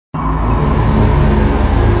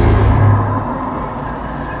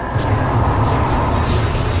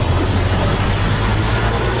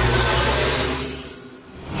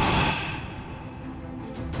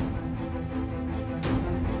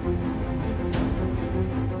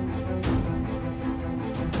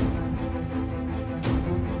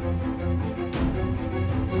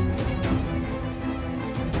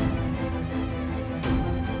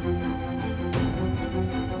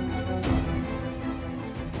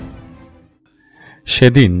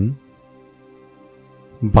সেদিন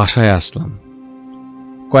বাসায় আসলাম।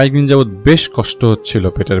 কয়েকদিন যাবৎ বেশ কষ্ট হচ্ছিল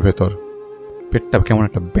পেটের ভেতর। পেটটা কেমন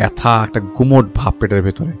একটা ব্যথা, একটা গুমোট ভাব পেটের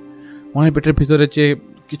ভেতরে। মনে হয় পেটের ভিতরে যে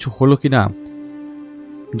কিছু হলো কিনা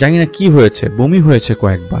জানি না, কি হয়েছে, বমি হয়েছে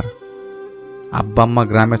কয়েকবার। আব্বা আম্মা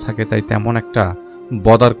গ্রামে থাকে, তাই তেমন একটা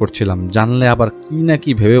বদার করছিলাম। জানলে আবার কি না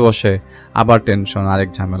কি ভেবে বসে, আবার টেনশন, আরেক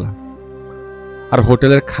ঝামেলা। আর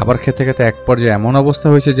হোটেলের খাবার খেতে খেতে এক পর্যায়ে এমন অবস্থা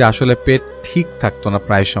হয়েছে যে আসলে পেট ঠিক থাকতো না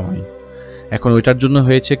প্রায় সময়। এখন ওইটার জন্য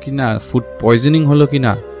হয়েছে কিনা, ফুড পয়জনিং হলো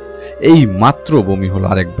কিনা, এই মাত্র বমি হলো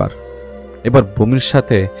আরেকবার। এবার বমির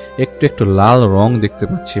সাথে একটু একটু লাল রং দেখতে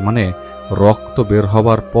পাচ্ছি, মানে রক্ত বের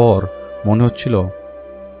হবার পর মনে হচ্ছিল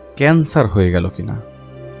ক্যান্সার হয়ে গেল কিনা।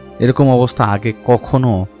 এরকম অবস্থা আগে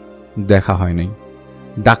কখনো দেখা হয়নি।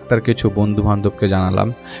 ডাক্তার কিছু বন্ধু বান্ধবকে জানালাম,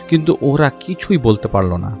 কিন্তু ওরা কিছুই বলতে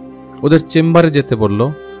পারলো না। ওদের চেম্বারে যেতে বলল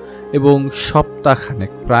এবং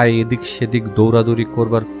সপ্তাহখানেক প্রায় এদিক সেদিক দৌড়াদৌড়ি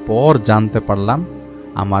করবার পর জানতে পারলাম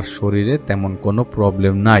আমার শরীরে তেমন কোনো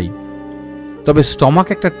প্রবলেম নাই। তবে স্টমাক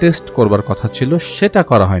একটা টেস্ট করবার কথা ছিল, সেটা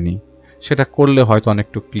করা হয়নি। সেটা করলে হয়তো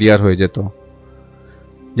অনেকটু ক্লিয়ার হয়ে যেত।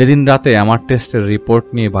 যেদিন রাতে আমার টেস্টের রিপোর্ট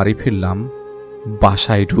নিয়ে বাড়ি ফিরলাম,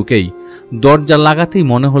 বাসায় ঢুকেই দরজা লাগাতেই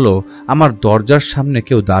মনে হলো আমার দরজার সামনে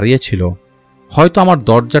কেউ দাঁড়িয়েছিল, হয়তো আমার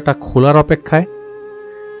দরজাটা খোলার অপেক্ষায়।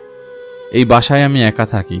 এই বাসায় আমি একা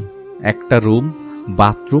থাকি, একটা রুম,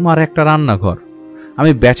 বাথরুম আর একটা রান্নাঘর।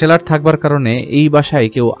 আমি ব্যাচেলার থাকবার কারণে এই বাসায়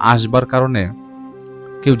কেউ আসবার কারণে,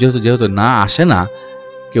 কেউ যেহেতু না আসে না,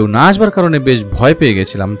 কেউ না আসবার কারণে বেশ ভয় পেয়ে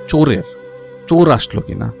গেছিলাম চোর আসলো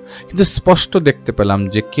কিনা। কিন্তু স্পষ্ট দেখতে পেলাম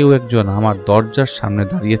যে কেউ একজন আমার দরজার সামনে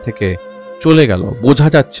দাঁড়িয়ে থেকে চলে গেল, বোঝা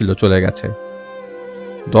যাচ্ছিল চলে গেছে।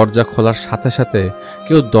 দরজা খোলার সাথে সাথে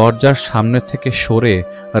কেউ দরজার সামনে থেকে সরে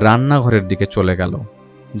রান্নাঘরের দিকে চলে গেল,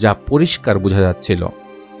 যা পরিষ্কার বোঝা যাচ্ছিল।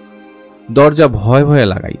 দরজা ভয়ে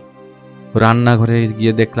ভয়ে লাগাই। রান্নাঘরে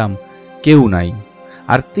গিয়ে দেখলাম কেউ নাই।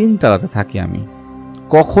 আর 3 তলাতে থাকি আমি,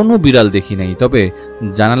 কখনো বিড়াল দেখি নাই। তবে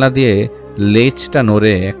জানালা দিয়ে লেজটা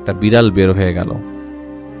নড়ে একটা বিড়াল বের হয়ে গেল।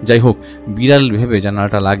 যাই হোক, বিড়াল ভেবে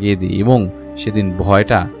জানালাটা লাগিয়ে দিই এবং সেদিন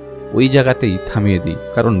ভয়টা ওই জায়গাতেই থামিয়ে দিই,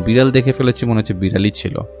 কারণ বিড়াল দেখে ফেলেছি মনে হচ্ছে বিড়ালই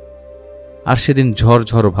ছিল। আর সেদিন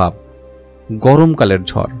ঝড় ভাব, গরমকালের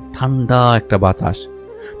ঝড়, ঠান্ডা একটা বাতাস।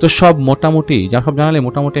 তো সব জানালে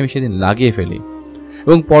মোটামুটি আমি সেদিন লাগিয়ে ফেলি।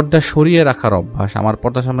 এবং পর্দা সরিয়ে রাখার অভ্যাস আমার,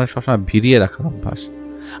 পর্দা সামনে সবসময় ভিড়িয়ে রাখার অভ্যাস।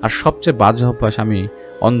 আর সবচেয়ে বাজে অভ্যাস, আমি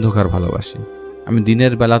অন্ধকার ভালোবাসি। আমি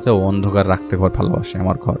দিনের বেলাতেও অন্ধকার রাখতে ভালোবাসি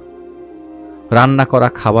আমার ঘর। রান্না করা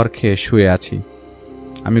খাবার খেয়ে শুয়ে আছি।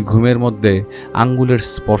 আমি ঘুমের মধ্যে আঙ্গুলের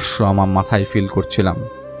স্পর্শ আমার মাথায় ফিল করছিলাম।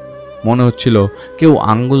 মনে হচ্ছিল কেউ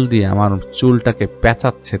আঙ্গুল দিয়ে আমার চুলটাকে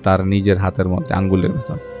পেঁচাচ্ছে তার নিজের হাতের মধ্যে, আঙ্গুলের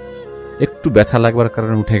ভেতর। একটু ব্যথা লাগবার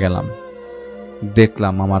কারণে উঠে গেলাম।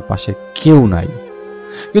 দেখলাম আমার পাশে কেউ নাই,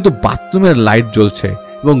 কিন্তু বাথরুমের লাইট জ্বলছে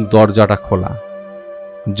এবং দরজাটা খোলা,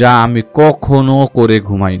 যা আমি কখনো করে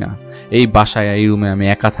ঘুমাই না। এই বাসায়, এই রুমে আমি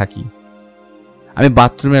একা থাকি। আমি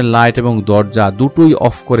বাথরুমের লাইট এবং দরজা দুটোই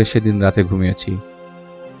অফ করে সেদিন রাতে ঘুমিয়েছি।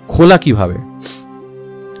 খোলা কিভাবে?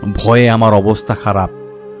 ভয়ে আমার অবস্থা খারাপ।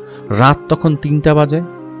 রাত তখন 3টা বাজে।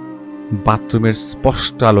 বাথরুমের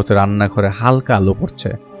স্পষ্ট আলোতে রান্নাঘরে হালকা আলো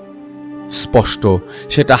পড়ছে। স্পষ্ট,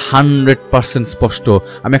 সেটা 100% স্পষ্ট।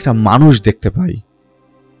 আমি একটা মানুষ দেখতে পাই।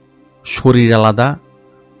 শরীর আলাদা,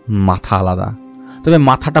 মাথা আলাদা। তবে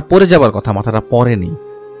মাথাটা পড়ে যাবার কথা, মাথাটা পড়েনি,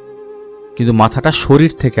 কিন্তু মাথাটা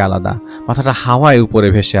শরীর থেকে আলাদা। মাথাটা হাওয়ায় উপরে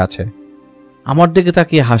ভেসে আছে, আমার দিকে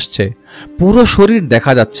তাকিয়ে হাসছে। পুরো শরীর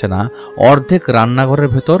দেখা যাচ্ছে না, অর্ধেক রান্নাঘরের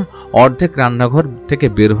ভেতর, অর্ধেক রান্নাঘর থেকে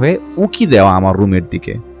বের হয়ে উকি দেওয়া আমার রুমের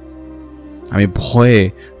দিকে। আমি ভয়ে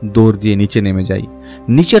দৌড় দিয়ে নিচে নেমে যাই।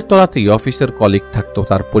 নিচের তলাতেই অফিসের কলিগ থাকতো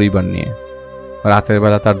তার পরিবার নিয়ে। রাতের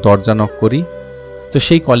বেলা তার দরজা নক করি, তো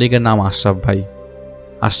সেই কলিগের নাম আশরাফ ভাই।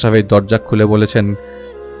 আশরাফ ভাই দরজা খুলে বলেছেন,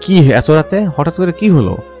 কি এত রাতে হঠাৎ করে কি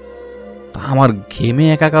হলো? আমার ঘেমে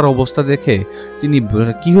একাকার অবস্থা দেখে তিনি,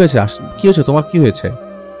 কি হয়েছে তোমার, কি হয়েছে?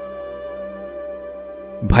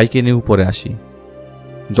 ভাইকে নিয়ে উপরে আসি।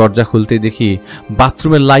 দরজা খুলতেই দেখি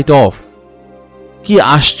বাথরুমের লাইট অফ। কি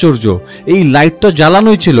আশ্চর্য, এই লাইটটা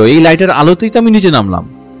জ্বালানোই ছিল, এই লাইটের আলোতেই তো আমি নিচে নামলাম,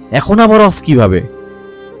 এখন আবার অফ কিভাবে?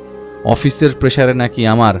 অফিসের প্রেসারে নাকি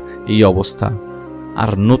আমার এই অবস্থা। আর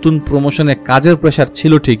নতুন প্রমোশনে কাজের প্রেসার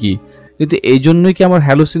ছিল ঠিকই, কিন্তু এই জন্যই কি আমার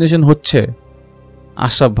হ্যালুসিনেশন হচ্ছে?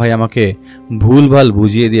 আশরাফ ভাই আমাকে ভুলভাল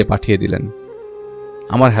বুঝিয়ে দিয়ে পাঠিয়ে দিলেন,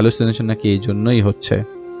 আমার হ্যালুসিনেশন নাকি এই জন্যই হচ্ছে।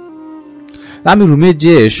 আমি রুমে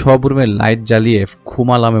যেয়ে সব রুমের লাইট জ্বালিয়ে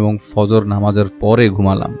ঘুমালাম এবং ফজর নামাজের পরে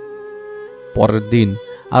ঘুমালাম। পরের দিন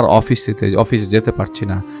আর অফিসে যেতে পারছি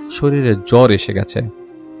না, শরীরে জ্বর এসে গেছে।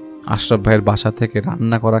 আশরাফ ভাইয়ের বাসা থেকে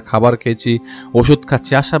রান্না করা খাবার খেয়েছি, ওষুধ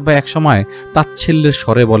খাচ্ছি। আশরাফ ভাই একসময় তাচ্ছিল্যের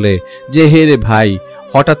স্বরে বলে যে, হে রে ভাই,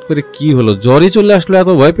 হঠাৎ করে কি হলো, জ্বরই চলে আসলো, এত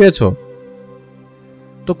ভয় পেয়েছো?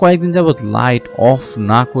 তো কয়েকদিন যাবৎ লাইট অফ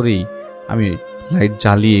না করেই আমি লাইট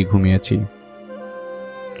জ্বালিয়ে ঘুমিয়েছি।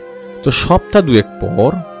 তো সপ্তাহ দুয়েক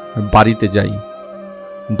পর বাড়িতে যাই।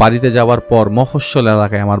 বাড়িতে যাওয়ার পর মফস্বল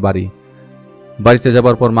এলাকায় আমার বাড়ি। বাড়িতে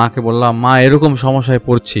যাবার পর মাকে বললাম, মা এরকম সমস্যায়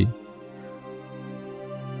পড়ছি,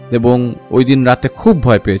 এবং ওই দিন রাতে খুব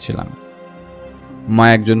ভয় পেয়েছিলাম। মা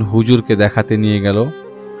একজন হুজুরকে দেখাতে নিয়ে গেল।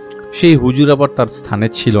 সেই হুজুর আবার তার স্থানে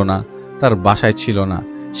ছিল না, তার বাসায় ছিল না,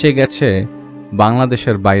 সে গেছে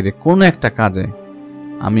বাংলাদেশের বাইরে কোনো একটা কাজে।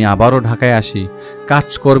 আমি আবারও ঢাকায় আসি।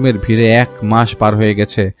 কাজকর্মের ভিড়ে 1 মাস পার হয়ে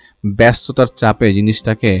গেছে। ব্যস্ততার চাপে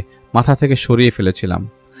জিনিসটাকে মাথা থেকে সরিয়ে ফেলেছিলাম,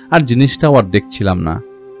 আর জিনিসটাও আর দেখছিলাম না।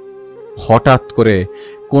 হঠাৎ করে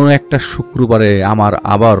কোনো একটা শুক্রবারে আমার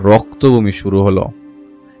আবার রক্তবমি শুরু হলো।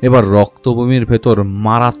 এবার রক্তবমির ভেতর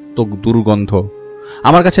মারাত্মক দুর্গন্ধ।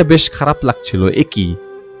 আমার কাছে বেশ খারাপ লাগছিল। একই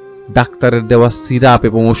ডাক্তারের দেওয়া সিরাপ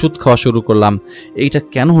এবং ওষুধ খাওয়া শুরু করলাম। এইটা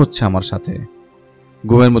কেন হচ্ছে আমার সাথে?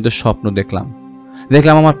 ঘুমের মধ্যে স্বপ্ন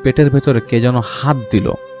দেখলাম আমার পেটের ভেতরে কে যেন হাত দিল।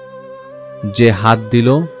 যে হাত দিল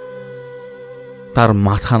তার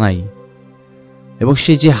মাথা নাই, এবং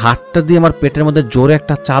সে যে হাতটা দিয়ে আমার পেটের মধ্যে জোরে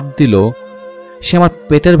একটা চাপ দিল, সে আমার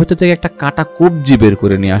পেটের ভেতর থেকে একটা কাটা কবজি বের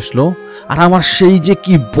করে নিয়ে আসলো। আর আমার সেই যে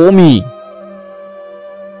কি বমি,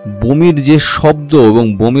 বমির যে শব্দ এবং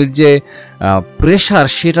বমির যে প্রেসার,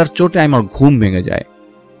 সেটার চোটে আমার ঘুম ভেঙে যায়।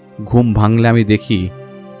 ঘুম ভাঙলে আমি দেখি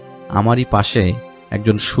আমারই পাশে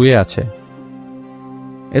একজন শুয়ে আছে।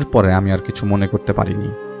 এরপরে আমি আর কিছু মনে করতে পারিনি,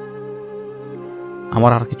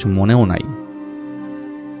 আমার আর কিছু মনেও নাই।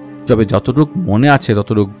 তবে যতটুকু মনে আছে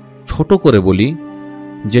ততটুকু ছোট করে বলি,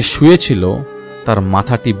 যে শুয়েছিল তার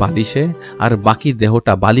মাথাটি বালিশে আর বাকি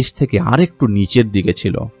দেহটা বালিশ থেকে আরেকটু নিচের দিকে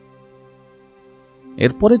ছিল।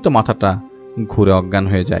 এরপরে তো মাথাটা ঘুরে অজ্ঞান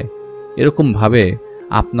হয়ে যায়। এরকম ভাবে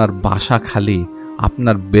আপনার বাসা খালি,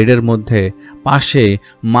 আপনার বেডের মধ্যে পাশে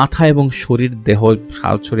মাথা এবং শরীর, দেহ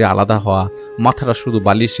শরীর আলাদা হওয়া, মাথাটা শুধু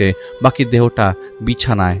বালিশে, বাকি দেহটা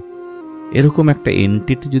বিছানায়। এরকম একটা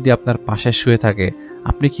এন্টিটি যদি আপনার পাশে শুয়ে থাকে,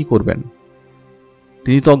 আপনি কি করবেন?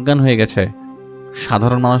 তিনি তো অজ্ঞান হয়ে গেছে,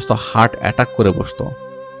 সাধারণ মানুষ তো হার্ট অ্যাটাক করে বসতো।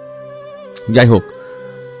 যাই হোক,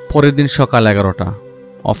 পরের দিন সকাল 11টা।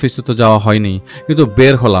 অফিসে তো যাওয়া হয়নি, কিন্তু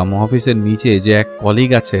বের হলাম। অফিসের নিচে যে এক কলিগ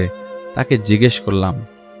আছে, তাকে জিজ্ঞেস করলাম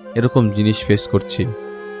এরকম জিনিস ফেস করছি,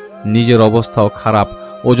 নিজের অবস্থাও খারাপ,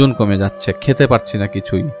 ওজন কমে যাচ্ছে, খেতে পারছি না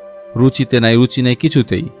কিছুই, রুচি নাই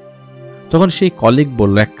কিছুতেই। তখন সেই কলিগ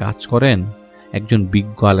বলল, এক কাজ করেন, একজন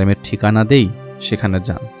বিজ্ঞ আলেমের ঠিকানা দেই, সেখানে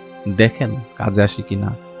যান, দেখেন কাজে আসি কিনা।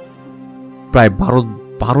 প্রায়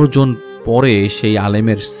 12 জন পরে সেই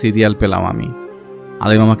আলেমের সিরিয়াল পেলাম আমি।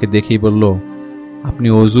 আলেম আমাকে দেখেই বলল, আপনি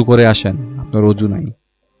অজু করে আসেন, আপনার অজু নাই।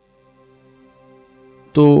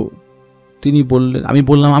 তো তিনি বললেন, আমি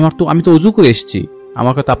বললাম, আমি তো অজু করে এসেছি,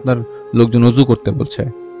 আমাকে তো আপনার লোকজন অজু করতে বলছে।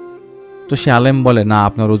 তো সে আলেম বলে, না,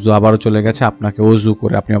 আপনার অজু আবারও চলে গেছে, আপনাকে অজু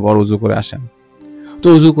করে আপনি আবার অজু করে আসেন। তো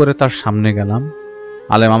অজু করে তার সামনে গেলাম।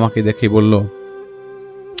 আলেম আমাকে দেখেই বলল,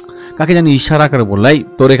 কাকে জানি ইশারা করে বলল, এই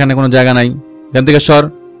তোর এখানে কোনো জায়গা নাই, এখান থেকে সর,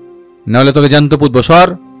 নাহলে তোকে জ্যান্ত পুতবো, সর।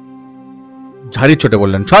 ঝাড়ি ছোটে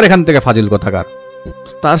বললেন, সর এখান থেকে, ফাজিল কোথাকার।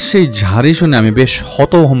 তার সেই ঝাড়ি শুনে আমি বেশ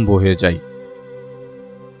হতভম্ব হয়ে যাই।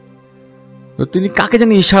 তো তিনি কাকে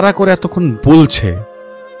জানি ইশারা করে এতক্ষণ বলছে।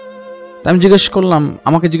 আমি জিজ্ঞেস করলাম,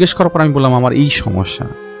 আমাকে জিজ্ঞেস করার পর আমি বললাম, আমার এই সমস্যা।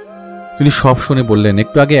 তিনি সব শুনে বললেন,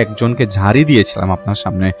 একটু আগে একজনকে ঝাড়ি দিয়েছিলাম আপনার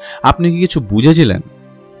সামনে, আপনি কি কিছু বুঝেছিলেন?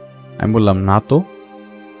 আমি বললাম, না তো।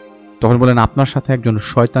 তখন বললেন, আপনার সাথে একজন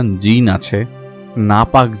শয়তান জিন আছে,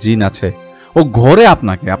 নাপাক জিন আছে, ও ঘরে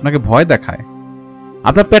আপনাকে ভয় দেখায়।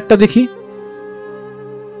 আপনার পেটটা দেখি।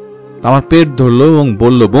 আমার পেট ধরলো এবং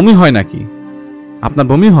বলল, বমি হয় নাকি? আপনার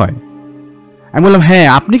বমি হয়? আমি বললাম, হ্যাঁ।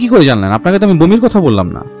 আপনি কি করে জানলেন? আপনাকে তো আমি বমির কথা বললাম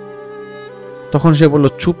না। তখন সে বলল,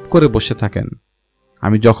 চুপ করে বসে থাকেন,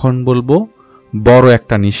 আমি যখন বলবো বড়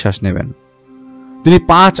একটা নিঃশ্বাস নেবেন। তিনি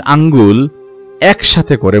 5 আঙ্গুল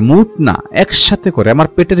একসাথে করে, মুট না, একসাথে করে আমার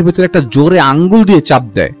পেটের ভিতরে একটা জোরে আঙ্গুল দিয়ে চাপ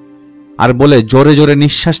দেয় আর বলে, জোরে জোরে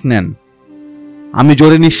নিঃশ্বাস নেন। আমি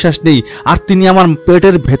জোরে নিঃশ্বাস নেই, আর তিনি আমার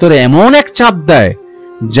পেটের ভেতরে এমন এক চাপ দেয়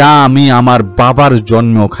যা আমি আমার বাবার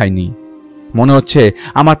জন্মেও খাইনি। মনে হচ্ছে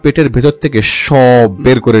আমার পেটের ভেতর থেকে সব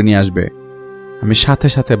বের করে নিয়ে আসবে। আমি সাথে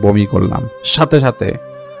সাথে বমি করলাম, সাথে সাথে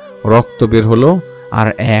রক্ত বের হলো, আর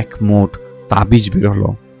 1 মুঠ তাবিজ বের হলো।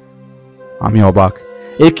 আমি অবাক,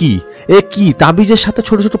 এ কি তাবিজের সাথে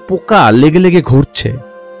ছোট ছোট পোকা লেগে লেগে ঘুরছে।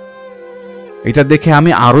 এটা দেখে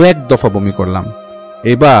আমি আরো 1 দফা বমি করলাম।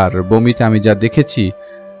 এবার বমিতে আমি যা দেখেছি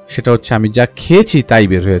সেটা হচ্ছে, আমি যা খেয়েছি তাই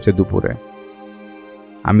বের হয়েছে দুপুরে।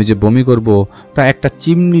 আমি যে বমি করব তা একটা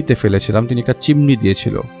চিমনিতে ফেলেছিলাম, তিনি একটা চিমনি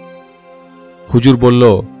দিয়েছিল। হুজুর বলল,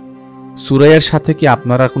 সুরাইয়ার সাথে কি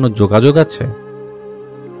আপনার আর কোনো যোগাযোগ আছে?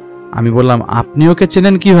 আমি বললাম, আপনি ওকে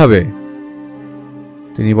চেনেন কিভাবে?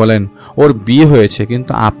 তিনি বলেন, ওর বিয়ে হয়েছে,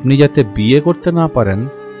 কিন্তু আপনি যাতে বিয়ে করতে না পারেন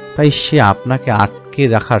তাই সে আপনাকে আটকে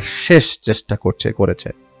রাখার শেষ চেষ্টা করেছে।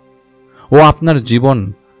 ও আপনার জীবন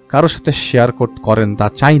কারোর সাথে শেয়ার করেন তা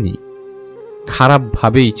চাইনি, খারাপ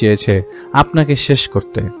ভাবেই চেয়েছে আপনাকে শেষ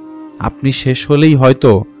করতে। আপনি শেষ হলেই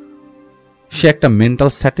হয়তো সে একটা মেন্টাল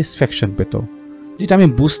স্যাটিসফ্যাকশন পেত, যেটা আমি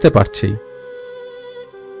বুঝতে পারছি।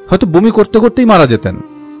 হয়তো বমি করতে করতেই মারা যেতেন,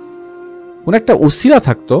 কোন একটা উসিলা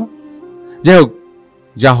থাকতো। যাই হোক,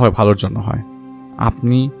 যা হয় ভালোর জন্য হয়।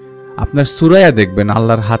 আপনি আপনার সুরাইয়া দেখবেন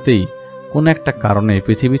আল্লাহর হাতেই কোন একটা কারণে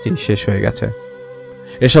পৃথিবীতেই শেষ হয়ে গেছে।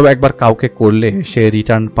 এসব একবার কাউকে করলে সে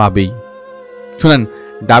রিটার্ন পাবেই। শুনেন,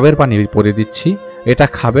 ডাবের পানি পরে দিচ্ছি, এটা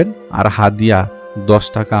খাবেন আর হাদিয়া 10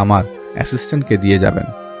 টাকা আমার অ্যাসিস্ট্যান্টকে দিয়ে যাবেন।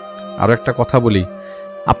 আরো একটা কথা বলি,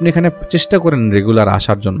 আপনি এখানে চেষ্টা করেন রেগুলার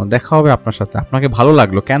আসার জন্য, দেখা হবে আপনার সাথে। আপনাকে ভালো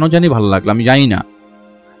লাগলো, কেন জানি ভালো লাগলো, আমি জানি না,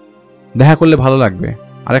 দেখা করলে ভালো লাগবে।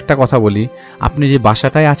 আর একটা কথা বলি, আপনি যে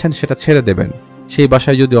বাসাটায় আছেন সেটা ছেড়ে দেবেন। সেই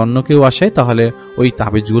বাসায় যদি অন্য কেউ আসে তাহলে ওই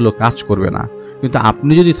তাবিজগুলো কাজ করবে না, কিন্তু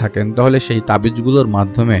আপনি যদি থাকেন তাহলে সেই তাবিজগুলোর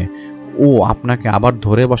মাধ্যমে ও আপনাকে আবার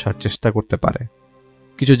ধরে বসার চেষ্টা করতে পারে।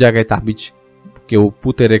 কিছু জায়গায় তাবিজ কেউ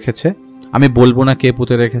পুঁতে রেখেছে, আমি বলবো না কে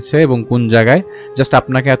পুঁতে রেখেছে এবং কোন জায়গায়, জাস্ট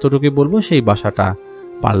আপনাকে এতটুকুই বলবো, সেই বাসাটা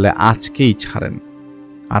পারলে আজকেই ছাড়েন।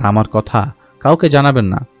 আর আমার কথা কাউকে জানাবেন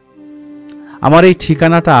না। আমার এই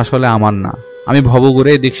ঠিকানাটা আসলে আমার না, আমি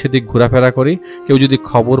ভবঘুরে এদিক সেদিক ঘোরাফেরা করি। কেউ যদি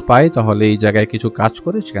খবর পায় তাহলে এই জায়গায় কিছু কাজ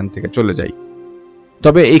করে সেখান থেকে চলে যাই।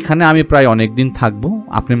 তবে এইখানে আমি প্রায় অনেকদিন থাকবো,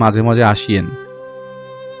 আপনি মাঝে মাঝে আসিয়েন।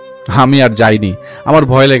 আমি আর যাইনি, আমার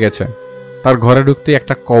ভয় লেগেছে। তার ঘরে ঢুকতে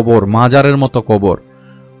একটা কবর, মাজারের মতো কবর,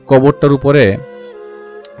 কবরটার উপরে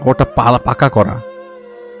ওটা পাকা করা,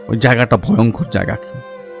 ওই জায়গাটা ভয়ঙ্কর জায়গা।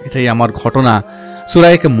 এটাই আমার ঘটনা,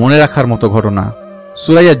 সুরাইয়াকে মনে রাখার মতো ঘটনা।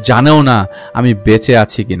 সুরাইয়া জানেও না আমি বেঁচে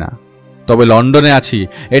আছি কিনা, তবে লন্ডনে আছি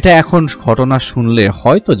এটা এখন ঘটনা শুনলে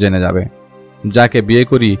হয়তো জেনে যাবে। যাকে বিয়ে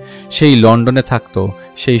করি সেই লন্ডনে থাকতো,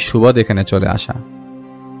 সেই সুবাদ এখানে চলে আসা।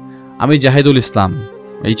 আমি জাহিদুল ইসলাম,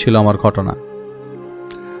 এই ছিল আমার ঘটনা।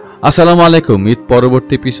 আসসালামু আলাইকুম। ঈদ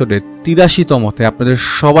পরবর্তী এপিসোডে 83তমতে আপনাদের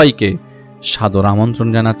সবাইকে সাদর আমন্ত্রণ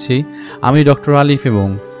জানাচ্ছি। আমি ডক্টর আলিফ এবং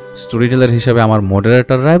স্টোরি টেলার হিসেবে আমার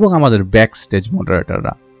মডারেটররা এবং আমাদের ব্যাক স্টেজ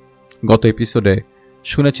মডারেটররা। গত এপিসোডে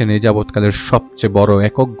শুনেছেন এই যাবৎকালের সবচেয়ে বড়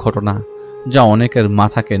একক ঘটনা, যা অনেকের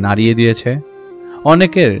মাথাকে নাড়িয়ে দিয়েছে,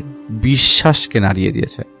 অনেকের বিশ্বাসকে নাড়িয়ে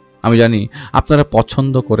দিয়েছে। আমি জানি আপনারা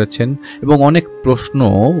পছন্দ করেছেন এবং অনেক প্রশ্ন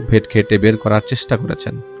ঘেটে বের করার চেষ্টা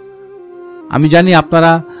করেছেন। আমি জানি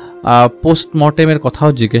আপনারা পোস্টমর্টেমের কথাও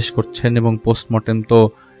জিজ্ঞেস করছেন এবং পোস্টমর্টেম তো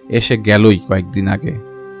এসে গেলই কয়েকদিন আগে।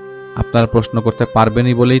 আপনারা প্রশ্ন করতে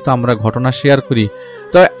পারবেনই বলেই তো আমরা ঘটনা শেয়ার করি।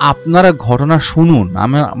 তবে আপনারা ঘটনা শুনুন,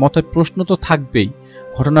 আমার মতে প্রশ্ন তো থাকবেই,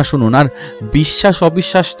 ঘটনা শুনুন আর বিশ্বাস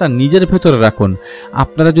অবিশ্বাসটা নিজের ভেতরে রাখুন।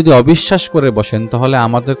 আপনারা যদি অবিশ্বাস করে বসেন তাহলে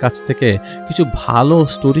আমাদের কাছ থেকে কিছু ভালো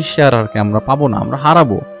স্টোরি শেয়ার আর আমরা পাবো না, আমরা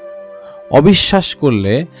হারাবো। অবিশ্বাস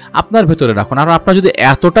করলে আপনার ভেতরে রাখুন। আর আপনার যদি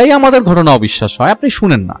এতটাই আমাদের ঘটনা অবিশ্বাস হয়, আপনি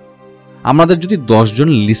শুনেন না। আমাদের যদি 10 জন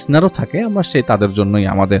লিসনারও থাকে, আমরা সেই তাদের জন্যই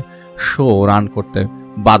আমাদের শো রান করতে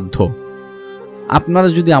বাধ্য। আপনারা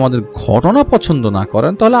যদি আমাদের ঘটনা পছন্দ না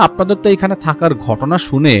করেন তাহলে আপনাদের তো এখানে থাকার, ঘটনা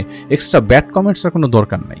শুনে এক্সট্রা ব্যাড কমেন্টস এর কোনো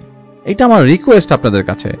দরকার নাই। এটা আমার রিকোয়েস্ট আপনাদের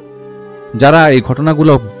কাছে। যারা এই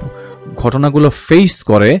ঘটনাগুলো ফেস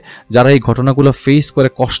করে, যারা এই ঘটনাগুলো ফেস করে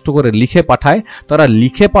কষ্ট করে লিখে পাঠায়, তারা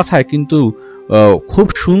লিখে পাঠায় কিন্তু খুব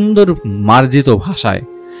সুন্দর মার্জিত ভাষায়,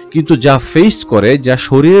 কিন্তু যা ফেস করে, যা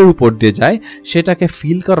শরীরের উপর দিয়ে যায়, সেটাকে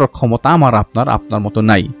ফিল করার ক্ষমতা আমার আপনার মতো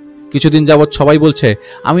নাই। কিছুদিন যাবৎ সবাই বলছে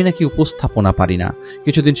আমি নাকি উপস্থাপনা পারি না,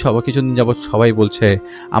 কিছুদিন যাবৎ সবাই বলছে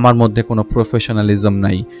আমার মধ্যে কোনো প্রফেশনালিজম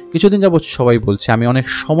নাই, কিছুদিন যাবৎ সবাই বলছে আমি অনেক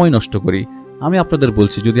সময় নষ্ট করি। আমি আপনাদের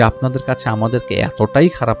বলছি, যদি আপনাদের কাছে আমাদেরকে এতটাই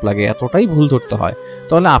খারাপ লাগে, এতটাই ভুল ধরতে হয়,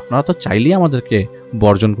 তাহলে আপনারা তো চাইলেই আমাদেরকে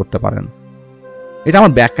বর্জন করতে পারেন। এটা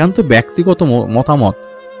আমার একান্ত ব্যক্তিগত মতামত।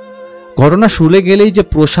 ঘটনা শুনে গেলেই যে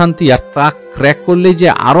প্রশান্তি, আর তা ক্র্যাক করলেই যে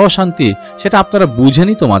আরো অশান্তি, সেটা আপনারা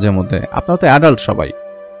বুঝেনই তো মাঝে মধ্যে। আপনারা তো অ্যাডাল্ট সবাই,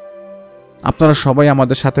 আপনারা সবাই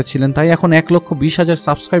আমাদের সাথে ছিলেন, তাই এখন 1,20,000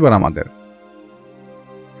 সাবস্ক্রাইবার আমাদের।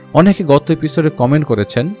 অনেকে গত এপিসোডে কমেন্ট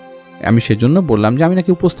করেছেন, আমি সেজন্য বললাম যে আমি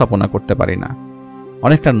নাকি উপস্থাপনা করতে পারি না,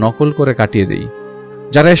 অনেকটা নকল করে কাটিয়ে দেই।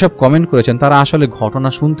 যারা এসব কমেন্ট করেছেন তারা আসলে ঘটনা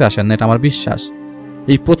শুনতে আসেন না, এটা আমার বিশ্বাস।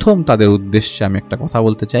 এই প্রথম তাদের উদ্দেশ্যে আমি একটা কথা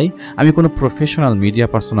বলতে চাই, আমি কোনো প্রফেশনাল মিডিয়া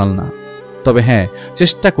পার্সোনাল না, তবে হ্যাঁ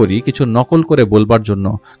চেষ্টা করি কিছু নকল করে বলবার জন্য,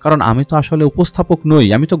 কারণ আমি তো আসলে উপস্থাপক নই,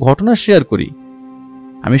 আমি তো ঘটনা শেয়ার করি।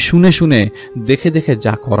 আমি শুনে শুনে দেখে দেখে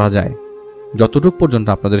যা করা যায়, যতটুকু পর্যন্ত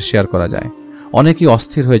আপনাদের শেয়ার করা যায়। অনেকেই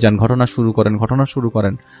অস্থির হয়ে যান, ঘটনা শুরু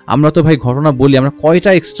করেন। আমরা তো ভাই ঘটনা বলি, আমরা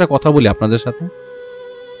কয়টা এক্সট্রা কথা বলি আপনাদের সাথে।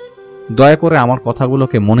 দয়া করে আমার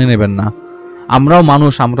কথাগুলোকে মনে নেবেন না। আমরাও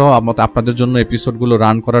মানুষ, আমরাও আপনাদের জন্য এপিসোডগুলো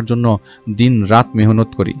রান করার জন্য দিন রাত মেহনত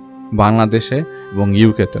করি, বাংলাদেশে এবং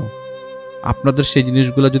ইউকেতেও। আপনাদের সেই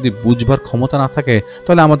জিনিসগুলো যদি বুঝবার ক্ষমতা না থাকে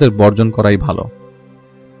তাহলে আমাদের বর্জন করাই ভালো।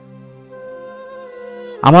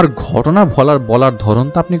 আমার ঘটনা বলার ধরন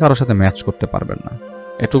তো আপনি কারোর সাথে ম্যাচ করতে পারবেন না,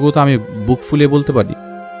 এটুকু তো আমি বুক ফুলিয়ে বলতে পারি।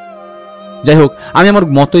 যাই হোক, আমি আমার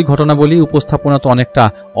মতোই ঘটনা বলি, উপস্থাপনা তো অনেকটা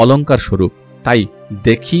অলংকার স্বরূপ, তাই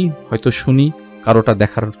দেখি, হয়তো শুনি, কারোটা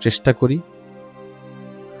দেখার চেষ্টা করি।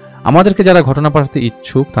 আমাদেরকে যারা ঘটনা পাঠাতে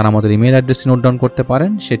ইচ্ছুক তারা আমাদের ইমেল অ্যাড্রেস নোট ডাউন করতে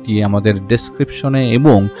পারেন, সেটি আমাদের ডেসক্রিপশনে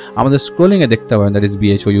এবং আমাদের স্ক্রোলিংয়ে দেখতে পাবেন, দ্যাট ইজ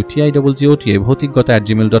BHOUTIGOTA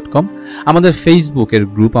bhoutiggota@gmail.com। আমাদের ফেসবুকের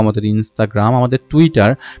গ্রুপ, আমাদের ইনস্টাগ্রাম, আমাদের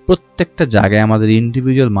টুইটার, প্রত্যেকটা জায়গায় আমাদের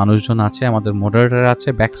ইন্ডিভিজুয়াল মানুষজন আছে, আমাদের মডারেটর আছে,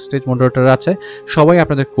 ব্যাকস্টেজ মডারেটর আছে, সবাই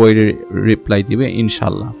আপনাদের কোয়েরি রিপ্লাই দিবে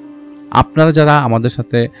ইনশাল্লাহ। আপনারা যারা আমাদের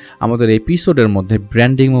সাথে আমাদের এপিসোডের মধ্যে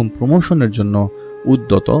ব্র্যান্ডিং এবং প্রমোশনের জন্য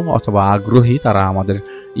উদ্যত অথবা আগ্রহী, তারা আমাদের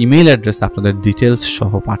ইমেল অ্যাড্রেস আপনাদের ডিটেলস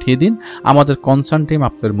সহ পাঠিয়ে দিন। আমাদের কনসার্ন টিম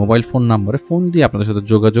আপনাদের মোবাইল ফোন নম্বরে ফোন দিয়ে আপনাদের সাথে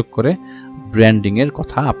যোগাযোগ করে ব্র্যান্ডিং এর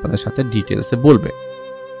কথা আপনাদের সাথে ডিটেলসে বলবে।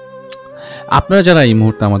 আপনারা যারা এই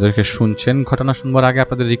মুহূর্তে আমাদেরকে শুনছেন, ঘটনা শুনবার আগে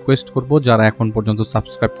আপনাদের রিকোয়েস্ট করব, যারা এখন পর্যন্ত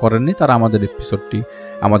সাবস্ক্রাইব করেননি তারা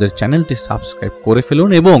আমাদের চ্যানেলটি সাবস্ক্রাইব করে ফেলুন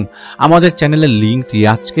এবং আমাদের চ্যানেলের লিঙ্কটি,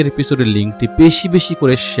 আজকের এপিসোডের লিঙ্কটি বেশি বেশি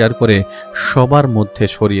করে শেয়ার করে সবার মধ্যে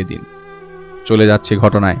ছড়িয়ে দিন। চলে যাচ্ছি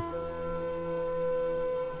ঘটনায়।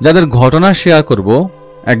 যাদের ঘটনা শেয়ার করব,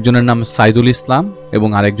 একজনের নাম সাইদুল ইসলাম এবং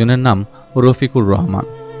আরেকজনের নাম রফিকুর রহমান।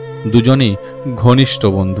 দুজনই ঘনিষ্ঠ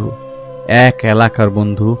বন্ধু, এক এলাকার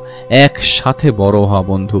বন্ধু, একসাথে বড় হওয়া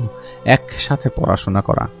বন্ধু, একসাথে পড়াশোনা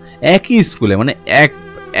করা, একই স্কুলে, মানে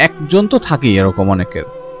একজন তো থাকেই এরকম অনেকের।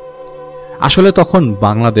 আসলে তখন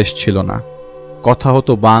বাংলাদেশ ছিল না, কথা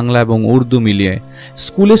হতো বাংলা এবং উর্দু মিলিয়ে।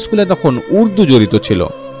 স্কুলে তখন উর্দু জড়িত ছিল।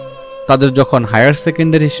 তাদের যখন হায়ার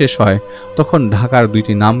সেকেন্ডারি শেষ হয় তখন ঢাকার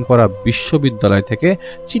দুইটি নামকরা বিশ্ববিদ্যালয় থেকে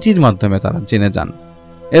চিঠির মাধ্যমে তারা জেনে যান।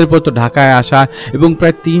 এরপর তো ঢাকায় আসা এবং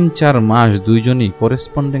প্রায় ৩-৪ মাস দুইজনই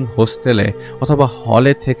করেসপন্ডিং হোস্টেলে অথবা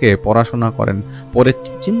হলে থেকে পড়াশোনা করেন। পরে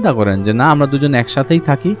চিন্তা করেন যে না, আমরা দুজন একসাথেই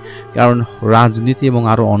থাকি, কারণ রাজনীতি এবং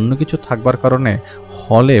আরো অন্য কিছু থাকবার কারণে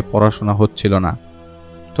হলে পড়াশোনা হচ্ছিল না।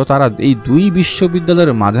 তো তারা এই দুই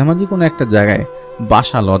বিশ্ববিদ্যালয়ের মাঝামাঝি কোনো একটা জায়গায়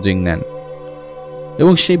বাসা লজিং নেন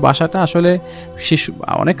এবং সেই বাসাটা আসলে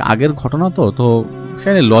অনেক আগের ঘটনা, তো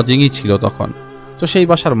সেখানে লজিংই ছিল তখন। তো সেই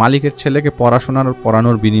বাসার মালিকের ছেলেকে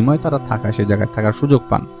পড়ানোর বিনিময়ে তারা সেই জায়গায় থাকার সুযোগ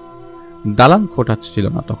পান। দালান কোঠা ছিল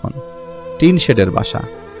না তখন, টিন শেডের বাসা,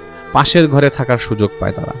 পাশের ঘরে থাকার সুযোগ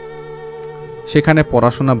পায় তারা। সেখানে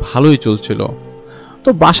পড়াশোনা ভালোই চলছিল। তো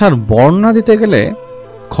বাসার বর্ণনা দিতে গেলে,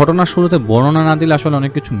 ঘটনার শুরুতে বর্ণনা না দিলে আসলে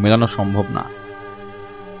অনেক কিছু মেলানো সম্ভব না।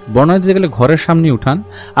 বর্ণনা দিতে গেলে ঘরের সামনে উঠান,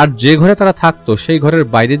 আর যে ঘরে তারা থাকতো সেই ঘরের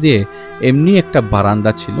বাইরে দিয়ে এমনি একটা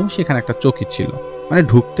বারান্দা ছিল, সেখানে একটা চৌকি ছিল। মানে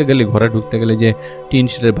ঘরে ঢুকতে গেলে যে টিন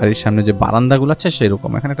শেডের বাড়ির সামনে যে বারান্দাগুলো আছে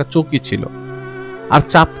সেরকম এখানে একটা চৌকি ছিল। আর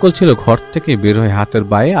চাপকল ছিল ঘর থেকে বের হয়ে হাতের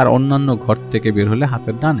বায়ে, আর অন্যান্য ঘর থেকে বের হলে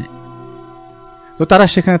হাতের ডানে। তো তারা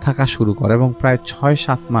সেখানে থাকা শুরু করে এবং প্রায়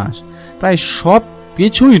 ৬-৭ মাস প্রায় সব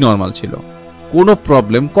কিছুই নর্মাল ছিল, কোনো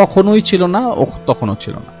প্রবলেম কখনোই ছিল না, তখনও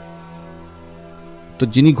ছিল না। তো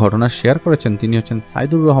যিনি ঘটনা শেয়ার করেছেন তিনি হচ্ছেন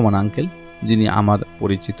সাইদুর রহমান আঙ্কেল, যিনি আমার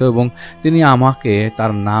পরিচিত এবং তিনি আমাকে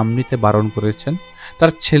তার নাম নিতে বারণ করেছেন।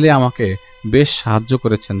 তার ছেলে আমাকে বেশ সাহায্য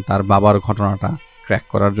করেছেন তার বাবার ঘটনাটা ক্র্যাক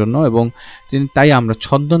করার জন্য, এবং তাই আমরা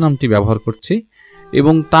ছদ্মনামটি ব্যবহার করছি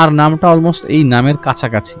এবং তার নামটা অলমোস্ট এই নামের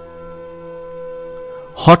কাছাকাছি।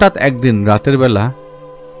 হঠাৎ একদিন রাতের বেলা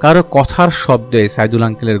কারো কথার শব্দে সাইদুল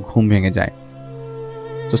আঙ্কেলের ঘুম ভেঙে যায়।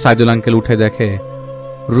 তো সাইদুল আঙ্কেল উঠে দেখে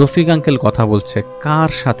রফিক আঙ্কেল কথা বলছে কার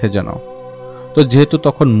সাথে যেন। তো যেহেতু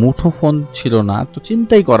তখন মুঠোফোন ছিল না, তো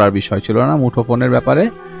চিন্তাই করার বিষয় ছিল না মুঠোফোনের ব্যাপারে।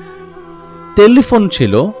 টেলিফোন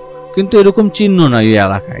ছিল কিন্তু এরকম চিহ্ন নাই এই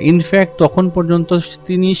এলাকায়। ইনফ্যাক্ট তখন পর্যন্ত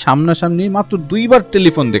তিনি সামনাসামনি মাত্র 2বার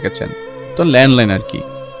টেলিফোন দেখেছেন, তো ল্যান্ডলাইন আর কি,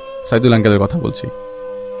 সাইদুল আঙ্কেলের কথা বলছি।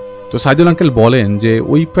 তো সাইদুল আঙ্কেল বলেন যে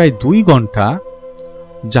ওই প্রায় 2 ঘন্টা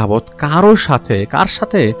যাবৎ কার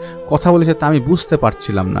সাথে কথা বলেছে তা আমি বুঝতে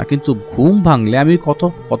পারছিলাম না, কিন্তু ঘুম ভাঙলে আমি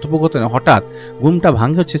কথোপকথনে হঠাৎ ঘুমটা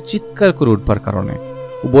ভাঙে হচ্ছে চিৎকার করে উঠবার কারণে।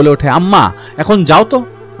 ও বলে ওঠে, আম্মা এখন যাও তো,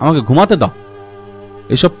 আমাকে ঘুমাতে দাও,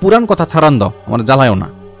 এসব পুরান কথা ছাড়ান দাও, আমার জ্বালায়ও না।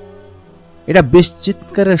 এটা বেশ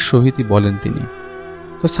চিৎকারের সহিতই বলেন তিনি।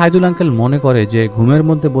 তো সাইদুল আঙ্কেল মনে করে যে ঘুমের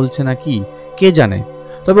মধ্যে বলছে নাকি কে জানে,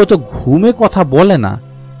 তবে ও তো ঘুমে কথা বলে না।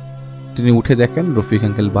 তিনি উঠে দেখেন রফিক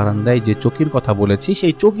আঙ্কেল বারান্দায় যে চকির কথা বলেছি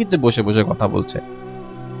সেই চকিতে বসে বসে কথা বলছে।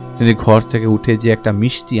 তিনি ঘর থেকে উঠে যে একটা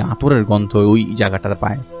মিষ্টি আতরের গন্ধ ওই জায়গাটাতে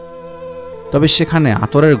পায়, তবে সেখানে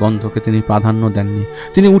আতরের গন্ধকে তিনি প্রাধান্য দেননি।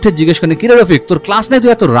 তিনি উঠে জিজ্ঞেস করেন, কিরে রফিক, তোর ক্লাস নেই,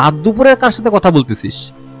 তুই এত রাত দুপুরে কার সাথে কথা বলতেছিস?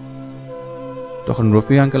 তখন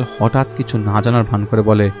রফিক আঙ্কেল হঠাৎ কিছু না জানার ভান করে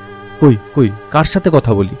বলে, কই কই কার সাথে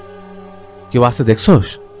কথা বলি? কেউ আছে দেখছস?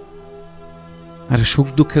 আরে সুখ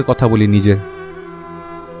দুঃখের কথা বলি, নিজের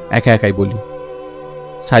একা একাই বলি।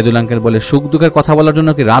 সাইদুল আঙ্কেল বলে, সুখ দুঃখের কথা বলার জন্য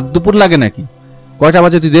কি রাত দুপুর লাগে নাকি? কয়টা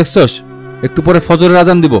বাজে তুই দেখছস? একটু পরে ফজরের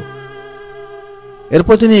আজান দিব।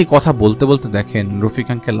 এরপর তিনি এই কথা বলতে বলতে দেখেন রফিক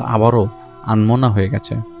আঙ্কেল আবারও আনমনা হয়ে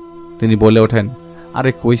গেছে। তিনি বলে ওঠেন,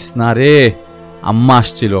 আরে কইস না রে, আম্মা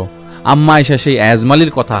আসছিল। আম্মা এসে সেই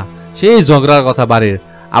আজমালির কথা, সেই ঝগড়ার কথা, বাড়ির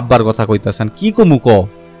আব্বার কথা কইতাছেন। কি কমু ক?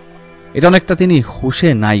 এটা অনেকটা তিনি হুশে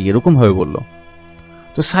নাই এরকম ভাবে বলল।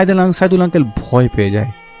 তো সাইদুল আঙ্কেল ভয় পেয়ে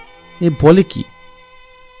যায়। এ বলে কি?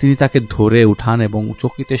 তিনি তাকে ধরে উঠান এবং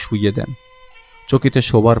চকিতে শুইয়ে দেন। চকিতে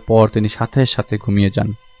শোবার পর তিনি সাথে সাথে ঘুমিয়ে যান।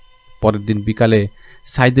 পরের দিন বিকালে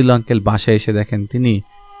সাইদুল আঙ্কেল বাসায় এসে দেখেন তিনি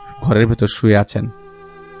ঘরের ভেতর শুয়ে আছেন।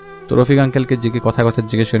 তো রফিক আঙ্কেলকে কথা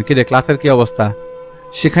জিজ্ঞেস করেন, কি রে ক্লাসের কি অবস্থা?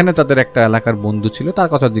 সেখানে তাদের একটা এলাকার বন্ধু ছিল, তার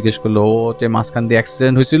কথা জিজ্ঞেস করলো। ও যে মাঝখান দিয়ে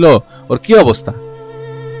অ্যাক্সিডেন্ট হয়েছিল, ওর কি অবস্থা?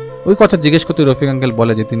 ওই কথা জিজ্ঞেস করতে রফিক আঙ্কেল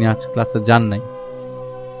বলে যে তিনি আজ ক্লাসে যান নাই।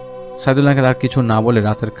 সাইদুল আঙ্কেল আর কিছু না বলে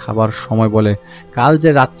রাতের খাবার সময় বলে, কাল যে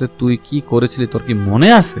রাত্রে তুই কি করেছিলি তোর কি মনে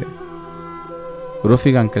আছে?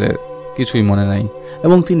 রফিক আঙ্কেলের কিছুই মনে নাই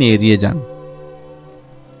এবং তিনি এড়িয়ে যান।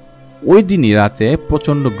 ওই দিনই রাতে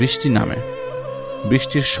প্রচন্ড বৃষ্টি নামে।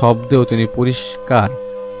 বৃষ্টির শব্দেও তিনি পরিষ্কার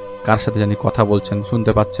কার সাথে জানি কথা বলছেন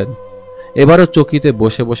শুনতে পাচ্ছেন। এবারও চকিতে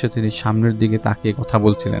বসে বসে তিনি সামনের দিকে তাকিয়ে কথা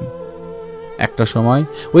বলছিলেন। একটা সময়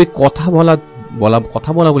ওই কথা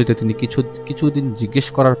বলা বলিতে তিনি কিছুদিন জিজ্ঞেস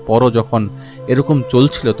করার পরও যখন এরকম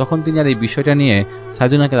চলছিল, তখন তিনি আর এই বিষয়টা নিয়ে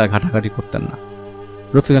সাইদুল আঙ্কেল ঘাটাঘাটি করতেন না।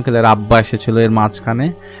 রফিক আঙ্কেলের আব্বা এসেছিল এর মাঝখানে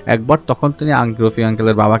একবার, তখন তিনি রফিক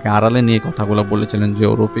আঙ্কেলের বাবাকে আড়ালে নিয়ে কথাগুলো বলেছিলেন যে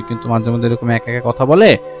ও রফিক কিন্তু মাঝে মধ্যে এরকম একা একা কথা বলে,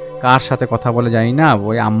 কার সাথে কথা বলে জানি না,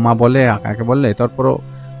 ওই আম্মা বলে কাকে বললে। তারপরও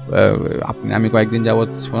আমি কয়েকদিন যাবৎ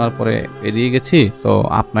শোনার পরে এড়িয়ে গেছি, তো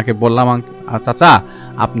আপনাকে বললাম চাচা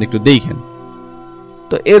আপনি একটু দেখেন।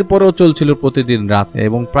 তো এরপরেও চলছিল প্রতিদিন রাতে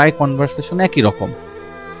এবং প্রায় কনভারসেশন একই রকম।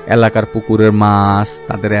 এলাকার পুকুরের মাছ,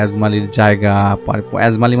 তাদের আজমালির জায়গা,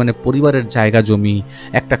 আজমালি মানে পরিবারের জায়গা জমি,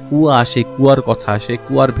 একটা কুয়া, সেই কুয়ার কথা, সেই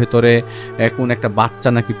কুয়ার ভেতরে কোন একটা বাচ্চা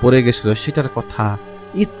নাকি পড়ে গেছিল সেটার কথা,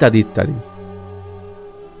 ইত্যাদি ইত্যাদি।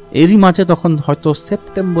 এরই মাঝে তখন হয়তো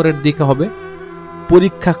সেপ্টেম্বরের দিকে হবে,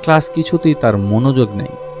 পরীক্ষা ক্লাস কিছুতেই তার মনোযোগ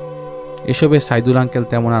নেই। এসবে সাইদুল আঙ্কেল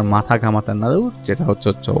তেমন আর মাথা ঘামাতেন না, যেটা হচ্ছে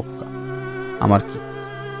আমার কি।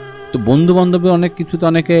 তো বন্ধু বান্ধব অনেক কিছুতে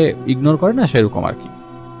অনেকে ইগনোর করে না, সেরকম আর কি।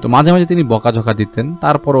 তো মাঝে মাঝে তিনি বকাঝকা দিতেন,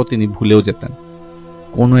 তারপরও তিনি ভুলেও যেতেন।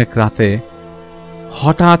 কোনো এক রাতে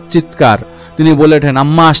হঠাৎ চিৎকার, তিনি বলে ওঠেন,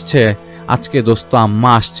 আম্মা আসছে আজকে দোস্ত,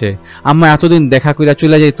 আম্মা আসছে। আম্মা এতদিন দেখা কইরা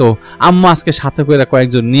চলে যাইতো, আম্মা আজকে সাথে কইরা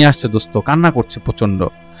কয়েকজন নিয়ে আসছে দোস্ত, কান্না করছে প্রচন্ড।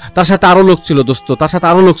 তার সাথে আরো লোক ছিল দোস্ত, তার সাথে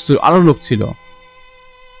আরো লোক ছিল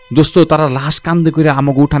দোস্ত, তারা লাশ কান্দে করে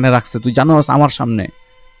আমাকে উঠানে রাখছে, তুই জানোস আমার সামনে।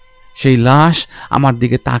 সেই লাশ আমার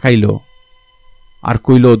দিকে তাকাইলো আর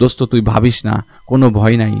কইলো, দোস্ত তুই ভাবিস না, কোনো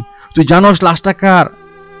ভয় নাই, তুই জানোস লাশটা কার?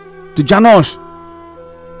 তুই জানোস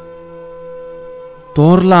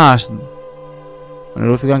তোর লাশ? মানে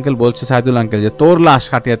রফিক আঙ্কেল বলছে সাইদুল আঙ্কেল যে তোর লাশ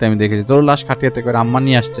খাটিয়াতে আমি দেখেছি, তোর লাশ খাটিয়াতে করে আম্মা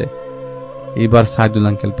নিয়ে আসছে। এইবার সাইদুল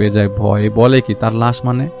আঙ্কেল পেয়ে যায় ভয়, বলে কি তার লাশ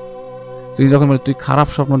মানে? তুই যখন বলে তুই খারাপ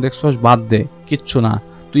স্বপ্ন দেখছস, বাদ দে, কিচ্ছু না,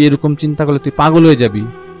 তুই এরকম চিন্তা করলে তুই পাগল হয়ে যাবি।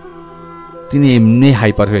 তিনি এমনি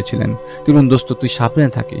হাইপার হয়েছিলেন। তিনি বলেন, দোস্ত তুই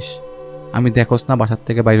সাবধানে থাকিস, আমি দেখোস না বাসার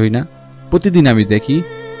থেকে বাইর হই না, প্রতিদিন আমি দেখি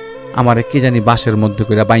আমারে কে জানি বাসের মধ্যে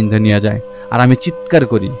করে বাইন্ধা নিয়ে যায় আর আমি চিৎকার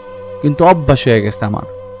করি, কিন্তু অভ্যাস হয়ে গেছে আমার।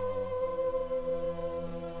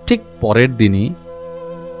 ঠিক পরের দিনই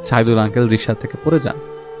সাইদুল আঙ্কেল রিক্সা থেকে পড়ে যান।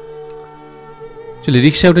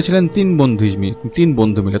 রিক্সায় উঠেছিলেন তিন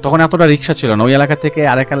বন্ধু মিলে। তখন এতটা রিক্সা ছিল না, ওই এলাকা থেকে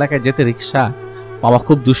আরেক এলাকায় যেতে রিক্সা পাওয়া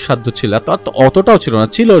খুব দুঃসাধ্য ছিল, অতটাও ছিল না,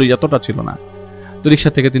 ছিল যতটা ছিল না। তো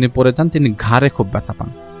রিক্সা থেকে তিনি পড়ে যান, তিনি ঘাড়ে খুব ব্যথা পান।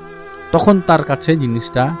 তখন তার কাছে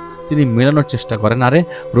জিনিসটা তিনি মেলানোর চেষ্টা করেন, আরে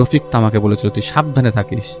রফিক তো আমাকে বলেছিল তুই সাবধানে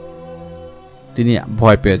থাকিস। তিনি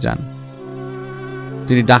ভয় পেয়ে যান,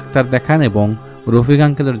 তিনি ডাক্তার দেখান এবং রফিক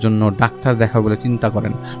আঙ্কেলের জন্য ডাক্তার দেখাবে বলে চিন্তা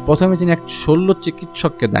করেন। প্রথমে তিনি এক শল্য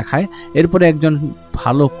চিকিৎসককে দেখায়, এরপরে একজন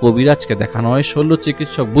ভালো কবিরাজকে দেখানো হয় শল্য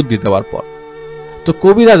চিকিৎসক বুদ্ধি দেওয়ার পর। তো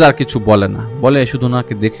কবিরাজ আর কিছু বলে না, বলে শুধু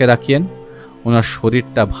ওনাকে দেখে রাখিয়েন, ওনার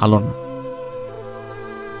শরীরটা ভালো না।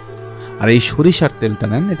 আর এই সরিষার তেলটা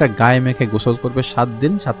নেন, এটা গায়ে মেখে গোসল করবে 7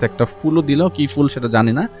 দিন, সাথে একটা ফুলও দিল, কি ফুল সেটা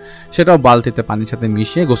জানি না, সেটাও বালতিতে পানির সাথে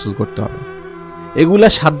মিশিয়ে গোসল করতে হবে। এগুলা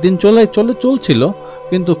 7 দিন চলছিল,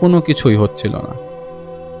 কিন্তু কোনো কিছুই হচ্ছিল না।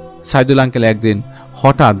 সাইদুল আঙ্কেল একদিন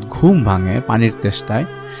হঠাৎ ঘুম ভাঙে পানির তেষ্টায়।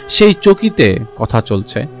 সেই চকিতে কথা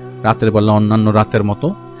চলছে রাতের বেলা অন্যান্য রাতের মতো।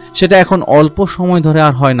 সেটা এখন অল্প সময় ধরে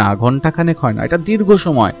আর হয় না, ঘন্টাখানেক হয় না, এটা দীর্ঘ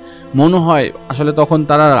সময়। মনে হয় আসলে তখন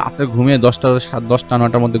তারা রাতে ঘুমিয়ে 10টা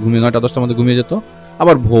 9টার মধ্যে ঘুমিয়ে 9টা 10টার মধ্যে ঘুমিয়ে যেত,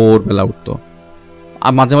 আবার ভোরবেলা উঠতো,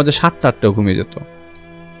 আর মাঝে মাঝে 7টা 8টাও ঘুমিয়ে যেত।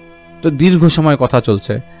 তো দীর্ঘ সময় কথা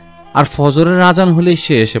চলছে, আর ফজরের আজান হলেই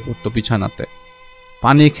সে এসে পড়তো বিছানাতে।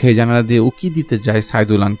 পানি খেয়ে জানালা দিয়ে উকি দিতে যায়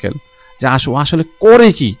সাইদুল আঙ্কেল যে আসলে করে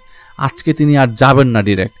কি। আজকে তিনি আর যাবেন না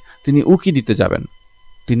ডিরেক্ট, তিনি উকি দিতে যাবেন।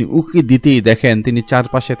 তিনি উকি দিতেই দেখেন তিনি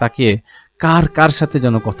চারপাশে তাকিয়ে কার সাথে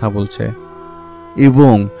যেন কথা বলছে,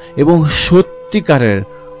 এবং সত্যিকারের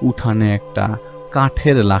উঠানে একটা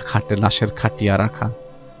কাঠের লাশের খাটিয়া রাখা।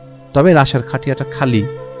 তবে লাশের খাটিয়াটা খালি।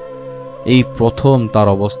 এই প্রথম তার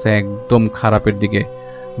অবস্থা একদম খারাপের দিকে।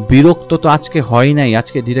 বিরক্ত তো আজকে হয় নাই,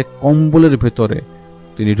 আজকে ডিরেক্ট কম্বলের ভেতরে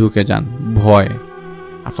তিনি ঢুকে যান ভয়।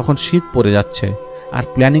 আর তখন শীত পড়ে যাচ্ছে, আর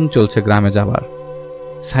প্ল্যানিং চলছে গ্রামে যাবার।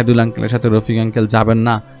 সাইদুল আঙ্কেলের সাথে রফিক আঙ্কেল যাবেন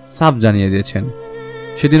না, সাফ জানিয়ে দিয়েছেন।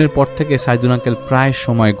 সেদিনের পর থেকে সাইদুল আঙ্কেল প্রায়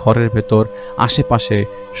সময় ঘরের ভেতর আশেপাশে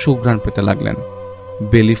সুঘ্রাণ পেতে লাগলেন।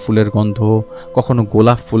 বেলি ফুলের গন্ধ, কখনো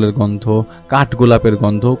গোলাপ ফুলের গন্ধ, কাঠ গোলাপের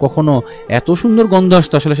গন্ধ, কখনো এত সুন্দর গন্ধ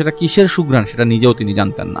আসতো আসলে সেটা কিসের সুঘ্রাণ সেটা নিজেও তিনি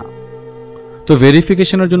জানতেন না। তো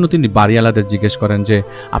ভেরিফিকেশনের জন্য তিনি বাড়িওয়ালাদের জিজ্ঞেস করেন যে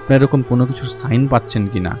আপনারা এরকম কোনো কিছুর সাইন পাচ্ছেন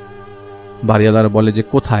কিনা। বাড়িওয়ালারা বলে যে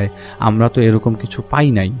কোথায়, আমরা তো এরকম কিছু পাই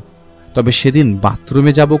নাই। তবে সেদিন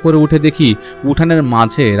বাথরুমে যাব করে উঠে দেখি উঠানের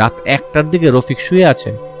মাঝে রাত 1টার দিকে রফিক শুয়ে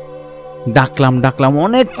আছে। ডাকলাম,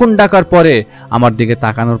 অনেকক্ষণ ডাকার পরে আমার দিকে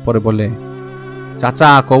তাকানোর পরে বলে, চাচা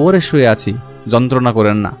কবরে শুয়ে আছি, যন্ত্রণা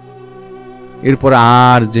করেন না। এরপর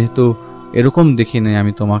আর যেহেতু এরকম দেখি নাই,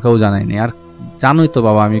 আমি তোমাকেও জানাইনি। আর জানোই তো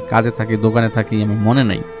বাবা, আমি কাজে থাকি, দোকানে থাকি, আমি মনে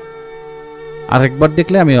নাই। আর একবার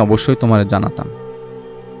দেখলে আমি অবশ্যই তোমার জানাতাম।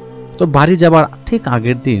 তো বাড়ি যাবার ঠিক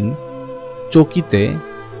আগের দিন চকিতে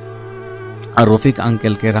আর রফিক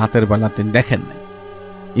আঙ্কেলকে রাতের বেলা তিনি দেখেন নাই।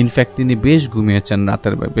 ইনফ্যাক্ট তিনি বেশ ঘুমিয়েছেন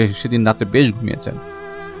সেদিন রাতে বেশ ঘুমিয়েছেন।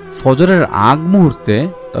 ফজরের আগ মুহূর্তে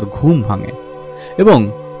তার ঘুম ভাঙে এবং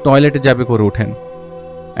টয়লেটে যাবে করে ওঠেন।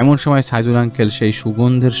 এমন সময় সাইদুল আঙ্কেল সেই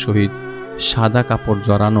সুগন্ধের সহিত সাদা কাপড়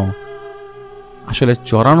জড়ানো, আসলে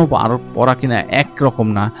জড়ানো আর পরা কিনা একরকম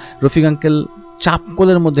না, রফিক আঙ্কেল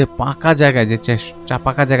চাপকলের মধ্যে পাকা জায়গায়, যে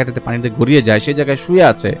পাকা জায়গাটাতে পানিতে গড়িয়ে যায় সেই জায়গায় শুয়ে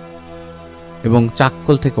আছে এবং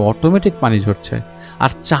চাপকল থেকে অটোমেটিক পানি ঝরছে।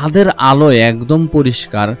 আর চাঁদের আলো একদম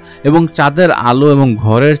পরিষ্কার, এবং চাঁদের আলো এবং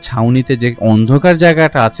ঘরের ছাউনিতে যে অন্ধকার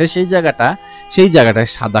জায়গাটা আছে সেই জায়গাটায়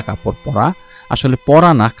সাদা কাপড় পরা, আসলে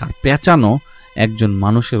পরা না, পেঁচানো একজন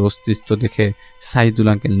মানুষের অস্তিত্ব দেখে সাইদুল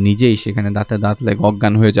আঙ্কেল নিজেই সেখানে দাঁতে দাঁত লেগে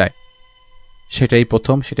অজ্ঞান হয়ে যায়। সেটাই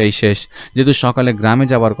প্রথম, সেটাই শেষ। যেহেতু সকালে গ্রামে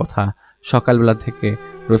যাবার কথা, সকালবেলা থেকে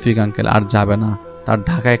রফিক আঙ্কেল আর যাবে না, তার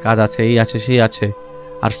ঢাকায় কাজ আছে, এই আছে সেই আছে।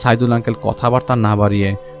 আর সাইদুল আঙ্কেল কথাবার্তা না বাড়িয়ে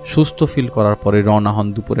সুস্থ ফিল করার পরে রওনা হন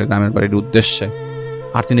দুপুরে গ্রামের বাড়ির উদ্দেশ্যে।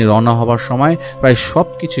 আর তিনি রওনা হবার সময় প্রায়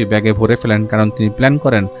সবকিছুই ব্যাগে ভরে ফেলেন, কারণ তিনি প্ল্যান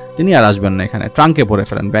করেন তিনি আর আসবেন না এখানে। ট্রাঙ্কে ভরে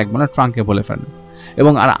ফেলেন, ব্যাগ মানে ট্রাঙ্কে ভরে ফেলেন,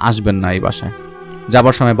 এবং আর আসবেন না এই বাসায়।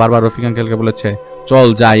 যাবার সময় বারবার রফিক আঙ্কেলকে বলেছে চল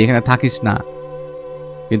যাই, এখানে থাকিস না,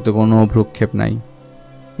 কিন্তু কোনো ভ্রুক্ষেপ নাই।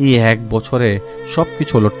 এই 1 বছরে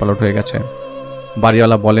সবকিছু ওলটপালট হয়ে গেছে।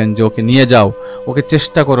 বাড়িওয়ালা বলেন যে ওকে নিয়ে যাও, ওকে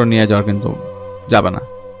চেষ্টা করো নিয়ে যাওয়ার, কিন্তু যাবে না।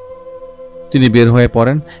 তিনি বের হয়ে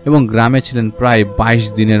পড়েন এবং গ্রামে ছিলেন প্রায় 22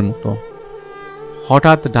 দিনের মতো।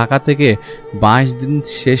 হঠাৎ ঢাকা থেকে 22 দিন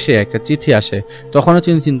শেষে একটা চিঠি আসে। তখনও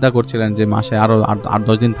তিনি চিন্তা করছিলেন যে মাসে আরো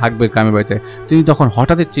 8-10 দিন থাকবে গ্রামের বাড়িতে। তিনি তখন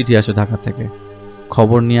হঠাৎই চিঠি আসে ঢাকা থেকে,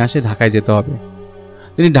 খবর নিয়ে আসে ঢাকায় যেতে হবে।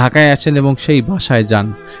 তিনি ঢাকায় আসেন এবং সেই বাসায় যান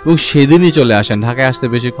এবং সেদিনই চলে আসেন। ঢাকায় আসতে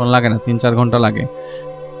বেশিক্ষণ লাগে না, 3-4 ঘন্টা লাগে।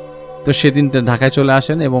 তো সেদিন ঢাকায় চলে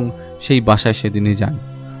আসেন এবং সেই বাসায় সেদিনই যান।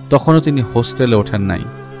 তখনও তিনি হোস্টেলে ওঠেন নাই,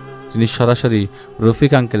 তিনি সরাসরি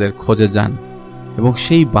রফিক আঙ্কেলের খোঁজে যান। এবং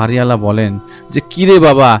সেই বাড়িওয়ালা বলেন যে কিরে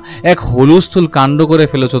বাবা, এক হুলস্থুল কাণ্ড করে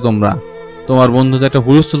ফেলেছো তোমরা, তোমার বন্ধু তো একটা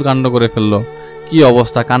হুলস্থুল কাণ্ড করে ফেললো, কি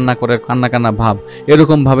অবস্থা, কান্না ভাব,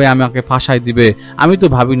 এরকম ভাবে আমাকে ফাঁসাই দিবে আমি তো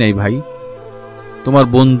ভাবি নাই ভাই। তোমার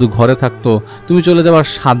বন্ধু ঘরে থাকতো, তুমি চলে যাওয়ার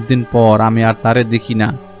 7 দিন পর আমি আর তারে দেখি না,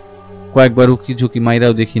 কয়েকবার উকি ঝুঁকি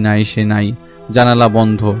মাইরাও দেখি না, এসে নাই, জানালা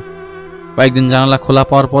বন্ধ। কয়েকদিন জানালা খোলা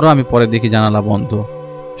পাওয়ার পরও আমি পরে দেখি জানালা বন্ধ।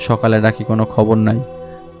 সকালে ডাকি কোনো খবর নাই।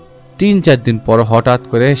 3-4 দিন পর হঠাৎ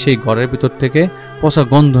করে সেই ঘরের ভিতর থেকে পচা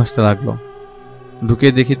গন্ধ আসতে লাগলো। ঢুকে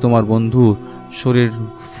দেখি তোমার বন্ধু শরীর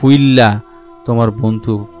ফুইল্লা, তোমার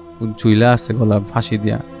বন্ধু ঝুইলা আছে গলা ফাঁসি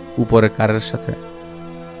দিয়া উপরে কারের সাথে।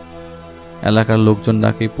 এলাকার লোকজন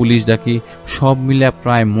ডাকি, পুলিশ ডাকি, সব মিলে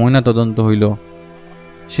প্রায় ময়না তদন্ত হইল।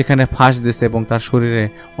 সেখানে ফাঁস দিয়েছে এবং তার শরীরে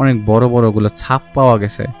অনেক বড় বড়গুলো ছাপ পাওয়া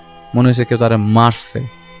গেছে, মনে হয়েছে কেউ তারা মারছে।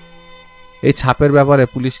 এই ছাপের ব্যাপারে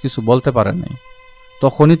পুলিশ কিছু বলতে পারে নাই।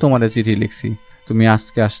 তখনই তোমার চিঠি লিখছি, তুমি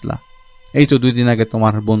আজকে আসলা। এই তো 2 দিন আগে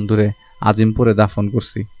তোমার বন্ধুরে আজিমপুরে দাফন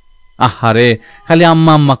করছি। আহারে, খালি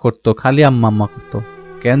আম্মা আম্মা করতো, খালি আম্মা আম্মা করতো।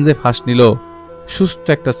 কেন যে ফাঁস নিল? সুস্থ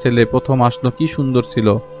একটা ছেলে প্রথম আসলো, কি সুন্দর ছিল।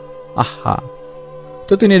 আহা,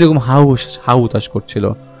 তো তিনি এরকম হাউ হুতাশ করছিল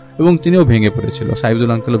এবং তিনিও ভেঙে পড়েছিল।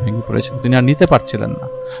 সাইদুল আঙ্কেলও ভেঙে পড়েছিল, তিনি আর নিতে পারছিলেন না।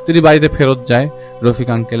 তিনি বাড়িতে ফেরত যায়। রফিক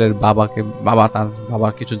আঙ্কেলের তার বাবা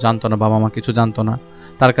কিছু জানতো না, বাবা মা কিছু জানতো না।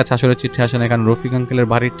 তার কাছে আসলে চিঠি আসে না, কারণ রফিক আঙ্কেলের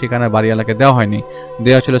বাড়ির ঠিকানা বাড়িওয়ালাকে দেওয়া হয়নি,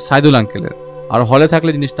 দেওয়া ছিল সাইদুল আঙ্কেলের। আর হলে থাকলে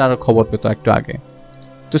জিনিসটা আরো খবর পেত একটু আগে।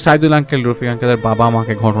 তো সাইদুল আঙ্কেল রফিক আঙ্কেলের বাবা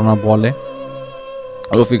মাকে ঘটনা বলে।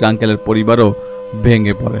 রফিক আঙ্কেলের পরিবারও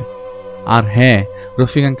ভেঙে পড়ে। আর হ্যাঁ,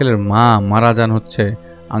 রফিক আঙ্কেলের মা মারা যান হচ্ছে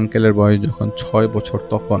আঙ্কেলের বয়স যখন 6 বছর,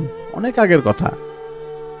 তখন অনেক আগের কথা।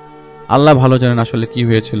 আল্লাহ ভালো জানেন আসলে কি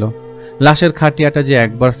হয়েছিল। লাশের খাটিয়াটা যে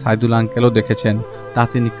একবার সাইদুল আঙ্কেলও দেখেছেন, তা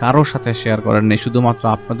তিনি কারোর সাথে শেয়ার করেন নেই, শুধুমাত্র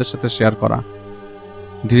আপনাদের সাথে শেয়ার করা।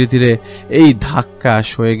 ধীরে ধীরে এই ধাক্কা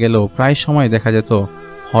সয়ে গেল। প্রায় সময় দেখা যেত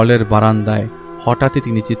হলের বারান্দায় হঠাৎই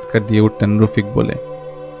তিনি চিৎকার দিয়ে উঠতেন রফিক বলে।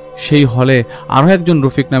 সেই হলে আরো একজন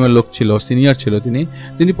রফিক নামের লোক ছিল, সিনিয়র ছিল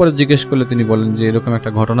তিনি পরে জিজ্ঞেস করলে তিনি বলেন যে এরকম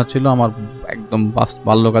একটা ঘটনা ছিল, আমার একদম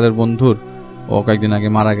বাল্যকালের বন্ধুর, ও কয়েকদিন আগে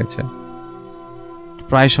মারা গেছে।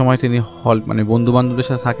 প্রায় সময় তিনি বন্ধু বান্ধবদের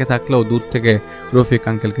সাথে থাকলেও দূর থেকে রফিক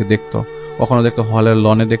আঙ্কেলকে দেখতো। কখনো দেখতো হলের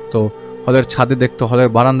লনে, দেখতো হলের ছাদে, দেখতো হলের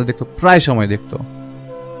বারান্দা, দেখতো প্রায় সময় দেখতো।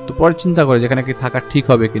 তো পরে চিন্তা করে যেখানে কি থাকা ঠিক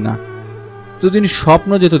হবে কিনা। তো তিনি স্বপ্ন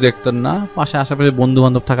যেহেতু দেখতেন না, পাশে আশেপাশে বন্ধু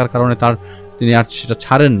বান্ধব থাকার কারণে তিনি আর সেটা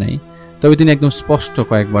ছাড়েন নাই। তবে তিনি একদম স্পষ্ট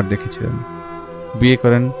কয়েকবার দেখেছিলেন। বিয়ে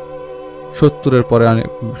করেন 70-এর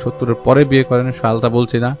পরে বিয়ে করেন, সালটা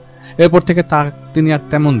বলছি না। এরপর থেকে তিনি আর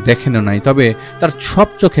তেমন দেখেনও নাই। তবে তার সব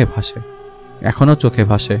চোখে ভাসে,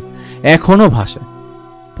 এখনো ভাসে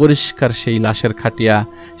পরিষ্কার সেই লাশের খাটিয়া,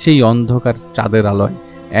 সেই অন্ধকার চাঁদের আলোয়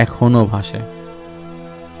এখনো ভাসে।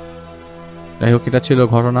 যাই হোক, এটা ছিল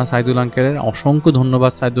ঘটনা সাইদুল আঙ্কেলের। অসংখ্য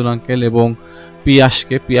ধন্যবাদ সাইদুল আঙ্কেল এবং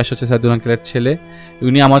পিয়াসকে। পিয়াস হচ্ছে সাইদুল আঙ্কেলের ছেলে।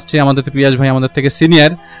 উনি আমাদের পিয়াস ভাই আমাদের থেকে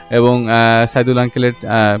সিনিয়র, এবং সাইদুল আঙ্কেলের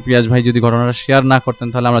পিয়াস ভাই যদি ঘটনাটা শেয়ার না করতেন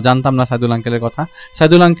তাহলে আমরা জানতাম না সাইদুল আঙ্কেলের কথা।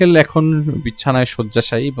 সাইদুল আঙ্কেল এখন বিছানায়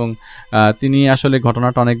শয্যাশায়ী, এবং তিনি আসলে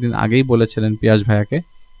ঘটনাটা অনেকদিন আগেই বলেছিলেন পিয়াস ভাইয়াকে,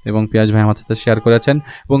 এবং পিয়াস ভাই আমাদের সাথে শেয়ার করেছেন।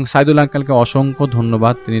 এবং সাইদুল আঙ্কেলকে অসংখ্য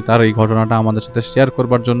ধন্যবাদ, তিনি তার এই ঘটনাটা আমাদের সাথে শেয়ার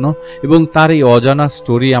করবার জন্য, এবং তার এই অজানা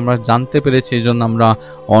স্টোরি আমরা জানতে পেরেছি, এই জন্য আমরা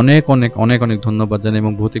অনেক অনেক অনেক অনেক ধন্যবাদ জানাই।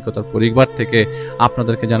 এবং ভৌতিকতার পরিবার থেকে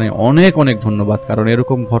আপনাদেরকে জানাই অনেক অনেক ধন্যবাদ, কারণ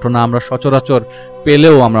এরকম ঘটনা আমরা সচরাচর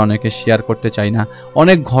পেলেও আমরা অনেকে শেয়ার করতে চাই না।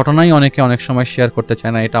 অনেক ঘটনাই অনেকে অনেক সময় শেয়ার করতে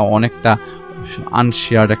চায় না। এটা অনেকটা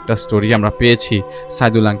আনশেয়ার্ড একটা স্টোরি আমরা পেয়েছি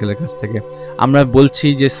সাইদুল আঙ্কেলের কাছ থেকে। আমরা বলছি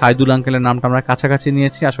যে সাইদুল আঙ্কেলের নামটা আমরা কাছাকাছি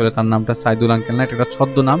নিয়েছি, আসলে তার নামটা সাইদুল আঙ্কেল না, এটা একটা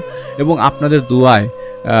ছদ্মনাম। এবং আপনাদের দুয়ায়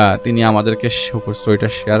তিনি আমাদেরকে স্টোরিটা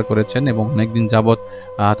শেয়ার করেছেন, এবং অনেকদিন যাবৎ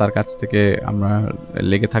তার কাছ থেকে আমরা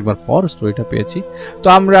লেগে থাকবার পর স্টোরিটা পেয়েছি। তো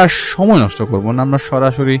আমরা সময় নষ্ট করব না, আমরা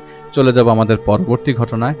সরাসরি চলে যাব আমাদের পরবর্তী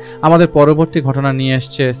ঘটনায়। আমাদের পরবর্তী ঘটনা নিয়ে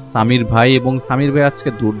এসছে সামির ভাই, এবং সামির ভাই আজকে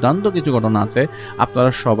দুর্দান্ত কিছু ঘটনা আছে। আপনারা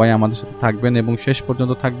সবাই আমাদের সাথে থাকবেন এবং শেষ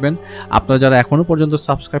পর্যন্ত থাকবেন। আপনারা যারা এখনো পর্যন্ত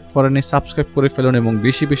সাবস্ক্রাইব করেননি, সাবস্ক্রাইব করে ফেলুন এবং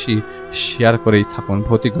বেশি বেশি শেয়ার করেই থাকুন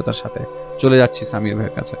ভৌতিকতার সাথে। চলে যাচ্ছি সামির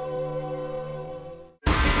ভাইয়ের কাছে।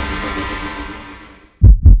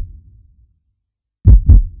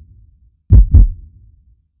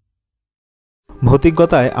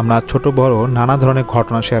 ভৌতিকতায় আমরা ছোট বড় নানা ধরনের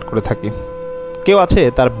ঘটনা শেয়ার করে থাকি। কেউ আছে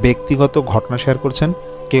তার ব্যক্তিগত ঘটনা শেয়ার করছেন,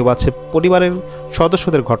 কেউ আছে পরিবারের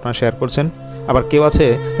সদস্যদের ঘটনা শেয়ার করছেন, আবার কেউ আছে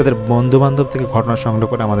তাদের বন্ধুবান্ধব থেকে ঘটনা সংগ্রহ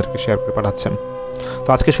করে আমাদেরকে শেয়ার করে পাঠাচ্ছেন। তো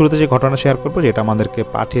আজকে শুরুতে যে ঘটনা শেয়ার করবো, যেটা আমাদেরকে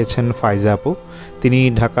পাঠিয়েছেন ফাইজা আপু, তিনি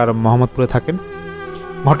ঢাকার মোহাম্মদপুরে থাকেন।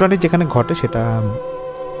 ঘটনাটি যেখানে ঘটে সেটা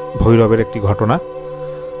ভৈরবের একটি ঘটনা।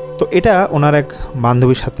 তো এটা ওনার এক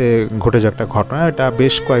বান্ধবীর সাথে ঘটে যাওয়া একটা ঘটনা। এটা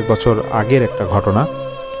বেশ কয়েক বছর আগের একটা ঘটনা।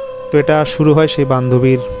 তো এটা শুরু হয় সেই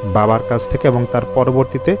বান্ধবীর বাবার কাছ থেকে, এবং তার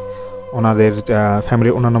পরবর্তীতে ওনাদের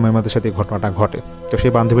ফ্যামিলির অন্যান্য মেম্বারদের সাথে ঘটনাটা ঘটে। তো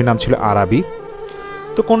সেই বান্ধবীর নাম ছিল আরাবি।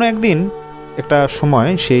 তো কোনো একদিন একটা সময়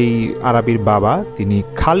সেই আরাবির বাবা তিনি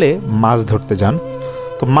খালে মাছ ধরতে যান।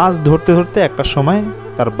 তো মাছ ধরতে ধরতে একটা সময়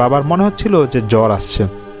তার বাবার মনে হচ্ছিল যে জ্বর আসছে।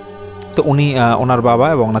 তো উনি ওনার বাবা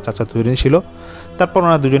এবং ওনার চাচা দুজনেই ছিল। তারপর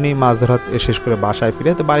ওনারা দুজনেই মাছ ধরা শেষ করে বাসায়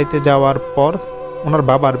ফিরে, তো বাড়িতে যাওয়ার পর ওনার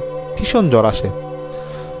বাবার ভীষণ জ্বর আসে।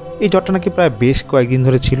 এই জ্বরটা নাকি প্রায় বেশ কয়েকদিন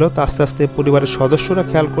ধরে ছিল। তো আস্তে আস্তে পরিবারের সদস্যরা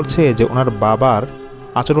খেয়াল করছে যে ওনার বাবার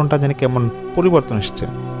আচরণটা যেন কেমন পরিবর্তন এসছে।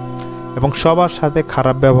 এবং সবার সাথে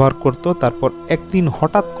খারাপ ব্যবহার করত। তারপর একদিন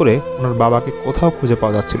হঠাৎ করে ওনার বাবাকে কোথাও খুঁজে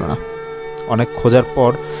পাওয়া যাচ্ছিল না। অনেক খোঁজার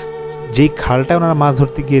পর যেই খালটায় ওনারা মাছ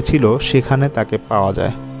ধরতে গিয়েছিল সেখানে তাকে পাওয়া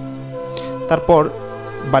যায়। তারপর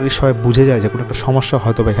বাড়ির সবাই বুঝে যায় যে কোনো একটা সমস্যা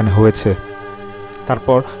হয়তো এখানে হয়েছে।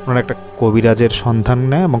 তারপর ওনারা একটা কবিরাজের সন্ধান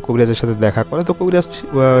নেয় এবং কবিরাজের সাথে দেখা করে। তো কবিরাজ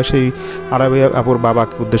সেই আরবি আপুর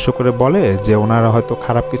বাবাকে উদ্দেশ্য করে বলে যে ওনারা হয়তো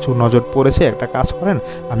খারাপ কিছু নজর পড়েছে, একটা কাজ করেন,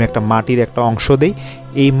 আমি একটা মাটির একটা অংশ দেই,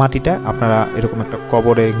 এই মাটিটা আপনারা এরকম একটা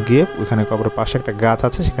কবরে গিয়ে, ওইখানে কবরের পাশে একটা গাছ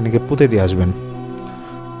আছে, সেখানে গিয়ে পুঁতে দিয়ে আসবেন।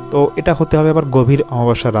 তো এটা হতে হবে আবার গভীর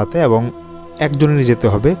অমাবস্যার রাতে এবং একজনেরই যেতে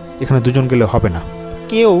হবে, এখানে দুজন গেলে হবে না।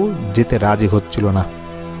 কেউ যেতে রাজি হচ্ছিল না।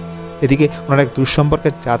 এদিকে ওনার এক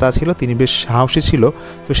দুঃসম্পর্কের চাচা ছিল, তিনি বেশ সাহসী ছিল।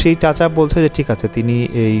 তো সেই চাচা বলছে যে ঠিক আছে, তিনি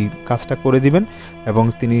এই কাজটা করে দিবেন এবং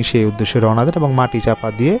তিনি সেই উদ্দেশ্যে রওনা দেন এবং মাটি চাপা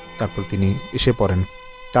দিয়ে তারপর তিনি এসে পড়েন।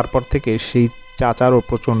 তারপর থেকে সেই চাচারও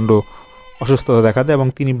প্রচণ্ড অসুস্থতা দেখা দেয় এবং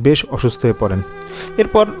তিনি বেশ অসুস্থ হয়ে পড়েন।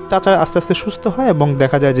 এরপর চাচা আস্তে আস্তে সুস্থ হয় এবং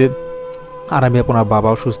দেখা যায় যে আরামে ওনার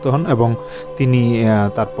বাবাও সুস্থ হন এবং তিনি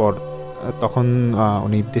তারপর তখন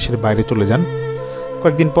উনি দেশের বাইরে চলে যান।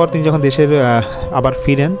 কয়েকদিন পর তিনি যখন দেশের আবার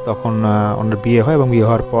ফিরেন তখন ওনার বিয়ে হয় এবং বিয়ে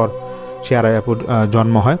হওয়ার পর সে আরাই আপুর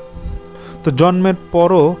জন্ম হয়। তো জন্মের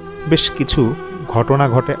পরও বেশ কিছু ঘটনা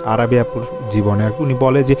ঘটে আরাবি আপুর জীবনে। আর উনি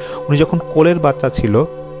বলে যে উনি যখন কোলের বাচ্চা ছিল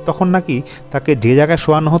তখন নাকি তাকে যে জায়গায়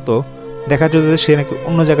শোয়ানো হতো দেখা যেত যে সে নাকি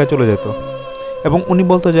অন্য জায়গায় চলে যেত এবং উনি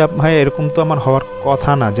বলতো যে ভাই এরকম তো আমার হওয়ার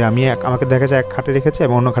কথা না, যে আমি আমাকে দেখা যায় এক খাটে রেখেছে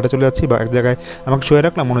এবং অন্য খাটে চলে যাচ্ছি, বা এক জায়গায় আমাকে শুয়ে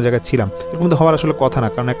রাখলাম অন্য জায়গায় ছিলাম, এরকম তো হওয়ার আসলে কথা না,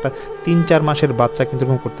 কারণ একটা 3-4 মাসের বাচ্চা কিন্তু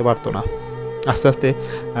এরকম করতে পারতো না। আস্তে আস্তে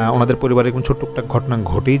ওনাদের পরিবারে এরকম ছোট্ট একটা ঘটনা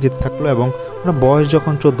ঘটেই যেতে থাকলো এবং ওনার বয়স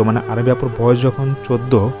যখন 14, মানে আরবি আপুর বয়স যখন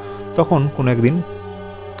 14, তখন কোনো একদিন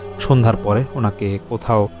সন্ধ্যার পরে ওনাকে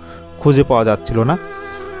কোথাও খুঁজে পাওয়া যাচ্ছিল না।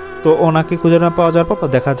 তো ওনাকে খুঁজে না পাওয়া যাওয়ার পর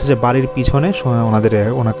দেখা যাচ্ছে যে বাড়ির পিছনে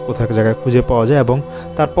ওনাকে কোথাও এক জায়গায় খুঁজে পাওয়া যায় এবং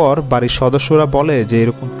তারপর বাড়ির সদস্যরা বলে যে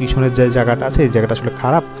এরকম পিছনের যে জায়গাটা আছে এই জায়গাটা আসলে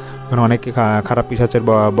খারাপ, ওখানে অনেকে খারাপ পিশাচের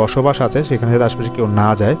বসবাস আছে, সেখানে যাতে আশেপাশে কেউ না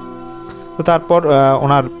যায়। তো তারপর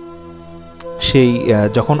ওনার সেই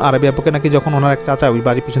যখন আরবি আপুকে নাকি যখন ওনার এক চাচা ওই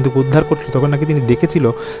বাড়ির পিছন থেকে উদ্ধার করছিল তখন নাকি তিনি দেখেছিল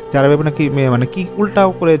যে আরবি আপু নাকি মানে কি উল্টাও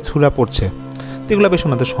করে ছুঁড়া পড়ছে। তো এগুলো বেশ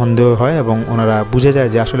ওনাদের সন্দেহ হয় এবং ওনারা বুঝে যায়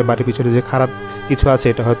যে আসলে বাড়ির পিছনে যে খারাপ কিছু আছে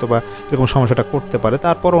এটা হয়তো বা এরকম সমস্যাটা করতে পারে।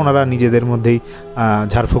 তারপর ওনারা নিজেদের মধ্যেই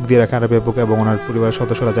ঝাড়ফুঁক দিয়ে রাখে আরবি আপুকে এবং ওনার পরিবারের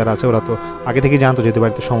সদস্যরা যারা আছে ওরা তো আগে থেকেই জানতো যেহেতু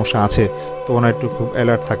বাড়িতে সমস্যা আছে, তো ওনারা একটু খুব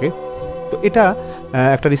অ্যালার্ট থাকে। তো এটা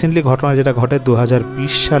একটা রিসেন্টলি ঘটনা যেটা ঘটে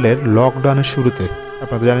 2020 সালের লকডাউনের শুরুতে।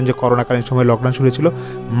 আপনারা তো জানেন যে করোনাকালীন সময় লকডাউন শুরু ছিল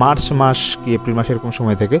মার্চ মাস কি এপ্রিল মাস এরকম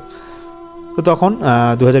সময় থেকে। তো তখন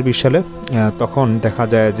 2020 সালে তখন দেখা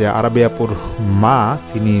যায় যে আরবি আপুর মা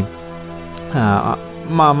তিনি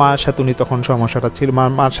মার সাথে উনি তখন সমস্যাটা ছিল,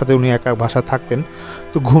 মার সাথে উনি একা বাসা থাকতেন।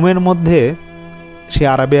 তো ঘুমের মধ্যে সে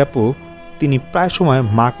আরবি আপু তিনি প্রায় সময়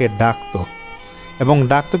মাকে ডাকতো এবং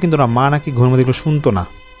ডাকতো কিন্তু না, মা নাকি ঘুমের মধ্যে এগুলো শুনতো না।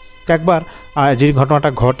 একবার যে ঘটনাটা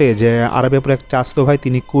ঘটে যে আরবি আপুর এক চাচতো ভাই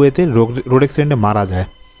তিনি কুয়েতে রোড অ্যাক্সিডেন্টে মারা যায়।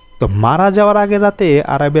 তো মারা যাওয়ার আগের রাতে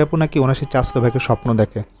আরবি আপু নাকি ওনার সেই চাচতো ভাইকে স্বপ্ন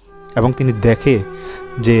দেখে এবং তিনি দেখে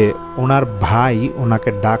যে ওনার ভাই ওনাকে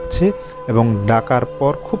ডাকছে এবং ডাকার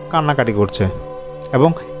পর খুব কান্নাকাটি করছে এবং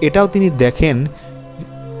এটাও তিনি দেখেন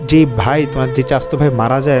যে ভাই তোমার যে চাচতো ভাই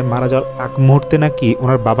মারা যাওয়ার আগ মুহূর্তে নাকি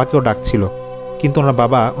ওনার বাবাকেও ডাকছিল কিন্তু ওনার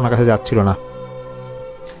বাবা ওনার কাছে যাচ্ছিল না।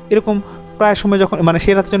 এরকম প্রায় সময় যখন মানে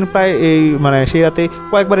সেই রাতে যখন প্রায় সেই রাতে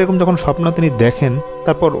কয়েকবার এরকম যখন স্বপ্ন তিনি দেখেন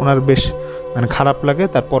তারপর ওনার বেশ খারাপ লাগে।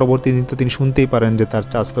 তার পরবর্তী দিন তো তিনি শুনতেই পারেন যে তার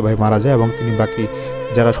চাচতো ভাই মারা যায় এবং তিনি বাকি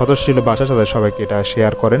যারা সদস্য ছিল বাসা তাদের সবাইকে এটা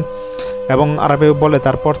শেয়ার করেন এবং আরবে বলে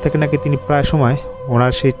তারপর থেকে নাকি তিনি প্রায় সময়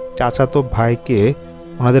ওনার সেই চাচাতো ভাইকে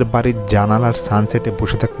ওনাদের বাড়ির জানালার সানসেটে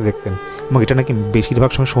বসে থাকতে দেখতেন এবং এটা নাকি বেশিরভাগ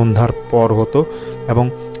সময় সন্ধ্যার পর হতো এবং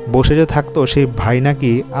বসে যে থাকতো সেই ভাই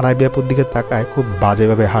নাকি আরবি আপুর দিকে তাকায় খুব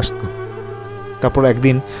বাজেভাবে হাসতো। তারপর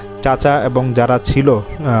একদিন চাচা এবং যারা ছিল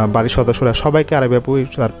বাড়ির সদস্যরা সবাইকে আরবি আপু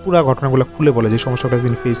তার পুরো ঘটনাগুলো খুলে বলে যে সমস্যাটা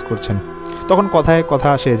তিনি ফেস করছেন। তখন কথায় কথা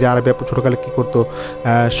আসে যে আরবি আপু ছোটোকালে কী করতো,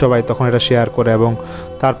 সবাই তখন এটা শেয়ার করে এবং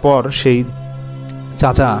তারপর সেই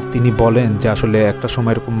চাচা তিনি বলেন যে আসলে একটা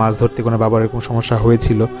সময় এরকম মাছ ধরতে কোনো বাবার এরকম সমস্যা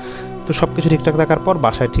হয়েছিল। তো সব কিছু ঠিকঠাক থাকার পর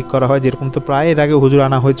বাসায় ঠিক করা হয়, যেরকম তো প্রায় এর আগে হুজুর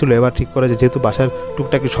আনা হয়েছিল, এবার ঠিক করে যে যেহেতু বাসার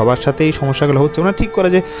টুকটাকি সবার সাথেই সমস্যাগুলো হচ্ছে ওনারা ঠিক করে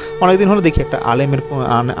যে অনেকদিন হলো দেখি একটা আলেমের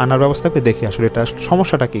আনার ব্যবস্থা করে দেখি আসলে এটা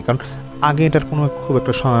সমস্যাটা কী, কারণ আগে এটার কোনো খুব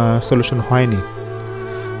একটা সলিউশন হয়নি।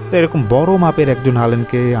 তো এরকম বড় মাপের একজন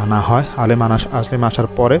আলেমকে আনা হয়। আলেম আসার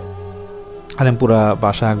পরে আলেম পুরা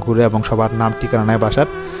বাসা ঘুরে এবং সবার নাম ঠিকানা নেয় বাসার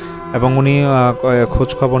এবং উনি খোঁজ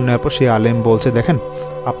খবর নেওয়ার পর সেই আলেম বলছে, দেখেন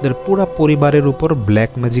আপনাদের পুরো পরিবারের উপর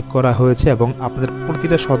ব্ল্যাক ম্যাজিক করা হয়েছে এবং আপনাদের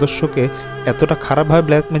প্রতিটা সদস্যকে এতটা খারাপভাবে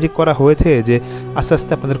ব্ল্যাক ম্যাজিক করা হয়েছে যে আস্তে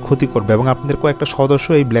আস্তে আপনাদের ক্ষতি করবে, এবং আপনাদের কয়েকটা সদস্য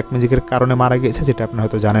এই ব্ল্যাক ম্যাজিকের কারণে মারা গিয়েছে, যেটা আপনি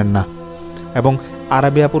হয়তো জানেন না। এবং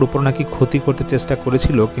আরবি আপুর উপর নাকি ক্ষতি করতে চেষ্টা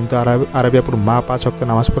করেছিল, কিন্তু আরবি আপুর মা 5 ওয়াক্ত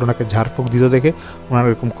নামাজ পড়ে ওনাকে ঝাড়ফুঁক দিতে দেখে ওনার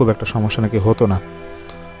এরকম খুব একটা সমস্যা নাকি হতো না।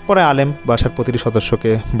 পরে আলেম বাসার প্রতিটি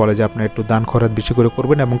সদস্যকে বলে যে আপনি একটু দান খয়রাত বেশি করে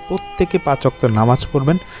করবেন এবং প্রত্যেকে 5 ওয়াক্ত নামাজ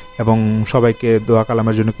পড়বেন এবং সবাইকে দোয়া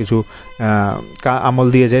কালামের জন্য কিছু আমল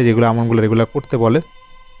দিয়ে যায়, যেগুলো আমলগুলো রেগুলার করতে বলে।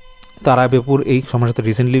 তো আরবিপুর এই সমস্যা তো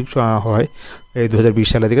রিসেন্টলি হয় এই 2020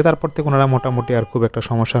 সালের দিকে, তারপর থেকে ওনারা মোটামুটি আর খুব একটা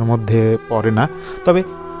সমস্যার মধ্যে পড়ে না। তবে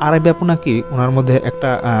আরবি আপু নাকি ওনার মধ্যে একটা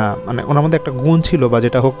ওনার মধ্যে একটা গুণ ছিল, বা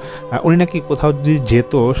যেটা হোক উনি নাকি কোথাও যদি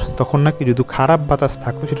যেত তখন নাকি যদি খারাপ বাতাস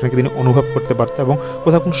থাকতো সেটা নাকি তিনি অনুভব করতে পারতো, এবং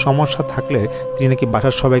কোথাও কোনো সমস্যা থাকলে তিনি নাকি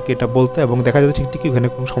বাসার সবাইকে এটা বলতো, এবং দেখা যেত ঠিকই ওখানে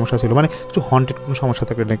কোনো সমস্যা ছিল, মানে কিছু হন্টেড কোনো সমস্যা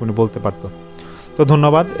থাকলে নাকি উনি বলতে পারতো। তো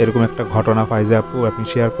ধন্যবাদ, এরকম একটা ঘটনা ফাইজা আপু আপনি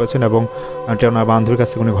শেয়ার করেছেন এবং এটা ওনার বান্ধবীর কাছ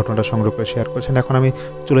থেকে উনি ঘটনাটা সংগ্রহ করে শেয়ার করেছেন। এখন আমি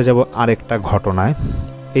চলে যাব আরেকটা ঘটনায়।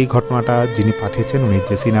 এই ঘটনাটা যিনি পাঠিয়েছেন উনি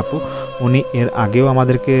জেসিন আপু, উনি এর আগেও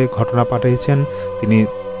আমাদেরকে ঘটনা পাঠিয়েছেন, তিনি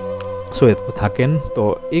সৈয়দপুর থাকেন। তো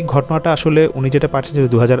এই ঘটনাটা আসলে উনি যেটা পাঠিয়েছেন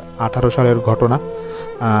 2018 সালের ঘটনা।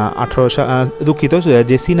 18 দুঃখিত,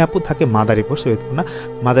 জেসিন আপু থাকে মাদারীপুর, সৈয়দপুর না,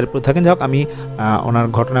 মাদারীপুর থাকেন। যাই হোক, আমি ওনার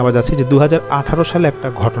ঘটনা আবার যাচ্ছি যে 2018 সালে একটা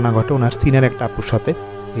ঘটনা ঘটে ওনার সিনিয়র একটা আপুর সাথে।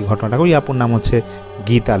 এই ঘটনাটা ওই আপুর নাম হচ্ছে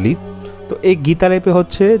গীতালি। তো এই গীতালিপে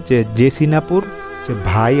হচ্ছে যে জেসিন আপুর যে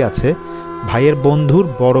ভাই আছে, ভাইয়ের বন্ধুর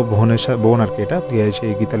বড় বোন আর কি, এটা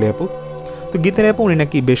সেই গীতালি আপু। তো গীতালি আপু উনি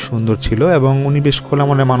নাকি বেশ সুন্দর ছিল এবং উনি বেশ খোলা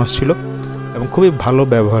মনের মানুষ ছিল এবং খুবই ভালো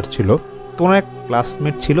ব্যবহার ছিল। তো ওনার এক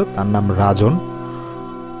ক্লাসমেট ছিল, তার নাম রাজন।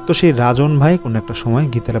 তো সেই রাজন ভাই কোনো একটা সময়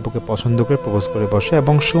গীতালি আপুকে পছন্দ করে প্রপোজ করে বসে,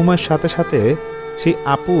 এবং সময়ের সাথে সাথে সেই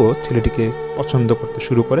আপুও ছেলেটিকে পছন্দ করতে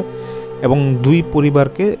শুরু করে, এবং দুই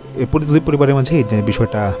পরিবারের মাঝে এই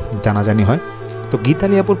বিষয়টা জানাজানি হয়। তো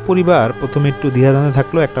গীতালি আপুর পরিবার প্রথমে একটু দ্বিধাদ্বন্দ্বে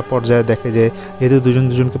থাকলো, একটা পর্যায়ে দেখে যে যেহেতু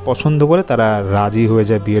দুজনকে পছন্দ করে তারা রাজি হয়ে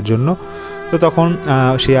যায় বিয়ের জন্য। তো তখন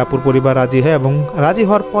সে আপুর পরিবার রাজি হয়, এবং রাজি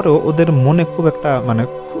হওয়ার পরেও ওদের মনে খুব একটা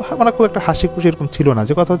খুব একটা হাসি খুশি এরকম ছিল না।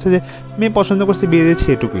 যে কথা হচ্ছে যে মেয়ে পছন্দ করছে, বিয়ে দিয়েছি,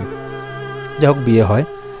 এটুকুই। যাই হোক, বিয়ে হয়।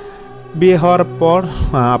 বিয়ে হওয়ার পর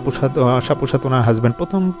আপুর সাথে ওনার হাজব্যান্ড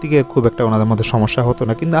প্রথম দিকে খুব একটা ওনাদের মধ্যে সমস্যা হতো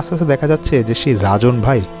না, কিন্তু আস্তে আস্তে দেখা যাচ্ছে যে সেই রাজন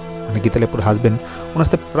ভাই মানে গীতালি আপুর হাজব্যান্ড ওনার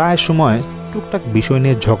সাথে প্রায় সময় টুকটাক বিষয়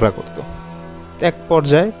নিয়ে ঝগড়া করত। এক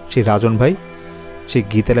পর্যায়ে সেই রাজন ভাই সেই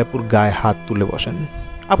গীতালি আপুর গায়ে হাত তুলে বসেন।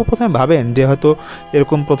 আপু প্রথমে ভাবেন যে হয়তো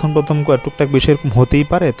এরকম প্রথম টুকটাক বিষয় এরকম হতেই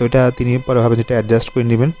পারে, তো এটা তিনি পরে ভাবেন যেটা অ্যাডজাস্ট করে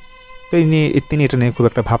নেবেন। তো তিনি এটা নিয়ে খুব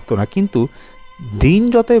একটা ভাবতো না, কিন্তু দিন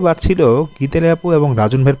যতই বাড়ছিল গীতালি আপু এবং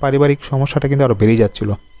রাজন ভাইয়ের পারিবারিক সমস্যাটা কিন্তু আরও বেড়েই যাচ্ছিল।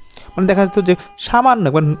 মানে দেখা যেত যে সামান্য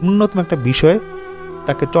ন্যূনতম একটা বিষয়ে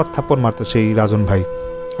তাকে চট থাপ্পড় মারতো সেই রাজন ভাই।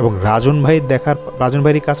 এবং রাজন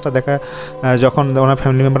ভাইয়ের এই কাজটা দেখা যখন ওনার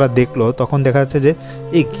ফ্যামিলি মেম্বাররা দেখলো, তখন দেখা যাচ্ছে যে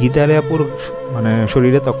এই গীতালি আপুর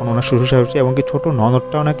শরীরে তখন ওনার শ্বশুর শাশুড়ি এবং কি ছোটো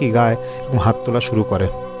ননদটাও নাকি গায়ে এরকম হাত তোলা শুরু করে।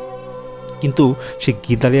 কিন্তু সেই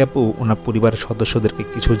গীতালি আপু ওনার পরিবারের সদস্যদেরকে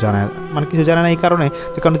কিছু জানায় না, এই কারণে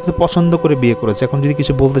যে কারণ তিনি পছন্দ করে বিয়ে করেছে। এখন যদি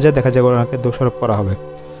কিছু বলতে যায় দেখা যায় ওনাকে দোষারোপ করা হবে।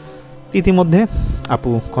 ইতিমধ্যে আপু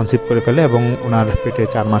কনসিভ করে ফেলে এবং ওনার পেটে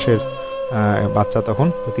 4 মাসের বাচ্চা তখন,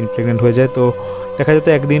 তো তিনি প্রেগনেন্ট হয়ে যায়। তো দেখা যেত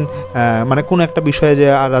একদিন কোনো একটা বিষয়ে যে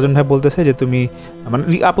রাজন ভাই বলতেছে যে তুমি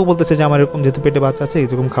আপু বলতেছে যে আমার এরকম যেহেতু পেটে বাচ্চা আছে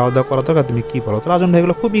এরকম খাওয়া দাওয়া করা দরকার, তুমি কী বলো। তো রাজন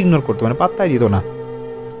ভাইগুলো খুব ইগনোর করতো, পাত্তাই দিত না।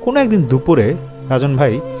 কোনো একদিন দুপুরে রাজন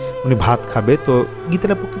ভাই উনি ভাত খাবে, তো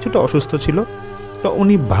গীতালি আপু কিছুটা অসুস্থ ছিল, তো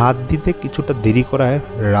উনি ভাত দিতে কিছুটা দেরি করায়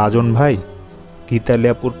রাজন ভাই গীতালি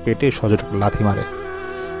আপুর পেটে সজোরে লাথি মারে।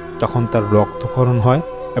 তখন তার রক্তক্ষরণ হয়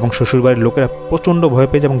এবং শ্বশুরবাড়ির লোকেরা প্রচণ্ড ভয়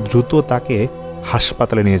পেয়ে যায় এবং দ্রুত তাকে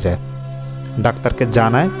হাসপাতালে নিয়ে যায়। ডাক্তারকে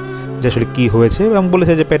জানায় যে আসলে কী হয়েছে এবং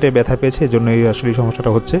বলেছে যে পেটে ব্যথা পেয়েছে, এই জন্য এই আসলে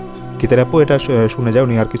সমস্যাটা হচ্ছে। গীতালি আপু এটা শুনে যায়,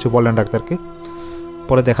 উনি আর কিছু বলেন ডাক্তারকে।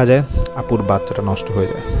 পরে দেখা যায় আপুর বাচ্চাটা নষ্ট হয়ে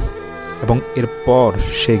যায় এবং এরপর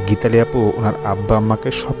সেই গীতালি আপু ওনার আব্বা আম্মাকে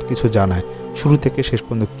সব কিছু জানায়, শুরু থেকে শেষ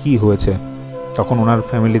পর্যন্ত কী হয়েছে। তখন ওনার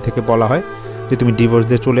ফ্যামিলি থেকে বলা হয় যে তুমি ডিভোর্স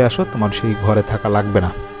দিয়ে চলে আসো, তোমার সেই ঘরে থাকা লাগবে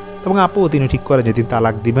না। এবং আপুও তিনি ঠিক করে যে তিনি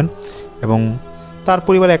তালাক দিবেন, এবং তার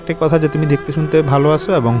পরিবারে একটাই কথা যে তুমি দেখতে শুনতে ভালো আছো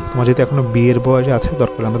এবং তোমার যেহেতু এখনও বিয়ের বয়স আছে,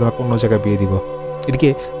 দরকার আমরা তোমাকে অন্য জায়গায় বিয়ে দিব। এদিকে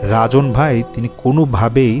রাজন ভাই তিনি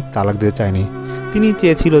কোনোভাবেই তালাক দিতে চায়নি, তিনি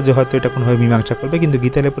চেয়েছিল যে হয়তো এটা কোনোভাবে মীমাংসা করবে, কিন্তু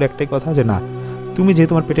গীতালি আপুর একটাই কথা যে না, তুমি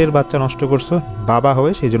যেহেতু তোমার পেটের বাচ্চা নষ্ট করছো বাবা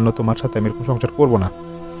হয়ে, সেই জন্য তোমার সাথে আমি এরকম সংসার করবো না।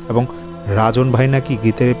 এবং রাজন ভাই নাকি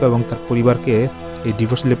গীতালি আপু এবং তার পরিবারকে এই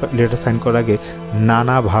ডিভোর্স লেটার সাইন করার আগে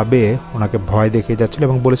নানাভাবে ওনাকে ভয় দেখিয়ে যাচ্ছিল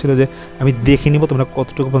এবং বলেছিল যে আমি দেখে নিব তোমরা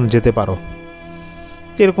কতটুকু পর্যন্ত যেতে পারো।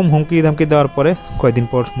 এরকম হুমকি ধামকি দেওয়ার পরে কয়েকদিন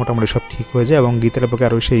পর মোটামুটি সব ঠিক হয়ে যায় এবং গীতার আপুকে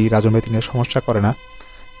আরও সেই রাজন ভাই নিয়ে সমস্যা করে না।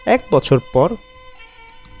 1 বছর পর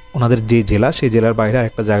ওনাদের যে জেলা, সেই জেলার বাইরে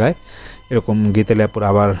আরেকটা জায়গায় এরকম গীতালি আপুর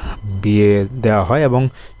আবার বিয়ে দেওয়া হয় এবং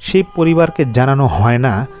সেই পরিবারকে জানানো হয়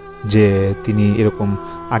না যে তিনি এরকম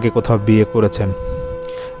আগে কোথাও বিয়ে করেছেন।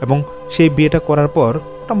 এবং সেই বিয়েটা করার পর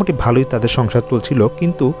মোটামুটি ভালোই তাদের সংসার চলছিল,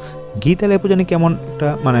 কিন্তু গীতালি আপু জানি কেমন একটা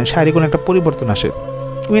শারীরিক কোনো একটা পরিবর্তন আসে।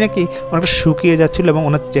 উনি নাকি অনেকটা শুকিয়ে যাচ্ছিল এবং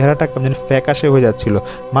ওনার চেহারাটা কেমন যেন ফ্যাকাশে হয়ে যাচ্ছিল।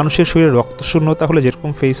 মানুষের শরীরে রক্তশূন্যতা হলে যেরকম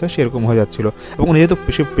ফেস হয় সেরকম হয়ে যাচ্ছিল। এবং উনি যেহেতু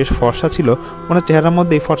বেশ ফর্সা ছিল, ওনার চেহারার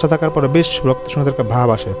মধ্যে এই ফর্সা থাকার পরে বেশ রক্তশূন্যতার একটা ভাব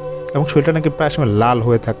আসে এবং শরীরটা নাকি প্রায় সময় লাল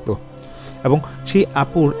হয়ে থাকতো। এবং সেই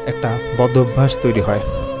আপুর একটা বদভ্যাস তৈরি হয়।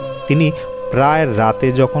 তিনি প্রায় রাতে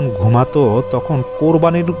যখন ঘুমাতো তখন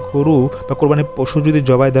কোরবানির গরু বা কোরবানির পশু যদি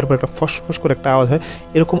জবাই দেওয়ার পর একটা ফসফস করে একটা আওয়াজ হয়,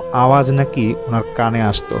 এরকম আওয়াজ নাকি ওনার কানে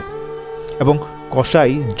আসতো। এবং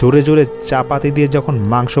কষাই জোরে জোরে চাপাতি দিয়ে যখন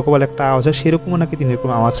মাংস কোবাল একটা আওয়াজ হয়, সেরকমও নাকি তিনি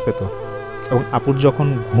এরকম আওয়াজ পেত। এবং আপুর যখন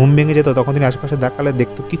ঘুম ভেঙে যেত তখন তিনি আশেপাশে দেখালে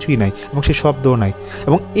দেখতো কিছুই নাই এবং সেই শব্দও নাই।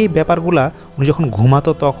 এবং এই ব্যাপারগুলা উনি যখন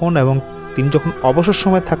ঘুমাতো তখন এবং তিনি যখন অবসর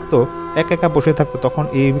সময় থাকতো, একা একা বসে থাকতো, তখন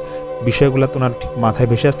এই বিষয়গুলো তো ওনার ঠিক মাথায়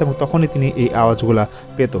ভেসে আসতো এবং তখনই তিনি এই আওয়াজগুলা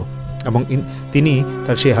পেত। এবং তিনি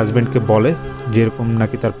তার সেই হাজব্যান্ডকে বলে যে এরকম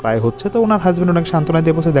নাকি তার প্রায় হচ্ছে। তো ওনার হাজব্যান্ড ওনাকে সান্ত্বনা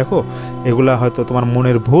দিয়ে বলছে, দেখো এগুলা হয়তো তোমার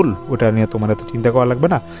মনের ভুল, ওটা নিয়ে তোমার এত চিন্তা করা লাগবে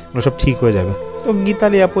না, এগুলো সব ঠিক হয়ে যাবে। তো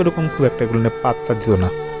গীতালি আপু এরকম খুব একটা এগুলো নিয়ে পাত্তা দিত না।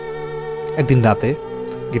 একদিন রাতে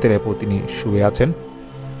গীতালি আপু তিনি শুয়ে আছেন,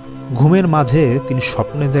 ঘুমের মাঝে তিনি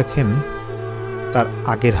স্বপ্নে দেখেন তার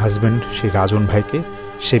আগের হাজব্যান্ড সেই রাজন ভাইকে,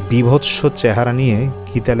 সে বিভৎস চেহারা নিয়ে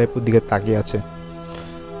গীতালি আপুর দিকে তাকিয়ে আছে।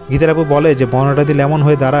 গীতালি আপু বলে যে বর্ণনাটা দিলে এমন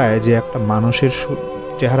হয়ে দাঁড়ায় যে একটা মানুষের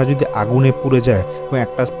চেহারা যদি আগুনে পুড়ে যায় এবং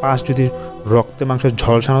একটা পাশ যদি রক্তে মাংসের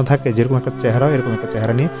ঝলসানো থাকে, যেরকম একটা চেহারা হয় এরকম একটা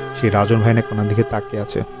চেহারা নিয়ে সেই রাজন ভাই নাকি ওনার দিকে তাকিয়ে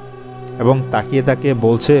আছে এবং তাকিয়ে তাকিয়ে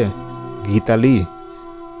বলছে, গীতালি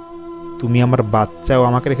তুমি আমার বাচ্চাও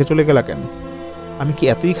আমাকে রেখে চলে গেলা কেন? আমি কি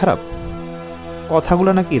এতই খারাপ?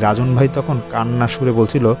 কথাগুলো নাকি রাজন ভাই তখন কান্না সুরে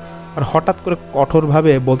বলছিল আর হঠাৎ করে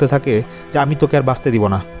কঠোরভাবে বলতে থাকে যে আমি তোকে আর বাঁচতে দিব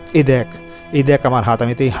না, এই দেখ আমার হাত,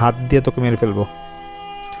 আমি তো এই হাত দিয়ে তোকে মেরে ফেলবো।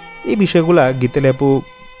 এই বিষয়গুলা গীতালি আপু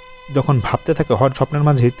যখন ভাবতে থাকে হঠাৎ স্বপ্নের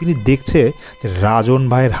মাঝে তিনি দেখছে যে রাজন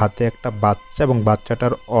ভাইয়ের হাতে একটা বাচ্চা এবং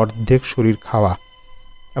বাচ্চাটার অর্ধেক শরীর খাওয়া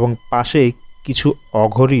এবং পাশেই কিছু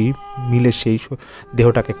অঘরি মিলে সেই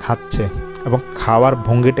দেহটাকে খাচ্ছে এবং খাওয়ার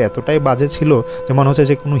ভঙ্গিটা এতটাই বাজে ছিল যে মনে হচ্ছে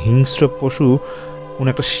যে কোনো হিংস্র পশু কোনো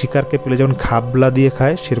একটা শিকারকে পেলে যেমন খাবলা দিয়ে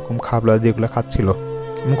খায় সেরকম খাবলা দিয়ে এগুলো খাচ্ছিল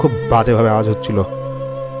এবং খুব বাজেভাবে আওয়াজ হচ্ছিল।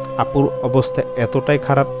 আপুর অবস্থা এতটাই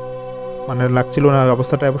খারাপ লাগছিল না,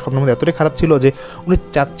 অবস্থাটা স্বপ্নের মধ্যে এতটাই খারাপ ছিল যে উনি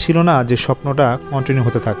চাচ্ছিল না যে স্বপ্নটা কন্টিনিউ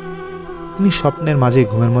হতে থাক। তিনি স্বপ্নের মাঝে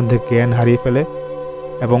ঘুমের মধ্যে জ্ঞান হারিয়ে ফেলে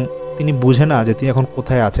এবং তিনি বুঝে না যে তিনি এখন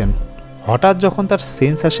কোথায় আছেন। হঠাৎ যখন তার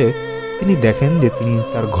সেন্স আসে, তিনি দেখেন যে তিনি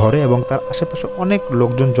তার ঘরে এবং তার আশেপাশে অনেক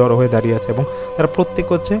লোকজন জড়ো হয়ে দাঁড়িয়ে আছে এবং তারা প্রত্যেক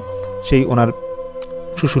হচ্ছে সেই ওনার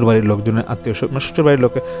শ্বশুরবাড়ির লোকজনের শ্বশুরবাড়ির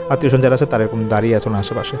আত্মীয়স্বজন যারা আছে তারা এরকম দাঁড়িয়ে আছে ওনার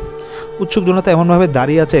আশেপাশে। উৎসুক জনতা এমনভাবে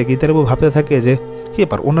দাঁড়িয়ে আছে, গীতালি আপু ভাবতে থাকে যে কী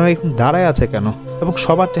ব্যাপার, ওনারা এরকম দাঁড়ায় আছে কেন? এবং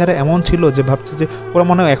সবার চেহারা এমন ছিল যে ভাবছে যে ওরা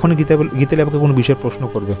মনে হয় এখনই গীতালি আপুকে কোনো বিষয়ে প্রশ্ন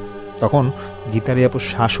করবে। তখন গীতালি আপুর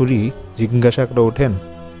শাশুড়ি জিজ্ঞাসা করে ওঠেন,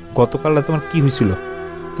 গতকাল তোমার কী হয়েছিল?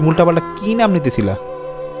 তুমি উল্টাপাল্টা কী নাম নিতেছিলা?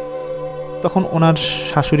 তখন ওনার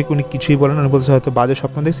শাশুড়িকে উনি কিছুই বলেন, উনি বলছে হয়তো বাজে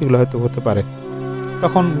স্বপ্ন দেখছি, এগুলো হয়তো হতে পারে।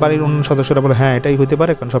 তখন বাড়ির অন্য সদস্যরা বলে হ্যাঁ এটাই হতে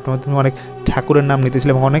পারে, কারণ স্বপ্নের মধ্যে তুমি অনেক ঠাকুরের নাম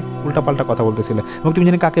নিতেছিলে এবং অনেক উল্টাপাল্টা কথা বলতেছিলে এবং তুমি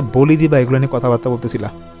জানি কাকে বলি দিবা এগুলো নিয়ে কথাবার্তা বলতেছিলা।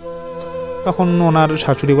 তখন ওনার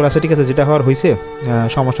শাশুড়ি বলে, আচ্ছা ঠিক আছে, যেটা হওয়ার হয়েছে,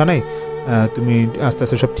 সমস্যা নেই, তুমি আস্তে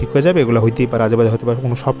আস্তে সব ঠিক হয়ে যাবে, এগুলো হইতেই পারে, আজে বাজে হতে পারে,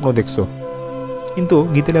 কোনো স্বপ্ন দেখছো। কিন্তু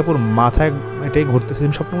গীতালি আপুর মাথায় এটাই ঘুরতেছে,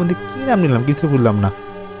 স্বপ্নের মধ্যে কী নাম নিলাম কিছু বুঝলাম না।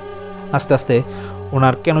 আস্তে আস্তে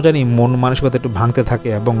ওনার কেন জানি মন মানসিকতা একটু ভাঙতে থাকে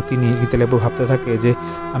এবং তিনি গীতালি আপু ভাবতে থাকে যে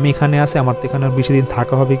আমি এখানে আসি, আমার তো এখানে আর বেশি দিন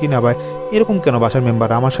থাকা হবে কি না, বা এরকম কেন বাসার মেম্বার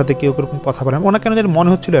আমার সাথে কেউ এরকম কথা বলে। ওনার কেন জানি মনে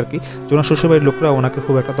হচ্ছিল আর কি যে ওনার শ্বশুরবাড়ির লোকরা ওনাকে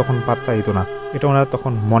খুব একটা তখন পাত্তা দিত না, এটা ওনার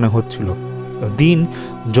তখন মনে হচ্ছিল। দিন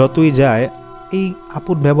যতই যায় এই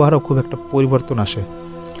আপুর ব্যবহারও খুব একটা পরিবর্তন আসে।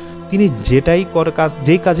 তিনি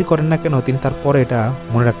যেই কাজই করেন না কেন তিনি তারপরে এটা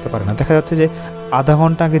মনে রাখতে পারেন না। দেখা যাচ্ছে যে আধা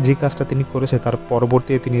ঘন্টা আগে যে কাজটা তিনি করেছে তার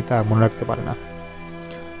পরবর্তীতে তিনি তা মনে রাখতে পারেন না।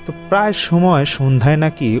 তো প্রায় সময় সন্ধ্যায়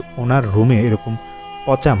নাকি ওনার রুমে এরকম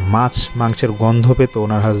পচা মাংসের গন্ধ পেত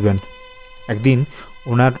ওনার হাজব্যান্ড। একদিন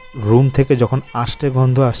ওনার রুম থেকে যখন আষ্টে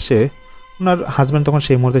গন্ধ আসছে, ওনার হাজব্যান্ড তখন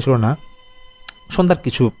সেই মুহূর্তে ছিল না, সন্ধ্যার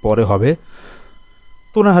কিছু পরে হবে।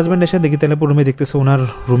 তো ওনার হাজব্যান্ড এসে গীতালি আপুর রুমে দেখতেছে ওনার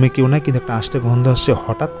রুমে কেউ নাই, কিন্তু একটা আষ্টে গন্ধ আসছে।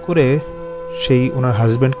 হঠাৎ করে সেই ওনার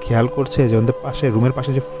হাজব্যান্ড খেয়াল করছে যে ওদের পাশে রুমের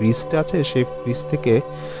পাশে যে ফ্রিজটা আছে সেই ফ্রিজ থেকে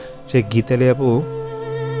সেই গীতালি আপু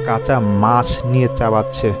কাঁচা মাছ নিয়ে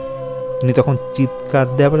চাবাচ্ছে। তিনি তখন চিৎকার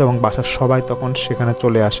দেবেন এবং বাসার সবাই তখন সেখানে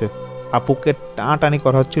চলে আসে। আপুকে টানাটানি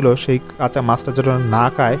করা হচ্ছিল সেই কাঁচা মাছটা যেন না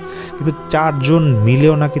খায়, কিন্তু 4 জন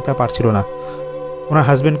মিলেও নাকি তা পারছিল না। ওনার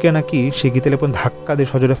হাজব্যান্ডকে নাকি সে গীতালেপন ধাক্কা দিয়ে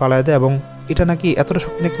সজোরে ফালায় দেয় এবং এটা নাকি এতটা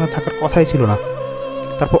শক্তি নাকি থাকার কথাই ছিল না।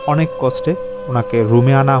 তারপর অনেক কষ্টে ওনাকে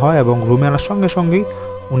রুমে আনা হয় এবং রুমে আনার সঙ্গে সঙ্গেই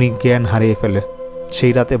উনি জ্ঞান হারিয়ে ফেলে।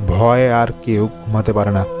 সেই রাতে ভয়ে আর কেউ ঘুমাতে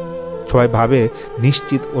পারে না। সবাই ভাবে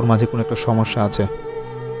নিশ্চিত ওর মাঝে কোনো একটা সমস্যা আছে।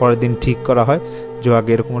 পরের দিন ঠিক করা হয় যে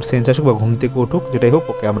আগে এরকম সেন্স আসুক বা ঘুম থেকে উঠুক, যেটাই হোক,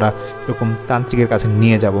 ওকে আমরা এরকম তান্ত্রিকের কাছে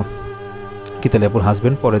নিয়ে যাব। গীতালেপুর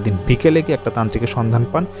হাজবেন্ড পরের দিন বিকেলে গিয়ে একটা তান্ত্রিকের সন্ধান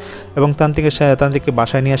পান এবং তান্ত্রিককে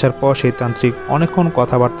বাসায় নিয়ে আসার পর সেই তান্ত্রিক অনেকক্ষণ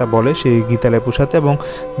কথাবার্তা বলে সেই গীতালেপুর সাথে এবং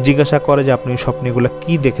জিজ্ঞাসা করে যে আপনি স্বপ্নে এগুলো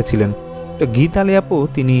কী দেখেছিলেন। তো গীতালি আপু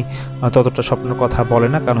তিনি ততটা স্বপ্নের কথা বলে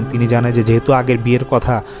না, কারণ তিনি জানে যে যেহেতু আগের বিয়ের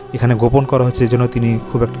কথা এখানে গোপন করা হচ্ছে, এই জন্য তিনি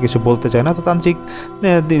খুব একটা কিছু বলতে চায় না। তো তান্ত্রিক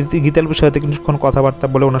গীতালিপুর সাথে কিছুক্ষণ কথাবার্তা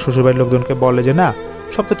বলে ওনার শ্বশুরবাড়ির লোকজনকে বলে যে না,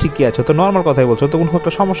 সব তো ঠিকই আছে, তো নর্মাল কথাই বলছো, তো কোনো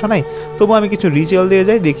একটা সমস্যা নাই, তবু আমি কিছু রিচুয়াল দিয়ে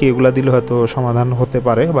যাই, দেখি এগুলো দিলে হয়তো সমাধান হতে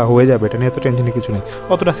পারে বা হয়ে যাবে, এটা নিয়ে এত টেনশনের কিছু নেই,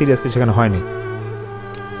 অতটা সিরিয়াস কিছু এখানে হয়নি।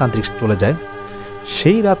 তান্ত্রিক চলে যায়।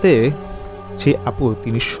 সেই রাতে সেই আপু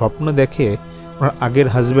তিনি স্বপ্ন দেখে ওনার আগের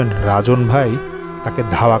হাজব্যান্ড রাজন ভাই তাকে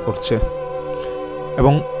ধাওয়া করছে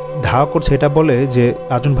এবং ধাওয়া করছে এটা বলে যে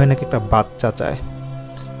রাজন ভাই নাকি একটা বাচ্চা চায়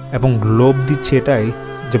এবং লোভ দিচ্ছে এটাই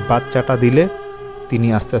যে বাচ্চাটা দিলে তিনি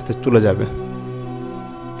আস্তে আস্তে চলে যাবে।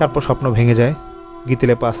 তারপর স্বপ্ন ভেঙে যায়।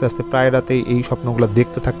 গীতালেপু আস্তে আস্তে প্রায় রাতেই এই স্বপ্নগুলো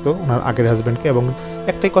দেখতে থাকতো ওনার আগের হাজব্যান্ডকে এবং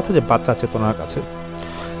একটাই কথা যে বাচ্চা আছে ওনার কাছে।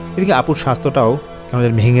 এদিকে আপুর স্বাস্থ্যটাও কেন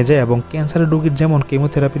ভেঙে যায় এবং ক্যান্সারের রোগীর যেমন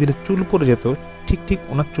কেমোথেরাপি দিলে চুল পড়ে যেত, ঠিক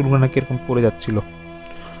ওনার চুলগুলো নাকি এরকম পড়ে যাচ্ছিল।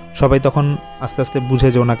 সবাই তখন আস্তে আস্তে বুঝে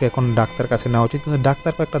যে ওনাকে এখন ডাক্তার কাছে নেওয়া উচিত, কিন্তু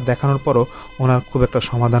ডাক্তার কয়েকটা দেখানোর পরও ওনার খুব একটা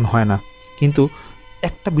সমাধান হয় না। কিন্তু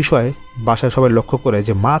একটা বিষয় বাসায় সবাই লক্ষ্য করে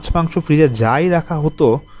যে মাছ মাংস ফ্রিজে যাই রাখা হতো,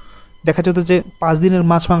 দেখা যেত যে 5 দিনের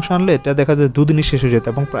মাছ মাংস আনলে এটা দেখা যায় 2 দিনই শেষ হয়ে যেত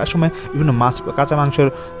এবং প্রায় সময় বিভিন্ন মাছ কাঁচা মাংসের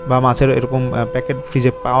বা মাছের এরকম প্যাকেট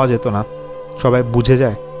ফ্রিজে পাওয়া যেত না। সবাই বুঝে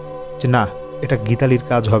যায় যে না, এটা গীতালির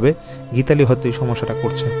কাজ হবে, গীতালি হয়তো এই সমস্যাটা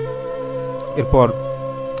করছে। এরপর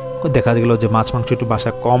দেখা গেল যে মাছ মাংস একটু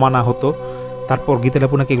বাসায় কম আনা হতো। তারপর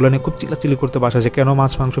গীতালেপু নাকি এগুলো নিয়ে খুব চিল্লাচিল্লি করতে বাসা যে কেন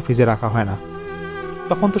মাছ মাংস ফ্রিজে রাখা হয় না।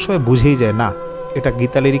 তখন তো সবাই বুঝেই যায় না, এটা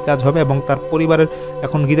গীতালিরই কাজ হবে এবং তার পরিবারের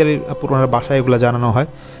এখন গীতালির পুরোনো বাসায় এগুলো জানানো হয়।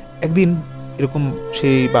 একদিন এরকম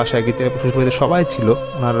সেই বাসায় গীতালেপু শ্বশুরবাড়িতে সবাই ছিল,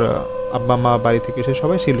 ওনার আব্বা মা বাড়ি থেকে এসে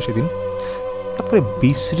সবাই ছিল সেদিন। হঠাৎ করে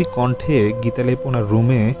বিশ্রী কণ্ঠে গীতালেপু ওনার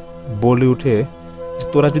রুমে বলে উঠে,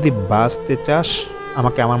 তোরা যদি বাঁচতে চাস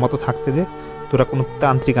আমাকে আমার মতো থাকতে দে, তোরা কোনো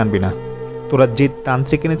তান্ত্রিক আনবি না, তোরা যে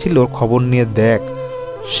তান্ত্রিক এনেছিল ওর খবর নিয়ে দেখ,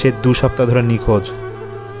 সে 2 সপ্তাহ ধরে নিখোঁজ।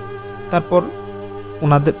 তারপর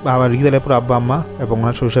ওনাদের গীতালেপুর আব্বা আম্মা এবং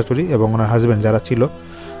ওনার শ্বশুর শাশুড়ি এবং ওনার হাজব্যান্ড যারা ছিল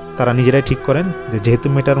তারা নিজেরাই ঠিক করেন যে যেহেতু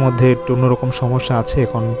মেয়েটার মধ্যে একটু অন্যরকম সমস্যা আছে,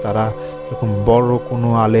 এখন তারা এরকম বড় কোনো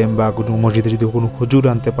আলেম বা মসজিদে যদি কোনো হুজুর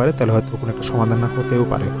আনতে পারে তাহলে হয়তো কোনো একটা সমাধান না হতেও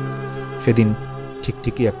পারে। সেদিন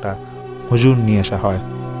ঠিকই একটা হুজুর নিয়ে আসা হয়।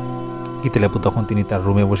 গীতালেপু তখন তিনি তার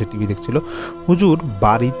রুমে বসে টিভি দেখছিল। হুজুর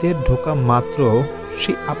বাড়িতে ঢোকা মাত্র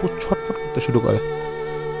সেই আপু ছটফট করতে শুরু করে।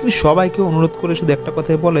 তিনি সবাইকে অনুরোধ করে শুধু একটা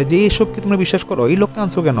কথাই বলে যে এইসব কি তোমরা বিশ্বাস করো, এই লোককে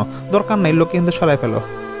আনছো কেন, দরকার নাই, এই লোককে কিন্তু সরাই ফেলো।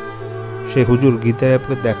 সে হুজুর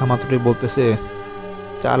গীতালেপুকে দেখা মাত্রই বলতেছে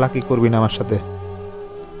চালাকি করবি না আমার সাথে।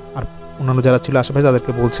 আর অন্যান্য যারা ছিল আশেপাশে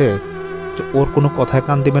তাদেরকে বলছে যে ওর কোনো কথায়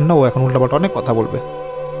কান দিবেন না, ও এখন উল্টাপাল্টা অনেক কথা বলবে।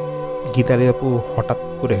 গীতালেপু হঠাৎ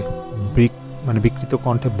করে বিকৃত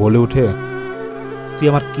কণ্ঠে বলে ওঠে, তুই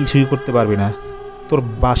আমার কিছুই করতে পারবি না, তোর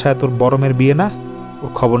বাসায় তোর বড় মেয়ের বিয়ে না,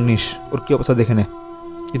 ওর খবর নিস, ওর কী অবস্থা দেখে নে,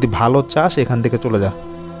 যদি ভালো চাস এখান থেকে চলে যা।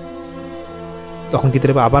 তখন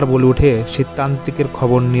গীতালেপু আবার বলে ওঠে, সে তান্ত্রিকের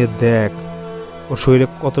খবর নিয়ে দেখ ওর শরীরে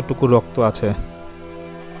কতটুকু রক্ত আছে।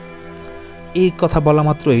 এই কথা বলা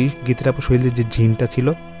মাত্রই গীতালেপুর শরীরে যে জিনটা ছিল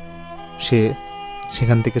সে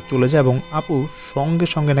সেখান থেকে চলে যায় এবং আপু সঙ্গে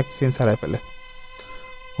সঙ্গে নাকি সেন্স হারায় ফেলে।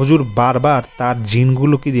 হুজুর বারবার তার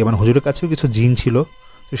জিনগুলোকে দিয়ে, মানে হুজুরের কাছেও কিছু জিন ছিল,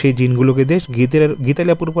 তো সেই জিনগুলোকে দিয়ে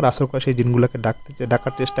গীতালেপুর উপর আসর করে সেই জিনগুলোকে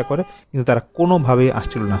ডাকার চেষ্টা করে, কিন্তু তারা কোনোভাবেই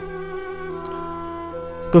আসছিল না।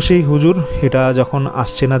 তো সেই হুজুর এটা যখন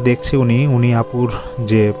আসছে না দেখছে উনি আপুর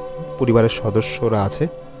যে পরিবারের সদস্যরা আছে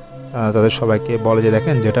তাদের সবাইকে বলে যে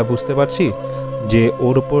দেখেন, যেটা বুঝতে পারছি যে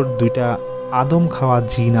ওর উপর 2টা আদম খাওয়া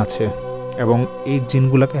জিন আছে এবং এই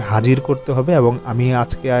জিনগুলোকে হাজির করতে হবে এবং আমি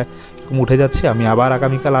আজকে উঠে যাচ্ছি, আমি আবার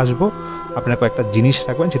আগামীকাল আসবো। আপনার কয়েকটা জিনিস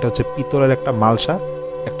রাখবেন, সেটা হচ্ছে পিতলের একটা মালসা,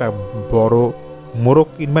 একটা বড় মোরগ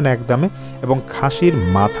কিনবেন একদমে এবং খাসির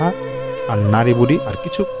মাথা আর নাড়ি বুড়ি আর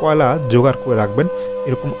কিছু কয়লা জোগাড় করে রাখবেন।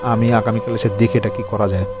 এরকম আমি আগামীকাল এসে দেখে এটা কী করা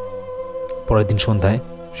যায়। পরের দিন সন্ধ্যায়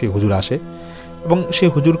সেই হুজুর আসে এবং সেই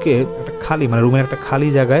হুজুরকে একটা খালি মানে রুমের একটা খালি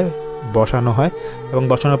জায়গায় বসানো হয় এবং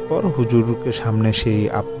বসানোর পর হুজুরকে সামনে সেই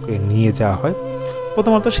আপুকে নিয়ে যাওয়া হয়।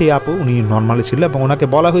 প্রথমত সেই আপু উনি নর্মালি ছিল এবং ওনাকে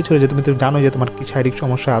বলা হয়েছিল যে তুমি তো জানো যে তোমার কি শারীরিক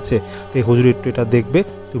সমস্যা আছে, তো এই হুজুর একটু এটা দেখবে,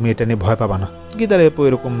 তুমি এটা নিয়ে ভয় পাবা না। গীতার আপু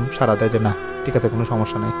এরকম সাড়া দেয় যে না ঠিক আছে, কোনো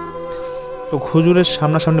সমস্যা নেই। তো হুজুরের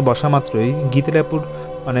সামনাসামনি বসা মাত্রই গীতার আপুর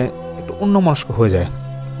মানে একটু অন্যমনস্ক হয়ে যায়।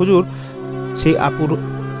 হুজুর সেই আপুর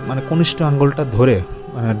মানে কনিষ্ঠ আঙ্গুলটা ধরে,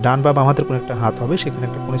 মানে ডান বা বাম হাতের কোনো একটা হাত হবে, সেখানে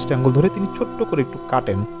একটা কনিষ্ঠ আঙ্গুল ধরে তিনি ছোট্ট করে একটু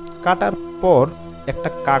কাটেন। কাটার পর একটা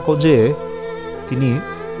কাগজে তিনি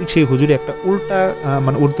সেই হুজুরে একটা উল্টা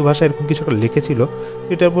মানে উর্দু ভাষায় এরকম কিছু একটা লিখেছিল,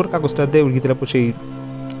 সেটার উপর কাগজটা দিয়ে গীতার উপর সেই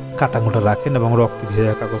কাটা আঙুলটা রাখেন এবং রক্তে ভিজে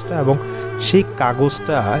যায় কাগজটা, এবং সেই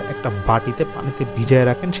কাগজটা একটা বাটিতে পানিতে ভিজায়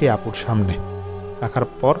রাখেন সেই আপুর সামনে। রাখার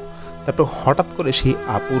পর তারপর হঠাৎ করে সেই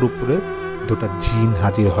আপুর উপরে দুটা জিন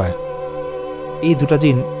হাজির হয়। এই দুটা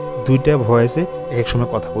জিন দুইটা ভয়েসে এক এক সময়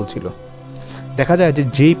কথা বলছিল। দেখা যায় যে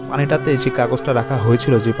যেই পানিটাতে যে কাগজটা রাখা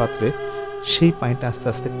হয়েছিল যে পাত্রে, সেই পানিটা আস্তে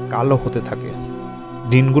আস্তে কালো হতে থাকে।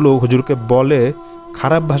 জিনগুলো হুজুরকে বলে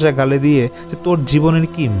খারাপ ভাষা গালে দিয়ে যে তোর জীবনের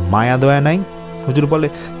কি মায়া দয়া নাই। হুজুর বলে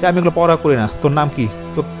যে আমি এগুলো পড়া করি না, তোর নাম কি,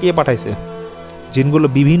 তো কে পাঠাইছে। জিনগুলো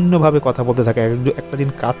বিভিন্নভাবে কথা বলতে থাকে। একটা জিন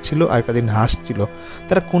কাঁদছিল আর একটা জিন হাসছিল।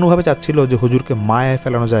 তারা কোনোভাবে চাচ্ছিল যে হুজুরকে মায়ায়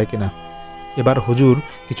ফেলানো যায় কিনা। এবার হুজুর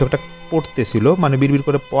কিছু একটা পড়তেছিল, মানে বিড়বিড়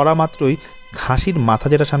করে পড়া মাত্রই ঘাসির মাথা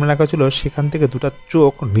যেটা সামনে রাখা ছিল সেখান থেকে দুটা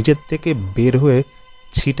চোখ নিজের থেকে বের হয়ে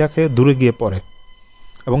ছিটা খেয়ে দূরে গিয়ে পড়ে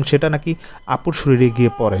এবং সেটা নাকি আপুর শরীরে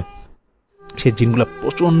গিয়ে পড়ে। সেই জিনগুলো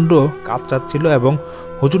প্রচণ্ড কাতরাচ্ছিল এবং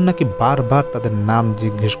হুজুর নাকি বারবার তাদের নাম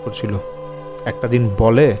জিজ্ঞেস করছিল। একটা জিন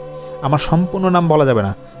বলে আমার সম্পূর্ণ নাম বলা যাবে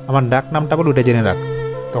না, আমার ডাক নামটা বলে ওটা জেনে রাখ।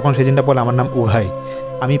 তখন সেই জিনটা বলে আমার নাম উঘাই,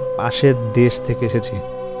 আমি পাশের দেশ থেকে এসেছি,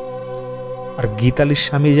 আর গীতালির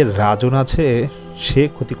স্বামী যে রাজন আছে সে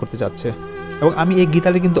ক্ষতি করতে যাচ্ছে, এবং আমি এই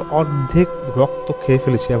গীতালি কিন্তু অর্ধেক রক্ত খেয়ে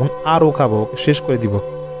ফেলেছি এবং আরও খাবো, ওকে শেষ করে দিব।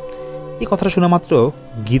 এই কথাটা শোনা মাত্র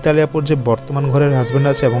গীতালি আপুর যে বর্তমান ঘরের হাজব্যান্ড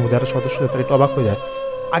আছে এবং যারা সদস্য তারা একটু অবাক হয়ে যায়।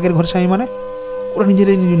 আগের ঘরের স্বামী মানে ওরা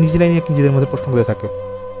নিজেরাই নিয়ে নিজেদের মধ্যে প্রশ্ন করে থাকে।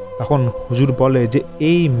 তখন হুজুর বলে যে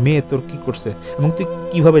এই মেয়ে তোর কি করছে এবং তুই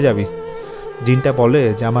কিভাবে যাবি। জিনটা বলে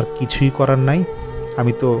যে আমার কিছুই করার নাই,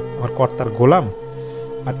 আমি তো আমার কর্তার গোলাম,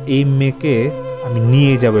 আর এই মেয়েকে আমি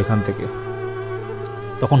নিয়ে যাব এখান থেকে।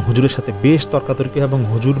 তখন হুজুরের সাথে বেশ তর্কাতর্কি এবং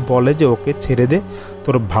হুজুর বলে যে ওকে ছেড়ে দে,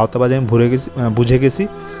 তোর ভাওতাবাজি আমি বুঝে গেছি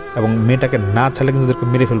এবং মেয়েটাকে না ছাড়লে কিন্তু ওদেরকে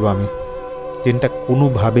মেরে ফেলবো আমি। জিনটা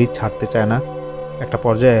কোনোভাবেই ছাড়তে চায় না। একটা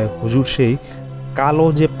পর্যায়ে হুজুর সেই কালো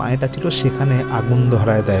যে পানিটা ছিল সেখানে আগুন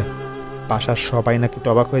ধরায় দেয়। বাসার সবাই নাকি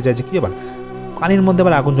অবাক হয়ে যায় যে কী আবার পানির মধ্যে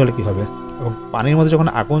আবার আগুন জ্বলে কী হবে। এবং পানির মধ্যে যখন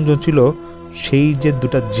আগুন জ্বলছিল সেই যে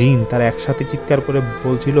দুটা জিন তারা একসাথে চিৎকার করে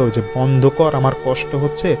বলছিল যে বন্ধ কর, আমার কষ্ট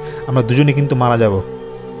হচ্ছে, আমরা দুজনে কিন্তু মারা যাব।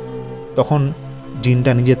 তখন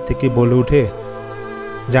জিনটা নিজের থেকে বলে ওঠে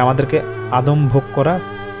যে আমাদেরকে আদম ভোগ করা,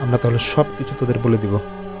 আমরা তাহলে সব কিছু তোদের বলে দিব।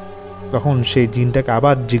 তখন সেই জিনটাকে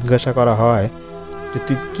আবার জিজ্ঞাসা করা হয় যে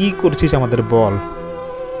তুই কি করছিস আমাদের বল।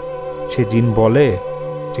 সে জিন বলে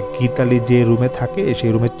যে গীতালি যে রুমে থাকে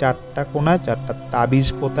সেই রুমে 4টা কোণায় 4টা তাবিজ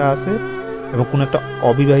পোতা আছে এবং কোনো একটা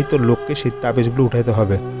অবিবাহিত লোককে সেই তাবিজগুলো উঠাতে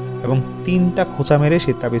হবে এবং 3টা খোঁচা মেরে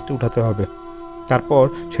সেই তাবিজটা উঠাতে হবে। তারপর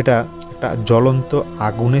সেটা একটা জ্বলন্ত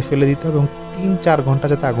আগুনে ফেলে দিতে হবে এবং 3-4 ঘন্টা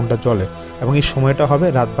যাতে আগুনটা জ্বলে, এবং এই সময়টা হবে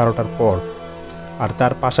রাত 12টার পর। আর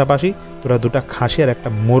তার পাশাপাশি তোরা 2টা খাসি আর একটা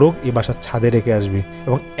মোরগ এই বাসার ছাদে রেখে আসবি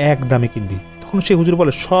এবং একদমই কিনবি। তখন সেই হুজুর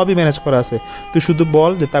বলে সবই ম্যানেজ করা আছে, তুই শুধু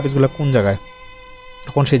বল যে তাবিজগুলো কোন জায়গায়।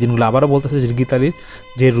 তখন সেই জিনগুলো আবারও বলতেছে যে গীতালির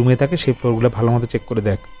যে রুমে থাকে সেই ফ্লোরগুলো ভালো মতো চেক করে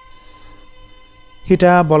দেখ।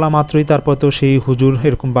 এটা বলা মাত্রই তারপর তো সেই হুজুর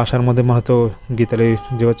এরকম বাসার মধ্যে মনে হয়তো গীতালির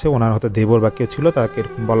যে হচ্ছে ওনার হয়তো দেবর বা কেউ ছিল তাকে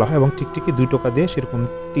এরকম বলা হয় এবং টিকটিকি 2 টোকা দিয়ে সেরকম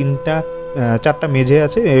 4টা মেঝে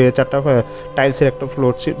আছে, 4টা টাইলসের একটা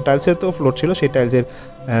ফ্লোর ছিল, টাইলসের তো ফ্লোর ছিল, সেই টাইলসের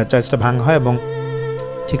চার্জটা ভাঙা হয় এবং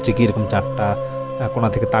ঠিকঠিকই এরকম 4টা কোণা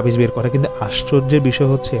থেকে তাবিজ বের করে। কিন্তু আশ্চর্যের বিষয়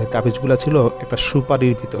হচ্ছে তাবিজগুলো ছিল একটা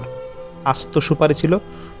সুপারির ভিতর, আস্ত সুপারি ছিল।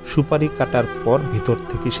 সুপারি কাটার পর ভিতর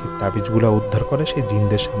থেকে সেই তাবিজগুলো উদ্ধার করে সেই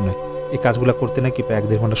জিনদের সামনে। এই কাজগুলো করতে নাকি প্রায়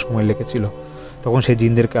 1-1.5 ঘন্টা সময় লেগেছিল। তখন সেই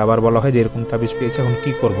জিনদেরকে আবার বলা হয় যে এরকম তাবিজ পেয়েছে, এখন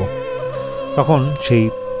কী করব। তখন সেই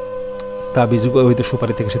তাবিজগুলো হয়তো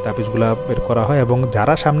সুপারি থেকে সেই তাবিজগুলো বের করা হয় এবং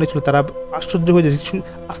যারা সামনে ছিল তারা আশ্চর্য হয়ে যায়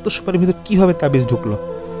আস্ত সুপারির ভিতর কীভাবে তাবিজ ঢুকলো।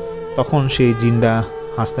 তখন সেই জিনরা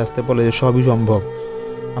হাসতে হাসতে বলে যে সবই সম্ভব,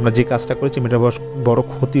 আমরা যে কাজটা করেছি মেয়েটা বড়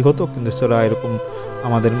ক্ষতি হতো, কিন্তু সেটা এরকম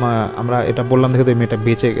আমরা এটা বললাম দেখে তো মেয়েটা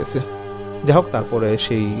বেঁচে গেছে। যাই হোক, তারপরে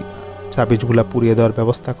সেই তাবিজগুলা পুড়িয়ে দেওয়ার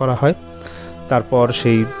ব্যবস্থা করা হয়। তারপর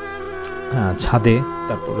সেই ছাদে,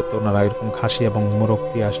 তারপরে তো ওনারা এরকম খাসি এবং মোরগ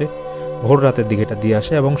দিয়ে আসে, ভোর রাতের দিকে এটা দিয়ে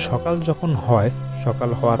আসে এবং সকাল যখন হয়, সকাল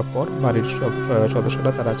হওয়ার পর বাড়ির সব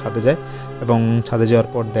সদস্যরা তারা ছাদে যায় এবং ছাদে যাওয়ার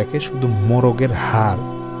পর দেখে শুধু মোরগের হাড়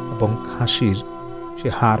এবং খাসির সে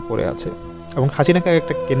হাড় পড়ে আছে এবং খাসি নাকি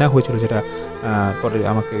একটা কেনা হয়েছিল, যেটা পরে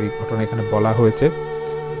আমাকে এই ঘটনা এখানে বলা হয়েছে।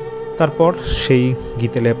 তারপর সেই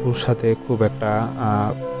গীতেলেপুর সাথে খুব একটা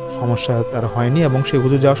সমস্যা তার হয়নি এবং সেই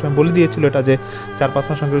হুজুর যাওয়ার সময় বলে দিয়েছিল এটা যে 4-5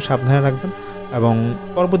 মাস আগে সাবধানে রাখবেন। এবং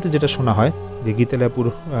পরবর্তী যেটা শোনা হয় যে গীতেলেপুর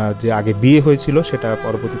যে আগে বিয়ে হয়েছিল সেটা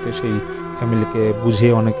পরবর্তীতে সেই ফ্যামিলিকে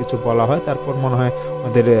বুঝিয়ে অনেক কিছু বলা হয়, তারপর মনে হয়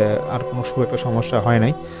ওদের আর কোনো খুব একটা সমস্যা হয়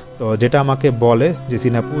নাই। তো যেটা আমাকে বলে যে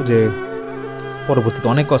সিনাপু যে পরবর্তীতে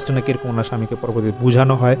অনেক কষ্ট নাকি এরকম ওনার স্বামীকে পরবর্তীতে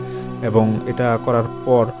বোঝানো হয় এবং এটা করার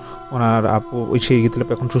পর ওনার আপু ওই সেই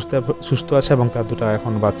গীতেলাপু এখন সুস্থ আছে এবং তার দুটো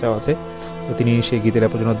এখন বাচ্চাও আছে। তো তিনি সেই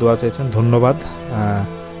গীতেলাপুর জন্য দোয়া চেয়েছেন। ধন্যবাদ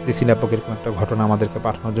ডিসিন আপুকে এরকম একটা ঘটনা আমাদেরকে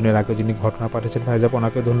পাঠানোর জন্য। এর আগে যিনি ঘটনা পাঠিয়েছেন ভাইজাপ,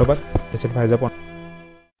 ওনাকে ধন্যবাদ।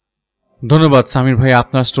 ধন্যবাদ সামির ভাই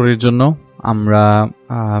আপনার স্টোরির জন্য। আমরা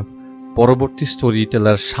পরবর্তী স্টোরি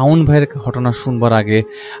টেলার শাওন ভাইয়ের ঘটনা শুনবার আগে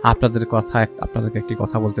আপনাদেরকে একটি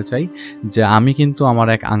কথা বলতে চাই যে আমি কিন্তু আমার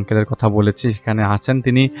এক আঙ্কেলের কথা বলেছি, সেখানে আছেন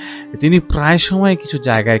তিনি প্রায় সময় কিছু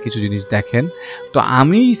জায়গায় কিছু জিনিস দেখেন। তো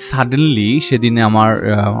আমি সাডেনলি সেদিনে আমার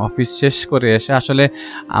অফিস শেষ করে এসে, আসলে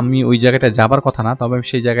আমি ওই জায়গাটায় যাবার কথা না, তবে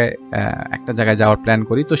সেই জায়গায় একটা জায়গায় যাওয়ার প্ল্যান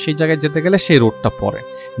করি। তো সেই জায়গায় যেতে গেলে সেই রোডটা পড়ে,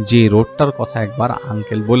 যে রোডটার কথা একবার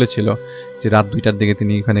আঙ্কেল বলেছিল যে রাত 2টার দিকে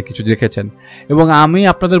তিনি এখানে কিছু দেখেছেন। এবং আমি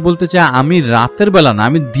আপনাদের বলতে চাই, আমি রাতের বেলা না,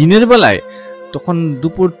 আমি দিনের বেলায়, তখন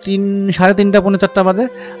দুপুর 3-3:30 পৌনে 4টা বাজে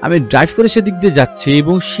আমি ড্রাইভ করে সেদিক দিয়ে যাচ্ছি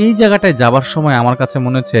এবং সেই জায়গাটায় যাবার সময় আমার কাছে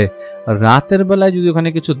মনে হচ্ছে রাতের বেলায় যদি ওখানে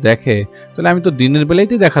কিছু দেখে তাহলে আমি তো দিনের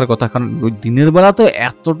বেলাতেই দেখার কথা, কারণ ওই দিনের বেলা তো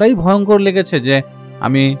এতটাই ভয়ঙ্কর লেগেছে যে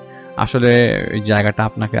আমি আসলে ওই জায়গাটা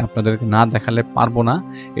আপনাদেরকে না দেখালে পারবো না।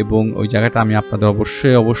 এবং ওই জায়গাটা আমি আপনাদের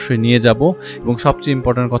অবশ্যই নিয়ে যাব। এবং সবচেয়ে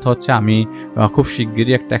ইম্পর্টেন্ট কথা হচ্ছে আমি খুব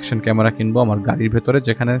শিগগিরই একটা অ্যাকশন ক্যামেরা কিনবো আমার গাড়ির ভেতরে,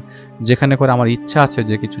 যেখানে করে আমার ইচ্ছা আছে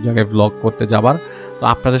যে কিছু জায়গায় ভ্লগ করতে যাবার। তো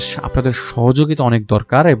আপনাদের সহযোগিতা অনেক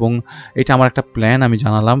দরকার এবং এটা আমার একটা প্ল্যান আমি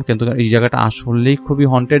জানালাম। কিন্তু এই জায়গাটা আসলেই খুবই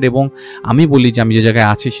হন্টেড এবং আমি বলি যে আমি যে জায়গায়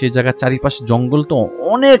আছি সেই জায়গার চারিপাশে জঙ্গল, তো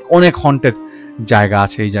অনেক হন্টেড জায়গা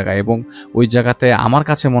আছে এই জায়গায়। এবং ওই জায়গাতে আমার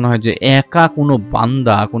কাছে মনে হয় যে একা কোনো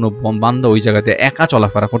বান্দা ওই জায়গাতে একা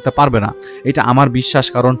চলাফেরা করতে পারবে না, এটা আমার বিশ্বাস।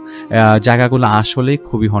 কারণ জায়গাগুলো আসলেই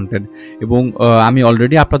খুবই হন্টেড এবং আমি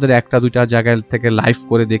অলরেডি আপনাদের 1-2টা জায়গা থেকে লাইভ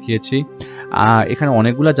করে দেখিয়েছি। এখানে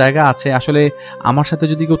অনেকগুলো জায়গা আছে, আসলে আমার সাথে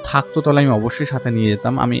যদি কেউ থাকতো তাহলে আমি অবশ্যই সাথে নিয়ে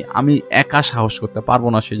যেতাম। আমি একা সাহস করতে পারবো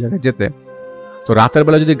না সেই জায়গায় যেতে। তো রাতের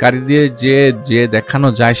বেলা যদি গাড়ি দিয়ে যে দেখানো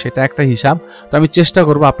যায় সেটা একটা হিসাব। তো আমি চেষ্টা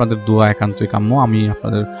করবো, আপনাদের দোয়া একান্তই কাম্য।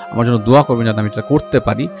 আমার জন্য দোয়া করবেন যাতে আমি এটা করতে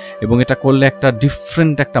পারি এবং এটা করলে একটা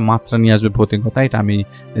ডিফারেন্ট একটা মাত্রা নিয়ে আসবে ভৌতিকতা, এটা আমি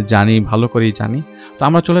জানি, ভালো করেই জানি। তো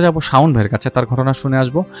আমরা চলে যাব শাওন ভাইয়ের কাছে, তার ঘটনা শুনে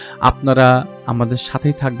আসবো। আপনারা আমাদের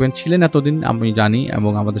সাথেই থাকবেন, ছিলেন এতদিন আমি জানি,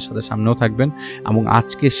 এবং আমাদের সাথে সামনেও থাকবেন এবং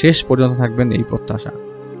আজকে শেষ পর্যন্ত থাকবেন এই প্রত্যাশা।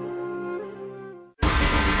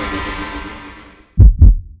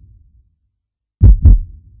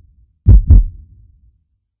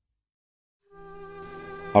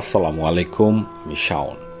 আসসালামু আলাইকুম, আমি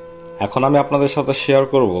শাওন। এখন আমি আপনাদের সাথে শেয়ার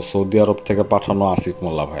করব সৌদি আরব থেকে পাঠানো আসিফ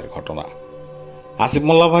মোল্লা ভাইয়ের ঘটনা। আসিফ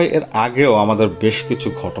মোল্লা ভাই এর আগেও আমাদের বেশ কিছু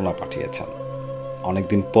ঘটনা পাঠিয়েছেন।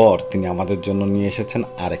 অনেকদিন পর তিনি আমাদের জন্য নিয়ে এসেছেন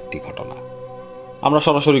আরেকটি ঘটনা। আমরা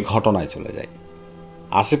সরাসরি ঘটনায় চলে যাই।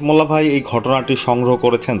 আসিফ মোল্লা ভাই এই ঘটনাটি সংগ্রহ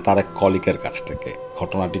করেছেন তার এক কলিকের কাছ থেকে।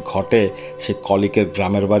 ঘটনাটি ঘটে সেই কলিকের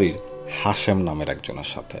গ্রামের বাড়ির হাশেম নামের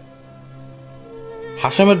একজনের সাথে।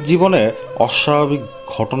 হাশেমের জীবনে অস্বাভাবিক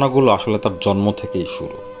ঘটনাগুলো আসলে তার জন্ম থেকেই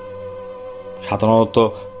শুরু। সাধারণত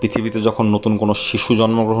পৃথিবীতে যখন নতুন কোনো শিশু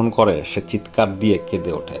জন্মগ্রহণ করে সে চিৎকার দিয়ে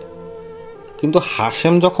কেঁদে ওঠে, কিন্তু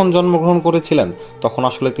হাশেম যখন জন্মগ্রহণ করেছিলেন তখন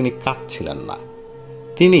আসলে তিনি কাঁদছিলেন না।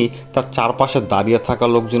 তিনি তার চারপাশে দাঁড়িয়ে থাকা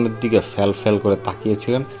লোকজনের দিকে ফ্যাল করে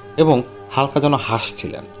তাকিয়েছিলেন এবং হালকা যেন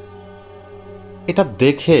হাসছিলেন। এটা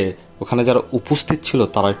দেখে ওখানে যারা উপস্থিত ছিল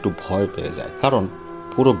তারা একটু ভয় পেয়ে যায়, কারণ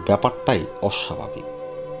পুরো ব্যাপারটাই অস্বাভাবিক।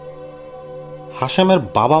 হাশেমের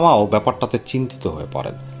বাবা মাও ব্যাপারটাতে চিন্তিত হয়ে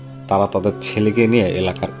পড়েন। তারা তাদের ছেলেকে নিয়ে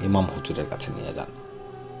এলাকার ইমাম হুজুরের কাছে নিয়ে যান।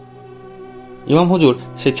 ইমাম হুজুর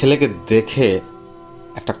সেই ছেলেকে দেখে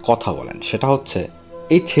একটা কথা বলেন, সেটা হচ্ছে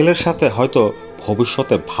এই ছেলের সাথে হয়তো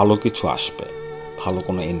ভবিষ্যতে ভালো কিছু আসবে, ভালো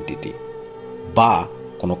কোনো এন্টিটি বা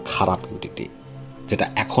কোনো খারাপ এন্টিটি, যেটা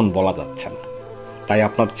এখন বলা যাচ্ছে না। তাই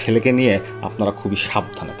আপনার ছেলেকে নিয়ে আপনারা খুবই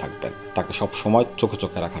সাবধানে থাকবেন, তাকে সব সময়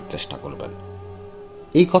চোখে রাখার চেষ্টা করবেন।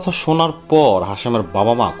 এই কথা শোনার পর হাশেমের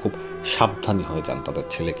বাবা মা খুব সাবধানী হয়ে যান তাদের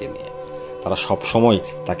ছেলেকে নিয়ে। তারা সব সময়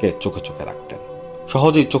তাকে চোখে রাখতেন,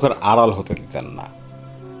 সহজেই চোখের আড়াল হতে দিতেন না।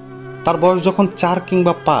 তার বয়স যখন 4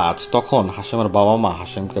 কিংবা 5 তখন হাশেমের বাবা মা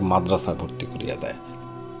হাশেমকে মাদ্রাসায় ভর্তি করিয়ে দেয়।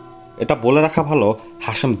 এটা বলে রাখা ভালো,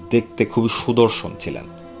 হাশেম দেখতে খুবই সুদর্শন ছিলেন।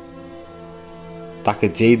 তাকে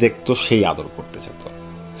যেই দেখতো সেই আদর করতে যেত।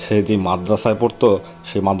 সে যে মাদ্রাসায় পড়তো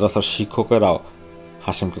সেই মাদ্রাসার শিক্ষকেরাও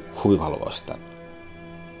হাশেমকে খুবই ভালোবাসতেন।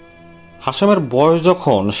 হাশেমের বয়স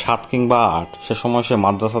যখন 7 কিংবা 8 সে সময় সে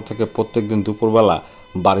মাদ্রাসা থেকে প্রত্যেকদিন দুপুরবেলা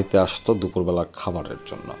বাড়িতে আসতো দুপুরবেলার খাবারের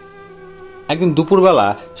জন্য। একদিন দুপুরবেলা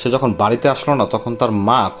সে যখন বাড়িতে আসলো না, তখন তার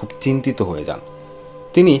মা খুব চিন্তিত হয়ে যান।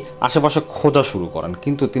 তিনি আশেপাশে খোঁজা শুরু করেন,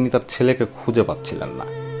 কিন্তু তিনি তার ছেলেকে খুঁজে পাচ্ছিলেন না।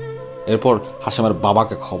 এরপর হাশেমের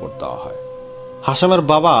বাবাকে খবর দেওয়া হয়। হাশেমের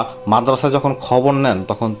বাবা মাদ্রাসায় যখন খবর নেন,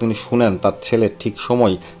 তখন তিনি শুনেন তার ছেলে ঠিক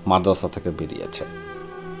সময় মাদ্রাসা থেকে বেরিয়েছে,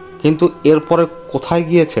 কিন্তু এরপরে কোথায়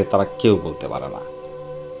গিয়েছে তারা কেউ বলতে পারে না।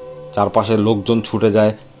 চারপাশে লোকজন ছুটে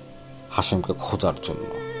যায় হাশেমকে খোঁজার জন্য,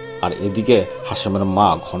 আর এদিকে হাশেমের মা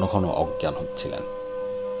ঘন ঘন অজ্ঞান হচ্ছিলেন।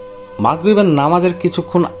 মাগরিবের নামাজের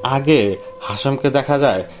কিছুক্ষণ আগে হাশেমকে দেখা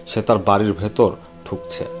যায় সে তার বাড়ির ভেতর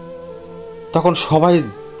ঢুকছে। তখন সবাই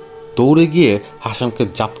দৌড়ে গিয়ে হাশেমকে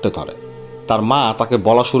জাপটে ধরে। তার মা তাকে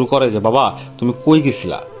বলা শুরু করে যে, বাবা তুমি কই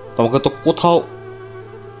গেছিলা? তোমাকে তো কোথাও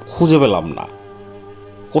খুঁজে পেলাম না,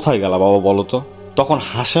 কোথায় গেলা বাবা বলো তো? তখন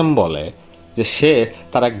হাশেম বলে যে সে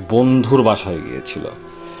তার এক বন্ধুর বাসায় গিয়েছিল।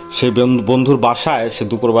 সেই বন্ধুর বাসায় সে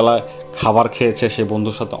দুপুরবেলায় খাবার খেয়েছে, সে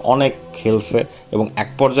বন্ধুর সাথে অনেক খেলছে এবং এক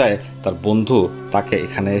পর্যায়ে তার বন্ধু তাকে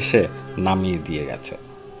এখানে এসে নামিয়ে দিয়ে গেছে।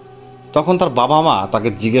 তখন তার বাবা মা তাকে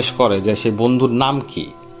জিজ্ঞেস করে যে সেই বন্ধুর নাম কি?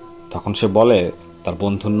 তখন সে বলে তার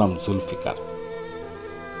বন্ধুর নাম জুলফিকার।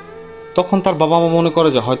 তখন তার বাবা মা মনে করে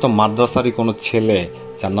যে হয়তো মাদ্রাসারই কোনো ছেলে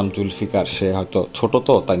যার নাম জুলফিকার, সে হয়তো ছোট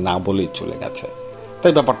তো তাই না বলেই চলে গেছে।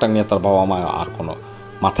 তাই ব্যাপারটা নিয়ে তার বাবা মা আর কোনো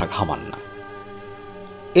মাথা ঘামান না।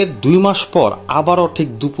 এর 2 মাস পর আবারও ঠিক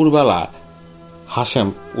দুপুরবেলা হাশেম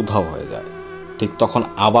উধাও হয়ে যায়। ঠিক তখন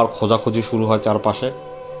আবার খোঁজাখুঁজি শুরু হয় চারপাশে।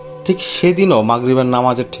 ঠিক সেদিনও মাগরিবের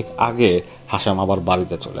নামাজের ঠিক আগে হাশেম আবার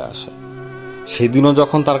বাড়িতে চলে আসে। সেদিনও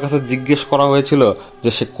যখন তার কাছে জিজ্ঞেস করা হয়েছিল যে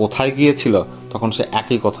সে কোথায় গিয়েছিল, তখন সে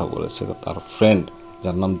একই কথা বলেছে, তার ফ্রেন্ড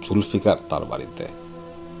যার নাম জুলফিকার তার বাড়িতে।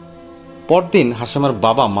 পরদিন হাশেমের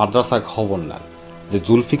বাবা মাদ্রাসায় খবর নেন যে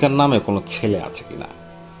জুলফিকার নামে কোনো ছেলে আছে কিনা।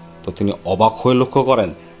 তো তিনি অবাক হয়ে লক্ষ্য করেন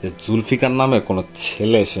যে জুলফিকার নামে কোনো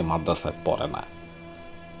ছেলে সে মাদ্রাসায় পড়ে না।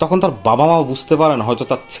 তখন তার বাবা মা বুঝতে পারেন হয়তো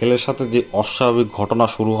তার ছেলের সাথে যে অস্বাভাবিক ঘটনা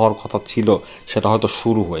শুরু হওয়ার কথা ছিল সেটা হয়তো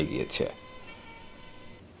শুরু হয়ে গিয়েছে।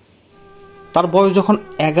 তার বয়স যখন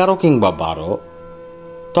 11 কিংবা 12,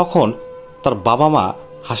 তখন তার বাবা মা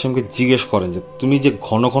হাশেমকে জিজ্ঞেস করেন যে তুমি যে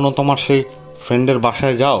ঘন ঘন তোমার সেই ফ্রেন্ডের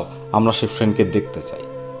বাসায় যাও, আমরা সেই ফ্রেন্ডকে দেখতে চাই।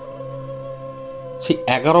 সেই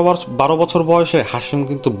 11-12 বছর বয়সে হাশেম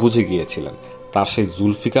কিন্তু বুঝে গিয়েছিলেন তার সেই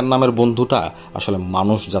জুলফিকার নামের বন্ধুটা আসলে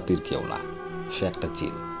মানুষ জাতির কেউ না, সে একটা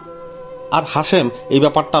জিন। আর হাশেম এই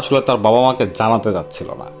ব্যাপারটা আসলে তার বাবা মাকে জানাতে যাচ্ছিল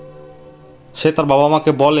না। সে তার বাবা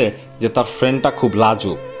মাকে বলে যে তার ফ্রেন্ডটা খুব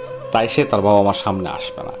লাজুক, তাই সে তার বাবা মার সামনে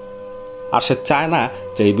আসবে না, আর সে চায় না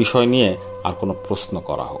যে এই বিষয় নিয়ে আর কোনো প্রশ্ন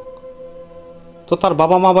করা হোক। তো তার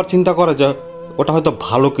বাবা মা আবার চিন্তা করে যে ওটা হয়তো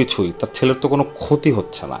ভালো কিছুই, তার ছেলের তো কোনো ক্ষতি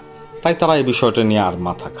হচ্ছে না, তাই তারা এই বিষয়টা নিয়ে আর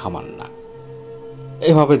মাথা ঘামান না।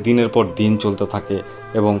 এভাবে দিনের পর দিন চলতে থাকে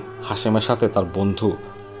এবং হাশেমের সাথে তার বন্ধু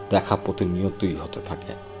দেখা প্রতিনিয়তই হতে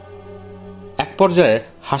থাকে। এক পর্যায়ে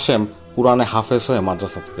হাশেম কুরআনে হাফেজ হয়ে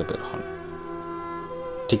মাদ্রাসা থেকে বের হন।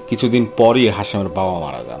 ঠিক কিছুদিন পরই হাশেমের বাবা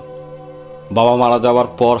মারা যান। বাবা মারা যাওয়ার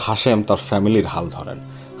পর হাশেম তার ফ্যামিলির হাল ধরেন,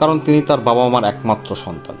 কারণ তিনি তার বাবা মার একমাত্র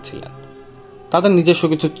সন্তান ছিলেন। তাদের নিজস্ব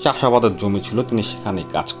কিছু চাষাবাদের জমি ছিল, তিনি সেখানেই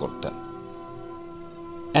কাজ করতেন।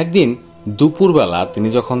 একদিন দুপুরবেলা তিনি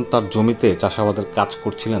যখন তার জমিতে চাষাবাদের কাজ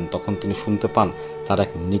করছিলেন, তখন তিনি শুনতে পান তার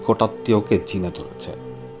এক নিকটাত্মীয়কে জিনে ধরেছে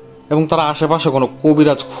এবং তারা আশেপাশে কোনো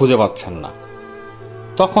কবিরাজ খুঁজে পাচ্ছেন না।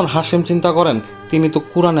 তখন হাশেম চিন্তা করেন তিনি তো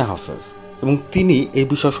কুরআনে হাফেজ এবং তিনি এই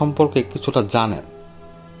বিষয় সম্পর্কে কিছুটা জানেন,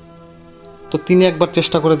 তো তিনি একবার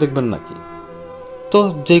চেষ্টা করে দেখবেন নাকি। তো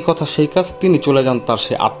যেই কথা সেই কাজ, তিনি চলে যান তার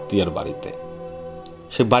সে আত্মীয়ের বাড়িতে।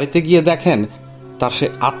 সে বাড়িতে গিয়ে দেখেন তার সে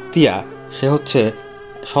আত্মীয়া, সে হচ্ছে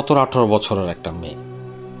 17-18 বছরের একটা মেয়ে।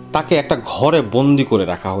 তাকে একটা ঘরে বন্দি করে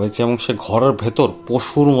রাখা হয়েছে এবং সে ঘরের ভেতর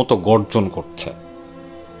পশুর মতো গর্জন করছে।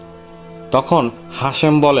 তখন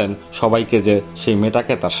হাশেম বলেন সবাইকে যে সেই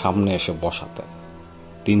মেয়েটাকে তার সামনে এসে বসাতে।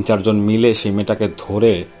 3-4 জন মিলে সেই মেয়েটাকে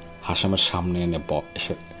ধরে হাশেমের সামনে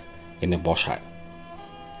এনে বসায়।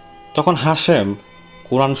 তখন হাশেম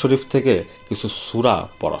কুরআন শরীফ থেকে কিছু সূরা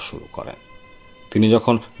পড়া শুরু করেন। তিনি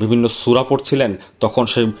যখন বিভিন্ন সূরা পড়ছিলেন, তখন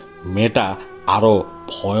সেই মেয়েটা আরো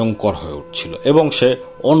ভয়ঙ্কর হয়ে উঠছিল এবং সে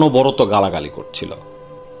অনবরত গালাগালি করছিল।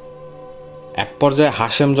 এক পর্যায়ে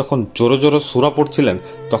হাশেম যখন জোরে জোরে সূরা পড়ছিলেন,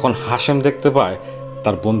 তখন হাশেম দেখতে পায়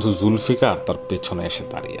তার বন্ধু জুলফিকার তার পেছনে এসে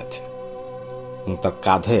দাঁড়িয়ে আছে। এবং তার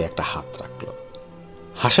কাঁধে একটা হাত রাখল।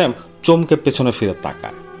 হাশেম চমকে পেছনে ফিরে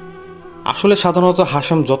তাকায়। আসলে সাধারণত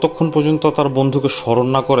হাশেম যতক্ষণ পর্যন্ত তার বন্ধুকে স্মরণ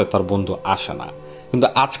না করে তার বন্ধু আসে না, কিন্তু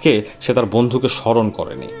আজকে সে তার বন্ধুকে স্মরণ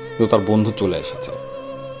করেনি, কিন্তু তার বন্ধু চলে এসেছে।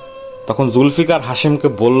 তখন জুলফিকার হাশেমকে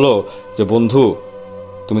বলল যে বন্ধু,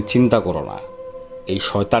 তুমি চিন্তা করো না, এই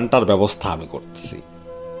শয়তানটার ব্যবস্থা আমি করতেছি।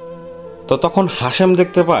 তো তখন হাশেম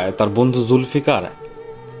দেখতে পায় তার বন্ধু জুলফিকার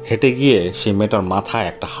হেঁটে গিয়ে সেই মেয়েটার মাথায়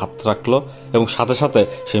একটা হাত রাখলো এবং সাথে সাথে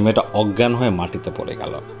সেই মেয়েটা অজ্ঞান হয়ে মাটিতে পড়ে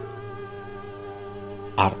গেল।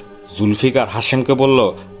 আর জুলফিকার হাশেমকে বলল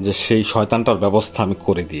যে সেই শয়তানটার ব্যবস্থা আমি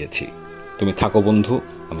করে দিয়েছি, তুমি থাকো বন্ধু,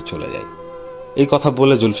 আমি চলে যাই। এই কথা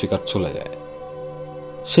বলে জুলফিকার চলে যায়।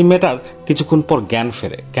 সেই মেয়েটার কিছুক্ষণ পর জ্ঞান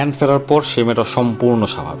ফেরে। জ্ঞান ফেরার পর সেই মেয়েটা সম্পূর্ণ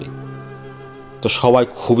স্বাভাবিক। তো সবাই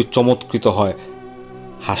খুবই চমৎকৃত হয়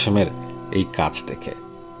হাশেমের এই কাজ দেখে,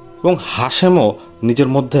 এবং হাশেমও নিজের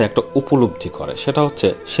মধ্যে একটা উপলব্ধি করে, সেটা হচ্ছে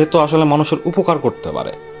সে তো আসলে মানুষের উপকার করতে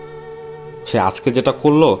পারে। সে আজকে যেটা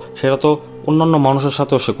করলো সেটা তো অন্যান্য মানুষের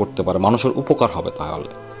সাথেও সে করতে পারে, মানুষের উপকার হবে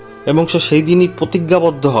তাহলে। এবং সে সেই দিনই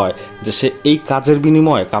প্রতিজ্ঞাবদ্ধ হয় যে সে এই কাজের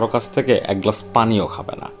বিনিময়ে কারো কাছ থেকে এক গ্লাস পানিও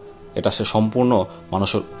খাবে না, এটা সে সম্পূর্ণ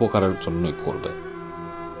মানুষের উপকারের জন্যই করবে।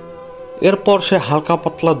 এরপর সে হালকা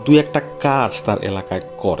পাতলা দুই একটা কাজ তার এলাকায়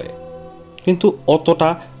করে, কিন্তু অতটা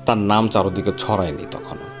তার নাম চারদিকে ছড়ায়নি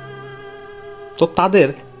তখনও। তো তাদের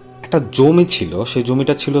একটা জমি ছিল, সেই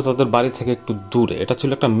জমিটা ছিল তাদের বাড়ি থেকে একটু দূরে, এটা ছিল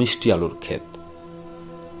একটা মিষ্টি আলুর ক্ষেত।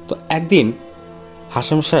 তো একদিন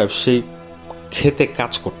হাশেম সাহেব সেই ক্ষেতে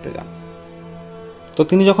কাজ করতে যান। তো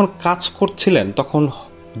তিনি যখন কাজ করছিলেন তখন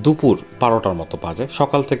দুপুর 12টার মতো বাজে।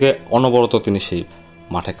 সকাল থেকে অনবরত তিনি সেই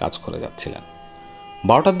মাঠে কাজ করে যাচ্ছিলেন।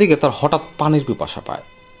 12টার দিকে তার হঠাৎ পানির পিপাসা পায়।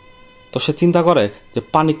 তো সে চিন্তা করে যে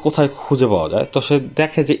পানি কোথায় খুঁজে পাওয়া যায়। তো সে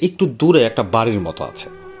দেখে যে একটু দূরে একটা বাড়ির মতো আছে।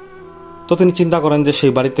 তো তিনি চিন্তা করেন যে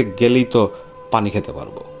সেই বাড়িতে গেলেই তো পানি খেতে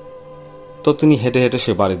পারবো। তো তিনি হেঁটে হেঁটে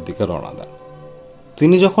সেই বাড়ির দিকে রওনা দেন।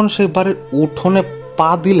 তিনি যখন সেই বাড়ির উঠোনে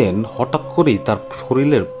পা দিলেন, হঠাৎ করেই তার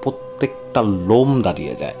শরীরের প্রত্যেকটা লোম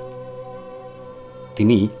দাঁড়িয়ে যায়।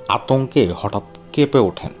 তিনি আতঙ্কে হঠাৎ কেঁপে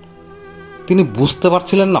ওঠেন। তিনি বুঝতে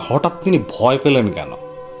পারছিলেন না হঠাৎ তিনি ভয় পেলেন কেন।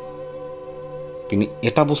 তিনি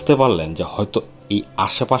এটা বুঝতে পারলেন যে হয়তো এই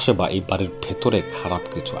আশেপাশে বা এই বাড়ির ভেতরে খারাপ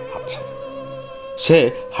কিছু আছে। সে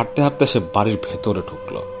হাঁটতে হাঁটতে সে বাড়ির ভেতরে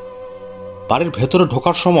ঢুকলো। বাড়ির ভেতরে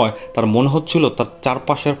ঢোকার সময় তার মনে হচ্ছিল তার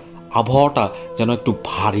চারপাশের আবহাওয়াটা যেন একটু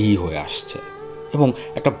ভারী হয়ে আসছে এবং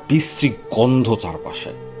একটা বিশ্রী গন্ধ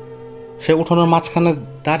চারপাশে। সে উঠোনের মাঝখানে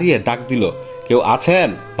দাঁড়িয়ে ডাক দিল, কেউ আছেন?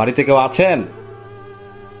 বাড়িতে কেউ আছেন?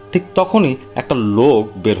 ঠিক তখনই একটা লোক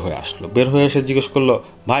বের হয়ে আসলো। বের হয়ে এসে জিজ্ঞেস করলো,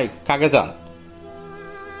 ভাই কাকে চান?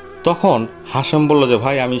 তখন হাশেম বলল যে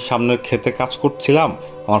ভাই, আমি সামনের ক্ষেতে কাজ করছিলাম,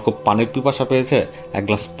 আমার খুব পানির পিপাসা পেয়েছে, এক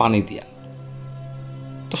গ্লাস পানি দিয়েন।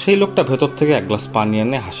 তো সেই লোকটা ভেতর থেকে এক গ্লাস পানি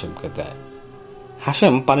এনে হাশেমকে দেয়।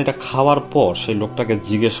 হাশেম পানিটা খাওয়ার পর সেই লোকটাকে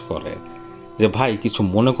জিজ্ঞেস করে যে ভাই, কিছু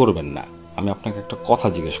মনে করবেন না, আমি আপনাকে একটা কথা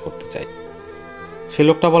জিজ্ঞেস করতে চাই। সেই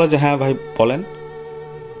লোকটা বলে যে হ্যাঁ ভাই বলেন।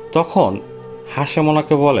 তখন হাশেম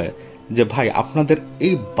ওনাকে বলে যে ভাই, আপনাদের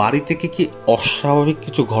এই বাড়িতে কি অস্বাভাবিক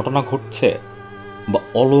কিছু ঘটনা ঘটছে বা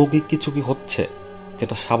অলৌকিক কিছু কি হচ্ছে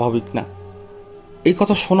যেটা স্বাভাবিক না? এই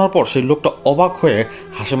কথা শোনার পর সেই লোকটা অবাক হয়ে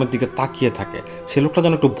হাশেমের দিকে তাকিয়ে থাকে। সেই লোকটা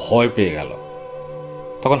যেন একটু ভয় পেয়ে গেল।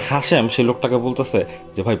 তখন হাশেম সেই লোকটাকে বলতেছে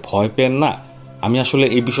যে ভাই, ভয় পেন না, আমি আসলে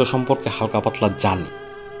এই বিষয় সম্পর্কে হালকা পাতলা জানি,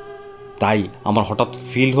 তাই আমার হঠাৎ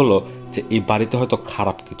ফিল হলো যে এই বাড়িতে হয়তো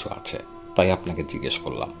খারাপ কিছু আছে, তাই আপনাকে জিজ্ঞেস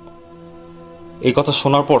করলাম। এই কথা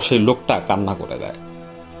শোনার পর সেই লোকটা কান্না করে দেয়।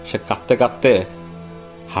 সে কাঁদতে কাঁদতে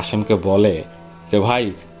হাশেমকে বলে যে ভাই,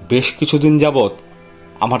 বেশ কিছুদিন যাবৎ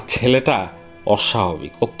আমার ছেলেটা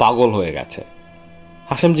অস্বাভাবিক, ও পাগল হয়ে গেছে।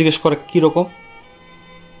 হাশেম জিজ্ঞেস করে কি রকম?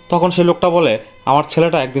 তখন সেই লোকটা বলে, আমার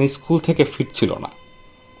ছেলেটা একদিন স্কুল থেকে ফিরছিল না,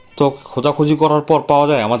 তো খোঁজাখুঁজি করার পর পাওয়া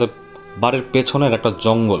যায় আমাদের বাড়ির পেছনের একটা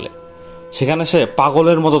জঙ্গলে। সেখানে সে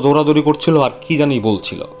পাগলের মতো দৌড়াদৌড়ি করছিল আর কি জানি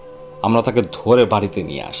বলছিল। আমরা তাকে ধরে বাড়িতে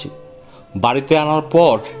নিয়ে আসি। বাড়িতে আনার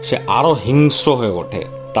পর সে আরো হিংস্র হয়ে ওঠে।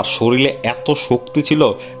 তার শরীরে এত শক্তি ছিল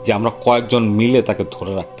যে আমরা কয়েকজন মিলে তাকে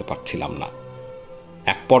ধরে রাখতে পারছিলাম না।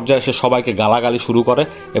 এক পর্যায়ে সে সবাইকে গালাগালি শুরু করে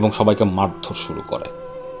এবং সবাইকে মারধর শুরু করে।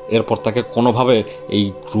 এরপর তাকে কোনোভাবে এই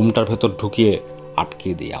রুমটার ভেতর ঢুকিয়ে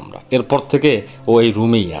আটকিয়ে দিই আমরা। এরপর থেকে ও এই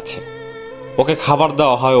রুমেই আছে। ওকে খাবার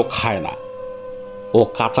দেওয়া হয়, ও খায় না। ও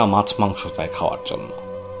কাঁচা মাছ মাংস চায় খাওয়ার জন্য।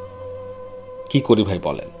 কি করি ভাই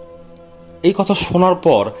বলেন? এই কথা শোনার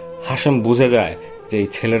পর হাশেম বুঝে যায় যে এই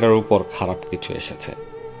ছেলেটার উপর খারাপ কিছু এসেছে।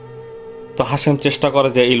 তো হাশেম চেষ্টা করে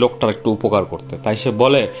যে এই লোকটার একটু উপকার করতে। তাই সে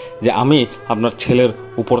বলে যে আমি আপনার ছেলের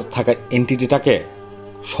উপর থাকা এন্টিটিটাকে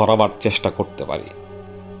সরাবার চেষ্টা করতে পারি,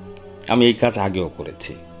 আমি এই কাজ আগেও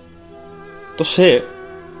করেছি। তো সে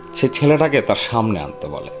সে ছেলেটাকে তার সামনে আনতে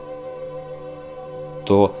বলে।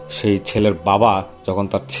 তো সেই ছেলের বাবা যখন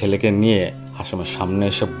তার ছেলেকে নিয়ে হাশেমের সামনে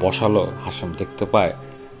এসে বসালো, হাশেম দেখতে পায়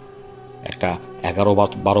একটা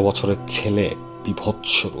 11-12 বছরের ছেলে,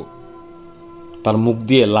 বিভৎস রূপ। তার মুখ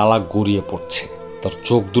দিয়ে লালা গড়িয়ে পড়ছে, তার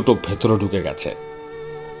চোখ দুটো ভেতরে ঢুকে গেছে,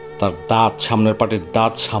 তার দাঁত, সামনের পাটির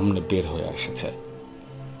দাঁত সামনে বের হয়ে এসেছে।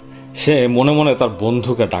 সে মনে মনে তার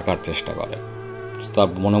বন্ধুকে ডাকার চেষ্টা করে, তার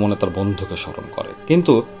মনে মনে তার বন্ধুকে স্মরণ করে,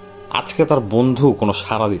 কিন্তু আজকে তার বন্ধু কোনো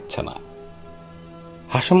সাড়া দিচ্ছে না।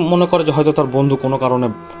 হাশেম মনে করে যে হয়তো তার বন্ধু কোনো কারণে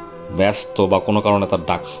ব্যস্ত বা কোনো কারণে তার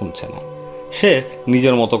ডাক শুনছে না। সে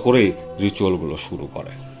নিজের মতো করেই রিচুয়ালগুলো শুরু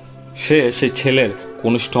করে। সে সেই ছেলের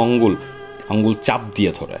কনিষ্ঠ আঙ্গুল চাপ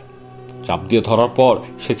দিয়ে ধরার পর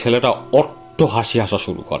সে ছেলেটা অট্ট হাসি হাসা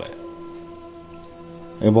শুরু করে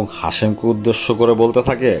এবং হাশেমকে উদ্দেশ্য করে বলতে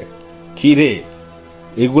থাকে, কি রে,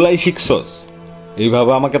 এগুলাই শিখছস?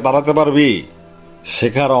 এইভাবে আমাকে তাড়াতে পারবি?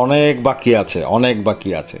 শেখার অনেক বাকি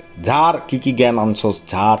আছে। ঝাড়, কি কি জ্ঞান আনছস,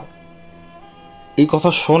 ঝাড়। এই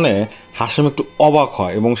কথা শুনে হাশেম একটু অবাক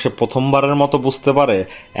হয় এবং সে প্রথমবারের মতো বুঝতে পারে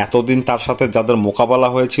এতদিন তার সাথে যাদের মোকাবেলা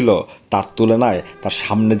হয়েছিল তার তুলনায় তার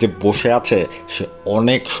সামনে যে বসে আছে সে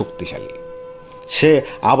অনেক শক্তিশালী। সে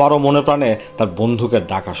আবারও মনে প্রাণে তার বন্ধুকে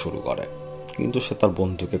ডাকা শুরু করে, কিন্তু সে তার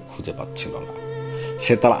বন্ধুকে খুঁজে পাচ্ছিল না।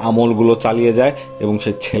 সে তার আমলগুলো চালিয়ে যায় এবং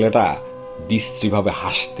সেই ছেলেটা বিশ্রীভাবে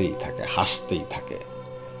হাসতেই থাকে।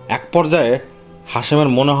 এক পর্যায়ে হাশেমের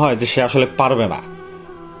মনে হয় যে সে আসলে পারবে না।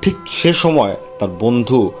 ঠিক সে সময় তার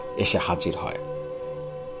বন্ধু এসে হাজির হয়।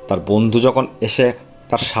 তার বন্ধু যখন এসে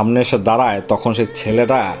তার সামনে এসে দাঁড়ায় তখন সেই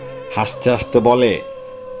ছেলেটা হাসতে হাসতে বলে,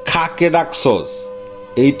 খাকে ডাকছস?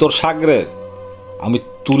 এই তোর সাগরেদ, আমি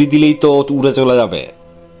তুড়ি দিলেই তো উড়ে চলে যাবে।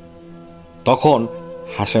 তখন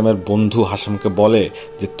হাশেমের বন্ধু হাশেমকে বলে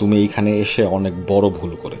যে তুমি এইখানে এসে অনেক বড়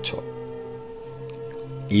ভুল করেছ।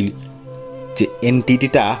 এই যে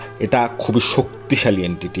এন্টিটিটা, এটা খুবই শক্তিশালী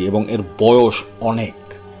এন্টিটি এবং এর বয়স অনেক।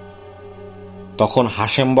 তখন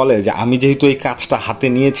হাশেম বলে যে আমি যেহেতু এই কাজটা হাতে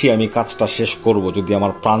নিয়েছি, আমি কাজটা শেষ করব যদি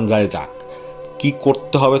আমার প্রাণ যায় যাক। কি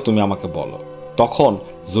করতে হবে তুমি আমাকে বলো। তখন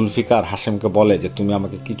জুলফিকার হাশেমকে বলে যে তুমি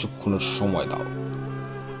আমাকে কিছুক্ষণের সময় দাও,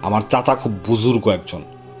 আমার চাচা খুব বুজুর্গ একজন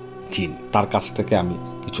জিন, তার কাছ থেকে আমি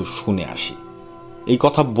কিছু শুনে আসি। এই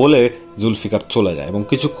কথা বলে জুলফিকার চলে যায় এবং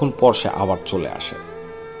কিছুক্ষণ পর সে আবার চলে আসে।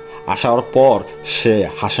 আসার পর সে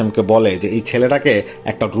হাশেমকে বলে যে এই ছেলেটাকে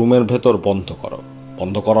একটা রুমের ভেতর বন্ধ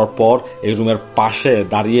করার পর এই রুমের পাশে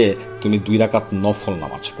দাঁড়িয়ে তুমি 2 রাকাত নফল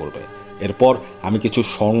নামাজ পড়বে। এরপর আমি কিছু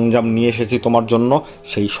সরঞ্জাম নিয়ে এসেছি তোমার জন্য,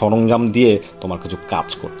 সেই সরঞ্জাম দিয়ে তোমার কিছু কাজ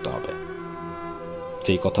করতে হবে।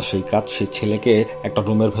 যেই কথা সেই কাজ। সেই ছেলেকে একটা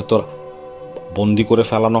রুমের ভেতর বন্দি করে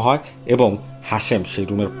ফেলানো হয় এবং হাশেম সেই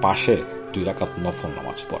রুমের পাশে 2 রাকাত নফল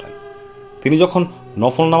নামাজ পড়েন। তিনি যখন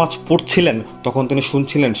নফল নামাজ পড়ছিলেন তখন তিনি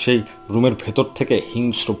শুনছিলেন সেই রুমের ভেতর থেকে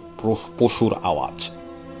হিংস্র পশুর আওয়াজ,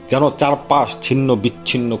 যেন চারপাশ ছিন্ন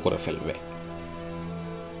বিচ্ছিন্ন করে ফেলবে।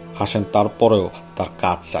 হাশেম তারপরেও তার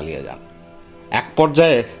কাজ চালিয়ে যান। এক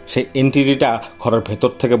পর্যায়ে সেই এন্টিটিটা ঘরের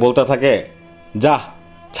ভেতর থেকে বলতে থাকে, যা,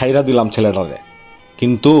 ছাইরা দিলাম ছেলেটারে,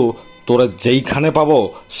 কিন্তু তোরে যেইখানে পাবো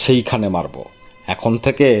সেইখানে মারবো। এখন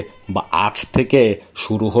থেকে বা আজ থেকে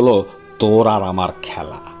শুরু হলো তোর আর আমার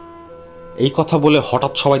খেলা। এই কথা বলে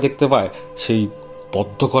হঠাৎ সবাই দেখতে পায় সেই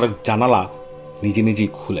বদ্ধ ঘরের জানালা নিজে নিজেই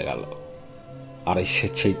খুলে গেল, আর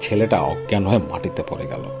সেই ছেলেটা অজ্ঞান হয়ে মাটিতে পড়ে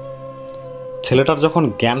গেল। ছেলেটার যখন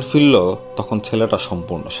জ্ঞান ফিরল তখন ছেলেটা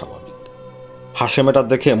সম্পূর্ণ স্বাভাবিক। হাশেম এটা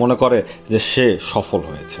দেখে মনে করে যে সে সফল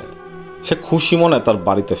হয়েছে। সে খুশি মনে তার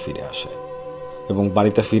বাড়িতে ফিরে আসে এবং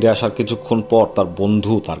বাড়িতে ফিরে আসার কিছুক্ষণ পর তার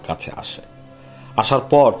বন্ধু তার কাছে আসে। আসার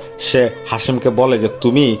পর সে হাশেমকে বলে যে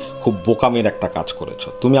তুমি খুব বোকামির একটা কাজ করেছো,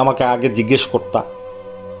 তুমি আমাকে আগে জিজ্ঞেস করতা।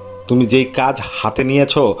 তুমি যেই কাজ হাতে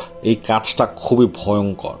নিয়েছো এই কাজটা খুবই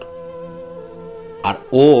ভয়ঙ্কর, আর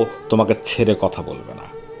ও তোমাকে ছেড়ে কথা বলবে না।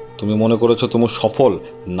 তুমি মনে করেছো তুমি সফল,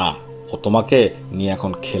 না, ও তোমাকে নিয়ে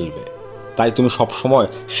এখন খেলবে। তাই তুমি সব সময়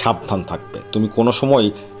সাবধান থাকবে, তুমি কোনো সময়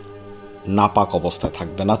নাপাক অবস্থায়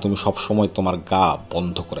থাকবে না, তুমি সব সময় তোমার গা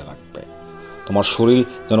বন্ধ করে রাখবে, তোমার শরীর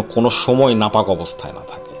যেন কোনো সময় নাপাক অবস্থায় না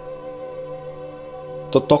থাকে।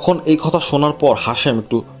 তো তখন এই কথা শোনার পর হাশেম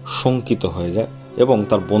একটু শঙ্কিত হয়ে যায় এবং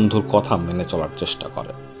তার বন্ধুর কথা মেনে চলার চেষ্টা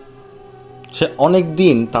করে। সে অনেক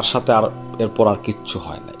দিন তার সাথে আর এরপর আর কিচ্ছু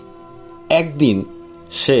হয় নাই। একদিন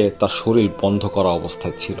সে তার শরীর বন্ধ করা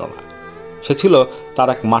অবস্থায় ছিল না, সে ছিল তার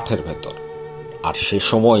এক মাঠের ভেতর, আর সে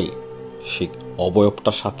সময় সেই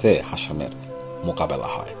অবয়বটার সাথে হাশেমের মোকাবেলা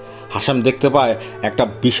হয়। হাশেম দেখতে পায় একটা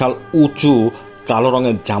বিশাল উঁচু কালো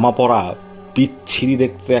রঙের জামা পরা বিচ্ছিরি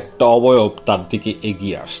দেখতে একটা অবয়ব তার দিকে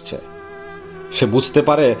এগিয়ে আসছে। সে বুঝতে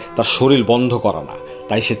পারে তার শরীর বন্ধ করা না,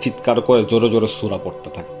 তাই সে চিৎকার করে জোরে জোরে সূরা পড়তে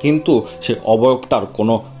থাকে, কিন্তু সে অবয়বটার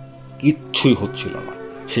কোনো কিচ্ছুই হচ্ছিল না।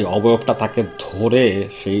 সেই অবয়বটা তাকে ধরে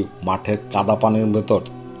সেই মাঠের কাদা পানির ভেতর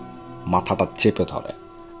মাথাটা চেপে ধরে।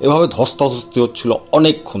 এভাবে ধস্তাধস্তি হচ্ছিল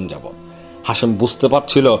অনেকক্ষণ যাবৎ। হাশেম বুঝতে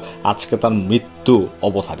পারছিল আজকে তার মৃত্যু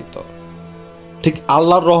অবধারিত। ঠিক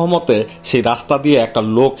আল্লাহর রহমতে সেই রাস্তা দিয়ে একটা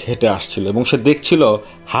লোক হেঁটে আসছিল এবং সে দেখছিল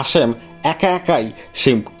হাশেম একা একাই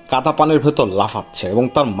সেই কাদা পানির ভেতর লাফাচ্ছে এবং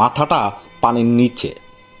তার মাথাটা পানির নিচে।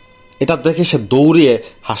 এটা দেখে সে দৌড়িয়ে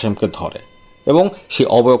হাশেমকে ধরে এবং সেই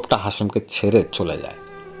অবয়বটা হাশেমকে ছেড়ে চলে যায়।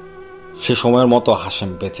 সে সময়ের মতো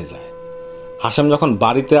হাশেম বেঁচে যায়। হাশেম যখন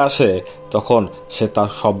বাড়িতে আসে তখন সে তার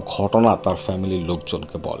সব ঘটনা তার ফ্যামিলির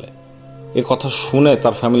লোকজনকে বলে। এই কথা শুনে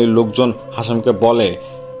তার ফ্যামিলির লোকজন হাশেমকে বলে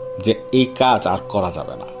যে এই কাজ আর করা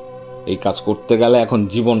যাবে না, এই কাজ করতে গেলে এখন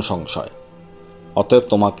জীবন সংশয়, অতএব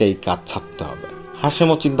তোমাকে এই কাজ ছাড়তে হবে।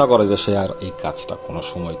 হাশেমও চিন্তা করে যে সে আর এই কাজটা কোনো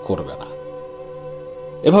সময় করবে না।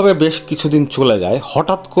 এভাবে বেশ কিছুদিন চলে যায়।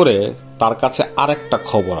 হঠাৎ করে তার কাছে আরেকটা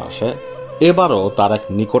খবর আসে, এবারও তার এক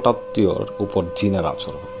নিকটাত্মীয়র উপর জিনের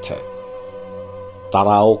আছর হয়েছে।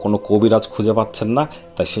 তারাও কোনো কবিরাজ খুঁজে পাচ্ছেন না,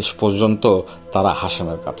 তাই শেষ পর্যন্ত তারা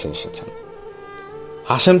হাশেমের কাছে এসেছেন।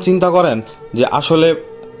 হাশেম চিন্তা করেন যে আসলে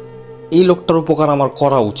এই লোকটার উপকার আমার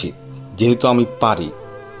করা উচিত, যেহেতু আমি পারি,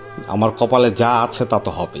 আমার কপালে যা আছে তা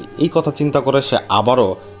তো হবেই। এই কথা চিন্তা করে সে আবারও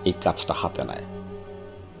এই কাজটা হাতে নেয়।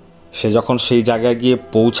 সে যখন সেই জায়গায় গিয়ে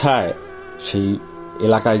পৌঁছায়, সেই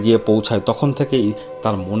এলাকায় গিয়ে পৌঁছায়, তখন থেকেই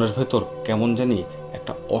তার মনের ভেতর কেমন জানি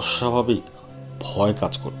একটা অস্বাভাবিক ভয়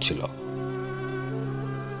কাজ করছিল।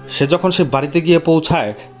 সে যখন সে বাড়িতে গিয়ে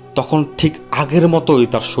পৌঁছায় তখন ঠিক আগের মতোই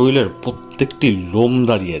তার শরীরের প্রত্যেকটি লোম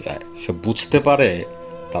দাঁড়িয়ে যায়। সে বুঝতে পারে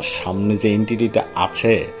তার সামনে যে এন্টিটিটা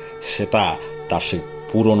আছে সেটা তার সেই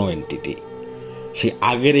পুরনো এন্টিটি। সেই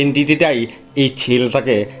আগের এন্টিটিটাই এই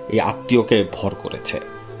ছেলেটাকে, এই আত্মীয়কে ভর করেছে।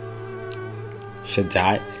 সে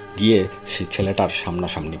যায়, গিয়ে সেই ছেলেটার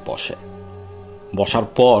সামনাসামনি বসে। বসার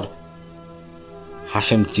পর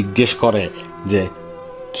হাশেম জিজ্ঞেস করে যে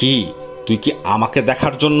কি তুই কি আমাকে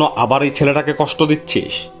দেখার জন্য আবার এই ছেলেটাকে কষ্ট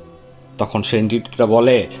দিচ্ছিস? তখন সে এন্টিটিটা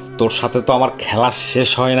বলে, তোর সাথে তো আমার খেলা শেষ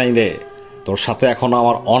হয় নাই রে, তোর সাথে এখনো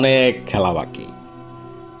আমার অনেক খেলা বাকি।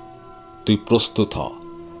 তুই প্রস্তুত হ,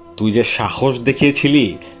 তুই যে সাহস দেখিয়েছিলি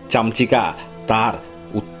চামচিকা, তার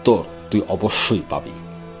উত্তর তুই অবশ্যই পাবি।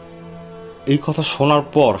 এই কথা শোনার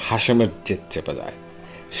পর হাশেমের জেদ চেপে যায়।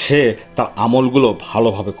 সে তার আমলগুলো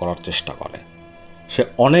ভালোভাবে করার চেষ্টা করে। সে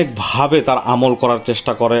অনেকভাবে তার আমল করার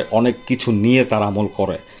চেষ্টা করে, অনেক কিছু নিয়ে তার আমল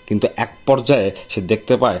করে, কিন্তু এক পর্যায়ে সে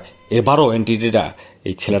দেখতে পায় এবারও এন্টিটিটা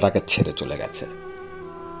এই ছেলেটাকে ছেড়ে চলে গেছে।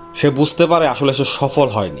 সে বুঝতে পারে আসলে সে সফল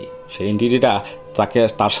হয়নি। সেই এন্টিটিটা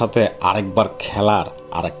তার সাথে আরেকবার খেলার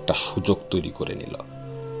আরেকটা সুযোগ তৈরি করে নিল।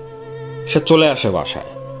 সে চলে আসে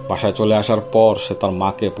বাসায়। বাসায় চলে আসার পর সে তার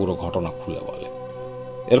মাকে পুরো ঘটনা খুলে বলে।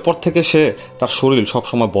 এরপর থেকে সে তার শরীর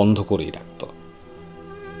সবসময় বন্ধ করেই রাখত।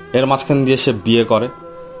 এর মাঝখান দিয়ে সে বিয়ে করে।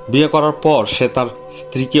 বিয়ে করার পর সে তার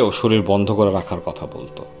স্ত্রীকেও শরীর বন্ধ করে রাখার কথা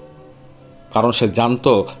বলতো, কারণ সে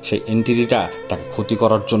জানতো সেই এন্টিটিটা তাকে ক্ষতি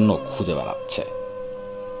করার জন্য খুঁজে বেড়াচ্ছে।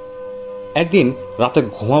 একদিন রাতে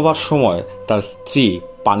ঘুমাবার সময় তার স্ত্রী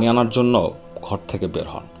পানি আনার জন্য ঘর থেকে বের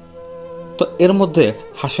হন। তো এর মধ্যে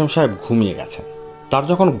হাশেম সাহেব ঘুমিয়ে গেছেন। তার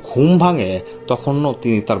যখন ঘুম ভাঙে তখনও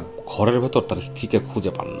তিনি তার ঘরের ভেতর তার স্ত্রীকে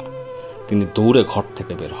খুঁজে পান না। তিনি দৌড়ে ঘর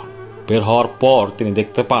থেকে বের হন। বের হওয়ার পর তিনি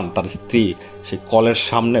দেখতে পান তার স্ত্রী সেই কলের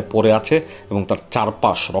সামনে পড়ে আছে এবং তার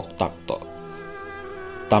চারপাশ রক্তাক্ত,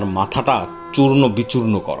 তার মাথাটা চূর্ণ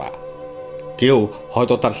বিচূর্ণ করা। কেউ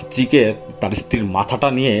হয়তো তার স্ত্রীর মাথাটা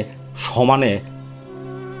নিয়ে সমানে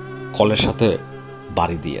কলের সাথে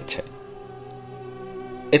বাড়ি দিয়েছে।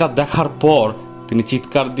 এটা দেখার পর তিনি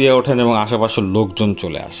চিৎকার দিয়ে ওঠেন এবং আশেপাশের লোকজন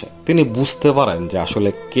চলে আসে। তিনি বুঝতে পারেন যে আসলে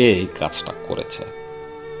কে এই কাজটা করেছে।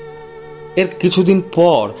 এর কিছুদিন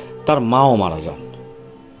পর তার মাও মারা যান।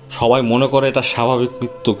 সবাই মনে করে এটা স্বাভাবিক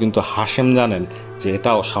মৃত্যু, কিন্তু হাশেম জানেন যে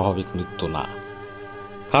এটাও স্বাভাবিক মৃত্যু না,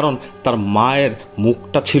 কারণ তার মায়ের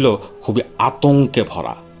মুখটা ছিল খুবই আতঙ্কে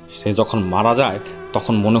ভরা। সে যখন মারা যায়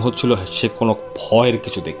তখন মনে হচ্ছিল সে কোনো ভয়ের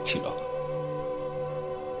কিছু দেখছিল।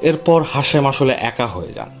 এরপর হাশেম আসলে একা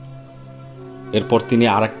হয়ে যান। এরপর তিনি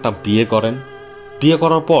আরেকটা বিয়ে করেন। বিয়ে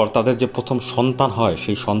করার পর তাদের যে প্রথম সন্তান হয়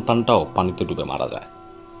সেই সন্তানটাও পানিতে ডুবে মারা যায়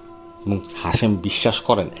এবং হাশেম বিশ্বাস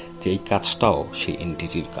করেন যে এই কাজটাও সেই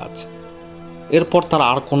এন্টিটির কাজ। এরপর তার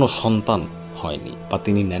আর কোনো সন্তান হয়নি বা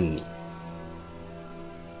তিনি নেননি।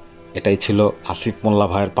 এটাই ছিল আসিফ মোল্লা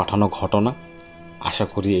ভাইয়ের পাঠানো ঘটনা। আশা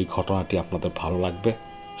করি এই ঘটনাটি আপনাদের ভালো লাগবে।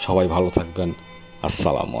 সবাই ভালো থাকবেন।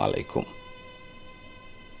 আসসালামু আলাইকুম।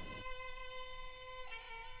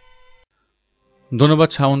 ধন্যবাদ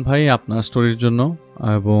শাওন ভাই আপনার স্টোরির জন্য।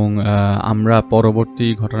 এবং আমরা পরবর্তী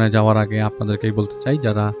ঘটনায় যাওয়ার আগে আপনাদেরকেই বলতে চাই,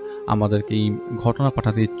 যারা আমাদেরকে এই ঘটনা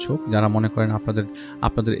পাঠাতে ইচ্ছুক, যারা মনে করেন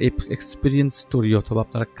আপনাদের এক্সপিরিয়েন্স স্টোরি অথবা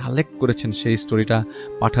আপনারা কালেক্ট করেছেন সেই স্টোরিটা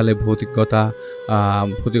পাঠালে ভৌতিকতা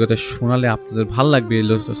শোনালে আপনাদের ভালো লাগবে,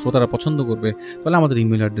 শ্রোতারা পছন্দ করবে, তাহলে আমাদের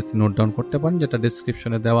ইমেল অ্যাড্রেসে নোট ডাউন করতে পারেন, যেটা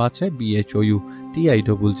ডিসক্রিপশনে দেওয়া আছে,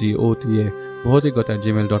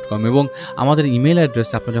 BHOUTIGGOTA@gmail.com। এবং আমাদের ইমেল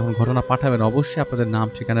অ্যাড্রেসে আপনারা যখন ঘটনা পাঠাবেন অবশ্যই আপনাদের নাম,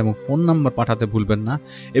 ঠিকানা এবং ফোন নাম্বার পাঠাতে ভুলবেন না।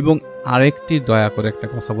 এবং আরেকটি দয়া করে একটা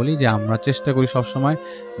কথা বলি, যে আমরা চেষ্টা করি সবসময়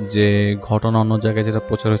যে ঘটনা অন্য জায়গায় যেটা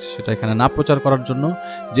প্রচার হচ্ছে সেটা এখানে না প্রচার করার জন্য,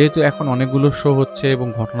 যেহেতু এখন অনেকগুলো শো হচ্ছে এবং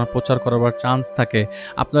ঘটনা প্রচার করার চান্স থাকে।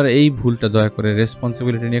 আপনারা এই ভুলটা দয়া করে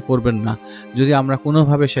রেসপন্সিবিলিটি নিয়ে করবেন না। যদি আমরা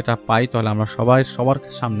কোনোভাবে সেটা পাই তাহলে আমরা সবার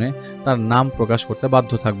সামনে তার নাম প্রকাশ করতে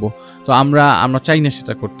বাধ্য থাকব। তো আমরা চাই না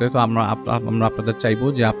সেটা করতে। তো আমরা আপনাদের চাইবো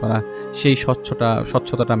যে আপনারা সেই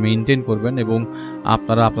স্বচ্ছতাটা মেনটেন করবেন এবং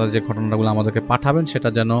আপনারা যে ঘটনাগুলো আমাদেরকে পাঠাবেন সেটা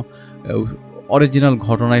যেন অরিজিনাল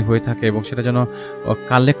ঘটনাই হয়ে থাকে এবং সেটা যেন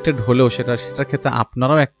কালেক্টেড হলেও সেটার ক্ষেত্রে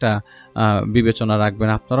আপনারাও একটা বিবেচনা রাখবেন,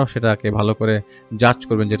 আপনারাও সেটাকে ভালো করে জাজ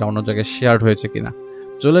করবেন যেটা অন্য জায়গায় শেয়ার হয়েছে কিনা।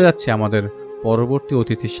 চলে যাচ্ছে আমাদের পরবর্তী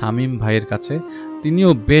অতিথি শামীম ভাইয়ের কাছে।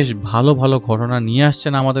 তিনিও বেশ ভালো ভালো ঘটনা নিয়ে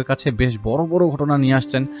আসছেন আমাদের কাছে, বেশ বড় বড় ঘটনা নিয়ে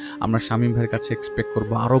আসছেন। আমরা শামীম ভাইয়ের কাছে এক্সপেক্ট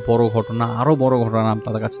করবো আরো বড় ঘটনা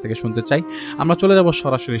তাদের কাছ থেকে শুনতে চাই। আমরা চলে যাব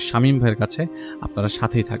সরাসরি শামীম ভাইয়ের কাছে, আপনারা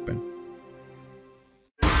সাথেই থাকবেন।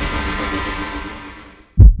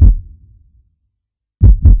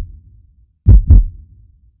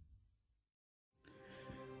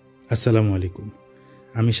 আসসালামু আলাইকুম,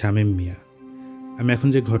 আমি শামীম মিয়া। আমি এখন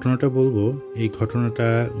যে ঘটনাটা বলবো এই ঘটনাটা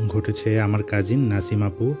ঘটেছে আমার কাজিন নাসিম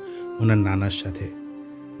আপু ওনার নানার সাথে।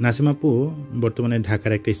 নাসিম আপু বর্তমানে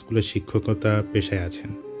ঢাকার একটা স্কুলের শিক্ষকতা পেশায় আছেন।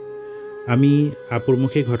 আমি আপুর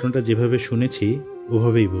মুখে ঘটনাটা যেভাবে শুনেছি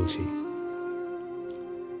ওভাবেই বলছি।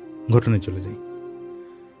 ঘটনায় চলে যাই।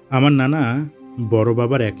 আমার নানা বড়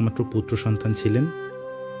বাবার একমাত্র পুত্র সন্তান ছিলেন।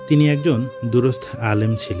 তিনি একজন দুরস্থ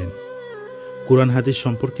আলেম ছিলেন। কুরআন হাদিস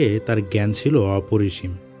সম্পর্কে তার জ্ঞান ছিল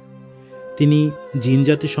অপরিসীম। তিনি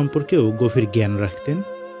জিনজাতি সম্পর্কেও গভীর জ্ঞান রাখতেন।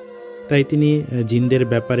 তাই তিনি জিনদের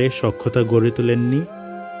ব্যাপারে সক্ষতা গড়ে তোলেননি,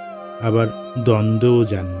 আবার দ্বন্দ্বও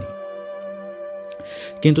যাননি।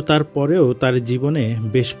 কিন্তু তারপরেও তার জীবনে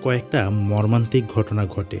বেশ কয়েকটা মর্মান্তিক ঘটনা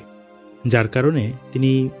ঘটে, যার কারণে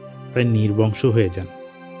তিনি প্রায় নির্বংশ হয়ে যান।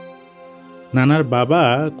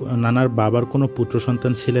 নানার বাবার কোনো পুত্র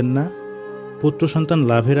সন্তান ছিলেন না। পুত্র সন্তান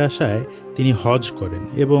লাভের আশায় তিনি হজ করেন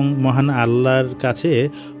এবং মহান আল্লাহর কাছে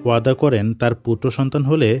ওয়াদা করেন তার পুত্র সন্তান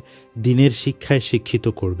হলে দ্বীনের শিক্ষায় শিক্ষিত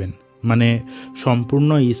করবেন, মানে সম্পূর্ণ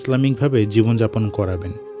ইসলামিকভাবে জীবনযাপন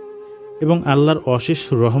করাবেন। এবং আল্লাহর অশেষ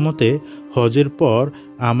রহমতে হজের পর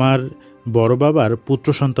আমার বড় বাবার পুত্র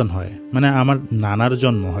সন্তান হয়, মানে আমার নানার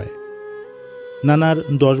জন্ম হয়। নানার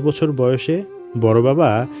 10 বছর বয়সে বড় বাবা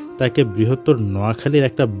তাকে বৃহত্তর নোয়াখালীর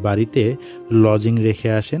একটা বাড়িতে লজিং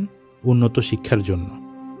রেখে আসেন উন্নত শিক্ষার জন্য।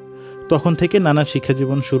 তখন থেকে নানার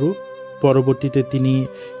শিক্ষাজীবন শুরু। পরবর্তীতে তিনি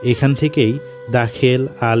এখান থেকেই দাখিল,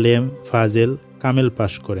 আলেম, ফাজেল, কামেল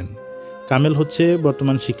পাশ করেন। কামেল হচ্ছে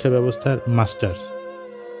বর্তমান শিক্ষা ব্যবস্থার মাস্টার্স।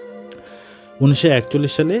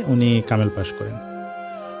 1941 সালে উনি কামেল পাশ করেন।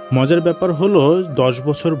 মজার ব্যাপার হলো 10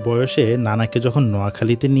 বছর বয়সে নানাকে যখন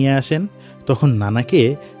নোয়াখালীতে নিয়ে আসেন তখন নানাকে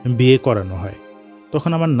বিয়ে করানো হয়।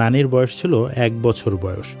 তখন আমার নানির বয়স ছিল 1 বছর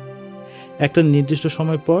বয়স। একটা নির্দিষ্ট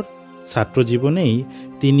সময় পর ছাত্র জীবনেই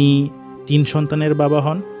তিনি 3 সন্তানের বাবা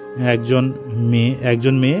হন, একজন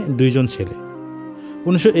মেয়ে 2জন ছেলে।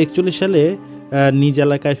 1941 সালে নিজ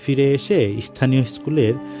এলাকায় ফিরে এসে স্থানীয়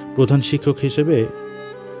স্কুলের প্রধান শিক্ষক হিসেবে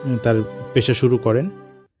তার পেশা শুরু করেন।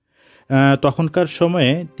 তখনকার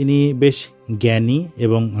সময়ে তিনি বেশ জ্ঞানী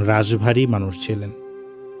এবং রাশভারী মানুষ ছিলেন।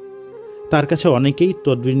 তার কাছে অনেকেই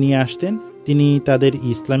তদবির নিয়ে আসতেন। তিনি তাদের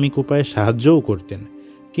ইসলামিক উপায়ে সাহায্যও করতেন,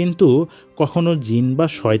 কিন্তু কখনো জিন বা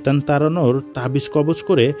শয়তান তাড়ানোর তাবিজ কবজ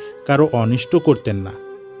করে কারো অনিষ্ট করতেন না।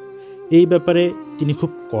 এই ব্যাপারে তিনি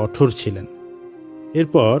খুব কঠোর ছিলেন।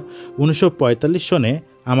 এরপর 1945 সনে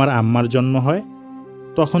আমার আম্মার জন্ম হয়।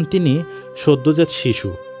 তখন তিনি সদ্যজাত শিশু।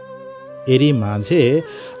 এরই মাঝে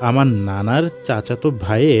আমার নানার চাচাতো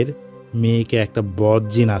ভাইয়ের মেয়েকে একটা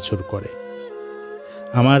বদজিন আছর করে।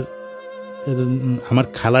 আমার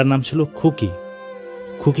খালার নাম ছিল খুকি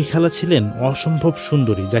খালা ছিলেন অসম্ভব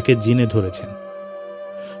সুন্দরী, যাকে জিনে ধরেছেন।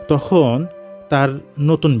 তখন তার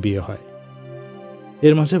নতুন বিয়ে হয়।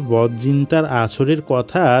 এর মাঝে বদজিন তার আছরের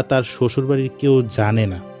কথা তার শ্বশুরবাড়ির কেউ জানে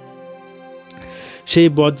না। সেই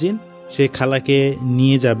বদজিন সে খালাকে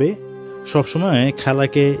নিয়ে যাবে, সবসময়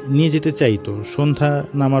খালাকে নিয়ে যেতে চাইতো। সন্ধ্যা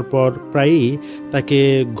নামার পর প্রায়ই তাকে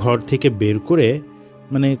ঘর থেকে বের করে,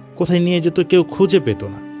 মানে কোথায় নিয়ে যেত কেউ খুঁজে পেত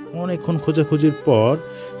না। অনেকক্ষণ খোঁজাখুঁজির পর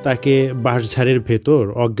তাকে বাঁশঝাড়ের ভেতর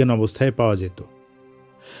অজ্ঞান অবস্থায় পাওয়া যেত।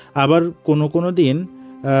 আবার কোনো দিন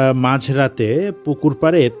মাঝরাতে পুকুর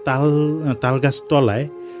পাড়ে তালগাছ তলায়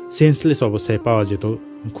সেন্সলেস অবস্থায় পাওয়া যেত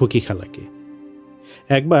খুকি খালাকে।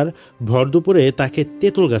 একবার ভর দুপুরে তাকে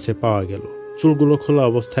তেঁতুল গাছে পাওয়া গেল, চুলগুলো খোলা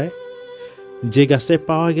অবস্থায়। যে গাছটায়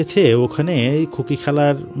পাওয়া গেছে ওখানে খুকি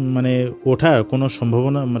খালার ওঠার কোনো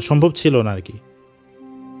সম্ভব ছিল না আর কি।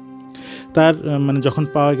 তার যখন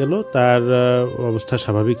পাওয়া গেল তার অবস্থা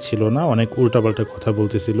স্বাভাবিক ছিল না, অনেক উল্টাপাল্টা কথা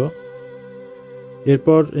বলতেছিল।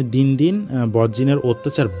 এরপর দিন দিন বজ্জিনের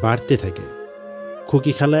অত্যাচার বাড়তে থাকে।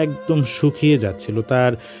 খুকি খালা একদম শুকিয়ে যাচ্ছিল।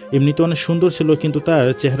 তার এমনিতে অনেক সুন্দর ছিল, কিন্তু তার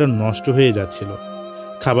চেহারা নষ্ট হয়ে যাচ্ছিল।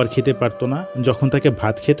 খাবার খেতে পারতো না। যখন তাকে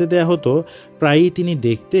ভাত খেতে দেয়া হতো প্রায়ই তিনি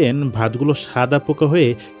দেখতেন ভাতগুলো সাদা পোকা হয়ে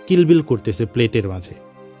কিলবিল করতেছে প্লেটের মাঝে।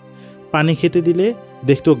 পানি খেতে দিলে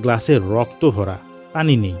দেখতো গ্লাসে রক্ত ভরা,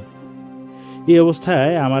 পানি নেই। এই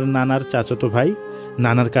অবস্থায় আমার নানার চাচাতো ভাই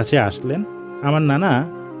নানার কাছে আসলেন। আমার নানা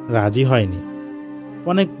রাজি হয়নি।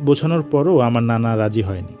 অনেক বোঝানোর পরও আমার নানা রাজি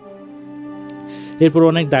হয়নি। এরপর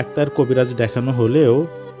অনেক ডাক্তার কবিরাজ দেখানো হলেও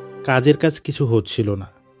কাজের কাজ কিছু হচ্ছিল না,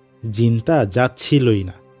 জিনটা যাচ্ছিলই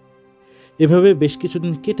না। এভাবে বেশ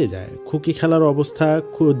কিছুদিন কেটে যায়। খুকি খালার অবস্থা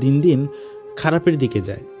দিন দিন খারাপের দিকে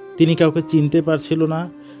যায়। তিনি কাউকে চিনতে পারছিল না,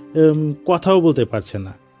 কথাও বলতে পারছে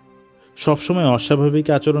না। সবসময় অস্বাভাবিক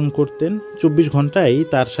আচরণ করতেন। 24 ঘন্টায়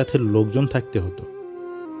তার সাথে লোকজন থাকতে হতো।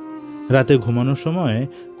 রাতে ঘুমানোর সময়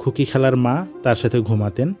খুকি খালার মা তার সাথে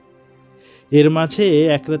ঘুমাতেন। এর মাঝে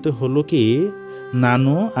এক রাতে হলো কি,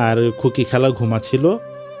 নানু আর খুকি খালা ঘুমাচ্ছিল।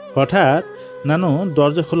 হঠাৎ নানু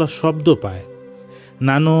দরজা খোলার শব্দ পায়।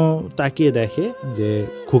 নানু তাকিয়ে দেখে যে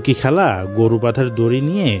খুকি খালা গরু বাঁধার দড়ি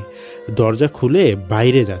নিয়ে দরজা খুলে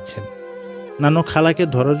বাইরে যাচ্ছেন। নানু খালাকে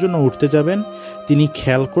ধরার জন্য উঠতে যাবেন, তিনি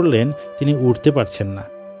খেয়াল করলেন তিনি উঠতে পারছেন না,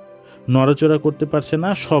 নড়াচড়া করতে পারছে না,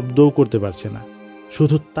 শব্দও করতে পারছে না,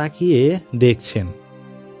 শুধু তাকিয়ে দেখছেন।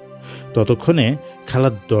 ততক্ষণে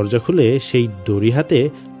খালার দরজা খুলে সেই দড়ি হাতে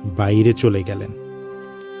বাইরে চলে গেলেন।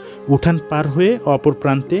 উঠান পার হয়ে অপর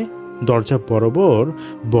প্রান্তে দরজা বরাবর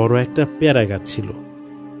বড় একটা পেয়ারা গাছ ছিল।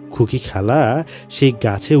 খুকি খালা সেই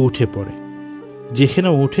গাছে উঠে পড়ে। যেখানে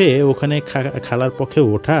উঠে ওখানে খালার পক্ষে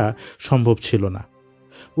ওঠা সম্ভব ছিল না।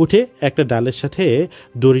 উঠে একটা ডালের সাথে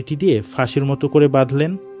দড়িটি দিয়ে ফাঁসির মতো করে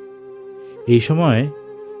বাঁধলেন। এই সময়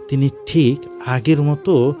তিনি ঠিক আগের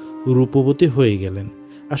মতো রূপবতী হয়ে গেলেন।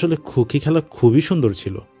 আসলে খুকি খালা খুবই সুন্দর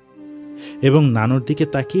ছিল এবং নানুর দিকে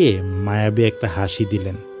তাকিয়ে মায়াবী একটা হাসি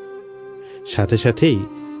দিলেন। সাথে সাথেই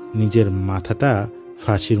নিজের মাথাটা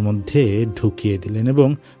ফাঁসির মধ্যে ঢুকিয়ে দিলেন এবং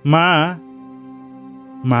মা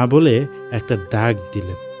মা বলে একটা ডাক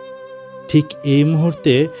দিলেন। ঠিক এই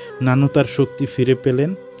মুহূর্তে নানু তার শক্তি ফিরে পেলেন।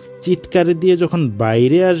 চিৎকারে দিয়ে যখন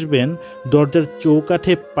বাইরে আসবেন, দরজার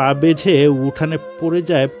চৌকাঠে পা বেঁধে উঠানে পড়ে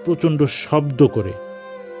যায় প্রচণ্ড শব্দ করে।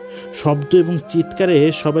 শব্দ এবং চিৎকারে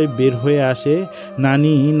সবাই বের হয়ে আসে।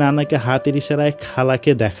 নানি নানাকে হাতের ইশারায়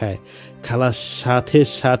খালাকে দেখায়। খালার সাথে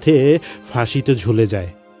সাথে ফাঁসিতে ঝুলে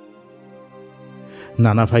যায়।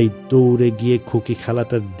 নানা ভাই দৌড়ে গিয়ে খুকি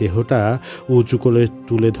খালাটার দেহটা উঁচু করে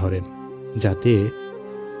তুলে ধরেন যাতে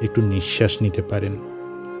একটু নিঃশ্বাস নিতে পারেন।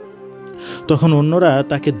 তখন অন্যরা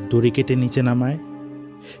তাকে দড়ি কেটে নিচে নামায়।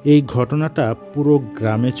 এই ঘটনাটা পুরো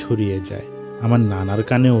গ্রামে ছড়িয়ে যায়, আমার নানার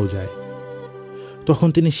কানেও যায়। তখন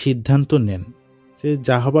তিনি সিদ্ধান্ত নেন যে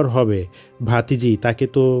যা হবার হবে, ভাতিজি তাকে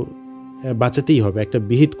তো বাঁচাতেই হবে, একটা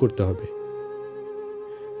বিহিত করতে হবে।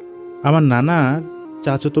 আমার নানার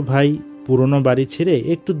চাচাতো ভাই পুরনো বাড়ি ছেড়ে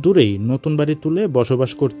একটু দূরেই নতুন বাড়ি তুলে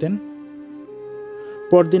বসবাস করতেন।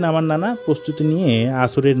 পরদিন আমার নানা প্রস্তুতি নিয়ে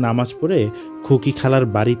আসরের নামাজ পড়ে খুকি খালার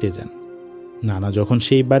বাড়িতে যান। নানা যখন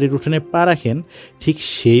সেই বাড়ির উঠোনে পা রাখেন, ঠিক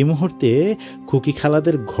সেই মুহূর্তে খুকি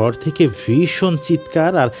খালাদের ঘর থেকে ভীষণ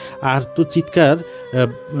চিৎকার আর আর্তচিৎকার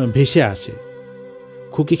ভেসে আসে।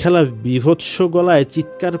 খুকি খালা বিভৎস গলায়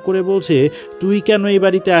চিৎকার করে বলছে, তুই কেন এই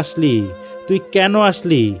বাড়িতে আসলি? তুই কেন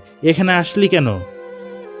আসলি? এখানে আসলি কেন?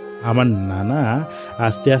 আমার নানা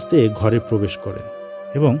আস্তে আস্তে ঘরে প্রবেশ করেন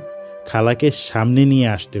এবং খালাকে সামনে নিয়ে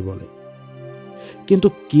আসতে বলে, কিন্তু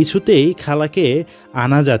কিছুতেই খালাকে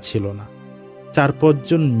আনা যাচ্ছিল না। 4-5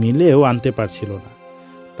 জন মিলেও আনতে পারছিল না।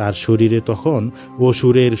 তার শরীরে তখন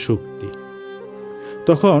অসুরের শক্তি।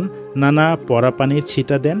 তখন নানা পরা পানির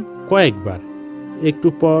ছিটা দেন কয়েকবার। একটু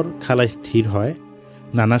পর খালা স্থির হয়,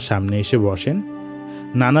 নানার সামনে এসে বসেন।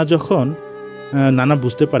 নানা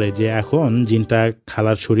বুঝতে পারে যে এখন জিনটা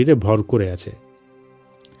খালার শরীরে ভর করে আছে।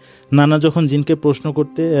 নানা যখন জিনকে প্রশ্ন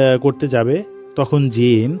করতে যাবে, তখন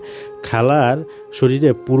জিন খালার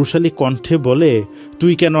শরীরে পুরুষালী কণ্ঠে বলে,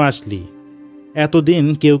 তুই কেন আসলি? এতদিন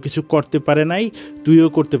কেউ কিছু করতে পারে নাই, তুইও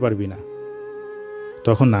করতে পারবি না।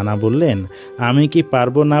 তখন নানা বললেন, আমি কি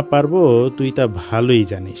পারবো না পারবো তুই তা ভালোই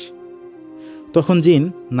জানিস। তখন জিন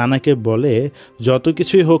নানাকে বলে, যত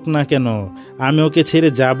কিছুই হোক না কেন আমি ওকে ছেড়ে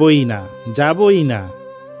যাবই না।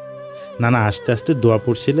 নানা আস্তে আস্তে দোয়া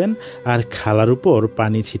পড়ছিলেন আর খালার উপর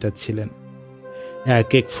পানি ছিটাচ্ছিলেন।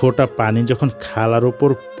 এক এক ফোঁটা পানি যখন খালার উপর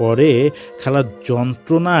পড়ে, খালা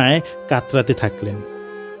যন্ত্রণায় কাতরাতে থাকলেন।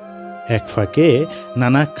 এক ফাঁকে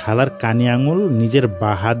নানা খালার কানি আঙুল নিজের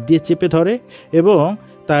বাঁ হাত দিয়ে চেপে ধরে এবং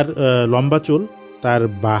তার লম্বা চুল তার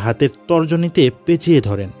বাঁ হাতের তর্জনীতে পেঁচিয়ে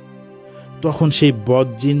ধরেন। তখন সেই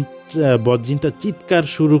বদজিনটা চিৎকার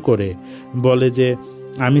শুরু করে বলে যে,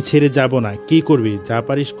 আমি ছেড়ে যাব না, কি করবি, যা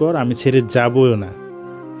পারিস কর, আমি ছেড়ে যাবও না।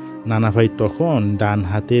 নানা ভাই তখন ডান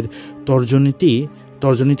হাতের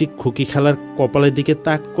তর্জনীটি খুকি খালার কপালের দিকে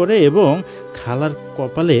তাক করে এবং খালার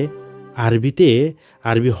কপালে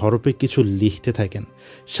আরবি হরফে কিছু লিখতে থাকেন।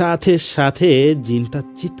 সাথে সাথে জিনটা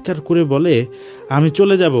চিৎকার করে বলে, আমি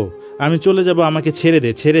চলে যাব, আমাকে ছেড়ে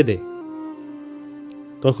দে।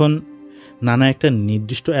 তখন নানা একটা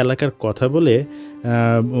নির্দিষ্ট এলাকার কথা বলে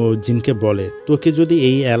জিনকে বলে, তোকে যদি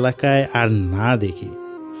এই এলাকায় আর না দেখি,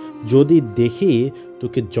 যদি দেখি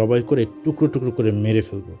তোকে জবাই করে টুকরো টুকরো করে মেরে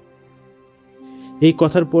ফেলব। এই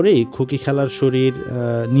কথার পরেই খুকি খালার শরীর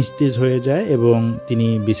নিস্তেজ হয়ে যায় এবং তিনি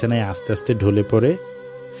বিছানায় আস্তে আস্তে ঢলে পড়ে।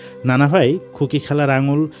 নানা ভাই খুকি খালার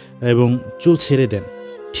আঙুল এবং চুল ছেড়ে দেন।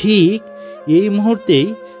 ঠিক এই মুহূর্তেই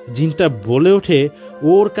জিনটা বলে ওঠে,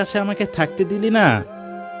 ওর কাছে আমাকে থাকতে দিলি না,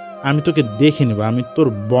 আমি তোকে দেখে নেব, আমি তোর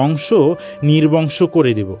বংশ নির্বংশ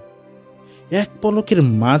করে দেব। এক পলকের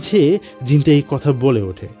মাঝে জিনটা এই কথা বলে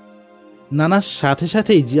ওঠে। নানার সাথে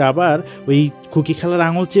সাথেই যে আবার ওই খুকি খালার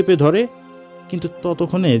আঙুল চেপে ধরে, কিন্তু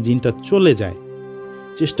ততক্ষণে জিনটা চলে যায়।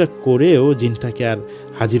 চেষ্টা করেও জিনটাকে আর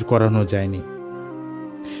হাজির করানো যায়নি।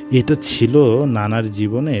 এটা ছিল নানার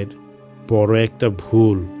জীবনের বড় একটা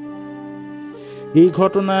ভুল। এই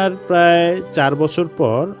ঘটনার প্রায় 4 বছর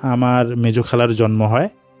পর আমার মেজো খালার জন্ম হয়।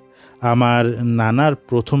 আমার নানার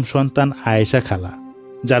প্রথম সন্তান আয়েশা খালা,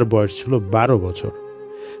 যার বয়স ছিল 12 বছর।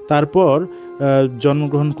 তারপর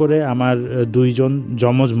জন্মগ্রহণ করে আমার 2জন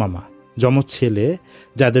যমজ ছেলে,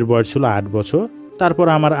 যাদের বয়স ছিল 8 বছর। তারপর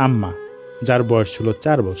আমার আম্মা, যার বয়স ছিল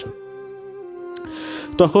 4 বছর।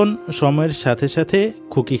 তখন সময়ের সাথে সাথে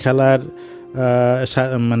খুকি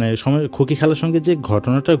খালার সঙ্গে যে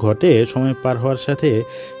ঘটনাটা ঘটে, সময় পার হওয়ার সাথে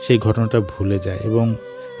সেই ঘটনাটা ভুলে যায় এবং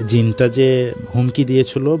জিনটা যে হুমকি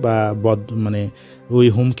দিয়েছিল বা ওই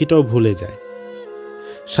হুমকিটাও ভুলে যায়।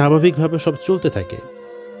 স্বাভাবিকভাবে সব চলতে থাকে।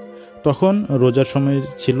 তখন রোজার সময়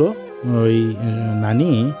ছিল। ওই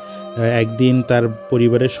নানি একদিন তার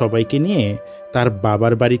পরিবারের সবাইকে নিয়ে তার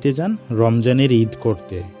বাবার বাড়িতে যান রমজানের ঈদ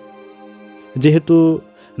করতে। যেহেতু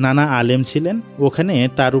নানা আলেম ছিলেন, ওখানে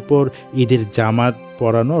তার উপর ঈদের জামাত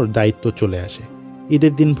পরানোর দায়িত্ব চলে আসে।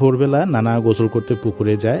 ঈদের দিন ভোরবেলা নানা গোসল করতে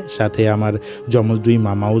পুকুরে যায়, সাথে আমার যমজ 2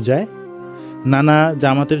 মামাও যায়। নানা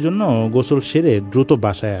জামাতের জন্য গোসল সেরে দ্রুত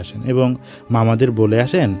বাসায় আসেন এবং মামাদের বলে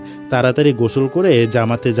আসেন তাড়াতাড়ি গোসল করে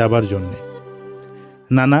জামাতে যাবার জন্যে।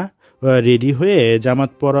 নানা রেডি হয়ে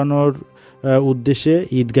জামাত পরানোর উদ্দেশ্যে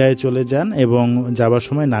ঈদগাহে চলে যান এবং যাবার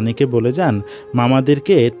সময় নানিকে বলে যান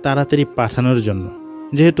মামাদেরকে তাড়াতাড়ি পাঠানোর জন্য,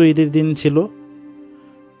 যেহেতু ঈদের দিন ছিল।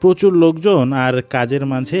 প্রচুর লোকজন আর কাজের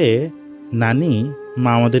মাঝে নানি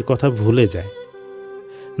মামাদের কথা ভুলে যায়।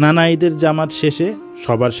 নানা ঈদের জামাত শেষে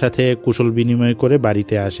সবার সাথে কুশল বিনিময় করে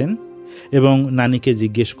বাড়িতে আসেন এবং নানিকে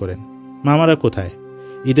জিজ্ঞেস করেন, মামারা কোথায়,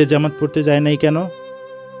 ঈদের জামাত পড়তে যায় নাই কেন?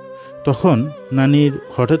 তখন নানির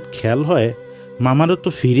হঠাৎ খেয়াল হয় মামারা তো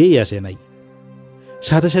ফিরেই আসে নাই।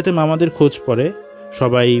 সাথে সাথে মামাদের খোঁজ পড়ে,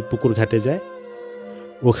 সবাই পুকুর ঘাটে যায়।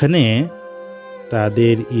 ওখানে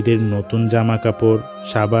তাদের ঈদের নতুন জামা কাপড়,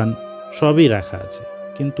 সাবান সবই রাখা আছে,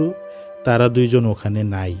 কিন্তু তারা 2জন ওখানে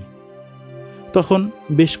নাই। তখন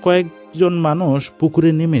বেশ কয়েকজন মানুষ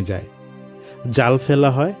পুকুরে নেমে যায়। জাল ফেলা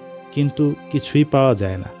হয়, কিন্তু কিছুই পাওয়া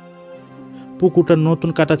যায় না। পুকুরটা নতুন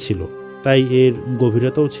কাটা ছিল, তাই এর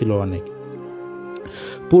গভীরতাও ছিল অনেক।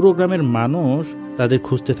 পুরো গ্রামের মানুষ তাদের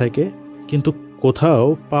খুঁজতে থাকে, কিন্তু কোথাও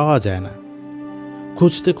পাওয়া যায় না।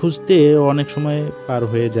 খুঁজতে খুঁজতে অনেক সময় পার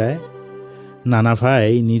হয়ে যায়। নানা ভাই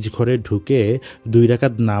নিজ ঘরে ঢুকে 2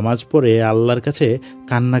 রাকাত নামাজ পড়ে আল্লাহর কাছে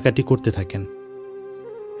কান্নাকাটি করতে থাকেন।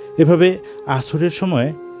 এভাবে আসরের সময়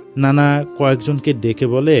নানা কয়েকজনকে ডেকে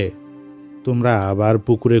বলে, তোমরা আবার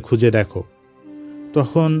পুকুরে খুঁজে দেখো।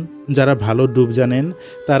 তখন যারা ভালো ডুব জানেন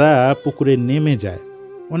তারা পুকুরে নেমে যায়।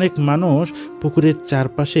 অনেক মানুষ পুকুরের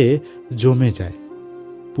চারপাশে জমে যায়।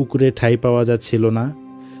 পুকুরে ঠাঁই পাওয়া যাচ্ছিল না।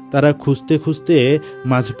 তারা খুঁজতে খুঁজতে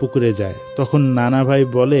মাঝ পুকুরে যায়। তখন নানা ভাই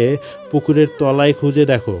বলে, পুকুরের তলায় খুঁজে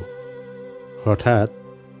দেখো। হঠাৎ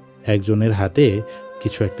একজনের হাতে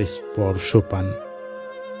কিছু একটা স্পর্শ পান।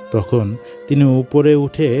 তখন তিনি উপরে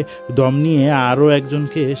উঠে দম নিয়ে আরও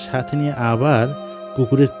একজনকে সাথে নিয়ে আবার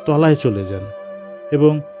পুকুরের তলায় চলে যান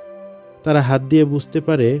এবং তারা হাত দিয়ে বুঝতে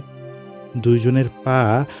পারে দুইজনের পা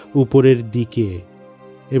উপরের দিকে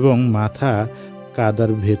এবং মাথা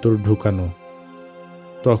কাদার ভেতর ঢুকানো।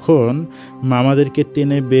 তখন মামাদেরকে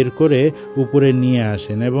টেনে বের করে উপরে নিয়ে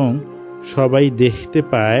আসেন এবং সবাই দেখতে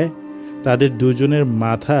পায় তাদের দুজনের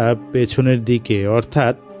মাথা পেছনের দিকে,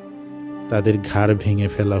 অর্থাৎ তাদের ঘাড় ভেঙে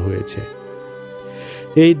ফেলা হয়েছে।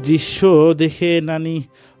 এই দৃশ্য দেখে নানি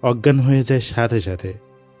অজ্ঞান হয়ে যায় সাথে সাথে।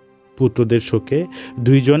 পুত্রদের শোকে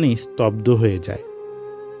দুইজনই স্তব্ধ হয়ে যায়।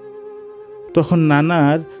 তখন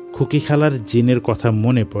নানার খুকি খালার জিনের কথা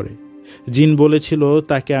মনে পড়ে। জিন বলেছিল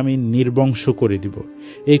তাকে আমি নির্বংশ করে দিব।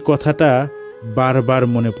 এই কথাটা বারবার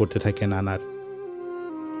মনে পড়তে থাকে নানার।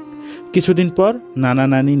 কিছুদিন পর নানা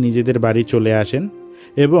নানি নিজেদের বাড়ি চলে আসেন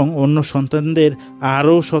এবং অন্য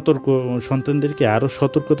সন্তানদেরকে আরও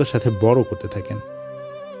সতর্কতার সাথে বড় করতে থাকেন।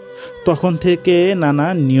 তখন থেকে নানা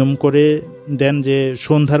নিয়ম করে দেন যে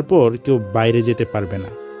সন্ধ্যার পর কেউ বাইরে যেতে পারবে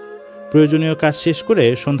না। প্রয়োজনীয় কাজ শেষ করে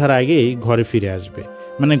সন্ধ্যার আগেই ঘরে ফিরে আসবে,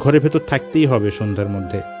 মানে ঘরের ভেতর থাকতেই হবে সন্ধ্যার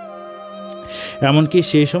মধ্যে। এমনকি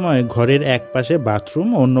সেই সময় ঘরের এক পাশে বাথরুম,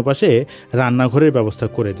 অন্য পাশে রান্নাঘরের ব্যবস্থা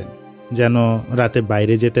করে দেন যেন রাতে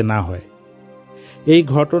বাইরে যেতে না হয়।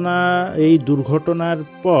 এই দুর্ঘটনার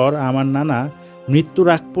পর আমার নানা মৃত্যুর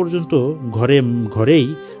আগ পর্যন্ত ঘরেই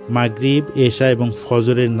মাগরিব, এশা এবং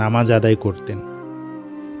ফজরের নামাজ আদায় করতেন।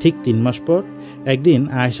 ঠিক 3 মাস পর একদিন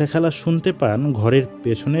আয়েশা খালা শুনতে পান ঘরের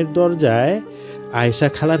পেছনের দরজায় আয়েশা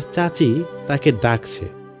খালার চাচি তাকে ডাকছে।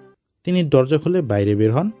 তিনি দরজা খুলে বাইরে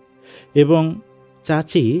বের হন এবং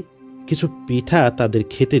চাচি কিছু পিঠা তাদের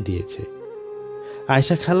খেতে দিয়েছে।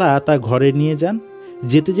 আয়েশা খালা তা ঘরে নিয়ে যান।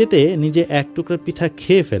 যেতে যেতে নিজে এক টুকরা পিঠা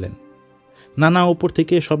খেয়ে ফেলেন। নানা উপর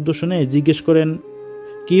থেকে শব্দ শুনে জিজ্ঞেস করেন,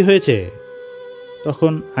 কি হয়েছে?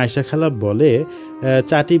 তখন আয়েশা খালা বলে,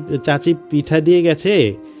 চাচি পিঠা দিয়ে গেছে,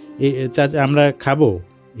 আমরা খাবো।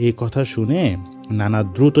 এই কথা শুনে নানা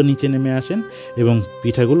দ্রুত নিচে নেমে আসেন এবং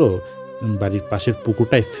পিঠাগুলো বাড়ির পাশের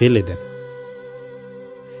পুকুরটায় ফেলে দেন।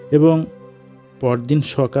 এবং পরদিন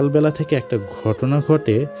সকালবেলা থেকে একটা ঘটনা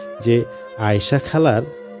ঘটে যে আয়েশা খালার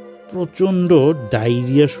প্রচণ্ড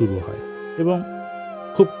ডায়রিয়া শুরু হয় এবং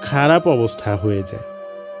খুব খারাপ অবস্থা হয়ে যায়।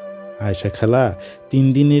 আয়েশা খালা 3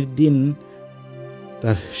 দিনের দিন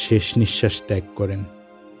তার শেষ নিঃশ্বাস ত্যাগ করেন।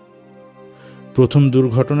 প্রথম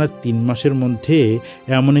দুর্ঘটনার 3 মাসের মধ্যে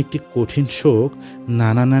এমন একটি কঠিন শোক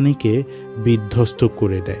নানা নানিকে বিধ্বস্ত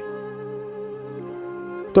করে দেয়।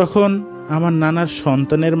 তখন আমার নানার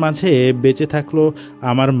সন্তানের মাঝে বেঁচে থাকলো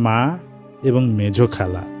আমার মা এবং মেজ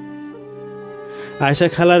খালা। আয়েশা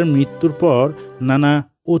খালার মৃত্যুর পর নানা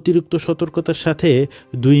অতিরিক্ত সতর্কতার সাথে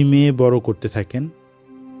 2 মেয়ে বড় করতে থাকেন।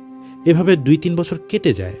 এভাবে 2-3 বছর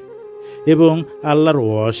কেটে যায় এবং আল্লাহর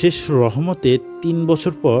অশেষ রহমতে 3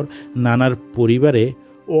 বছর পর নানার পরিবারে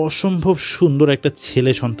অসম্ভব সুন্দর একটা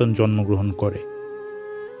ছেলে সন্তান জন্মগ্রহণ করে।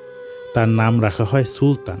 তার নাম রাখা হয়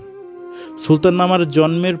সুলতান। সুলতান মামার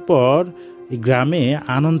জন্মের পর গ্রামে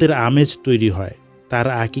আনন্দের আমেজ তৈরি হয়। তার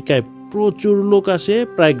আকিকায় প্রচুর লোক আসে,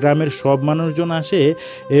 প্রায় গ্রামের সব মানুষজন আসে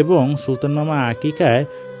এবং সুলতান মামা আকিকায়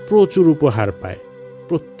প্রচুর উপহার পায়।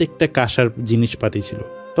 প্রত্যেকটা কাঁসার জিনিসপাতি ছিল।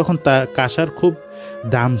 তখন কাঁসার খুব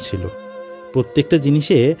দাম ছিল। প্রত্যেকটা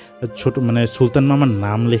জিনিসে সুলতান মামার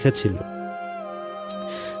নাম লেখা ছিল।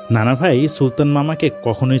 নানা ভাই সুলতান মামাকে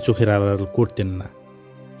কখনোই চোখের আড়াল করতেন না।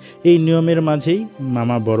 এই নিয়মের মাঝেই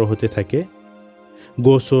মামা বড় হতে থাকে।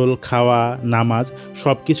 গোসল, খাওয়া, নামাজ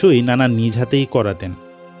সব কিছুই নানা নিজ হাতেই করাতেন।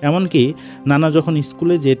 এমনকি নানা যখন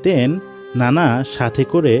স্কুলে যেতেন, নানা সাথে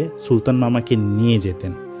করে সুলতান মামাকে নিয়ে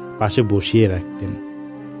যেতেন, পাশে বসিয়ে রাখতেন।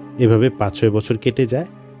 এভাবে 5-6 বছর কেটে যায়।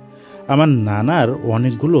 আমার নানার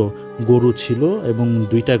অনেকগুলো গরু ছিল এবং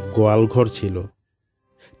 2টা গোয়াল ঘর ছিল।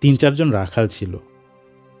 3-4 জন রাখাল ছিল।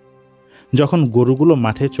 যখন গরুগুলো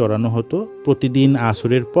মাঠে চড়ানো হতো, প্রতিদিন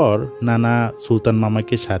আসরের পর নানা সুলতান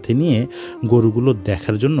মামাকে সাথে নিয়ে গরুগুলো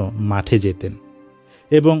দেখার জন্য মাঠে যেতেন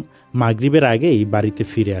এবং মাগরিবের আগেই বাড়িতে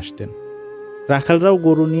ফিরে আসতেন। রাখালরাও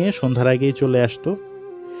গরু নিয়ে সন্ধ্যার আগেই চলে আসতো।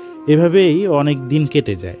 এভাবেই অনেক দিন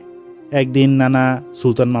কেটে যায়। একদিন নানা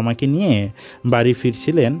সুলতান মামাকে নিয়ে বাড়ি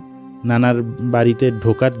ফিরছিলেন। নানার বাড়িতে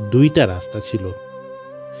ঢোকার 2টা রাস্তা ছিল।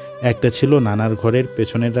 একটা ছিল নানার ঘরের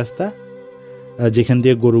পেছনের রাস্তা, যেখান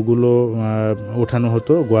দিয়ে গরুগুলো ওঠানো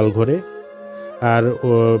হতো গোয়াল ঘরে, আর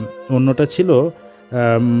অন্যটা ছিল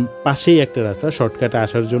পাশেই একটা রাস্তা, শর্টকাটে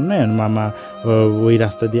আসার জন্য মামা ওই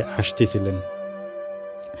রাস্তা দিয়ে আসতেছিলেন।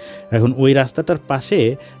 এখন ওই রাস্তাটার পাশে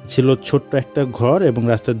ছিল ছোট্ট একটা ঘর এবং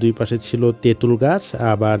রাস্তার 2 পাশে ছিল তেঁতুল গাছ,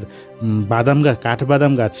 আবার বাদাম গাছ,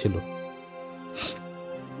 কাঠবাদাম গাছ ছিল।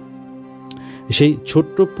 সেই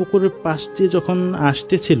ছোট্ট পুকুরের পাশ দিয়ে যখন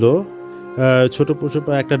আসতেছিল, ছোট ছোট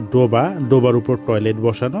একটা ডোবার উপর টয়লেট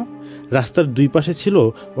বসানো। রাস্তার দুই পাশে ছিল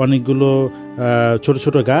অনেকগুলো ছোট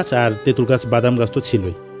ছোট গাছ, আর তেঁতুল গাছ, বাদাম গাছ তো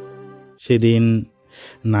ছিলই। সেদিন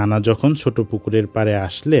নানা যখন ছোট পুকুরের পাড়ে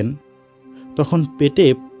আসলেন, তখন পেটে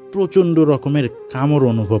প্রচণ্ড রকমের কামড়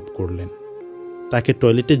অনুভব করলেন। তাকে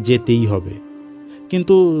টয়লেটে যেতেই হবে,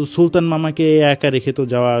 কিন্তু সুলতান মামাকে একা রেখে তো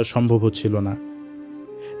যাওয়া সম্ভব হচ্ছিল না।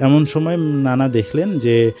 এমন সময় নানা দেখলেন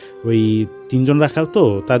যে ওই 3 জন রাখাল, তো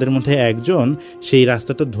তাদের মধ্যে একজন সেই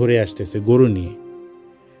রাস্তাটা ধরে আসতেছে গরু নিয়ে।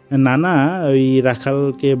 নানা ওই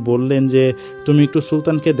রাখালকে বললেন যে তুমি একটু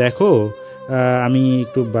সুলতানকে দেখো, আমি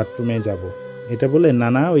একটু বাথরুমে যাব। এটা বলে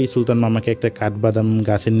নানা ওই সুলতান মামাকে একটা কাঠবাদাম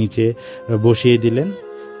গাছের নিচে বসিয়ে দিলেন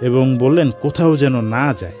এবং বললেন কোথাও যেন না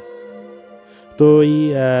যায়। তো ওই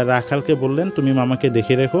রাখালকে বললেন তুমি মামাকে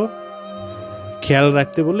দেখে রেখো, খেয়াল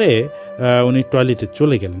রাখতে বলে উনি টয়লেটে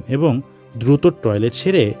চলে গেলেন এবং দ্রুত টয়লেট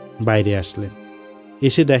সেরে বাইরে আসলেন।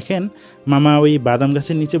 এসে দেখেন মামা ওই বাদাম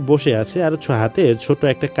গাছের নিচে বসে আছে, আর হাতে ছোট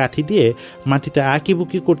একটা কাঠি দিয়ে মাটিতে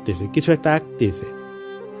আঁকিবুকি করতেছে, কিছু একটা আঁকতেছে।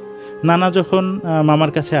 নানা যখন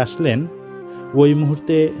মামার কাছে আসলেন, ওই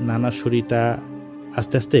মুহূর্তে নানার শরীরটা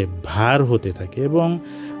আস্তে আস্তে ভার হতে থাকে এবং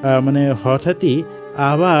হঠাৎই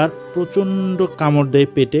আবার প্রচণ্ড কামড় দেয়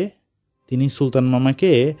পেটে। তিনি সুলতান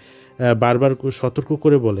মামাকে বারবার সতর্ক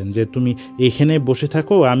করে বলেন যে তুমি এখানে বসে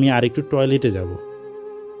থাকো, আমি আরেকটু টয়লেটে যাব,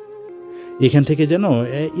 এখান থেকে যেন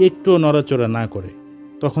একটু নড়াচড়া না করে।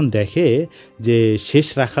 তখন দেখে যে শেষ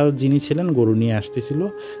রাখাল যিনি ছিলেন, গরু নিয়ে আসতেছিল,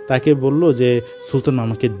 তাকে বলল যে সুলতান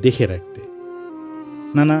মামাকে দেখে রাখতে।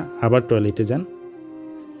 নানা আবার টয়লেটে যান।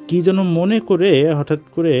 কি যেন মনে করে হঠাৎ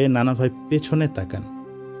করে নানা ভাই পেছনে তাকান।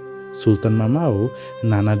 সুলতান মামাও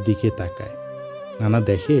নানার দিকে তাকায়। নানা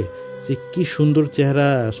দেখে যে কি সুন্দর চেহারা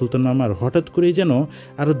সুলতান মামার, হঠাৎ করেই যেন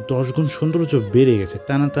আরো 10 গুণ সৌন্দর্য বেড়ে গেছে।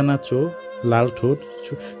 টানা টানা চোখ, লাল ঠোঁট,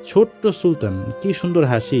 ছোট্ট সুলতান, কি সুন্দর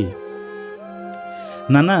হাসি।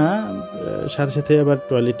 নানা সাথে সাথে আবার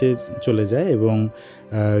টয়লেটে চলে যায় এবং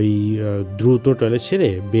ওই দ্রুত টয়লেট সেরে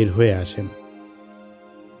বের হয়ে আসেন।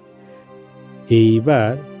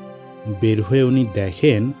 এইবার বের হয়ে উনি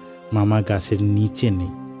দেখেন মামা গাছের নিচে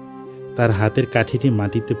নেই, তার হাতের কাঠিটি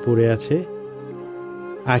মাটিতে পড়ে আছে,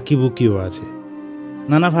 আঁকিবুকিও আছে।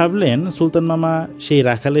 নানা ভাবলেন সুলতান মামা সেই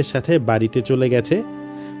রাখালের সাথে বাড়িতে চলে গেছে।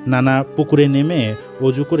 নানা পুকুরে নেমে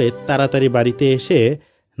অজু করে তাড়াতাড়ি বাড়িতে এসে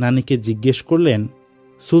নানিকে জিজ্ঞেস করলেন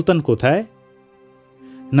সুলতান কোথায়।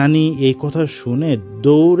 নানি এই কথা শুনে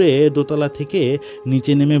দৌড়ে দোতলা থেকে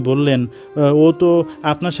নিচে নেমে বললেন ও তো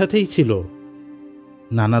আপনার সাথেই ছিল।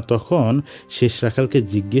 নানা তখন শেষ রাখালকে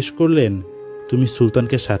জিজ্ঞেস করলেন তুমি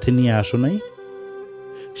সুলতানকে সাথে নিয়ে আসো নাই?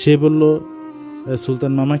 সে বলল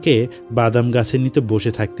সুলতান মামাকে বাদাম গাছের নিচে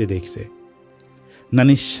বসে থাকতে দেখছে।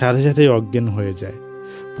 নানি সাথে সাথে অজ্ঞান হয়ে যায়,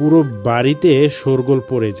 পুরো বাড়িতে শোরগোল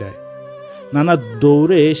পড়ে যায়। নানা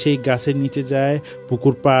দৌড়ে সেই গাছের নিচে যায়,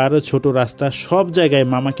 পুকুর পাড়, ছোট রাস্তা, সব জায়গায়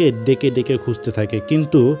মামাকে ডেকে ডেকে খুঁজতে থাকে,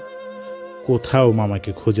 কিন্তু কোথাও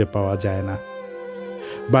মামাকে খুঁজে পাওয়া যায় না।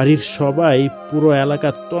 বাড়ির সবাই পুরো এলাকা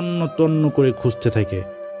তন্ন তন্ন করে খুঁজতে থাকে।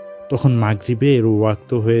 তখন মাগরিবের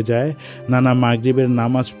ওয়াক্ত হয়ে যায়। নানা মাগরিবের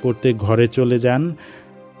নামাজ পড়তে ঘরে চলে যান,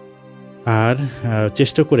 আর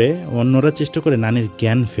অন্যরা চেষ্টা করে নানির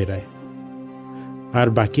জ্ঞান ফেরায়, আর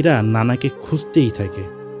বাকিরা নানাকে খুঁজতেই থাকে।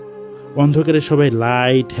 অন্ধকারে সবাই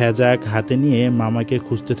লাইট হ্যাজাক হাতে নিয়ে মামাকে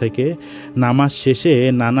খুঁজতে থাকে। নামাজ শেষে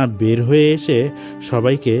নানা বের হয়ে এসে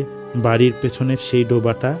সবাইকে বাড়ির পেছনের সেই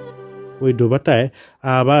ওই ডোবাটায়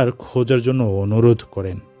আবার খোঁজার জন্য অনুরোধ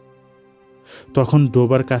করেন। তখন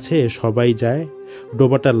ডোবার কাছে সবাই যায়।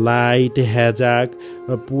 ডোবাটা লাইট হ্যাজাক,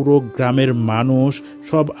 পুরো গ্রামের মানুষ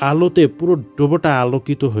সব আলোতে পুরো ডোবাটা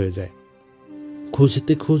আলোকিত হয়ে যায়।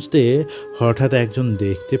 খুঁজতে খুঁজতে হঠাৎ একজন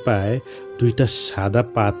দেখতে পায় 2টা সাদা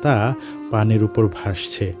পাতা পানির উপর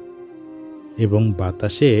ভাসছে এবং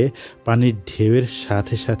বাতাসে পানির ঢেউয়ের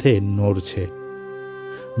সাথে সাথে নড়ছে।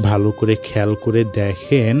 ভালো করে খেয়াল করে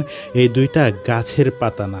দেখেন এই 2টা গাছের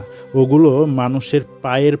পাতা না, ওগুলো মানুষের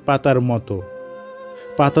পায়ের পাতার মতো।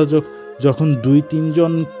 পাতা যখন 2-3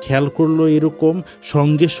 জন খেয়াল করলো এরকম,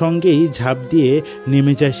 সঙ্গে সঙ্গেই ঝাঁপ দিয়ে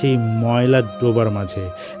নেমে যায় সেই ময়লা ডোবার মাঝে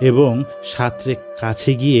এবং সাঁতরে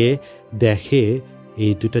কাছে গিয়ে দেখে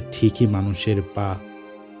এই 2টা ঠিকই মানুষের পা।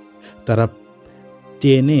 তারা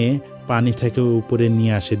টেনে পানি থেকে উপরে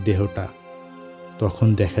নিয়ে আসে দেহটা। তখন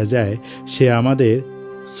দেখা যায় সে আমাদের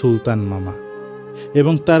সুলতান মামা,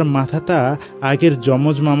 এবং তার মাথাটা আগের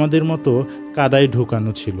যমজ মামাদের মতো কাদায়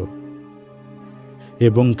ঢোকানো ছিল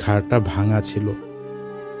এবং ঘাড়টা ভাঙা ছিল।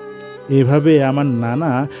 এভাবে আমার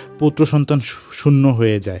নানা পুত্র সন্তান শূন্য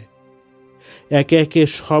হয়ে যায়। একে একে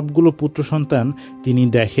সবগুলো পুত্র সন্তান তিনি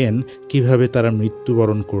দেখেন কিভাবে তারা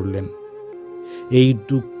মৃত্যুবরণ করলেন। এই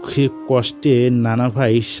দুঃখে কষ্টে নানা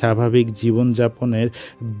ভাই স্বাভাবিক জীবনযাপনের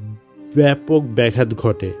ব্যাপক ব্যাঘাত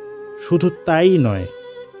ঘটে। শুধু তাই নয়,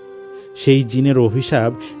 সেই জিনের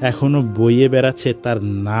অভিশাপ এখনও বইয়ে বেড়াচ্ছে তার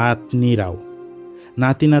নাতনিরাও।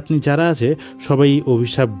 নাতি নাতনি যারা আছে সবাই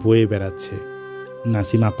অভিশাপ বয়ে বেড়াচ্ছে।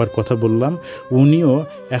 নাসিম আপার কথা বললাম, উনিও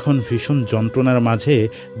এখন ভীষণ যন্ত্রণার মাঝে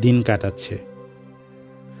দিন কাটাচ্ছে।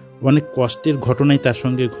 অনেক কষ্টের ঘটনাই তার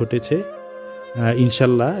সঙ্গে ঘটেছে।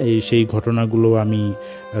 ইনশাল্লাহ সেই ঘটনাগুলো আমি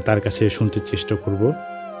তার কাছে শুনতে চেষ্টা করব।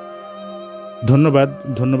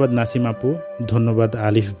 ধন্যবাদ নাসিম আপু, ধন্যবাদ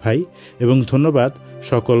আলিফ ভাই, এবং ধন্যবাদ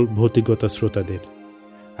সকল ভৌতিকতা শ্রোতাদের।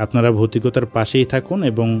 আপনারা ভৌতিকতার পাশেই থাকুন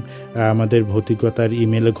এবং আমাদের ভৌতিকতার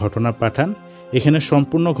ইমেলে ঘটনা পাঠান। এখানে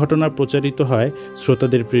সম্পূর্ণ ঘটনা প্রচারিত হয়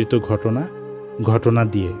শ্রোতাদের প্রেরিত ঘটনা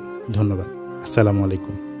দিয়ে। ধন্যবাদ। আসসালামু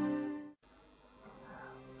আলাইকুম।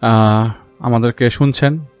 আমাদেরকে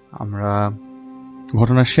শুনছেন, আমরা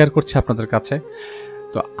ঘটনা শেয়ার করছি আপনাদের কাছে।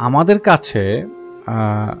 তো আমাদের কাছে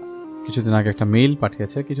কিছুদিন আগে একটা মেইল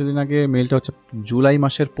পাঠিয়েছে। কিছুদিন আগে মেইলটা হচ্ছে জুলাই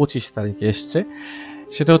মাসের 25 তারিখে এসছে।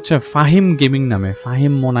 সেটা হচ্ছে ফাহিম গেমিং নামে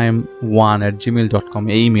fahimmonaim1@gmail.com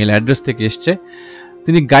এই মেইল অ্যাড্রেস থেকে এসছে।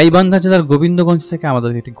 তিনি গাইবান্ধা জেলার গোবিন্দগঞ্জ থেকে আমাদের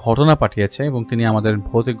একটি ঘটনা পাঠিয়েছে এবং তিনি আমাদের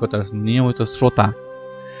ভৌতিকতার নিয়মিত শ্রোতা।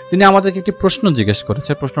 তিনি আমাদেরকে একটি প্রশ্ন জিজ্ঞেস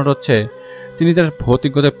করেছে। প্রশ্নটা হচ্ছে, তিনি তার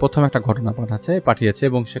ভৌতিকতার প্রথম একটা ঘটনা পাঠিয়েছে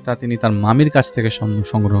এবং সেটা তিনি তার মামির কাছ থেকে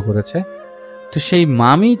সংগ্রহ করেছে। তো সেই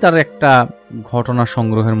মামি তার একটা ঘটনা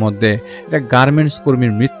সংগ্রহের মধ্যে একটা গার্মেন্টস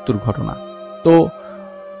কর্মীর মৃত্যুর ঘটনা। তো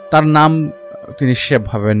তার নাম তিনি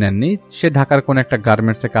সেভাবে নেননি। সে ঢাকার কোন একটা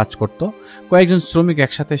গার্মেন্টসে কাজ করত। কয়েকজন শ্রমিক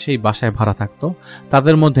একসাথে সেই বাসায় ভাড়া থাকতো।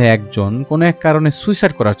 তাদের মধ্যে একজন কোনো এক কারণে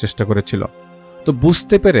সুইসাইড করার চেষ্টা করেছিল। তো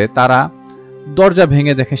বুঝতে পেরে তারা দরজা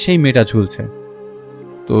ভেঙে দেখে সেই মেয়েটা ঝুলছে।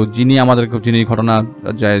 তো যিনি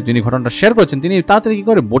ঘটনাটা শেয়ার করেছেন, তিনি তাড়াতাড়ি কি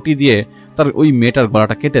করে বটি দিয়ে তার ওই মেয়েটার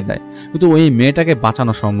গলাটা কেটে দেয়, কিন্তু ওই মেয়েটাকে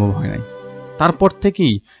বাঁচানো সম্ভব হয় নাই। তারপর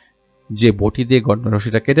থেকেই যে বটি দিয়ে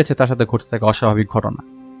রশিটা কেটেছে তার সাথে ঘটতে থাকে অস্বাভাবিক ঘটনা।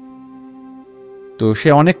 তো সে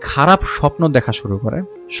অনেক খারাপ স্বপ্ন দেখা শুরু করে।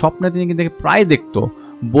 স্বপ্নে তিনি কিন্তু প্রায় দেখতো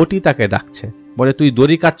বটি তাকে ডাকছে, বলে তুই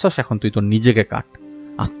দড়ি কাটছস, এখন তুই তোর নিজেকে কাট,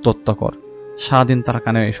 আত্মহত্যা কর। সারাদিন তার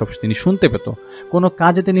কানে এসব তিনি শুনতে পেত। কোনো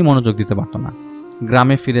কাজে তিনি মনোযোগ দিতে পারত না।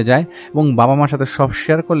 গ্রামে ফিরে যায় এবং বাবা মার সাথে সব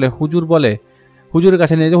শেয়ার করলে হুজুরের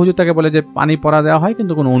কাছে নিয়ে যে হুজুর তাকে বলে যে পানি পড়া দেওয়া হয়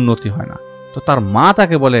কিন্তু কোনো উন্নতি হয় না। তো তার মা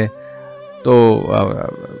তাকে বলে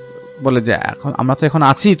যে আমরা তো এখন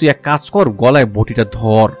আছি, তুই এক কাজ কর, গলায় বটিটা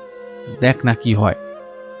ধর, দেখ না কি হয়।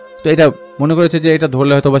 তো এটা মনে করেছে যে এটা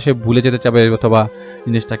ধরলে হয়তো বা সে ভুলে যেতে চাবে অথবা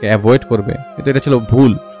জিনিসটাকে অ্যাভয়েড করবে, কিন্তু এটা ছিল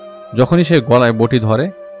ভুল। যখনই সে গলায় বটি ধরে,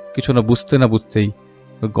 কিছু না বুঝতেই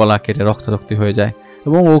গলা কেটে রক্তারক্তি হয়ে যায়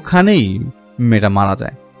এবং ওখানেই মেয়েটা মারা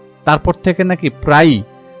যায়। তারপর থেকে নাকি প্রায়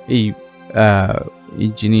এই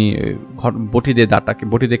যিনি বটি দিয়ে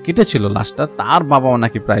কেটেছিল লাশটা, তার বাবাও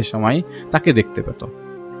নাকি প্রায় সময় তাকে দেখতে পেত।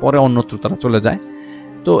 পরে অন্যত্র তারা চলে যায়।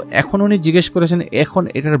 তো এখন উনি জিজ্ঞেস করেছেন, এখন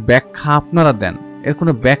এটার ব্যাখ্যা আপনারা দেন। এর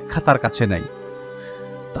কোনো ব্যাখ্যা তার কাছে নাই।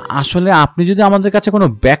 তো আসলে আপনি যদি আমাদের কাছে কোনো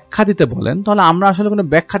ব্যাখ্যা দিতে বলেন, তাহলে আমরা আসলে কোনো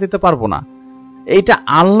ব্যাখ্যা দিতে পারবো না। এইটা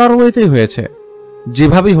আল্লাহর ওয়েতেই হয়েছে,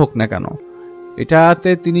 যেভাবেই হোক না কেন। এটাতে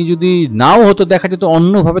তিনি যদি নাও হতো, দেখা যেত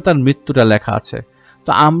অন্যভাবে তার মৃত্যুটা লেখা আছে।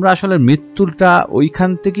 তো আমরা আসলে মৃত্যুটা ওইখান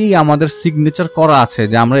থেকেই আমাদের সিগনেচার করা আছে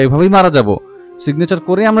যে আমরা এভাবেই মারা যাব। সিগনেচার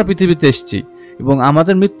করে আমরা পৃথিবীতে এসেছি এবং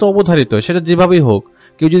আমাদের মৃত্যু অবধারিত, সেটা যেভাবেই হোক।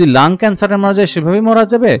 কেউ যদি লাং ক্যান্সারে মারা যায় সেভাবেই মারা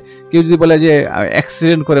যাবে, কেউ যদি বলে যে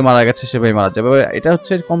অ্যাক্সিডেন্ট করে মারা গেছে সেভাবেই মারা যাবে। এটা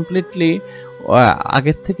হচ্ছে কমপ্লিটলি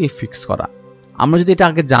আগের থেকেই ফিক্স করা। আমরা যদি এটা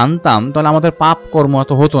আগে জানতাম তাহলে আমাদের পাপ কর্ম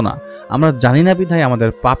এত হতো না। আমরা জানি না বিধায় আমাদের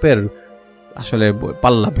পাপের আসলে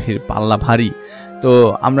পাল্লা ভারী। তো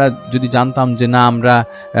আমরা যদি জানতাম যে না, আমরা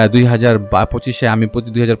 2025-এ আমি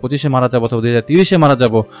 2025-এ মারা যাবো অথবা 2030-এ মারা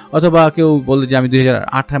যাব, অথবা কেউ বললে যে আমি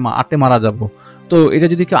 2008-এ মারা যাব, তো এটা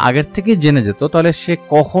যদি কেউ আগের থেকেই জেনে যেত তাহলে সে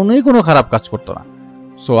কখনোই কোনো খারাপ কাজ করতো না।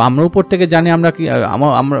 সো আমরা উপর থেকে জানি, আমরা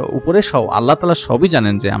উপরে সব আল্লাহ তাআলা সবই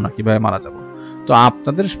জানেন যে আমরা কিভাবে মারা যাব। তো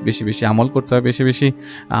আপনাদের বেশি বেশি আমল করতে হবে,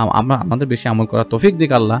 আমাদের বেশি আমল করার তৌফিক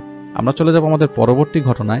দিক আল্লাহ। আমরা চলে যাব আমাদের পরবর্তী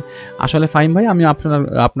ঘটনায়। আসলে ফাহিম ভাই, আমি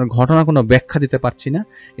আপনার ঘটনার কোনো ব্যাখ্যা দিতে পারছি না।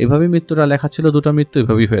 এভাবেই মৃত্যুটা লেখা ছিল, দুটো মৃত্যু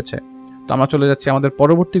এভাবেই হয়েছে। তো আমরা চলে যাচ্ছি আমাদের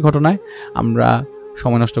পরবর্তী ঘটনায়। আমরা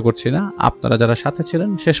সময় নষ্ট করছি না, আপনারা যারা সাথে ছিলেন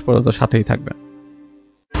শেষ পর্যন্ত সাথেই থাকবেন।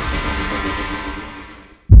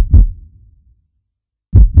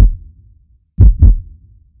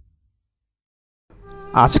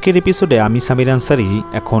 আজকের এপিসোডে আমি সামির আনসারি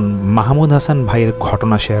এখন মাহমুদ হাসান ভাইয়ের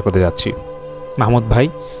ঘটনা শেয়ার করতে যাচ্ছি। মাহমুদ ভাই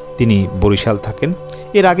তিনি বরিশাল থাকেন।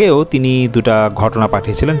 এর আগেও তিনি দুটা ঘটনা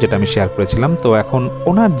পাঠিয়েছিলেন, যেটা আমি শেয়ার করেছিলাম। তো এখন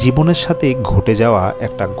ওনার জীবনের সাথে ঘটে যাওয়া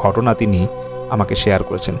একটা ঘটনা তিনি আমাকে শেয়ার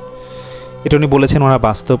করেছেন। এটা উনি বলেছেন ওনার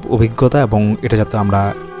বাস্তব অভিজ্ঞতা, এবং এটা যাতে আমরা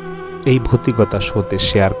এই ভৌতিকতা শোতে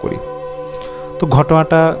শেয়ার করি। তো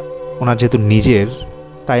ঘটনাটা ওনার যেহেতু নিজের,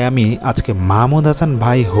 তাই আমি আজকে মাহমুদ হাসান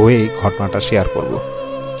ভাই হয়ে ঘটনাটা শেয়ার করব।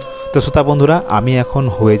 তো শ্রোতা বন্ধুরা, আমি এখন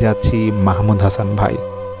হয়ে যাচ্ছি মাহমুদ হাসান ভাই।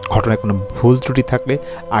 ঘটনায় কোনো ভুল ত্রুটি থাকলে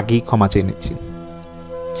আগেই ক্ষমা চেয়ে নিচ্ছি।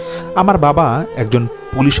 আমার বাবা একজন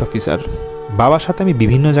পুলিশ অফিসার। বাবার সাথে আমি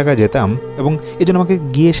বিভিন্ন জায়গায় যেতাম এবং এই জন্য আমাকে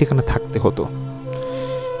গিয়ে সেখানে থাকতে হতো।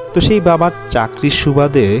 তো সেই বাবার চাকরির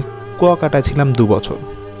সুবাদে কুয়াকাটায় ছিলাম 2 বছর।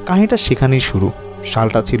 কাহিনীটা সেখানেই শুরু।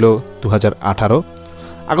 সালটা ছিল 2018,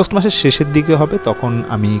 আগস্ট মাসের শেষের দিকে হবে, তখন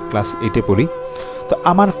আমি ক্লাস 8-এ পড়ি। তো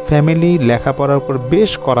আমার ফ্যামিলি লেখাপড়ার উপর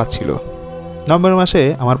বেশ কড়া ছিল। নভেম্বর মাসে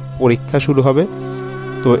আমার পরীক্ষা শুরু হবে,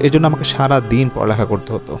 তো এই জন্য আমাকে সারা দিন পড়ালেখা করতে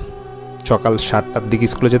হতো। সকাল 7টার দিকে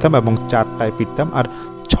স্কুলে যেতাম এবং 4টায় ফিরতাম, আর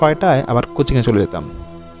 6টায় আবার কোচিংয়ে চলে যেতাম।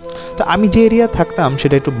 তো আমি যে এরিয়া থাকতাম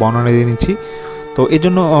সেটা একটু বর্ণনা দিয়ে নিচ্ছি। তো এই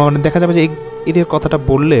জন্য দেখা যাবে যে এই এরিয়ার কথাটা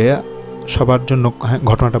বললে সবার জন্য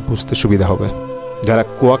ঘটনাটা বুঝতে সুবিধা হবে। যারা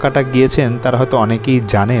কুয়াকাটা গিয়েছেন তারা হয়তো অনেকেই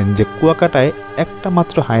জানেন যে কুয়াকাটায় একটা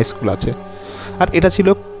মাত্র হাই স্কুল আছে, আর এটা ছিল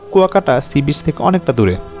কুয়াকাটা সি বিচ থেকে অনেকটা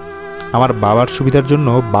দূরে। আমার বাবার সুবিধার জন্য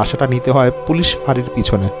বাসাটা নিতে হয় পুলিশ ফাঁড়ির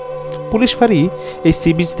পিছনে। পুলিশ ফাঁড়ি এই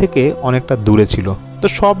সি বিচ থেকে অনেকটা দূরে ছিল। তো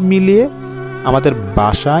সব মিলিয়ে আমাদের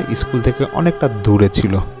বাসা স্কুল থেকে অনেকটা দূরে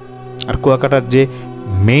ছিল। আর কুয়াকাটার যে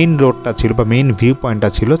মেইন রোডটা ছিল বা মেইন ভিউ পয়েন্টটা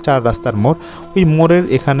ছিল 4 রাস্তার মোড়, ওই মোড়ের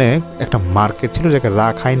এখানে একটা মার্কেট ছিল যাকে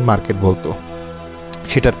রাখাইন মার্কেট বলতো।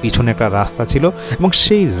 সেটার পিছনে একটা রাস্তা ছিল এবং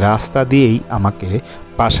সেই রাস্তা দিয়েই আমাকে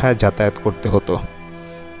বাসায় যাতায়াত করতে হতো।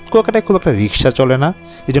 কুয়াকাটায় খুব একটা রিক্সা চলে না,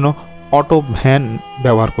 এই জন্য অটো ভ্যান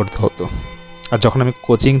ব্যবহার করতে হতো। আর যখন আমি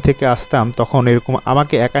কোচিং থেকে আসতাম তখন এরকম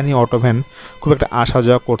আমাকে একা নিয়ে অটো ভ্যান খুব একটা আসা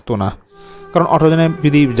যাওয়া করতো না, কারণ অটো ভ্যানে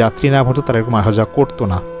যদি যাত্রী না ভরতো তারা এরকম আসা যাওয়া করতো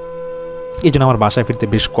না। এই জন্য আমার বাসায় ফিরতে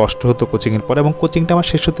বেশ কষ্ট হতো কোচিংয়ের পর, এবং কোচিংটা আমার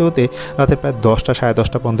শেষ হতে হতে রাতে প্রায় 10টা সাড়ে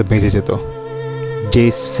 10টা পর্যন্ত বেজে যেত।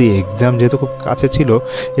 জেএসসি এক্সাম যেহেতু খুব কাছে ছিল,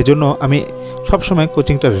 এজন্য আমি সবসময়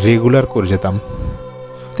কোচিংটা রেগুলার করে যেতাম।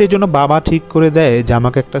 তো এই জন্য বাবা ঠিক করে দেয় যে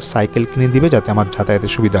আমাকে একটা সাইকেল কিনে দিবে যাতে আমার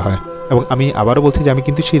যাতায়াতের সুবিধা হয়। এবং আমি আবারও বলছি যে আমি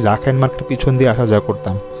কিন্তু সেই রাখাইন মার্কেটের পিছন দিয়ে আসা যাওয়া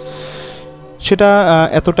করতাম। সেটা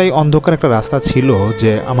এতটাই অন্ধকার একটা রাস্তা ছিল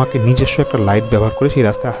যে আমাকে নিজস্ব একটা লাইট ব্যবহার করে সেই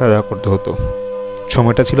রাস্তায় আসা যাওয়া করতে হতো।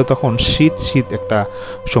 সময়টা ছিল তখন শীত একটা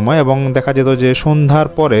সময়, এবং দেখা যেত যে সন্ধ্যার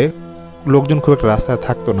পরে লোকজন খুব একটা রাস্তায়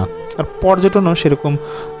থাকতো না। আর পর্যটনও সেরকম,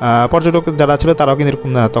 পর্যটক যারা ছিল তারাও কিন্তু এরকম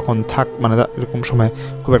তখন এরকম সময়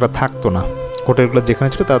খুব একটা থাকতো না। হোটেলগুলো যেখানে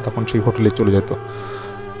ছিল তারা তখন সেই হোটেলে চলে যেত।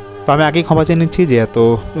 তো আমি আগেই ক্ষমা চেয়ে নিচ্ছি যে এত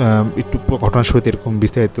একটু ঘটনার শুরুতে এরকম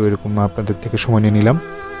বিস্তারিত এরকম আপনাদের থেকে সময় নিয়ে নিলাম।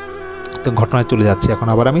 তো ঘটনায় চলে যাচ্ছে এখন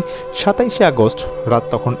আবার। আমি 27শে আগস্ট রাত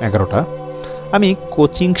তখন 11টা, আমি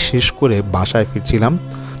কোচিং শেষ করে বাসায় ফিরছিলাম।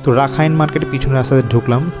 তো রাখাইন মার্কেটের পিছনে রাস্তাতে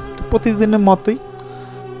ঢুকলাম। তো প্রতিদিনের মতোই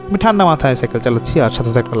আমি ঠান্ডা মাথায় সাইকেল চালাচ্ছি, আর সাথে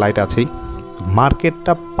সাথে একটা লাইট আছেই।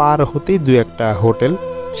 মার্কেটটা পার হতেই 2-1টা হোটেল,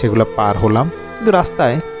 সেগুলো পার হলাম, কিন্তু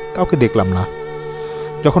রাস্তায় কাউকে দেখলাম না।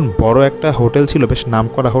 যখন বড় একটা হোটেল ছিল, বেশ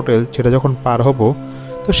নামকরা হোটেল, সেটা যখন পার হব,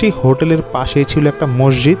 তো সেই হোটেলের পাশেই ছিল একটা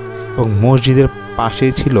মসজিদ, এবং মসজিদের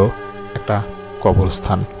পাশেই ছিল একটা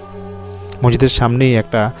কবরস্থান। মসজিদের সামনেই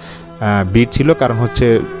একটা বিট ছিল, কারণ হচ্ছে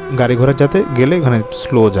গাড়ি ঘোড়া যাতে গেলে ওখানে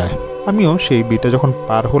স্লো যায়। আমিও সেই বিটটা যখন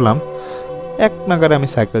পার হলাম, এক নাগারে আমি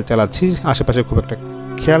সাইকেল চালাচ্ছি, আশেপাশে খুব একটা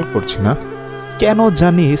খেয়াল করছি না। কেন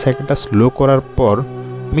জানি সাইকেলটা স্লো করার পর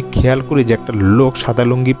আমি খেয়াল করি যে একটা লোক সাদা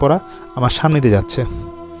লুঙ্গি পরা আমার সামনে দিয়ে যাচ্ছে।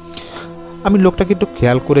 আমি লোকটাকে একটু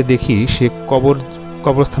খেয়াল করে দেখি, সে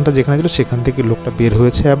কবরস্থানটা যেখানে ছিল সেখান থেকে লোকটা বের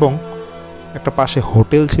হয়েছে, এবং একটা পাশে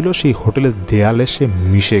হোটেল ছিল, সেই হোটেলের দেয়ালে সে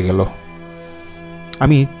মিশে গেল।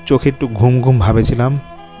 আমি চোখে একটু ঘুম ঘুম ভাবেছিলাম,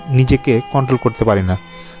 নিজেকে কন্ট্রোল করতে পারি না।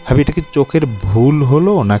 ভাবি এটা কি চোখের ভুল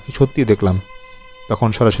হলো নাকি সত্যি দেখলাম। তখন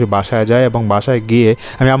সরাসরি বাসায় যায়, এবং বাসায় গিয়ে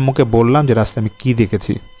আমি আম্মুকে বললাম যে রাস্তায় আমি কী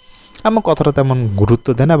দেখেছি। আম্মু কথাটা তেমন গুরুত্ব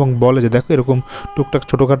দেন এবং বলে যে দেখো, এরকম টুকটাক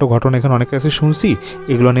ছোটোখাটো ঘটনা এখানে অনেক কাছে শুনছি,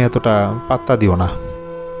 এগুলো নিয়ে এতটা পাত্তা দিও না।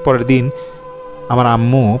 পরের দিন আমার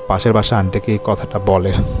আম্মু পাশের বাসা আন্টিকে এই কথাটা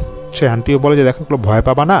বলে। সে আন্টিও বলে যে দেখো, এগুলো ভয়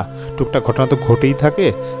পাবা না, টুকটাক ঘটনা তো ঘটেই থাকে,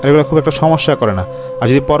 আর এগুলো খুব একটা সমস্যা করে না। আর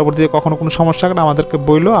যদি পরবর্তীতে কখনো কোনো সমস্যা করে আমাদেরকে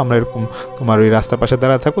বললো, আমরা এরকম তোমার ওই রাস্তার পাশে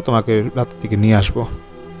দাঁড়ায় থাকবো, তোমাকে রাতের দিকে নিয়ে আসবো।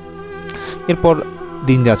 এরপর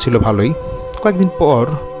দিন যাচ্ছিল ভালোই। কয়েকদিন পর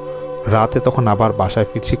রাতে তখন আবার বাসায়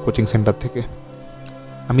ফিরছি কোচিং সেন্টার থেকে।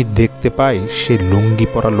 আমি দেখতে পাই সেই লুঙ্গি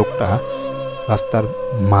পরা লোকটা রাস্তার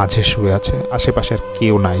মাঝে শুয়ে আছে, আশেপাশে আর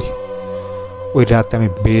কেউ নাই। ওই রাতে আমি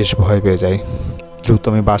বেশ ভয় পেয়ে যাই। দ্রুত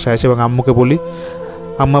আমি বাসায় আসি এবং আম্মুকে বলি।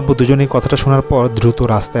 আম্মা আব্বু দুজনেই কথাটা শোনার পর দ্রুত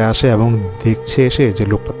রাস্তায় আসে এবং দেখছে এসে যে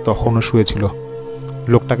লোকটা তখনও শুয়েছিল।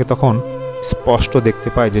 লোকটাকে তখন স্পষ্ট দেখতে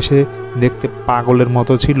পায় যে সে দেখতে পাগলের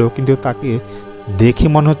মতো ছিল, কিন্তু তাকে দেখে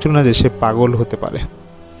মনে হচ্ছিল না যে সে পাগল হতে পারে।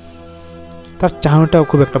 তার চাহনিটাও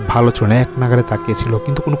খুব একটা ভালো ছিল না, এক নাগারে তাকিয়েছিল,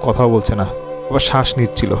 কিন্তু কোনো কথাও বলছে না, আবার শ্বাস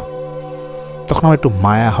নিচ্ছিল। তখন আমার একটু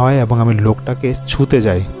মায়া হয় এবং আমি লোকটাকে ছুতে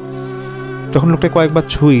যাই। যখন লোকটাকে কয়েকবার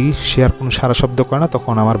ছুঁই, সে আর কোনো সারা শব্দ করে না।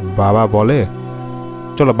 তখন আমার বাবা বলে,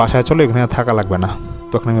 চলো বাসায় চলো, এখানে থাকা লাগবে না।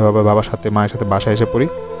 তখন আমি বাবার সাথে মায়ের সাথে বাসায় এসে পড়ি।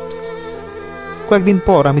 কয়েকদিন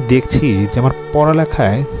পর আমি দেখছি যে আমার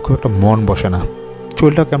পড়ালেখায় খুব একটা মন বসে না,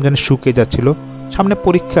 শরীরটাও কেমন জানি শুকিয়ে যাচ্ছিল। সামনে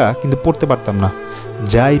পরীক্ষা, কিন্তু পড়তে পারতাম না,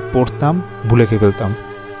 যাই পড়তাম ভুলে খেয়ে ফেলতাম।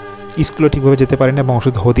 স্কুলে ঠিকভাবে যেতে পারি না এবং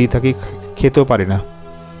ওষুধ হতেই থাকি, খেতেও পারি না।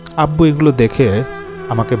 আব্বু এগুলো দেখে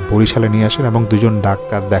আমাকে বরিশালে নিয়ে আসেন এবং দুজন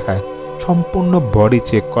ডাক্তার দেখায়। সম্পূর্ণ বডি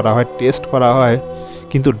চেক করা হয়, টেস্ট করা হয়,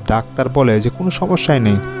 কিন্তু ডাক্তার বলে যে কোনো সমস্যাই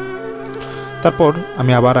নেই। তারপর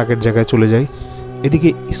আমি আবার আগের জায়গায় চলে যাই। এদিকে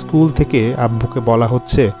স্কুল থেকে আব্বুকে বলা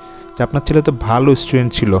হচ্ছে যে আপনার ছেলে তো ভালো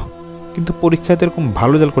স্টুডেন্ট ছিল, কিন্তু পরীক্ষায় তো এরকম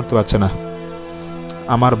ভালো রেজাল্ট করতে পারছে না।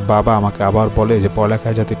 আমার বাবা আমাকে আবার বলে যে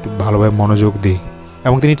পড়ালেখায় যাতে একটু ভালোভাবে মনোযোগ দিই,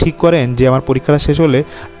 এবং তিনি ঠিক করেন যে আমার পরীক্ষাটা শেষ হলে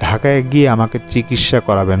ঢাকায় গিয়ে আমাকে চিকিৎসা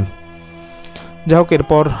করাবেন। যাই হোক,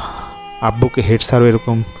 এরপর আব্বুকে হেড স্যারও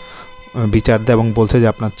এরকম বিচার দেয় এবং বলছে যে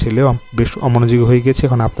আপনার ছেলেও বেশ অমনোযোগী হয়ে গেছে,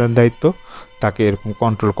 এখন আপনার দায়িত্ব তাকে এরকম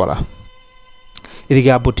কন্ট্রোল করা। এদিকে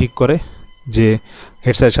আব্বু ঠিক করে যে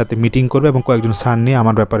হেড স্যারের সাথে মিটিং করবে এবং কয়েকজন স্যার নিয়ে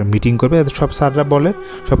আমার ব্যাপারে মিটিং করবে। সব স্যাররা বলে,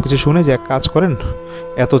 সব কিছু শুনে যে এক কাজ করেন,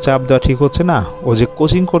 এত চাপ দেওয়া ঠিক হচ্ছে না, ও যে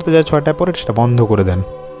কোচিং করতে যায় 6টায় পরে সেটা বন্ধ করে দেন।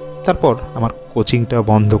 তারপর আমার কোচিংটা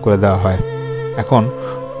বন্ধ করে দেওয়া হয়। এখন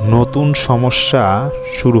নতুন সমস্যা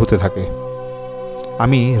শুরু হতে থাকে।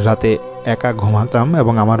 আমি রাতে একা ঘুমাতাম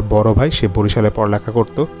এবং আমার বড় ভাই সে বরিশালে পড়ালেখা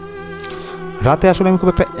করত। রাতে আসলে আমি খুব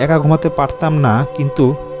একটা একা ঘুমাতে পারতাম না, কিন্তু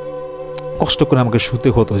কষ্ট করে আমাকে শুতে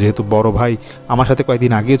হতো, যেহেতু বড় ভাই আমার সাথে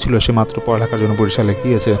কয়েকদিন আগেও ছিল, সে মাত্র পড়ালেখার জন্য বরিশালে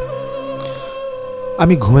গিয়েছে।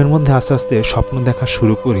 আমি ঘুমের মধ্যে আস্তে আস্তে স্বপ্ন দেখা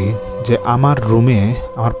শুরু করি যে আমার রুমে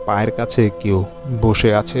আমার পায়ের কাছে কেউ বসে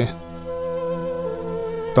আছে।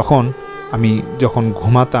 তখন আমি যখন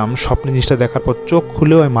ঘুমাতাম, স্বপ্নে জিনিসটা দেখার পর চোখ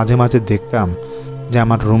খুলেও আমি মাঝে মাঝে দেখতাম যে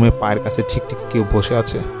আমার রুমে পায়ের কাছে ঠিক ঠিক কেউ বসে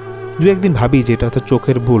আছে। দু একদিন ভাবি যে এটা হয়তো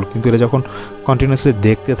চোখের ভুল, কিন্তু এটা যখন কন্টিনিউয়াসলি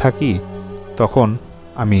দেখতে থাকি তখন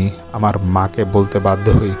আমি আমার মাকে বলতে বাধ্য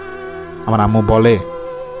হই। আমার আম্মু বলে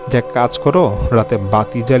যে কাজ করো, রাতে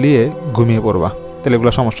বাতি জ্বালিয়ে ঘুমিয়ে পড়বা, তাহলে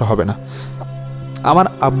এগুলো সমস্যা হবে না। আমার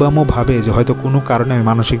আব্বা আম্মু ভাবে যে হয়তো কোনো কারণে আমি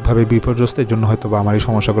মানসিকভাবে বিপর্যস্তের জন্য হয়তো বা আমার এই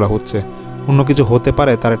সমস্যাগুলো হচ্ছে, অন্য কিছু হতে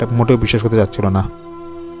পারে, তার এটা মোটেও বিশ্বাস করতে যাচ্ছিল না।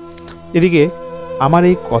 এদিকে আমার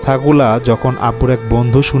এই কথাগুলা যখন আব্বুর এক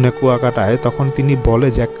বন্ধু শুনে কুয়াকাটায়, তখন তিনি বলে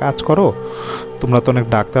যে এক কাজ করো, তোমরা তো অনেক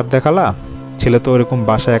ডাক্তার দেখালা, ছেলে তো এরকম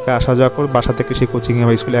বাসায় একা আসা যাওয়া করে, বাসা থেকে সে কোচিংয়ে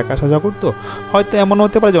বা স্কুলে একা আসা যাওয়া করতো, হয়তো এমন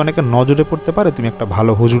হতে পারে যে অনেকের নজরে পড়তে পারে, তুমি একটা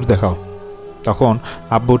ভালো হুজুর দেখাও। তখন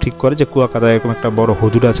আব্বু ঠিক করে যে কুয়াকাটায় এরকম একটা বড়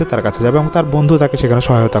হুজুর আছে, তার কাছে যাবে এবং তার বন্ধু তাকে সেখানে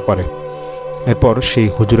সহায়তা করে। এরপর সেই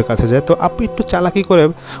হুজুরের কাছে যায়। তো আব্বু একটু চালাকি করে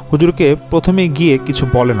হুজুরকে প্রথমে গিয়ে কিছু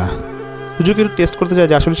বলে না, হুজুরকে একটু টেস্ট করতে চায়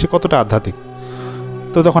যে আসলে সে কতটা আধ্যাত্মিক।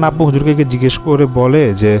 তো তখন আব্বু হুজুরকে গিয়ে জিজ্ঞেস করে বলে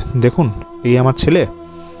যে দেখুন, এই আমার ছেলে,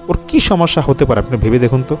 ওর কি সমস্যা হতে পারে আপনি ভেবে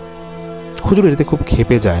দেখুন তো। হুজুর এতে খুব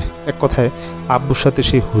ক্ষেপে যায়। এক কথায় আব্বুর সাথে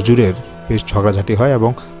সেই হুজুরের বেশ ঝগড়াঝাটি হয়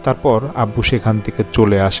এবং তারপর আব্বু সেখান থেকে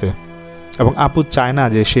চলে আসে এবং আব্বু চায় না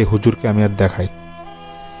যে সেই হুজুরকে আমি আর দেখাই।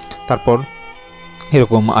 তারপর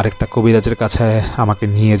এরকম আরেকটা কবিরাজের কাছে আমাকে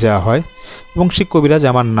নিয়ে যাওয়া হয় এবং সেই কবিরাজ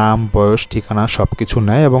আমার নাম, বয়স, ঠিকানা সব কিছু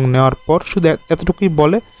নেয় এবং নেওয়ার পর শুধু এতটুকুই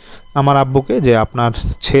বলে আমার আব্বুকে যে আপনার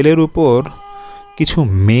ছেলের উপর কিছু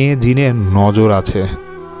মেয়ে জিনের নজর আছে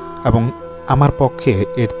এবং আমার পক্ষে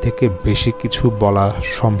এর থেকে বেশি কিছু বলা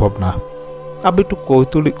সম্ভব না। আব্বু একটু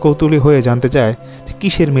কৌতূহলী হয়ে জানতে চায় যে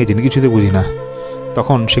কিসের মেয়ে জিন, কিছুতে বুঝি না।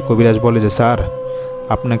 তখন সে কবিরাজ বলে যে স্যার,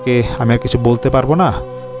 আপনাকে আমি আর কিছু বলতে পারবো না,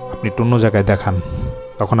 আপনি একটু অন্য জায়গায় দেখান।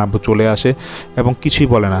 তখন আব্বু চলে আসে এবং কিছুই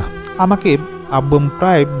বলে না আমাকে। আব্বু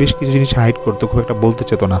প্রায় বেশ কিছু জিনিস হাইড করতো, খুব একটা বলতে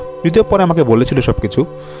চেত না, যদিও পরে আমাকে বলেছিল সব কিছু।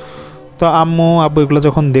 তো আব্বু এগুলো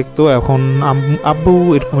যখন দেখতো, এখন আব্বু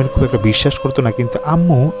এরকম খুব একটা বিশ্বাস করতো না, কিন্তু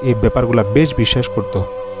আম্মু এই ব্যাপারগুলো বেশ বিশ্বাস করতো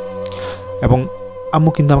এবং আম্মু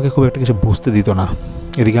কিন্তু আমাকে খুব একটা কিছু বুঝতে দিত না।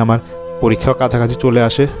 এদিকে আমার পরীক্ষাও কাছাকাছি চলে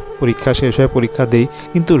আসে, পরীক্ষা শেষ হয়ে পরীক্ষা দেই,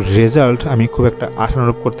 কিন্তু রেজাল্ট আমি খুব একটা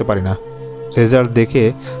আশানুরূপ করতে পারি না। রেজাল্ট দেখে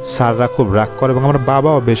স্যাররা খুব রাগ করে এবং আমার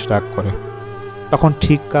বাবাও বেশ রাগ করে। তখন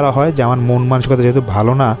ঠিক করা হয় যে আমার মন মানসিকতা যেহেতু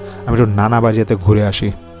ভালো না, আমি একটু নানা বাড়িতে ঘুরে আসি।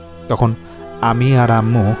 তখন আমি আর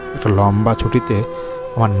আম্মু একটা লম্বা ছুটিতে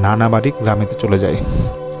আমার নানা বাড়ি গ্রামেতে চলে যাই।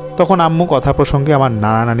 তখন আম্মু কথা প্রসঙ্গে আমার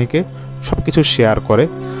নানা নানিকে সব কিছু শেয়ার করে।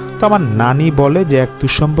 তো আমার নানি বলে যে এক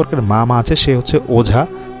দুঃসম্পর্কের মামা আছে, সে হচ্ছে ওঝা,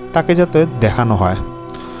 তাকে যাতে দেখানো হয়।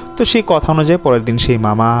 তো সেই কথা অনুযায়ী পরের দিন সেই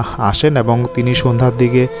মামা আসেন এবং তিনি সন্ধ্যার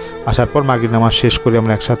দিকে আসার পর মাগরিব নামাজ শেষ করি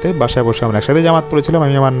আমরা একসাথে, বাসায় বসে আমরা একসাথে জামাত পড়েছিলাম,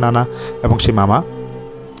 আমি, আমার নানা এবং সেই মামা।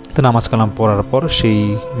 তো নামাজ কালাম পড়ার পর সেই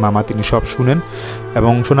মামা তিনি সব শুনেন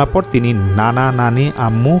এবং শোনার পর তিনি নানা, নানি,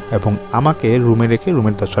 আম্মু এবং আমাকে রুমে রেখে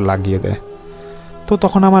রুমের দরজা লাগিয়ে দেয়। তো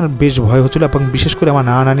তখন আমার বেশ ভয় হচ্ছিলো এবং বিশেষ করে আমার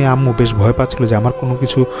নানা, নানি, আম্মু বেশ ভয় পাচ্ছিলো যে আমার কোনো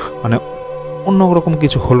কিছু মানে অন্যরকম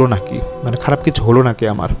কিছু হলো নাকি, মানে খারাপ কিছু হলো নাকি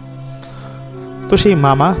আমার। তো সেই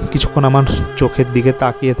মামা কিছুক্ষণ আমার চোখের দিকে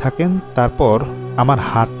তাকিয়ে থাকেন, তারপর আমার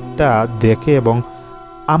হাতটা দেখে এবং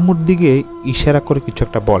আম্মুর দিকে ইশারা করে কিছু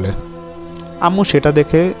একটা বলে। আম্মু সেটা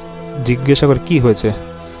দেখে জিজ্ঞাসা করে কি হয়েছে।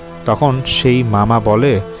 তখন সেই মামা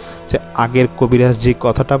বলে যে আগের কবিরাজ যে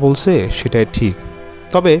কথাটা বলছে সেটাই ঠিক,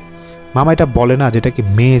 তবে মামা এটা বলে না যেটা কি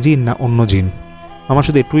মেয়ে জিন না অন্য জিন। মামা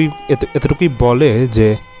শুধু এতটুকুই বলে যে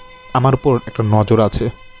আমার উপর একটা নজর আছে।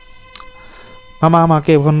 মামা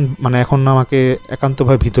আমাকে এখন আমাকে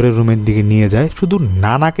একান্তভাবে ভিতরের রুমের দিকে নিয়ে যায়, শুধু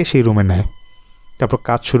নানাকে সেই রুমে নেয়। তারপর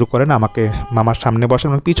কাজ শুরু করেন, আমাকে মামার সামনে বসেন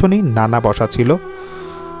এবং পিছনেই নানা বসা ছিল।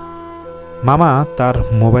 মামা তার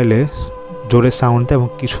মোবাইলে জোরে সাউন্ড দেয় এবং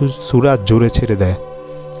কিছু সূরা জোরে ছেড়ে দেয়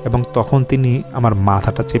এবং তখন তিনি আমার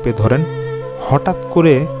মাথাটা চেপে ধরেন। হঠাৎ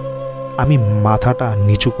করে আমি মাথাটা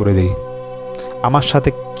নিচু করে দিই। আমার সাথে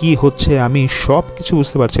কি হচ্ছে আমি সব কিছু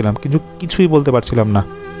বুঝতে পারছিলাম, কিন্তু কিছুই বলতে পারছিলাম না।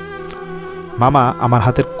 মামা আমার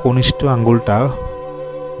হাতের কনিষ্ঠ আঙ্গুলটা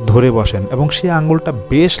ধরে বসেন এবং সেই আঙ্গুলটা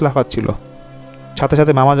বেশ লাফাচ্ছিল। সাথে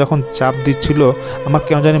সাথে মামা যখন চাপ দিচ্ছিল আমার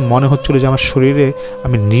কেন জানি মনে হচ্ছিল যে আমার শরীরে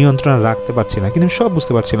আমি নিয়ন্ত্রণ রাখতে পারছি না, কিন্তু সব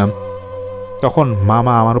বুঝতে পারছিলাম। তখন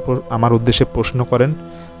মামা আমার উদ্দেশ্যে প্রশ্ন করেন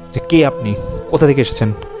যে কে আপনি, কোথা থেকে এসেছেন,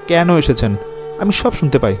 কেন এসেছেন। আমি সব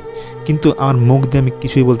শুনতে পাই, কিন্তু আমার মুখ দিয়ে আমি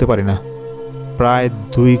কিছুই বলতে পারি না। প্রায়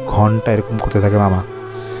 2 ঘন্টা এরকম করতে থাকে মামা,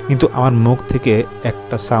 কিন্তু আমার মুখ থেকে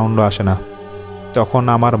একটা সাউন্ডও আসে না। তখন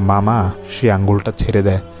আমার মামা সেই আঙ্গুলটা ছেড়ে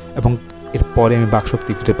দেয় এবং এরপরে আমি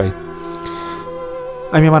বাকশক্তি ফিরে পাই।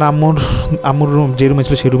 আমি আমার আম্মুর রুম যে রুমে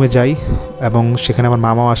ছিল সেই রুমে যাই এবং সেখানে আমার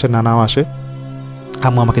মামাও আসে, নানাও আসে।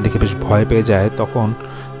 আম্মু আমাকে দেখে বেশ ভয় পেয়ে যায়। তখন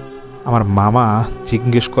আমার মামা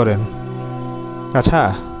জিজ্ঞেস করেন, আচ্ছা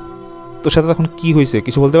তোর সাথে তখন কি হয়েছে,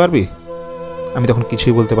 কিছু বলতে পারবি? আমি তখন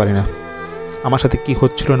কিছুই বলতে পারি না, আমার সাথে কি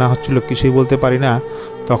হচ্ছিল না হচ্ছিল কিছুই বলতে পারি না।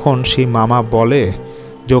 তখন সেই মামা বলে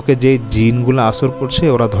যে ওকে যে জিনগুলো আসর করছে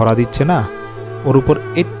ওরা ধরা দিচ্ছে না, ওর উপর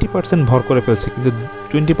 80% ভর করে ফেলছে, কিন্তু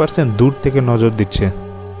 20% দূর থেকে নজর দিচ্ছে।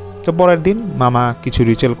 তো পরের দিন মামা কিছু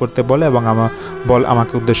রিচুয়াল করতে বলে এবং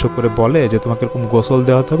আমাকে উদ্দেশ্য করে বলে যে তোমাকে এরকম গোসল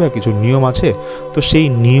দেওয়া হবে, কিছু নিয়ম আছে। তো সেই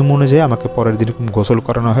নিয়ম অনুযায়ী আমাকে পরের দিন এরকম গোসল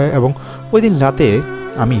করানো হয় এবং ওই দিন রাতে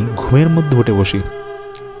আমি ঘুমের মধ্যে উঠে বসি।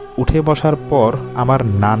 উঠে বসার পর আমার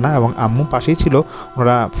নানা এবং আম্মু পাশেই ছিল,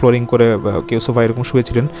 ওরা ফ্লোরিং করে কেউ সোফা এরকম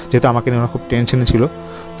শুয়েছিলেন, যেহেতু আমাকে নিয়ে ওরা খুব টেনশনে ছিল।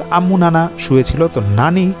 তো আম্মু নানা শুয়েছিল, তো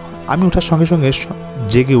নানি আমি ওঠার সঙ্গে সঙ্গে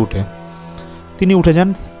জেগে উঠে তিনি উঠে যান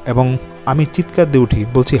এবং আমি চিৎকার দিয়ে উঠি,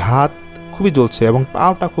 বলছি হাত খুবই জ্বলছে এবং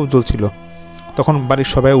পাটা খুব জ্বলছিল। তখন বাড়ির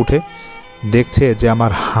সবাই উঠে দেখছে যে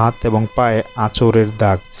আমার হাত এবং পায়ে আঁচড়ের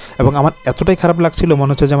দাগ এবং আমার এতটাই খারাপ লাগছিল মনে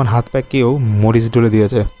হচ্ছে যে আমার হাত পায়ে কেউ মরিচ ডলে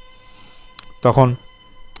দিয়েছে। তখন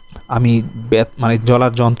আমি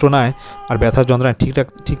জ্বলার যন্ত্রণায় আর ব্যথার যন্ত্রণায়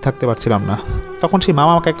ঠিক থাকতে পারছিলাম না। তখন সেই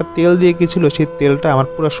মামা আমাকে একটা তেল দিয়ে গিয়েছিল, সেই তেলটা আমার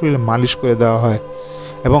পুরো শরীরে মালিশ করে দেওয়া হয়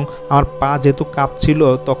এবং আমার পা যেহেতু কাঁপছিল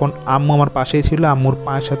তখন আম্মু আমার পাশেই ছিল, আম্মুর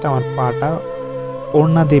পায়ের সাথে আমার পাটা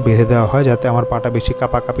ওড়না দিয়ে বেঁধে দেওয়া হয় যাতে আমার পাটা বেশি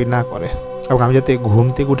কাঁপাকাঁপি না করে এবং আমি যাতে ঘুম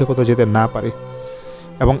থেকে উঠে কোথাও যেতে না পারি।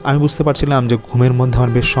 এবং আমি বুঝতে পারছিলাম যে ঘুমের মধ্যে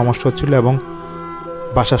আমার বেশ সমস্যা হচ্ছিল এবং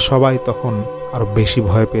বাসার সবাই তখন আরও বেশি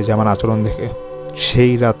ভয় পেয়ে যায় আমার আচরণ দেখে।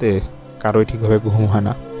 সেই রাতে কারোই ঠিকভাবে ঘুম হয়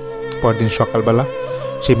না। পরের দিন সকালবেলা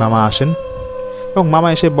সেই মামা আসেন এবং মামা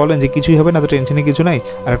এসে বলেন যে কিছুই হবে না, তো টেনশনে কিছু নাই,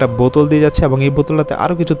 আর একটা বোতল দিয়ে যাচ্ছে এবং এই বোতলটাতে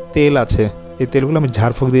আরও কিছু তেল আছে, এই তেলগুলো আমি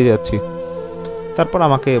ঝাড়ফুঁক দিয়ে যাচ্ছি। তারপর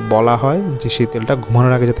আমাকে বলা হয় যে সেই তেলটা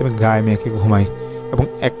ঘুমানোর আগে যাতে আমি গায়ে মেখে ঘুমাই এবং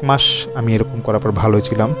 1 মাস আমি এরকম করার পর ভালোই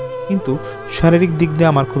ছিলাম, কিন্তু শারীরিক দিক দিয়ে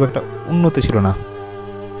আমার খুব একটা উন্নতি ছিল না।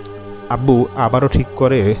 আব্বু আবারও ঠিক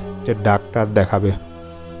করে যে ডাক্তার দেখাবে।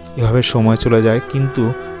 এভাবে সময় চলে যায়, কিন্তু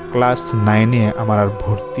ক্লাস 9-এ আমার আর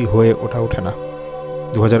ভর্তি হয়ে ওঠে না।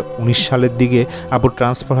 2019 সালের দিকে আব্বু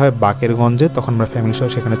ট্রান্সফার হয় বাকেরগঞ্জে, তখন আমরা ফ্যামিলি সহ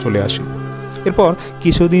সেখানে চলে আসি। এরপর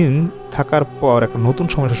কিছুদিন থাকার পর একটা নতুন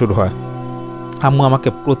সমস্যা শুরু হয়। আম্মু আমাকে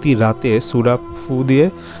প্রতি রাতে সূরা ফু দিয়ে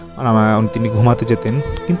তিনি ঘুমাতে যেতেন,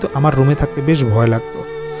 কিন্তু আমার রুমে থাকতে বেশ ভয় লাগতো।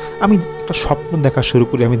 আমি একটা স্বপ্ন দেখা শুরু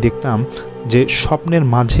করি। আমি দেখতাম যে স্বপ্নের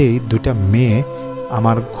মাঝেই 2টা মেয়ে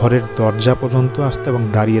আমার ঘরের দরজা পর্যন্ত আসতো এবং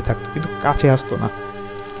দাঁড়িয়ে থাকতো, কিন্তু কাছে আসতো না।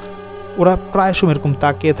 ওরা প্রায় সময় এরকম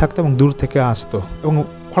তাকিয়ে থাকতো এবং দূর থেকে আসতো এবং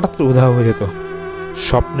হঠাৎ করে উধাও হয়ে যেত।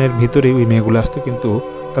 স্বপ্নের ভিতরেই ওই মেয়েগুলো আসতো, কিন্তু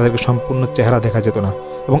তাদেরকে সম্পূর্ণ চেহারা দেখা যেত না,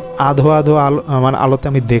 এবং আধো আধো আলোতে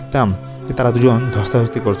আমি দেখতাম যে তারা দুজন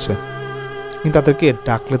ধস্তাধস্তি করছে, কিন্তু তাদেরকে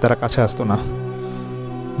ডাকলে তারা কাছে আসতো না।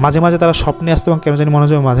 মাঝে মাঝে তারা স্বপ্নে আসতো এবং কেন জানি মনে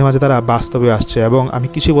হয় মাঝে মাঝে তারা বাস্তবে আসছে, এবং আমি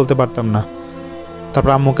কিছুই বলতে পারতাম না।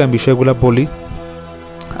 তারপর আম্মুকে আমি বিষয়গুলো বলি।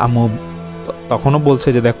 আম্মু তখনও বলছে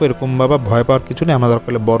যে দেখো এরকম বাবা ভয় পাওয়ার কিছু নেই, আমরা দরকার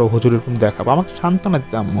হলে বড় হুজুর এরকম দেখাবো, আমাকে সান্ত্বনা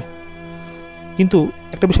দিতে আম্মু। কিন্তু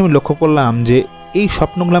একটা বিষয় আমি লক্ষ্য করলাম যে এই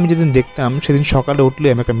স্বপ্নগুলো আমি যেদিন দেখতাম সেদিন সকালে উঠলে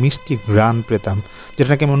আমি একটা মিষ্টি ঘ্রাণ পেতাম, যেটা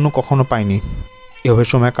নাকি আমি অন্য কখনো পাইনি। এভাবে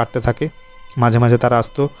সময় কাটতে থাকে, মাঝে মাঝে তারা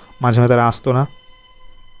আসতো, মাঝে মাঝে তারা আসতো না।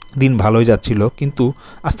 দিন ভালোই যাচ্ছিল, কিন্তু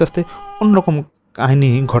আস্তে আস্তে অন্যরকম কাহিনী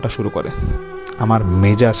ঘটা শুরু করে। আমার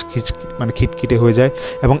মেজাজ খিটখিটে হয়ে যায়,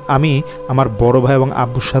 এবং আমি আমার বড় ভাই এবং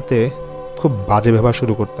আব্বুর সাথে খুব বাজে ব্যবহার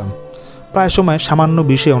শুরু করতাম। প্রায় সময় সামান্য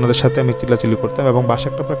বিষয়ে ওনাদের সাথে আমি চিল্লাচিল্লি করতাম, এবং বাসা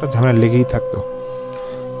একটা পর একটা ঝামেলা লেগেই থাকতো।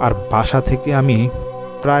 আর বাসা থেকে আমি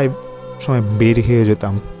প্রায় সময় বের হয়ে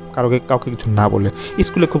যেতাম কাউকে কিছু না বলে।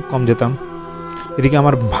 স্কুলে খুব কম যেতাম। এদিকে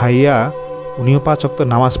আমার ভাইয়া উনিও 5 ওয়াক্ত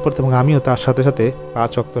নামাজ পড়তেন, এবং আমিও তার সাথে সাথে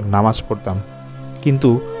 5 ওয়াক্ত নামাজ পড়তাম, কিন্তু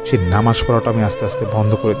সেই নামাজ পড়াটা আমি আস্তে আস্তে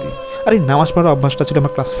বন্ধ করে দিই। আর এই নামাজ পড়ার অভ্যাসটা ছিল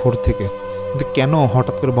আমার ক্লাস 4 থেকে, কিন্তু কেন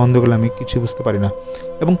হঠাৎ করে বন্ধ করলে আমি কিছু বুঝতে পারি না।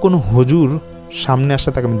 এবং কোনো হুজুর সামনে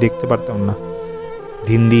আসলে তাকে আমি দেখতে পারতাম না।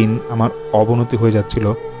 দিন দিন আমার অবনতি হয়ে যাচ্ছিল।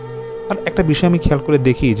 আর একটা বিষয় আমি খেয়াল করে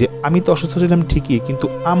দেখি যে আমি তো অসুস্থ ছিলাম ঠিকই, কিন্তু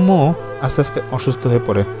আম্মু আস্তে আস্তে অসুস্থ হয়ে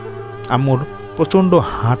পড়ে। আম্মুর প্রচণ্ড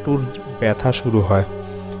হাঁটুর ব্যথা শুরু হয়।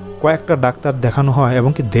 কয়েকটা ডাক্তার দেখানো হয়,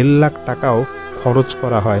 এবং কি 1.5 লাখ টাকাও খরচ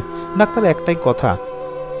করা হয়। ডাক্তার একটাই কথা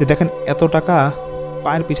যে দেখেন এত টাকা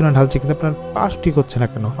পায়ের পিছনে ঢালছে, কিন্তু আপনার পা ঠিক হচ্ছে না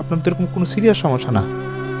কেন, আপনার তো এরকম কোনো সিরিয়াস সমস্যা না।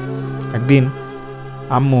 একদিন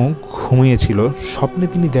আম্মু ঘুমিয়েছিল, স্বপ্নে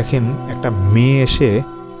তিনি দেখেন একটা মেয়ে এসে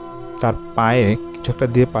তার পায়ে কিছু একটা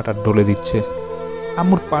দিয়ে পাটা ডলে দিচ্ছে।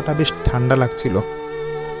 আম্মুর পাটা বেশ ঠান্ডা লাগছিল।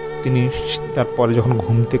 তিনি তারপরে যখন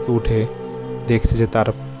ঘুম থেকে উঠে দেখছে যে তার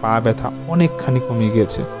পা ব্যথা অনেকখানি কমে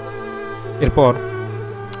গিয়েছে। এরপর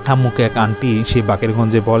আম্মুকে এক আন্টি সেই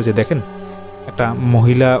বাকেরগঞ্জে বলে যে দেখেন একটা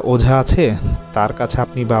মহিলা ওঝা আছে, তার কাছে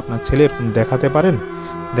আপনি বা আপনার ছেলে এরকম দেখাতে পারেন,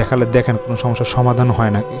 দেখালে দেখেন কোনো সমস্যার সমাধান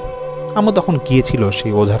হয় নাকি। আম্মু তখন গিয়েছিল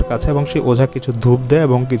সেই ওঝার কাছে, এবং সেই ওঝা কিছু ধূপ দেয়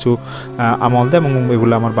এবং কিছু আমল দেয়, এবং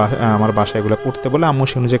এগুলো আমার বাসায় এগুলো করতে বলে। আম্মু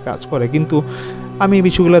সে অনুযায়ী কাজ করে, কিন্তু আমি এই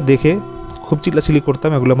বিষয়গুলো দেখে খুব চিল্লাচিল্লি করতাম।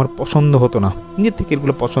 এগুলো আমার পছন্দ হতো না, নিজের থেকে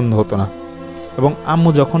এগুলো পছন্দ হতো না। এবং আম্মু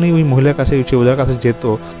যখনই ওই মহিলার কাছে সেই ওঝার কাছে যেত,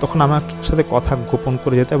 তখন আমার সাথে কথা গোপন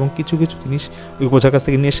করে যেত, এবং কিছু কিছু জিনিস ওই ওঝার কাছ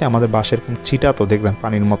থেকে নিয়ে এসে আমাদের বাসায় এরকম ছিটাতো, দেখতেন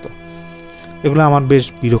পানির মতো। এগুলো আমার বেশ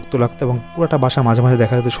বিরক্ত লাগতো, এবং পুরোটা বাসা মাঝে মাঝে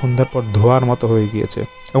দেখা যেত সন্ধ্যার পর ধোয়ার মতো হয়ে গিয়েছে,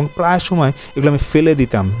 এবং প্রায় সময় এগুলো আমি ফেলে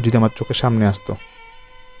দিতাম যদি আমার চোখের সামনে আসতো।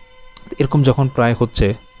 এরকম যখন প্রায় হচ্ছে,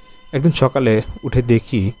 একদিন সকালে উঠে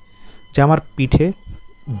দেখি যে আমার পিঠে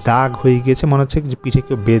দাগ হয়ে গিয়েছে, মনে হচ্ছে যে পিঠে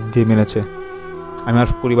কেউ বেত দিয়ে মেরেছে। আমি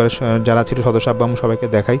আমার পরিবারের যারা ছিল সদস্য আব্বা আম্মু সবাইকে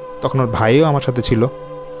দেখাই, তখন ওর ভাইও আমার সাথে ছিল।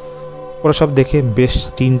 ওরা সব দেখে বেশ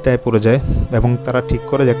চিন্তায় পড়ে যায়, এবং তারা ঠিক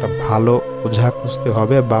করে যে একটা ভালো ওঝা খুঁজতে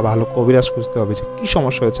হবে বা ভালো কবিরাজ খুঁজতে হবে, যে কী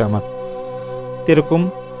সমস্যা হয়েছে আমার। এরকম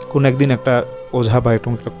কোন একদিন একটা ওঝা বা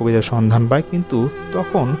এরকম একটা কবিরাজের সন্ধান পায়, কিন্তু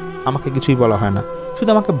তখন আমাকে কিছুই বলা হয় না। শুধু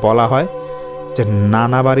আমাকে বলা হয় যে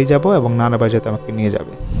নানা বাড়ি যাব, এবং নানা বাড়ি যেতে আমাকে নিয়ে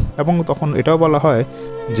যাবে। এবং তখন এটাও বলা হয়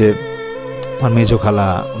যে আমার মেজো খালা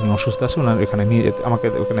উনি অসুস্থ আছে, ওনার এখানে নিয়ে যেতে, আমাকে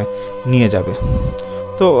ওখানে নিয়ে যাবে।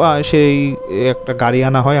 তো সেই একটা গাড়ি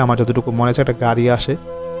আনা হয়, আমার যতটুকু মনে আছে একটা গাড়ি আসে।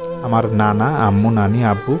 আমার নানা, আম্মু, নানি,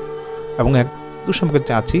 আব্বু এবং এক দুঃসম্পর্কের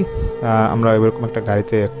চাচি, আমরা এরকম একটা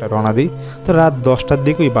গাড়িতে একটা রওনা দিই। তো রাত 10টার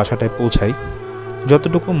দিকে ওই বাসাটায় পৌঁছাই।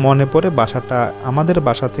 যতটুকু মনে পড়ে বাসাটা আমাদের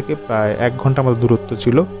বাসা থেকে প্রায় 1 ঘন্টার মতো দূরত্ব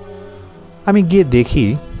ছিল। আমি গিয়ে দেখি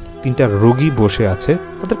 3টা রোগী বসে আছে।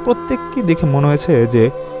 তাদের প্রত্যেককেই দেখে মনে হয়েছে যে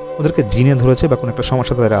ওদেরকে জিনে ধরেছে বা কোনো একটা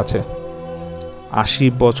সমস্যা তাদের আছে। 80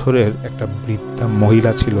 বছরের একটা বৃদ্ধা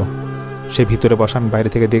মহিলা ছিল, সে ভিতরে বসা, আমি বাইরে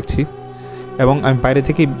থেকে দেখছি। এবং আমি বাইরে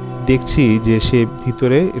থেকেই দেখছি যে সে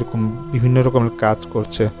ভিতরে এরকম বিভিন্ন রকমের কাজ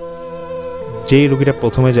করছে। যেই রোগীটা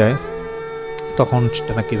প্রথমে যায় তখন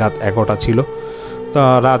সেটা নাকি রাত 11টা ছিল। তো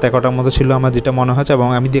রাত 11টার মতো ছিল আমার যেটা মনে হয়েছে, এবং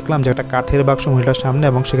আমি দেখলাম যে একটা কাঠের বাক্স মহিলার সামনে,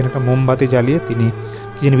 এবং সেখানে একটা মোমবাতি জ্বালিয়ে তিনি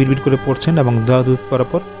কি যেন বিড়বিড় করে পড়ছেন, এবং দোয়া দুধ করার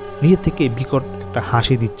পর নিজের থেকে বিকট একটা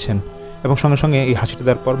হাসি দিচ্ছেন, এবং সঙ্গে সঙ্গে এই হাসিটা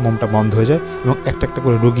দেওয়ার পর মোমটা বন্ধ হয়ে যায়, এবং একটা একটা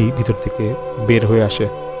করে রোগী ভিতর থেকে বের হয়ে আসে।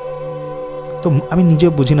 তো আমি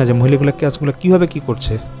নিজেও বুঝি না যে মহিলাগুলো কাজগুলো কীভাবে কী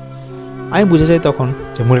করছে। আমি বুঝে যাই তখন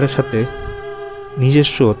যে মহিলাটার সাথে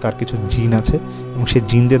নিজস্ব তার কিছু জিন আছে, এবং সেই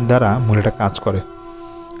জিনদের দ্বারা মহিলাটা কাজ করে।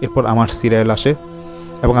 এরপর আমার সিরিয়াল আসে,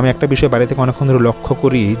 এবং আমি একটা বিষয় বাইরে থেকে অনেকক্ষণ ধরে লক্ষ্য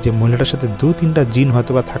করি যে মহিলাটার সাথে 2-3টা জিন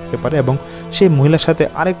হয়তো বা থাকতে পারে, এবং সেই মহিলার সাথে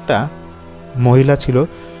আরেকটা মহিলা ছিল,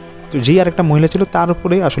 তো যেই আরেকটা মহিলা ছিল তার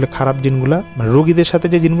উপরে আসলে খারাপ জিনগুলা, মানে রোগীদের সাথে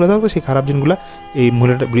যে জিনগুলো থাকতো সেই খারাপ জিনগুলা এই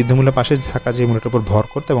মহিলাটা, বৃদ্ধ মহিলার পাশে থাকা যে মহিলাটার উপর ভর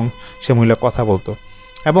করতো এবং সে মহিলা কথা বলতো।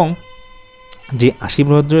 এবং যে 80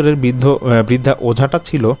 বছরের বৃদ্ধা ওঝাটা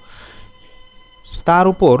ছিল তার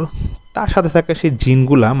উপর তার সাথে থাকা সেই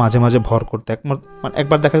জিনগুলা মাঝে মাঝে ভর করতে।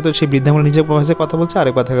 একবার দেখা যেত সেই বৃদ্ধা মহিলা নিজের ভয়েসে কথা বলছে,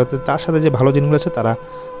 আরেকবার দেখা যেত তার সাথে যে ভালো জিনগুলো আছে তারা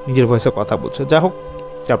নিজের ভয়েসে কথা বলছে। যা হোক,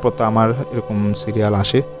 তারপর তো আমার এরকম সিরিয়াল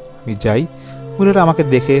আসে, আমি যাই, মহিলাটা আমাকে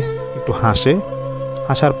দেখে একটু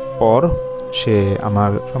হাসার পর সে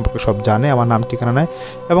আমার সম্পর্কে সব জানে, আমার নাম ঠিকানা নেয়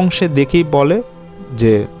এবং সে দেখেই বলে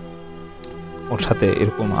যে ওর সাথে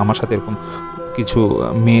এরকম, আমার সাথে এরকম কিছু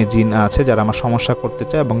মেয়ে জিন আছে যারা আমার সমস্যা করতে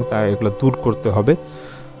চায় এবং তা এগুলো দূর করতে হবে।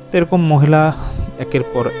 তো এরকম মহিলা একের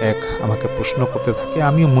পর এক আমাকে প্রশ্ন করতে থাকে,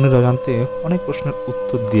 আমিও মনের অজান্তে অনেক প্রশ্নের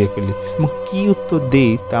উত্তর দিয়ে ফেলি এবং কী উত্তর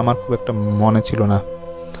দিই তা আমার খুব একটা মনে ছিল না।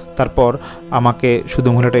 তারপর আমাকে শুধু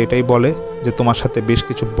মহিলাটা এটাই বলে যে তোমার সাথে বেশ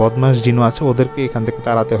কিছু বদমাশ জিনও আছে, ওদেরকে এখান থেকে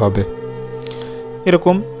তাড়াতে হবে।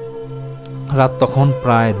 এরকম রাত তখন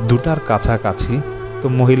প্রায় 2টার কাছাকাছি। তো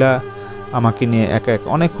মহিলা আমাকে নিয়ে একা এক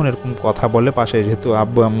অনেকক্ষণ এরকম কথা বলে, পাশে যেহেতু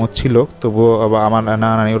আব্বু আম্মু ছিল তবুও আমার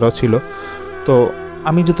নানি ওরাও ছিল। তো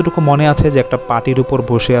আমি যতটুকু মনে আছে যে একটা পাটির উপর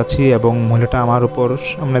বসে আছি এবং মহিলাটা আমার উপর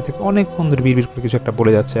সামনে থেকে অনেকক্ষণ ধরে বিড়বিড় করে কিছু একটা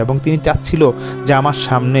বলে যাচ্ছে এবং তিনি চাচ্ছিল যে আমার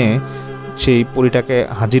সামনে সেই পরীটাকে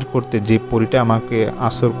হাজির করতে, যে পরীটা আমাকে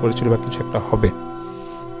আসর করেছিল বা কিছু একটা হবে।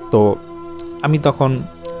 তো আমি তখন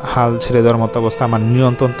হাল ছেড়ে দেওয়ার মতো অবস্থা, আমার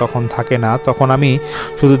নিয়ন্ত্রণ তখন থাকে না। তখন আমি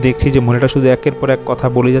শুধু দেখছি যে মহিলাটা শুধু একের পর এক কথা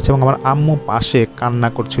বলে যাচ্ছে এবং আমার আম্মু পাশে কান্না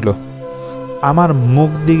করছিল। আমার মুখ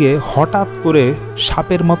দিকে হঠাৎ করে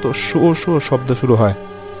সাপের মতো শো শো শব্দ শুরু হয়।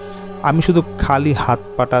 আমি শুধু খালি হাত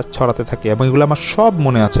পাটা ছড়াতে থাকি এবং এগুলো আমার সব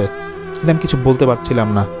মনে আছে, কিন্তু আমি কিছু বলতে পারছিলাম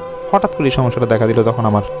না। হঠাৎ করে এই সমস্যাটা দেখা দিল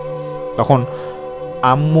তখন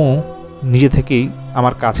আম্মু নিজে থেকেই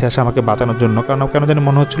আমার কাছে আসে আমাকে বাঁচানোর জন্য, কারণ কেন জানি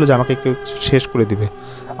মনে হচ্ছিল যে আমাকে কেউ শেষ করে দিবে।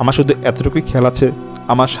 আমার শুধু এতটুকুই খেয়াল আছে,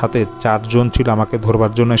 আমার সাথে 4 জন ছিল আমাকে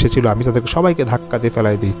ধরবার জন্য এসেছিল, আমি তাদেরকে সবাইকে ধাক্কা দিয়ে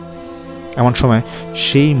ফেলাই দিই। এমন সময়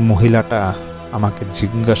সেই মহিলাটা আমাকে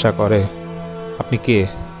জিজ্ঞাসা করে, আপনি কে,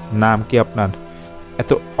 নাম কি আপনার, এত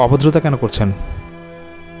অভদ্রতা কেন করছেন?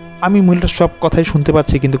 আমি মহিলাটার সব কথাই শুনতে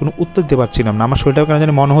পাচ্ছি কিন্তু কোনো উত্তর দিতে পারছিলাম না। আমার শরীরটাও কেন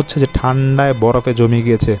জানি মনে হচ্ছে যে ঠান্ডায় বরফে জমে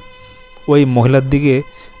গিয়েছে। ওই মহিলার দিকে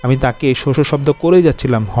আমি তাকে শোষ শব্দ করেই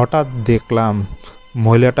যাচ্ছিলাম। হঠাৎ দেখলাম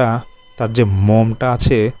মহিলাটা তার যে মোমটা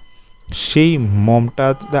আছে সেই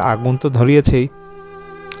মোমটাতে আগুন তো ধরিয়েছেই,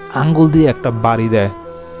 আঙ্গুল দিয়ে একটা বাড়ি দেয়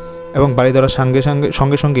এবং বাড়ি দেওয়ার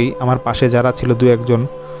সঙ্গে সঙ্গেই আমার পাশে যারা ছিল 2-1 জন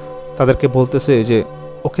তাদেরকে বলতেছে যে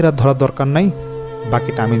ওকে আর ধরার দরকার নাই,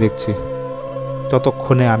 বাকিটা আমি দেখছি।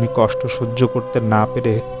 ততক্ষণে আমি কষ্ট সহ্য করতে না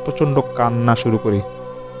পেরে প্রচণ্ড কান্না শুরু করি।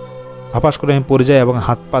 ধপাস করে আমি পড়ে যাই এবং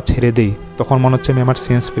হাত পা ছেড়ে দিই। তখন মনে হচ্ছে আমি আমার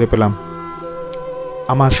সেন্স ফিরে পেলাম।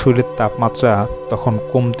 আমার শরীরের তাপমাত্রা তখন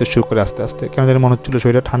কমতে শুরু করে আস্তে আস্তে, কেন জানি মনে হচ্ছিলো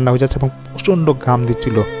শরীরটা ঠান্ডা হয়ে যাচ্ছে এবং প্রচণ্ড ঘাম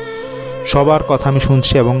দিচ্ছিল। সবার কথা আমি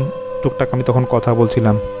শুনছি এবং টুকটাক আমি তখন কথা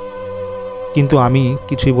বলছিলাম, কিন্তু আমি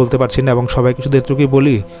কিছুই বলতে পারছি না এবং সবাইকে শুধু এটুকুই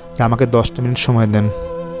বলি যে আমাকে 10টা মিনিট সময় দেন।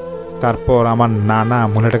 তারপর আমার নানা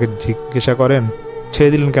মহিলাটাকে জিজ্ঞাসা করেন, ছেড়ে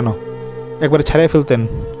দিলেন কেন, একবারে ছাড়িয়ে ফেলতেন।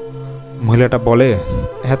 মহিলাটা বলে,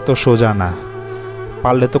 এত সোজা না,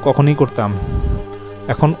 পারলে তো কখনই করতাম।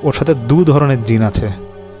 এখন ওর সাথে 2 ধরনের জিন আছে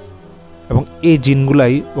এবং এই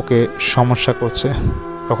জিনগুলাই ওকে সমস্যা করছে।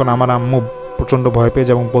 তখন আমার আম্মু প্রচণ্ড ভয় পেয়ে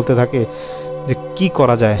যায় এবং বলতে থাকে যে কি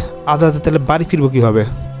করা যায়, আজ রাতে তাহলে বাড়ি ফিরবো কীভাবে?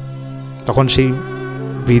 তখন সেই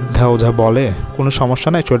বৃদ্ধা ওঝা বলে, কোনো সমস্যা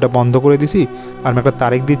নাই, শরীরটা বন্ধ করে দিছি, আর আমি একটা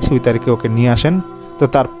তারিখ দিচ্ছি, ওই তারিখে ওকে নিয়ে আসেন, তো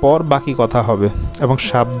তারপর বাকি কথা হবে এবং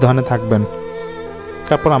সাবধানে থাকবেন।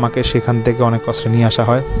 তারপর আমাকে সেখান থেকে অনেক কষ্টে নিয়ে আসা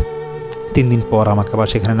হয়। 3 দিন পর আমাকে আবার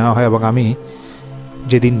সেখানে নেওয়া হয় এবং আমি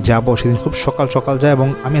যেদিন যাব সেদিন খুব সকাল সকাল যায় এবং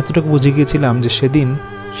আমি এতটুকু বুঝে গিয়েছিলাম যে সেদিন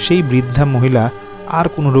সেই বৃদ্ধা মহিলা আর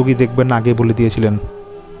কোনো রোগী দেখবেন না, আগে বলে দিয়েছিলেন।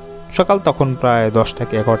 সকাল তখন প্রায় 10টা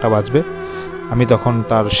কি 11টা বাজবে। আমি তখন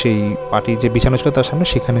তার সেই পার্টি যে বিছানো ছিল তার সামনে,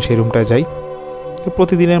 সেখানে সেই রুমটায় যাই। তো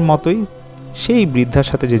প্রতিদিনের মতোই সেই বৃদ্ধার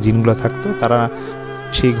সাথে যে জিনগুলো থাকতো তারা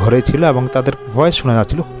সেই ঘরে ছিল এবং তাদের ভয়েস শোনা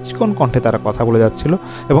যাচ্ছিল, চিকন কণ্ঠে তারা কথা বলে যাচ্ছিল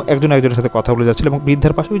এবং একজন একজনের সাথে কথা বলে যাচ্ছিল এবং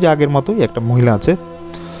বৃদ্ধার পাশে ওই যে আগের মতোই একটা মহিলা আছে।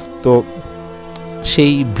 তো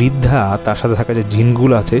সেই বৃদ্ধা তার সাথে থাকা যে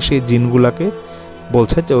জিনগুলো আছে সেই জিনগুলোকে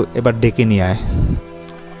বলছে যে এবার ডেকে নিয়ে আয়।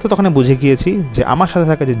 তো তখন আমি বুঝে গিয়েছি যে আমার সাথে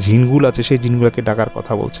থাকা যে জিনগুলো আছে সেই জিনগুলোকে ডাকার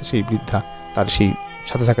কথা বলছে সেই বৃদ্ধা, তার সেই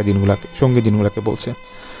সাথে থাকা জিনগুলোকে, সঙ্গে জিনগুলোকে বলছে।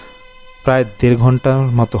 প্রায় 1.5 ঘন্টার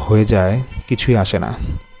মতো হয়ে যায়, কিছুই আসে না।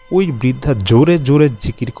 ওই বৃদ্ধা জোরে জোরে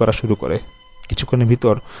জিকির করা শুরু করে। কিছুক্ষণের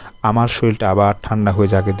ভিতর আমার শরীরটা আবার ঠান্ডা হয়ে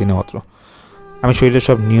যায় আগের দিনের মতো। আমি শরীরের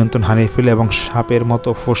সব নিয়ন্ত্রণ হারিয়ে ফেলে এবং সাপের মতো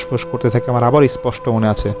ফোঁস করতে থাকে। আমার আবার স্পষ্ট মনে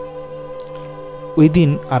আছে ওই দিন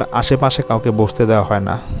আর আশেপাশে কাউকে বসতে দেওয়া হয়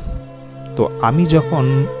না। তো আমি যখন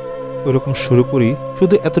ওইরকম শুরু করি,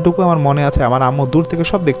 শুধু এতটুকু আমার মনে আছে, আমার আম্মু দূর থেকে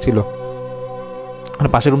সব দেখছিল, মানে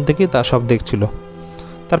পাশের রুম থেকেই তা সব দেখছিল।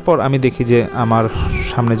 তারপর আমি দেখি যে আমার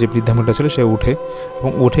সামনে যে বৃদ্ধা মহিলা ছিল সে উঠে,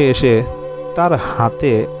 এবং উঠে এসে তার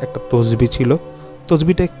হাতে একটা তসবি ছিল,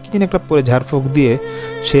 তসবিটা কি যেন একটা পরে ঝাড়ফুঁক দিয়ে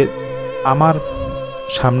সে আমার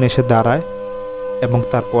সামনে এসে দাঁড়ায়, এবং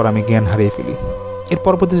তারপর আমি জ্ঞান হারিয়ে ফেলি। এর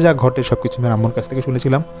পরবর্তী যা ঘটে সব কিছু আমি আম্মুর কাছ থেকে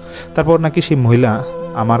শুনেছিলাম। তারপর নাকি সেই মহিলা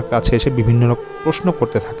আমার কাছে এসে বিভিন্ন রকম প্রশ্ন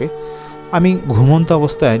করতে থাকে। আমি ঘুমন্ত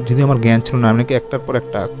অবস্থায়, যদি আমার জ্ঞান ছিল না, আমি নাকি একটার পর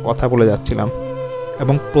একটা কথা বলে যাচ্ছিলাম,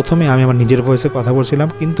 এবং প্রথমে আমি আমার নিজের ভয়েসে কথা বলছিলাম,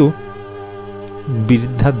 কিন্তু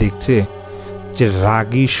বৃদ্ধা দেখছে যে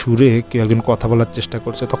রাগী সুরে কেউ একজন কথা বলার চেষ্টা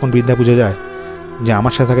করছে। তখন বৃদ্ধা বুঝে যায় যে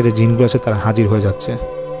আমার সাথে থাকা যে জিনগুলো আছে তারা হাজির হয়ে যাচ্ছে।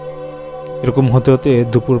 এরকম হতে হতে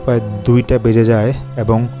দুপুর প্রায় 2টা বেজে যায়,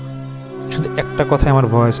 এবং শুধু একটা কথাই আমার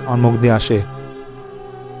ভয়েস আমার মুখ দিয়ে আসে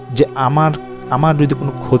যে আমার যদি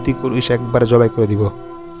কোনো ক্ষতি করিস একবারে জবাই করে দিব।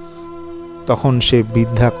 তখন সে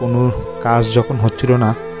বৃদ্ধা কোনো কাজ যখন হচ্ছিল না,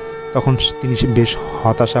 তখন তিনি বেশ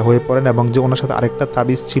হতাশা হয়ে পড়েন, এবং যে ওনার সাথে আরেকটা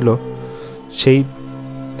তাবিজ ছিল, সেই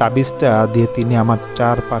তাবিজটা দিয়ে তিনি আমার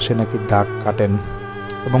চারপাশে নাকি দাগ কাটেন,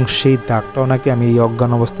 এবং সেই দাগটাও নাকি আমি এই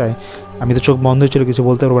অজ্ঞান অবস্থায়, আমি তো চোখ বন্ধ ছিল, কিছু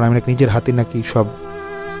বলতে পারবো না, আমি নাকি নিজের হাতে নাকি সব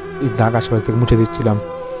এই দাগ আশেপাশ থেকে মুছে দিচ্ছিলাম,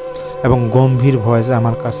 এবং গম্ভীর ভয়েসে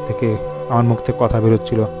আমার কাছ থেকে, আমার মুখ থেকে কথা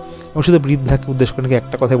বেরোচ্ছিল, এবং শুধু বৃদ্ধাকে উদ্দেশ্য করে নাকি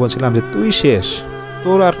একটা কথাই বলছিলাম যে তুই শেষ,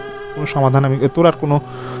 তোর আর কোনো সমাধান আমি,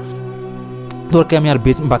 তোরকে আমি আর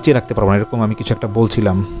বাঁচিয়ে রাখতে পারবো না, এরকম আমি কিছু একটা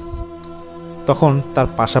বলছিলাম। তখন তার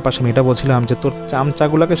পাশাপাশি আমি এটা বলছিলাম যে তোর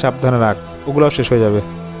চামচাগুলোকে সাবধানে রাখ, ওগুলোও শেষ হয়ে যাবে।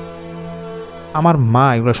 আমার মা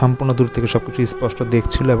এগুলো সম্পূর্ণ দূর থেকে সব কিছু স্পষ্ট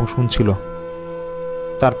দেখছিল এবং শুনছিল।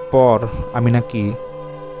 তারপর আমি নাকি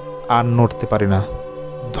আর নড়তে পারি না,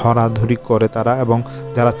 ধরাধরি করে তারা, এবং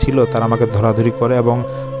যারা ছিল তারা আমাকে ধরাধরি করে, এবং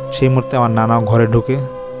সেই মুহূর্তে আমার নানাও ঘরে ঢুকে।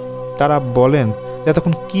 তারা বলেন যে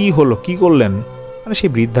তখন কী হলো, কী করলেন, মানে সেই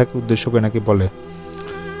বৃদ্ধাকে উদ্দেশ্য করে নাকি বলে।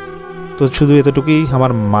 তো শুধু এতটুকুই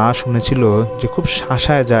আমার মা শুনেছিল যে খুব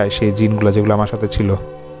শাসায় যায় সেই জিনগুলো যেগুলো আমার সাথে ছিল।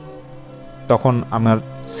 তখন আমার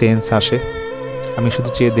সেন্স আসে, আমি শুধু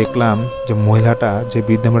চেয়ে দেখলাম যে মহিলাটা, যে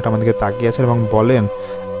বৃদ্ধা মহিলাটা আমাদেরকে তাকিয়ে আছেন এবং বলেন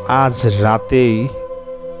আজ রাতেই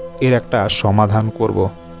এর একটা সমাধান করব,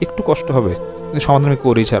 একটু কষ্ট হবে কিন্তু সমাধান আমি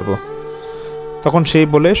করেই ছাড়বো। তখন সেই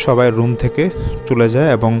বলে সবাই রুম থেকে চলে যায়,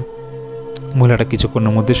 এবং মহিলাটা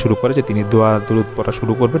কিছুক্ষণের মধ্যে শুরু করে যে তিনি দোয়া দরুদ পড়া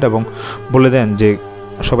শুরু করবেন, এবং বলে দেন যে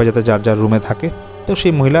সবাই যাতে যার যার রুমে থাকে। তো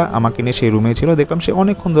সেই মহিলা আমাকে নিয়ে সেই রুমেই ছিল, দেখলাম সে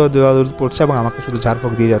অনেকক্ষণ দোয়া দরুদ পড়ছে এবং আমাকে শুধু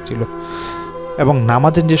ঝাড়ফুঁক দিয়ে যাচ্ছিল, এবং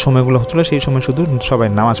নামাজের যে সময়গুলো হচ্ছিলো সেই সময় শুধু সবাই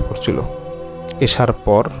নামাজ পড়ছিল। এসার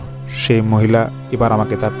পর সেই মহিলা এবার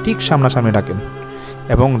আমাকে তার ঠিক সামনাসামনি ডাকেন,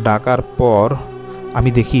 এবং ডাকার পর আমি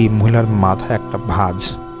দেখি মহিলার মাথায় একটা ভাঁজ,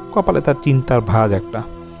 কপালে তার চিন্তার ভাঁজ একটা,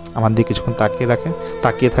 আমার দিকে কিছুক্ষণ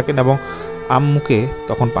তাকিয়ে থাকেন, এবং আম্মুকে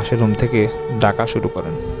তখন পাশের রুম থেকে ডাকা শুরু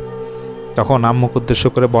করেন। তখন আম্মুকে উদ্দেশ্য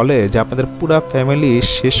করে বলে যে আপনাদের পুরো ফ্যামিলি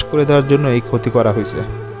শেষ করে দেওয়ার জন্য এই ক্ষতি করা হয়েছে।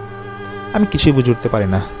 আমি কিছুই বুঝে উঠতে পারি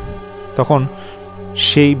না। তখন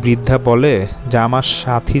সেই বৃদ্ধা বলে যে আমার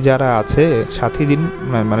সাথী যারা আছে, সাথী জিন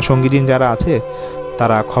মানে সঙ্গী জিন যারা আছে,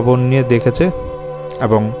 তারা খবর নিয়ে দেখেছে,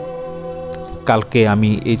 এবং কালকে আমি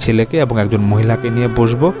এই ছেলেকে এবং একজন মহিলাকে নিয়ে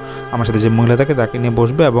বসবো, আমার সাথে যে মহিলা থাকে তাকে নিয়ে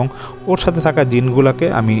বসবে, এবং ওর সাথে থাকা জিনগুলোকে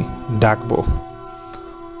আমি ডাকবো।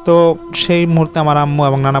 তো সেই মুহূর্তে আমার আম্মু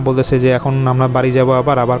এবং নানা বলতেছে যে এখন আমরা বাড়ি যাবো,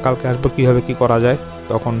 আবার কালকে আসবো, কীভাবে কী করা যায়।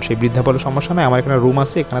 তখন সেই বৃদ্ধা বলে সমস্যা নেই, আমার এখানে রুম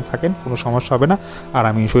আছে, এখানে থাকেন, কোনো সমস্যা হবে না, আর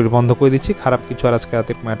আমি শরীর বন্ধ করে দিচ্ছি, খারাপ কিছু আর আজকে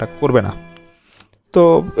রাতে এটা করবে না। তো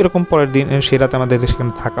এরকম পরের দিন সেই রাতে আমাদের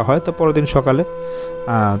সেখানে থাকা হয়। তো পরের দিন সকালে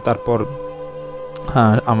তারপর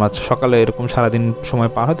আমার সকালে এরকম সারাদিন সময়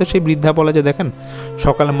পার হয়। তো সেই বৃদ্ধা বলে যে দেখেন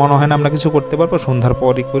সকালে মনে হয় না আমরা কিছু করতে পারবো, সন্ধ্যার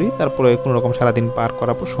পরই করি, তারপরে কোনো রকম সারাদিন পার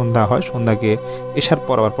করার পর সন্ধ্যা হয়, সন্ধ্যা গিয়ে এসার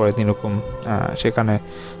পর আবার পরের দিন এরকম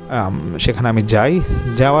সেখানে আমি যাই।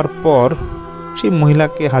 যাওয়ার পর সেই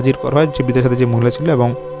মহিলাকে হাজির করা হয়, যে বৃদ্ধার সাথে যে মহিলা ছিল, এবং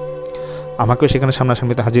আমাকেও সেখানে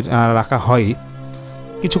সামনাসামনিতে হাজির রাখা হয়।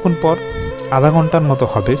 কিছুক্ষণ পর আধা ঘন্টার মতো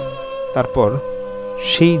হবে, তারপর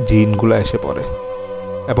সেই জিনগুলো এসে পড়ে,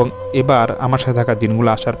 এবং এবার আমার সাথে থাকা জিনগুলো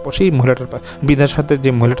আসার পর সেই মহিলাটার বৃদ্ধার সাথে যে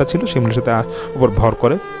মহিলাটা ছিল সেই মহিলার সাথে উপর ভর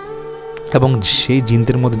করে, এবং সেই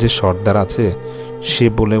জিনদের মধ্যে যে সর্দার আছে সে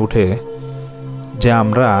বলে ওঠে যে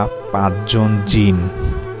আমরা 5 জন জিন,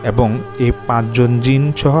 এবং এই 5 জন জিন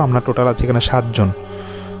সহ আমরা টোটাল আছে এখানে 7 জন।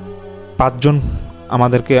 5 জন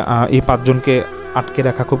আমাদেরকে, এই 5 জনকে আটকে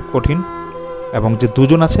রাখা খুব কঠিন, এবং যে 2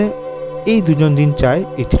 জন আছে এই 2 জন জিন চায়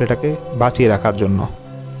এই ছেলেটাকে বাঁচিয়ে রাখার জন্য।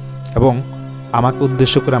 এবং আমাকে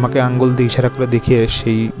উদ্দেশ্য করে আমাকে আঙ্গুল দিয়ে ইশারা করে দেখিয়ে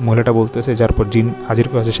সেই মহিলাটা বলতেছে, যার পর জিন হাজির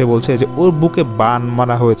করেছে, সে বলছে যে ওর বুকে বান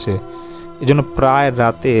মারা হয়েছে, এজন্য প্রায়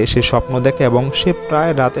রাতে সে স্বপ্ন দেখে এবং সে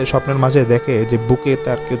প্রায় রাতে স্বপ্নের মাঝে দেখে যে বুকে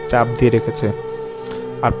তার কেউ চাপ দিয়ে রেখেছে।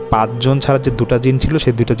 আর 5 জন ছাড়া যে 2টা জিন ছিল,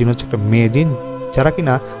 সেই 2টা জিন হচ্ছে একটা মেয়ে জিন, যারা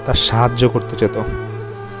কিনা তার সাহায্য করতে যেত।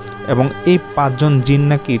 এবং এই 5 জন জিন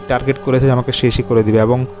নাকি টার্গেট করেছে যে আমাকে শেষই করে দিবে,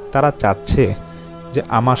 এবং তারা চাচ্ছে যে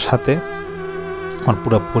আমার সাথে আমার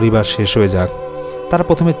পুরো পরিবার শেষ হয়ে যাক। তারা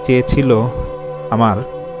প্রথমে চেয়েছিল আমার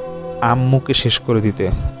আম্মুকে শেষ করে দিতে,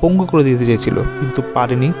 পঙ্গু করে দিতে চেয়েছিল, কিন্তু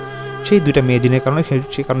পারেনি সেই 2টা মেয়ে জিনের কারণে।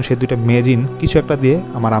 সেই 2টা মেয়ে জিন কিছু একটা দিয়ে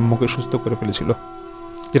আমার আম্মুকে সুস্থ করে ফেলেছিল,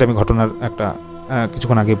 যেটা আমি ঘটনার একটা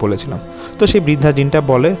কিছুক্ষণ আগে বলেছিলাম। তো সেই বৃদ্ধা জিনটা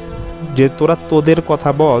বলে যে তোরা তোদের কথা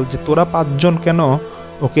বল, যে তোরা 5 জন কেন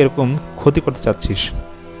ওকে এরকম ক্ষতি করতে চাচ্ছিস।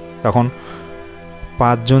 তখন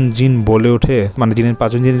 5 জন জিন বলে ওঠে, মানে জিনের 5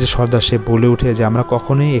 জন জিনের যে সর্দার, সে বলে ওঠে যে আমরা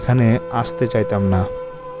কখনোই এখানে আসতে চাইতাম না,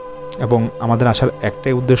 এবং আমাদের আসার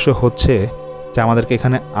একটাই উদ্দেশ্য হচ্ছে যে আমাদেরকে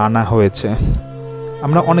এখানে আনা হয়েছে।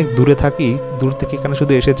 আমরা অনেক দূরে থাকি, দূর থেকে এখানে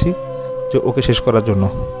শুধু এসেছি যে ওকে শেষ করার জন্য।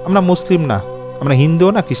 আমরা মুসলিম না, আমরা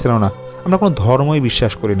হিন্দুও না, খ্রিস্টানও না, আমরা কোনো ধর্মই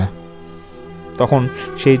বিশ্বাস করি না। তখন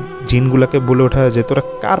সেই জিনগুলোকে বলে ওঠা যে তোরা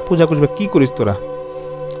কার পূজা করিস বা কী করিস তোরা?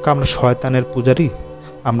 আমরা শয়তানের পূজারি,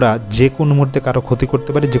 আমরা যে কোনো মুহূর্তে কারো ক্ষতি করতে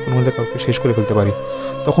পারি, যে কোনো মুহূর্তে কাউকে শেষ করে ফেলতে পারি।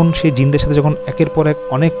 তখন সেই জিনদের সাথে যখন একের পর এক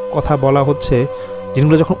অনেক কথা বলা হচ্ছে,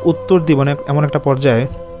 জিনগুলো যখন উত্তর দিব এমন একটা পর্যায়ে,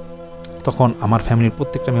 তখন আমার ফ্যামিলির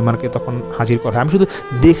প্রত্যেকটা মেম্বারকে তখন হাজির করা হয়। আমি শুধু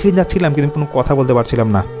দেখে যাচ্ছিলাম, কিন্তু কোনো কথা বলতে পারছিলাম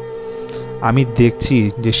না। আমি দেখছি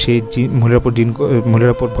যে সেই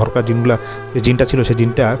মহিলার উপর ভর করা জিনগুলা, যে জিনটা ছিল, সেই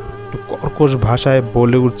জিনটা একটু কর্কশ ভাষায়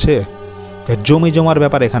বলে উঠছে যে জমি জমার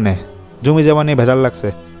ব্যাপার, এখানে জমি জমা নিয়ে ভেজাল লাগছে,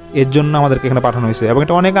 এর জন্য আমাদেরকে এখানে পাঠানো হয়েছে, এবং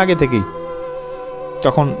এটা অনেক আগে থেকেই।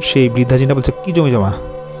 তখন সেই বৃদ্ধা জিনটা বলছে কি জমি জমা?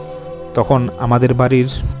 তখন আমাদের বাড়ির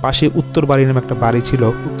পাশে উত্তর বাড়ি নামে একটা বাড়ি ছিল,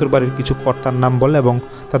 উত্তর বাড়ির কিছু কর্তার নাম বলে এবং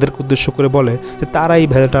তাদেরকে উদ্দেশ্য করে বলে যে তারাই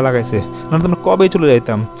ভেজালটা লাগাইছে, নাহলে আমরা কবেই চলে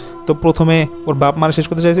যাইতাম। তো প্রথমে ওর বাপ মারা শেষ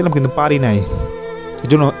করতে চাইছিলাম, কিন্তু পারি নাই, এই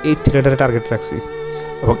জন্য এই ছেলেটারে টার্গেট রাখছি,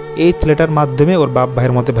 এবং এই ছেলেটার মাধ্যমে ওর বাপ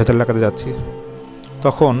ভাইয়ের মধ্যে ভেজাল লাগাতে যাচ্ছি।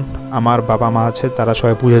 তখন আমার বাবা মা আছে, তারা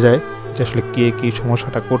সবাই বুঝে যায় যে আসলে কে কী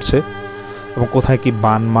সমস্যাটা করছে এবং কোথায় কি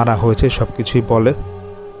বান মারা হয়েছে, সব কিছুই বলে।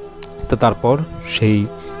 তো তারপর সেই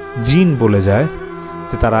জিন বলে যায়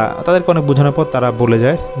যে তাদেরকে অনেক বোঝানোর পর তারা বলে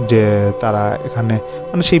যায় যে তারা এখানে,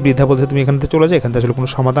 মানে সেই বৃদ্ধা বলছে তুমি এখান থেকে চলে যাও, এখান থেকে আসলে কোনো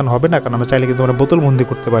সমাধান হবে না, কারণ আমরা চাইলে কিন্তু আমরা বোতলবন্দি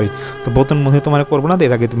করতে পারি, তো বোতলবন্দি তোমার করবো না,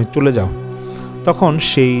 এর আগে তুমি চলে যাও। তখন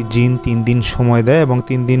সেই জিন 3 দিন সময় দেয়, এবং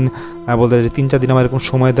 3 দিন বলতে যে 3-4 দিন আমার এরকম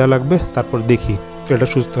সময় দেওয়া লাগবে, তারপর দেখি এটা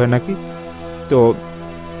সুস্থ হয় নাকি। তো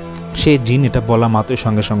সেই জিন এটা বলা মাত্রই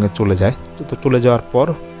সঙ্গে সঙ্গে চলে যায়। তো চলে যাওয়ার পর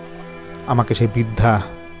আমাকে সেই বৃদ্ধা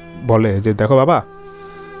বলে যে দেখো বাবা,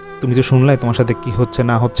 তুমি তো শুনলাই তোমার সাথে কি হচ্ছে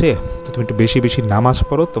না হচ্ছে, তো তুমি একটু বেশি বেশি নামাজ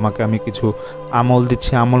পড়ো, তোমাকে আমি কিছু আমল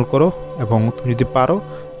দিচ্ছি, আমল করো, এবং তুমি যদি পারো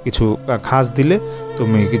কিছু খাস দিলে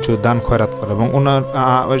তুমি কিছু দান খয়রাত করো। এবং ওনার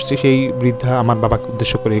সেই বৃদ্ধা আমার বাবাকে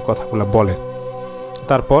উদ্দেশ্য করে এই কথাগুলো বলে।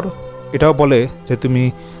 তারপর এটাও বলে যে তুমি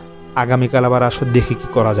আগামীকাল আবার আসো, দেখি কি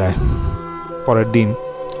করা যায়। পরের দিন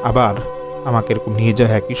আবার আমাকে এরকম নিয়ে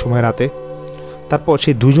যায় একই সময় রাতে। তারপর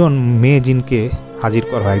সেই 2 জন মেয়ে জিনকে হাজির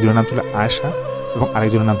করা হয়। একজনের নাম ছিল আয়েশা এবং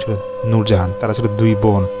আরেকজনের নাম ছিল নূরজাহান। তারা ছিল 2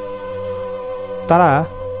 বোন। তারা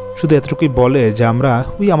শুধু এতটুকুই বলে যে আমরা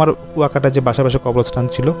ওই আমার কুয়াকাটা যে বাসা কবরস্থান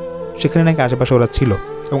ছিল, সেখানে নাকি আশেপাশে ওরা ছিল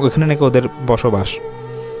এবং ওখানে নাকি ওদের বসবাস,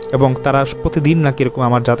 এবং তারা প্রতিদিন নাকি এরকম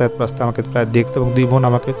আমার যাতায়াত রাস্তা আমাকে প্রায় দেখতো, এবং 2 বোন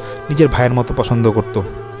আমাকে নিজের ভাইয়ের মতো পছন্দ করতো,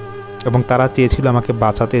 এবং তারা চেয়েছিল আমাকে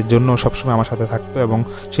বাঁচাতে, জন্য সবসময় আমার সাথে থাকতো এবং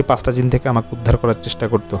সেই 5টা জিন থেকে আমাকে উদ্ধার করার চেষ্টা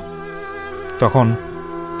করতো। তখন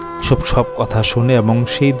সব কথা শুনে এবং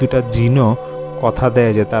সেই 2টা জিনও কথা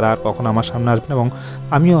দেয় যে তারা আর কখনো আমার সামনে আসবে না, এবং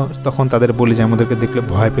আমিও তখন তাদের বলি যে আমাদেরকে দেখলে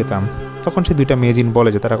ভয় পেতাম। তখন সেই 2টা মেয়ে জিন বলে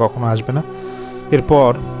যে তারা কখনো আসবে না। এরপর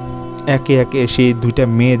একে একে সেই 2টা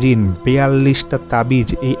মেয়ে জিন 42টা তাবিজ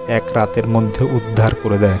এই এক রাতের মধ্যে উদ্ধার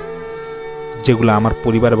করে দেয়, যেগুলো আমার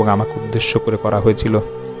পরিবার এবং আমাকে উদ্দেশ্য করে করা হয়েছিল,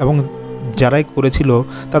 এবং যারাই করেছিল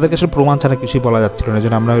তাদেরকে আসলে প্রমাণ ছাড়া কিছুই বলা যাচ্ছিল না,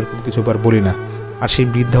 যেন আমরা এরকম কিছুবার বলি না। আর সেই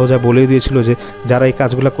বৃদ্ধাও যা বলে দিয়েছিল যে যারা এই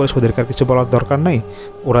কাজগুলো করেছে ওদেরকে আর কিছু বলার দরকার নাই,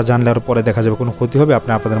 ওরা জানলে আর পরে দেখা যাবে কোনো ক্ষতি হবে,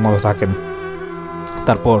 আপনি আপনাদের মতো থাকেন।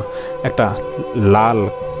 তারপর একটা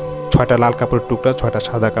 6টা লাল কাপড়ের টুকরা, 6টা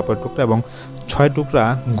সাদা কাপড়ের টুকরা এবং 6 টুকরা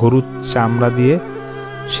গরুর চামড়া দিয়ে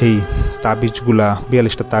সেই তাবিজগুলা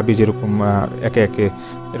 42টা তাবিজ এরকম একে একে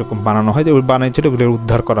এরকম বানানো হয়, যে বানিয়েছিল এগুলো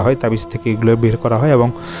উদ্ধার করা হয়, তাবিজ থেকে এগুলো বের করা হয়। এবং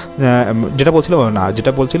যেটা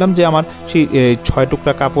বলছিলাম যে আমার সেই 6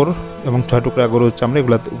 টুকরা কাপড় এবং 6 টুকরা গরুর চামড়া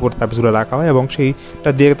এগুলো উপর তাবিজগুলো রাখা হয়, এবং সেইটা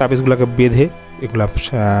দিয়ে তাবিজগুলোকে বেঁধে এগুলো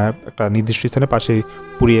একটা নির্দিষ্ট স্থানে পাশে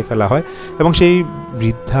পুড়িয়ে ফেলা হয়। এবং সেই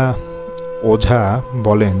বৃদ্ধা ওঝা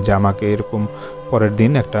বলেন যে আমাকে এরকম পরের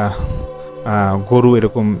দিন একটা গরু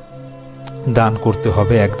এরকম দান করতে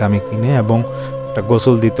হবে একদমই কিনে এবং একটা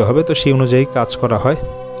গোসল দিতে হবে। তো সেই অনুযায়ী কাজ করা হয়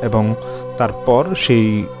এবং তারপর সেই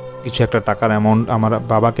কিছু একটা টাকার অ্যামাউন্ট আমার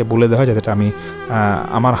বাবাকে বলে দেওয়া হয় যাতে আমি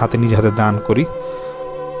আমার হাতে নিজে হাতে দান করি।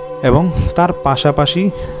 এবং তার পাশাপাশি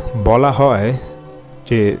বলা হয়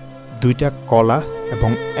যে 2টা কলা এবং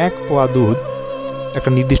 1 পোয়া দুধ একটা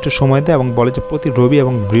নির্দিষ্ট সময় দেয় এবং বলে যে প্রতি রবি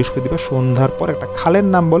এবং বৃহস্পতিবার সন্ধ্যার পর একটা খালের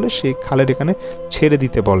নাম বলে, সেই খালের এখানে ছেড়ে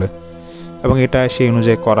দিতে বলে এবং এটা সেই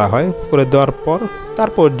অনুযায়ী করা হয়। করে দেওয়ার পর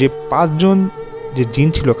তারপর যে 5 জন যে জিন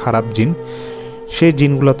ছিল, খারাপ জিন, সেই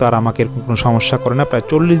জিনগুলো তো আর আমাকে এরকম কোনো সমস্যা করে না। প্রায়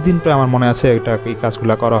 40 দিন প্রায় আমার মনে আছে এই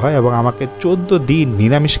কাজগুলো করা হয় এবং আমাকে 14 দিন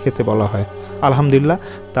নিরামিষ খেতে বলা হয়। আলহামদুলিল্লাহ,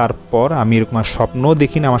 তারপর আমি এরকম আর স্বপ্নও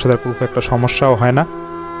দেখি না, আমার সাথে আর কোনো একটা সমস্যাও হয় না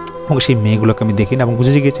এবং সেই মেয়েগুলোকে আমি দেখি না এবং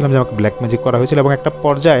বুঝে গিয়েছিলাম যে আমাকে ব্ল্যাক ম্যাজিক করা হয়েছিল। এবং একটা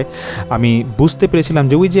পর্যায়ে আমি বুঝতে পেরেছিলাম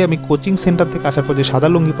যে ওই যে আমি কোচিং সেন্টার থেকে আসার পর যে সাদা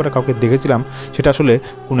লুঙ্গি পরে কাউকে দেখেছিলাম, সেটা আসলে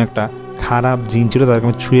কোনো একটা খারাপ জিন ছিল, তাদেরকে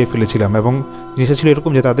আমি ছুঁয়ে ফেলেছিলাম এবং জিনিসটা ছিল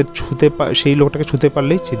এরকম যে তাদের সেই লোকটাকে ছুঁতে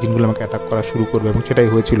পারলেই সেই জিনগুলো আমাকে অ্যাটাক করা শুরু করবে এবং সেটাই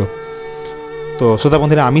হয়েছিল। তো শ্রোতা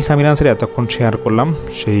বন্ধুরা, আমি সামির আনসারি এতক্ষণ শেয়ার করলাম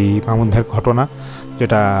সেই মামুন ভাইয়ের ঘটনা,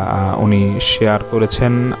 যেটা উনি শেয়ার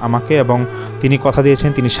করেছেন আমাকে এবং তিনি কথা দিয়েছেন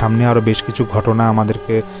তিনি সামনে আরও বেশ কিছু ঘটনা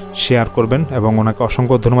আমাদেরকে শেয়ার করবেন এবং ওনাকে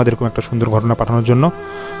অসংখ্য ধন্যবাদ এরকম একটা সুন্দর ঘটনা পাঠানোর জন্য।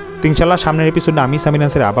 তো ইনশাআল্লাহ সামনের এপিসোডে আমি সামির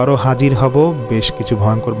আনসারি আবারও হাজির হব বেশ কিছু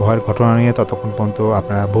ভয়ঙ্কর ভয়ের ঘটনা নিয়ে। ততক্ষণ পর্যন্ত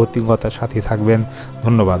আপনারা ভৌতিকতার সাথে থাকবেন।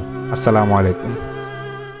 ধন্যবাদ। আসসালামু আলাইকুম।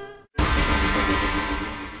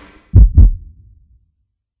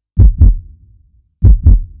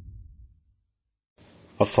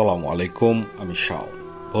 আসসালামু আলাইকুম, আমি শাওন।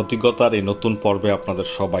 ভৌতিকতার এই নতুন পর্বে আপনাদের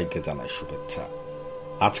সবাইকে জানাই শুভেচ্ছা।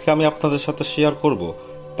 আজকে আমি আপনাদের সাথে শেয়ার করব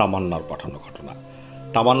তামান্নার পাঠানো ঘটনা।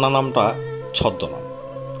 তামান্না নামটা ছদ্মনাম,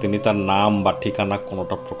 তিনি তার নাম বা ঠিকানা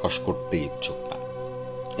কোনোটা প্রকাশ করতে ইচ্ছুক না।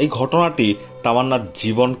 এই ঘটনাটি তামান্নার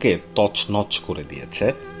জীবনকে তছনছ করে দিয়েছে।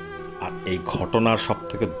 আর এই ঘটনার সব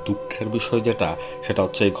থেকে দুঃখের বিষয় সেটা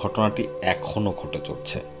হচ্ছে এই ঘটনাটি এখনো ঘটে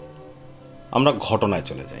চলছে। আমরা ঘটনায়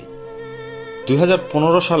চলে যাই।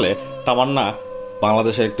 2015 সালে তামান্না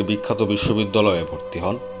বাংলাদেশের একটি বিখ্যাত বিশ্ববিদ্যালয়ে ভর্তি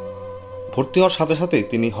হন। ভর্তি হওয়ার সাথে সাথেই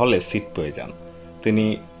তিনি হলে সিট পেয়ে যান। তিনি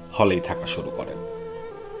হলেই থাকা শুরু করেন।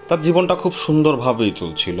 তার জীবনটা খুব সুন্দরভাবেই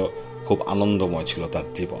চলছিল, খুব আনন্দময় ছিল তার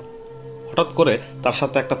জীবন। হঠাৎ করে তার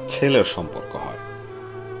সাথে একটা ছেলের সম্পর্ক হয়।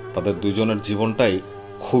 তাদের দুজনের জীবনটাই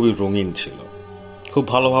খুবই রঙিন ছিল, খুব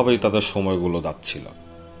ভালোভাবেই তাদের সময়গুলো যাচ্ছিল।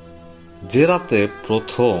 যে রাতে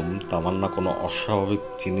প্রথম তামান্না কোনো অস্বাভাবিক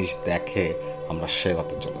জিনিস দেখে, আমরা সে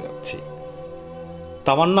রাতে চলে যাচ্ছি।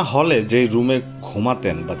 তামান্না হলে যেই রুমে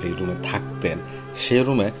ঘুমাতেন বা যেই রুমে থাকতেন, সে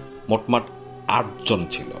রুমে মোটমাট 8 জন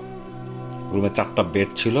ছিল। রুমে 4টা বেড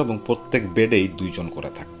ছিল এবং প্রত্যেক বেডেই 2 জন করে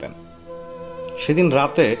থাকতেন। সেদিন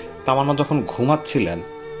রাতে তামান্না যখন ঘুমাচ্ছিলেন,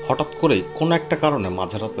 হঠাৎ করেই কোনো একটা কারণে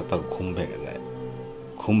মাঝরাতে তার ঘুম ভেঙে যায়।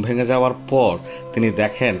 ঘুম ভেঙে যাওয়ার পর তিনি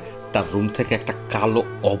দেখেন তার রুম থেকে একটা কালো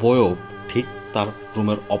অবয়ব ঠিক তার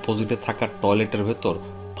রুমের অপোজিটে থাকা টয়লেটের ভেতর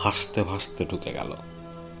ভাসতে ভাসতে ঢুকে গেল।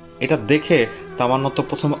 এটা দেখে তামান্না তো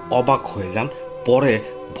প্রথমে অবাক হয়ে যান, পরে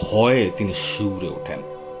ভয়ে তিনি শিউরে ওঠেন।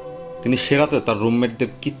 তিনি সে রাতে তার রুমমেটদের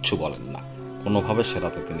কিচ্ছু বলেন না, কোনোভাবে সে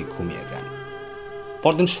রাতে তিনি ঘুমিয়ে যান।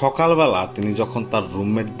 পরদিন সকালবেলা তিনি যখন তার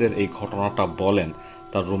রুমমেটদের এই ঘটনাটা বলেন,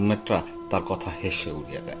 তার রুমমেটরা তার কথা হেসে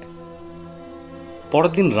উড়িয়ে দেয়।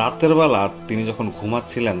 পরের দিন রাতের বেলা তিনি যখন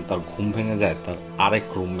ঘুমাচ্ছিলেন, তার ঘুম ভেঙে যায় তার আরেক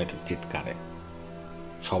রুমমেটের চিৎকারে।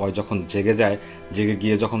 সবাই যখন জেগে যায়, জেগে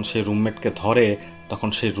গিয়ে যখন সেই রুমমেটকে ধরে, তখন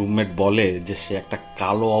সেই রুমমেট বলে যে সে একটা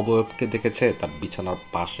কালো অবয়বকে দেখেছে তার বিছানার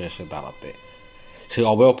পাশে এসে দাঁড়াতে। সেই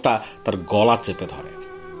অবয়বটা তার গলা চেপে ধরে।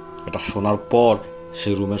 এটা শোনার পর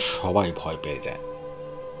সেই রুমের সবাই ভয় পেয়ে যায়।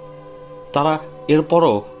 তারা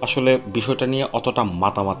এরপরও আসলে বিষয়টা নিয়ে অতটা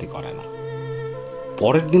মাতামাতি করে না।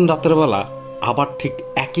 পরের দিন রাতের বেলা আবার ঠিক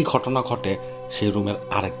একই ঘটনা ঘটে সেই রুমের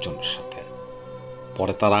আরেকজনের সাথে।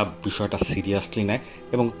 পরে তারা বিষয়টা সিরিয়াসলি নেয়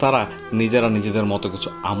এবং তারা নিজেরা নিজেদের মতো কিছু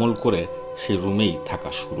আমল করে সেই রুমেই থাকা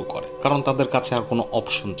শুরু করে, কারণ তাদের কাছে আর কোনো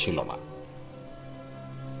অপশন ছিল না।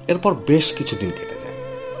 এরপর বেশ কিছুদিন কেটে যায়।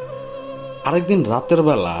 আরেকদিন রাতের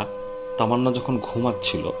বেলা তামান্না যখন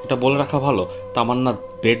ঘুমাচ্ছিল, এটা বলে রাখা ভালো, তামান্নার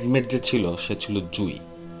বেডমেট যে ছিল সে ছিল জুই।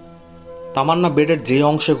 তামান্না বেডের যে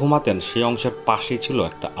অংশে ঘুমাতেন সেই অংশের পাশেই ছিল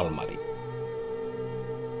একটা আলমারি।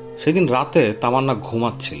 সেদিন রাতে তামান্না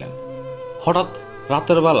ঘুমাচ্ছিলেন, হঠাৎ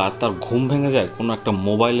রাতের বেলা তার ঘুম ভেঙে যায় কোনো একটা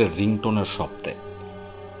মোবাইলের রিংটোনের শব্দে।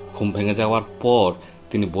 ঘুম ভেঙে যাওয়ার পর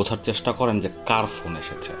তিনি বোঝার চেষ্টা করেন যে কার ফোন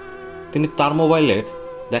এসেছে। তিনি তার মোবাইলে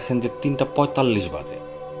দেখেন যে 3:45 বাজে।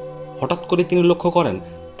 হঠাৎ করে তিনি লক্ষ্য করেন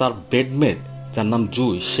তার বেডমেট, যার নাম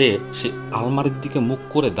জুই, সে আলমারির দিকে মুখ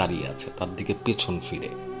করে দাঁড়িয়ে আছে, তার দিকে পেছন ফিরে।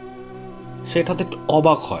 সে এটাতে একটু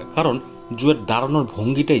অবাক হয়, কারণ জুয়ের দাঁড়ানোর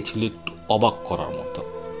ভঙ্গিটাই ছিল একটু অবাক করার মতো।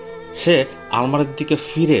 সে আলমারির দিকে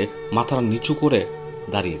ফিরে মাথা নিচু করে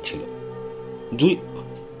দাঁড়িয়েছিল। জুই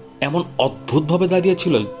এমন অদ্ভুতভাবে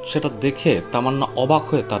দাঁড়িয়েছিল, সেটা দেখে তামান্না অবাক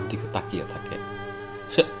হয়ে তার দিকে তাকিয়ে থাকে।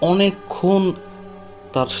 সে অনেকক্ষণ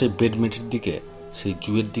তার সেই বেডমেটের দিকে, সেই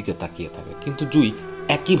জুইয়ের দিকে তাকিয়ে থাকে, কিন্তু জুই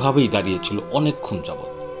একইভাবেই দাঁড়িয়েছিল অনেকক্ষণ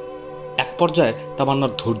যাবৎ। এক পর্যায়ে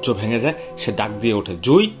তামান্নার ধৈর্য ভেঙে যায়, সে ডাক দিয়ে ওঠে,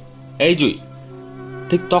 জুই, এই জুই।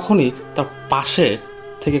 ঠিক তখনই তার পাশে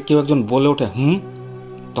থেকে কেউ একজন বলে ওঠে,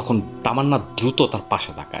 তখন তামান্না দ্রুত তার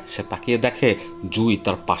পাশে তাকায়। সে তাকিয়ে দেখে জুই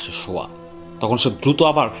তার পাশে শোয়া। তখন সে দ্রুত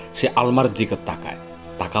আবার সে আলমারির দিকে তাকায়।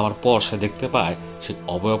 তাকাবার পর সে দেখতে পায় সে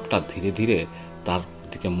অবয়বটা ধীরে ধীরে তার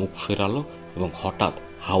দিকে মুখ ফেরালো এবং হঠাৎ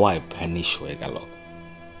হাওয়ায় ভ্যানিশ হয়ে গেল।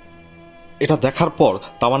 এটা দেখার পর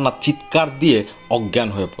তামান্না চিৎকার দিয়ে অজ্ঞান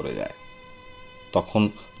হয়ে পড়ে যায়।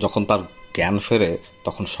 যখন তার জ্ঞান ফেরে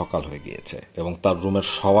তখন সকাল হয়ে গিয়েছে এবং তার রুমের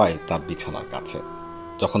সবাই তার বিছানার কাছে।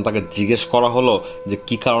 যখন তাকে জিজ্ঞেস করা হলো যে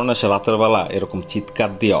কি কারণে সে রাতের বেলা এরকম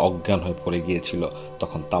চিৎকার দিয়ে অজ্ঞান হয়ে পড়ে গিয়েছিল,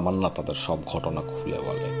 তখন তামান্না তাদের সব ঘটনা খুলে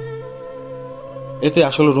বলে। এতে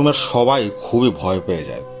আসলে রুমের সবাই খুবই ভয় পেয়ে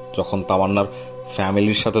যায়। যখন তামান্নার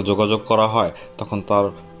ফ্যামিলির সাথে যোগাযোগ করা হয় তখন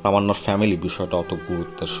তামান্নার ফ্যামিলি বিষয়টা অত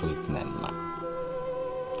গুরুত্বের সহিত নেন না।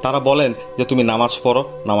 তারা বলেন যে তুমি নামাজ পড়ো,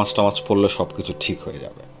 নামাজ পড়লে সবকিছু ঠিক হয়ে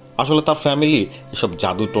যাবে। আসলে তার ফ্যামিলি এসব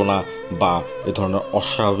জাদু টোনা বা এ ধরনের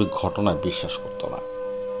অস্বাভাবিক ঘটনায় বিশ্বাস করতো না।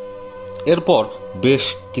 এরপর বেশ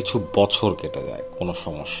কিছু বছর কেটে যায়, কোনো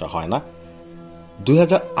সমস্যা হয় না।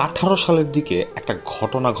 2018 সালের দিকে একটা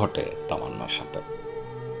ঘটনা ঘটে তামান্নার সাথে।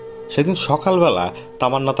 সেদিন সকালবেলা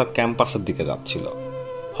তামান্না তার ক্যাম্পাসের দিকে যাচ্ছিল।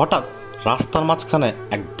 হঠাৎ রাস্তার মাঝখানে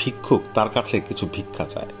এক ভিক্ষুক তার কাছে কিছু ভিক্ষা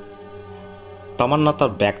চায়। তামান্না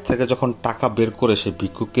তার ব্যাগ থেকে যখন টাকা বের করে সে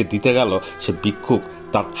ভিক্ষুককে দিতে গেল, সে ভিক্ষুক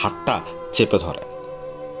তার হাতটা চেপে ধরে।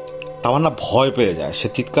 তামান্না ভয় পেয়ে যায়, সে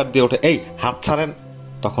চিৎকার দিয়ে ওঠে, এই হাত ছাড়েন।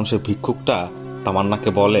 তখন সে ভিক্ষুকটা তামান্নাকে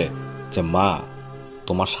বলে যে মা,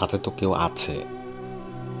 তোমার সাথে তো কেউ আছে,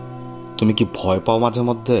 তুমি কি ভয় পাও মাঝে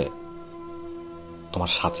মধ্যে?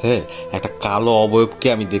 তোমার সাথে একটা কালো অবয়বকে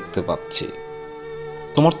আমি দেখতে পাচ্ছি।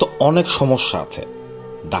 তোমার তো অনেক সমস্যা আছে,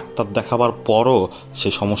 ডাক্তার দেখাবার পরও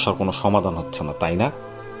সেই সমস্যার কোনো সমাধান হচ্ছে না, তাই না?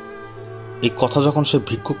 এই কথা যখন সে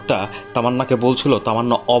ভিক্ষুকটা তামান্নাকে বলছিল,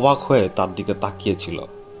 তামান্না অবাক হয়ে তার দিকে তাকিয়েছিল।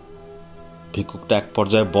 ভিক্ষুকটা এক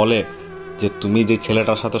পর্যায়ে বলে যে তুমি যে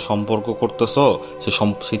ছেলেটার সাথে সম্পর্ক করতেছো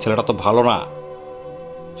সেই ছেলেটা তো ভালো না।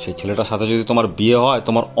 সেই ছেলেটার সাথে যদি তোমার বিয়ে হয়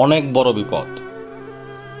তোমার অনেক বড় বিপদ।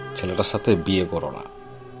 ছেলেটার সাথে বিয়ে করো না।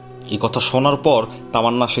 এই কথা শোনার পর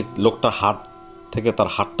তামান্না সেই লোকটার হাত থেকে তার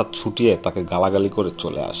হাতটা ছুটিয়ে তাকে গালাগালি করে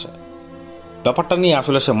চলে আসে। ব্যাপারটা নিয়ে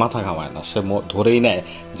আসলে সে মাথা ঘামায় না, সে ধরেই নেয়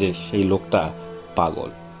যে সেই লোকটা পাগল।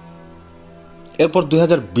 এরপর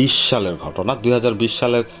 2020 সালের ঘটনা। 2020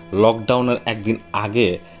 সালের লকডাউনের একদিন আগে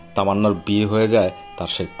তামান্নার বিয়ে হয়ে যায় তার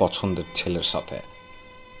সেই পছন্দের ছেলের সাথে।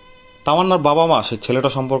 তামান্নার বাবা মা সেই ছেলেটা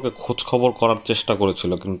সম্পর্কে খোঁজ খবর করার চেষ্টা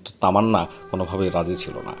করেছিল, কিন্তু তামান্না কোনোভাবেই রাজি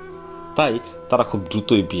ছিল না। তাই তারা খুব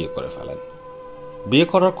দ্রুতই বিয়ে করে ফেলেন। বিয়ে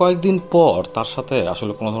করার কয়েকদিন পর তার সাথে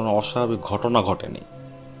আসলে কোনো ধরনের অস্বাভাবিক ঘটনা ঘটেনি।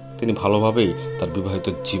 তিনি ভালোভাবেই তার বিবাহিত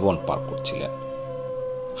জীবন পার করছিলেন।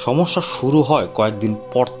 সমস্যা শুরু হয় কয়েকদিন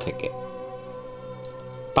পর থেকে।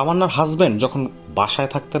 তামান্নার হাজবেন্ড যখন বাসায়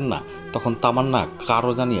থাকতেন না, তখন তামান্না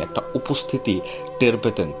কারো জানি একটা উপস্থিতি টের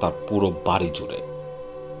পেতেন তার পুরো বাড়ি জুড়ে।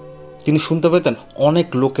 তিনি শুনতে পেতেন অনেক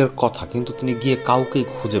লোকের কথা, কিন্তু তিনি গিয়ে কাউকেই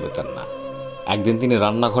খুঁজে পেতেন না। একদিন তিনি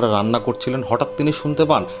রান্নাঘরে রান্না করছিলেন, হঠাৎ তিনি শুনতে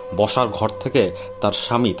পান বসার ঘর থেকে তার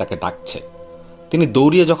স্বামী তাকে ডাকছে। তিনি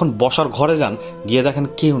দৌড়িয়ে যখন বসার ঘরে যান, গিয়ে দেখেন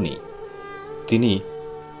কেউ নেই। তিনি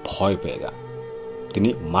ভয় পেয়ে যান, তিনি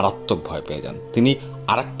মারাত্মক ভয় পেয়ে যান। তিনি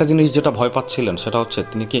আরেকটা জিনিস যেটা ভয় পাচ্ছিলেন সেটা হচ্ছে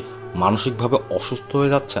তিনি কি মানসিকভাবে অসুস্থ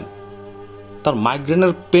হয়ে যাচ্ছেন। তার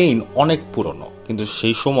মাইগ্রেনের পেইন অনেক পুরনো, কিন্তু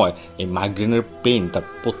সেই সময় এই মাইগ্রেনের পেইন তার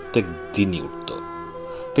প্রত্যেক দিনই উঠত।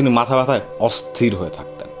 তিনি মাথা ব্যথায় অস্থির হয়ে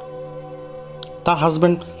থাকতেন। তার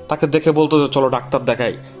হাজবেন্ড তাকে দেখে বলতো যে চলো ডাক্তার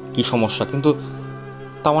দেখাই, কি সমস্যা, কিন্তু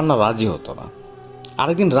তামান্না রাজি হতো না।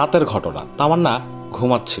 আরেকদিন রাতের ঘটনা, তামান্না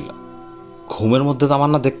ঘুমাচ্ছিল। ঘুমের মধ্যে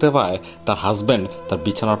তামান্না দেখতে পায় তার হাজবেন্ড তার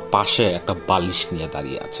বিছানার পাশে একটা বালিশ নিয়ে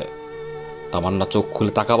দাঁড়িয়ে আছে। তামান্না চোখ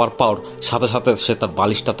খুলে তাকাবার পর সাথে সাথে সে তার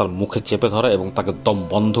বালিশটা তার মুখে চেপে ধরে এবং তাকে দম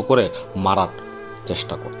বন্ধ করে মারার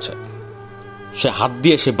চেষ্টা করছে। সে হাত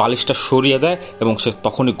দিয়ে সে বালিশটা সরিয়ে দেয় এবং সে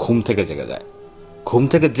তখনই ঘুম থেকে জেগে যায়। ঘুম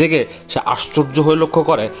থেকে জেগে সে আশ্চর্য হয়ে লক্ষ্য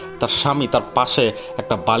করে তার স্বামী তার পাশে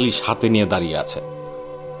একটা বালিশ হাতে নিয়ে দাঁড়িয়ে আছে।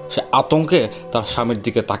 সে আতঙ্কে তার স্বামীর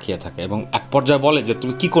দিকে তাকিয়ে থাকে এবং এক পর্যায়ে বলে যে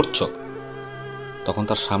তুমি কি করছো? তখন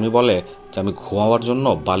তার স্বামী বলে যে আমি ঘুমাবার জন্য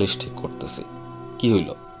বালিশ ঠিক করতেছি। কি হইল?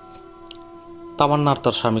 তামান্না আর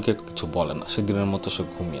তার স্বামীকে কিছু বলে না, সেদিনের মতো সে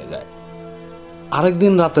ঘুমিয়ে যায়।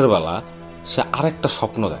 আরেকদিন রাতের বেলা সে আরেকটা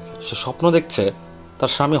স্বপ্ন দেখে। সে স্বপ্ন দেখছে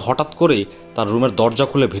তার স্বামী হঠাৎ করেই তার রুমের দরজা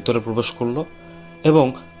খুলে ভিতরে প্রবেশ করলো এবং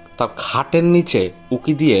তার খাটের নিচে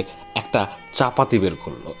উকি দিয়ে একটা চাপাতি বের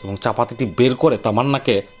করলো এবং চাপাতিটি বের করে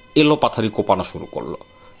তামান্নাকে এলো পাথারি কোপানো শুরু করলো।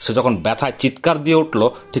 সে যখন ব্যথায় চিৎকার দিয়ে উঠলো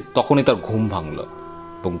ঠিক তখনই তার ঘুম ভাঙলো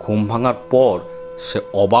এবং ঘুম ভাঙার পর সে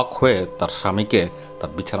অবাক হয়ে তার স্বামীকে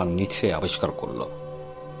তার বিছানার নিচে আবিষ্কার করলো।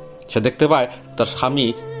 সে দেখতে পায় তার স্বামী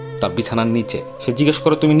তার বিছানার নিচে। সে জিজ্ঞেস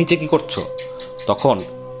করে, তুমি নিচে কি করছো? তখন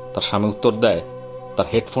তার স্বামী উত্তর দেয়, তার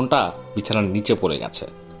হেডফোনটা বিছানার নিচে পড়ে গেছে,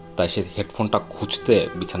 তাই সে হেডফোনটা খুঁজতে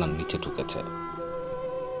বিছানার নিচে ঢুকেছে।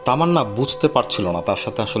 তামান্না বুঝতে পারছিল না তার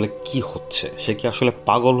সাথে আসলে কি হচ্ছে। সে কি আসলে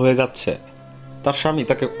পাগল হয়ে যাচ্ছে? তার স্বামী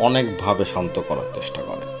তাকে অনেকভাবে শান্ত করার চেষ্টা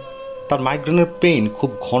করে। তার মাইগ্রেনের পেইন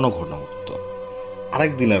খুব ঘন ঘন উঠত।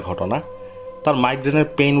 আরেক দিনের ঘটনা, তার মাইগ্রেনের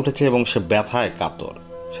পেইন উঠেছে এবং সে ব্যথায় কাতর।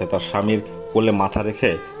 সে তার স্বামীর কোলে মাথা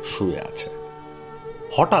রেখে শুয়ে আছে।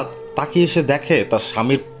 হঠাৎ তাকিয়ে এসে দেখে তার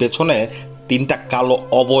স্বামীর পেছনে 3টা কালো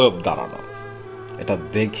অবয়ব দাঁড়ানো। এটা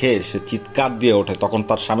দেখে সে চিৎকার দিয়ে ওঠে। তখন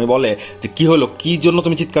তার স্বামী বলে যে, কি হলো, কি জন্য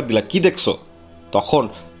তুমি চিৎকার দিলা, কি দেখছো? তখন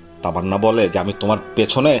তামান্না বলে যে, আমি তোমার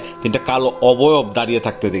পেছনে 3টা কালো অবয়ব দাঁড়িয়ে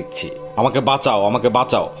থাকতে দেখছি, আমাকে বাঁচাও, আমাকে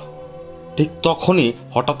বাঁচাও। ঠিক তখনই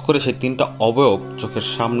হঠাৎ করে সেই 3টা অবয়ব চোখের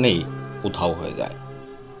সামনেই উধাও হয়ে যায়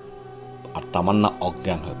আর তামান্না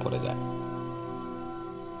অজ্ঞান হয়ে পড়ে যায়।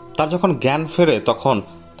 তার যখন জ্ঞান ফেরে তখন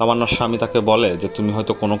তামান্নার স্বামী তাকে বলে যে, তুমি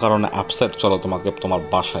হয়তো কোনো কারণে আপসেট, চলো তোমাকে তোমার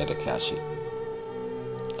বাসায় রেখে আসি।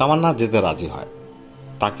 তামান্না যেতে রাজি হয়।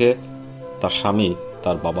 তাকে তার স্বামী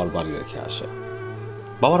তার বাবার বাড়ি রেখে আসে।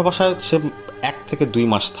 বাবার বাসায় সে 1 থেকে 2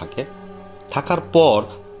 মাস থাকে। থাকার পর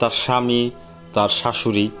তার স্বামী, তার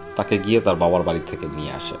শাশুড়ি তাকে গিয়ে তার বাবার বাড়ি থেকে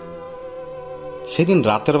নিয়ে আসে। সেদিন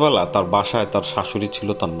রাতের বেলা তার বাসায় তার শাশুড়ি ছিল,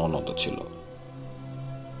 তার ননদও ছিল।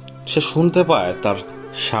 সে শুনতে পায় তার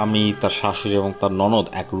স্বামী, তার শাশুড়ি এবং তার ননদ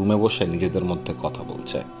এক রুমে বসে নিজেদের মধ্যে কথা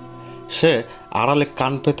বলছে। সে আড়ালে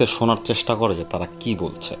কান পেতে শোনার চেষ্টা করে যে তারা কি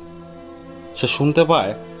বলছে। সে শুনতে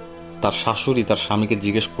পায় তার শাশুড়ি তার স্বামীকে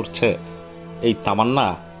জিজ্ঞেস করছে, এই তামান্না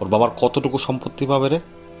ওর বাবার কতটুকু সম্পত্তি পাবে রে?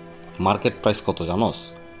 মার্কেট প্রাইস কত জানোস?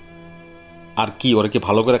 আর কি ওরে কি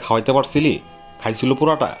ভালো করে খাওয়াইতে পারছিলি? খাইছিল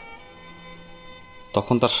পুরাটা?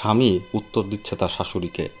 তখন তার স্বামী উত্তর দিচ্ছে তার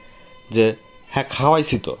শাশুড়িকে যে, হ্যাঁ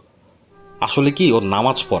খাওয়াইছি তো। আসলে কি ওর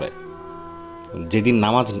নামাজ পড়ে, যেদিন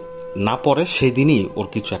নামাজ না পড়ে সেই দিনই ওর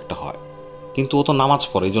কিছু একটা হয়, কিন্তু ও তো নামাজ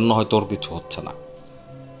পড়ে, এই জন্য হয়তো ওর কিছু হচ্ছে না।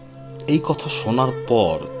 এই কথা শোনার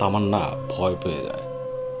পর তামান্না ভয় পেয়ে যায়।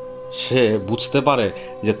 সে বুঝতে পারে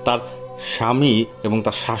যে তার স্বামী এবং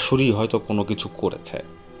তার শাশুড়ি হয়তো কোনো কিছু করেছে।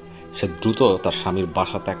 সে দ্রুত তার স্বামীর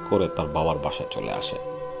বাসা ত্যাগ করে তার বাবার বাসায় চলে আসে।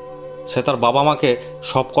 সে তার বাবা মাকে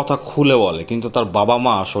সব কথা খুলে বলে, কিন্তু তার বাবা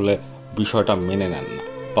মা আসলে বিষয়টা মেনে নেন না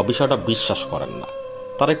বা বিষয়টা বিশ্বাস করেন না।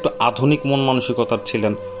 তারা একটু আধুনিক মন মানসিকতার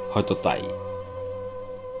ছিলেন হয়তো, তাই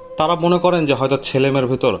তারা মনে করেন যে হয়তো ছেলে মেয়ের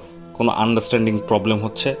ভেতর কোনো আন্ডারস্ট্যান্ডিং প্রবলেম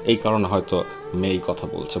হচ্ছে, এই কারণে হয়তো মেয়ে কথা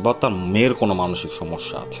বলছে বা তার মেয়ের কোনো মানসিক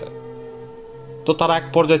সমস্যা আছে। তো তারা এক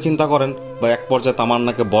পর্যায়ে চিন্তা করেন বা এক পর্যায়ে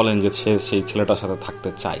তামান্নাকে বলেন যে সে সেই ছেলেটার সাথে থাকতে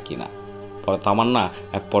চায় কিনা। পরে তামান্না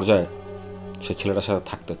এক পর্যায়ে সে ছেলেটার সাথে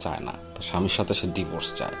থাকতে চায় না, তার স্বামীর সাথে সে ডিভোর্স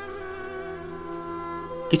চায়।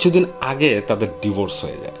 কিছুদিন আগে তাদের ডিভোর্স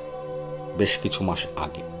হয়ে যায়, বেশ কিছু মাস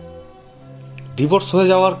আগে। ডিভোর্স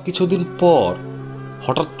হয়ে যাওয়ার কিছুদিন পর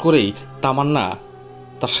হঠাৎ করেই তামান্না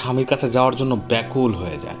তার স্বামীর কাছে যাওয়ার জন্য ব্যাকুল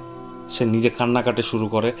হয়ে যায়। সে নিজে কান্নাকাটি শুরু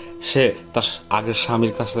করে। সে তার আগের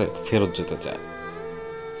স্বামীর কাছে ফেরত যেতে চায়।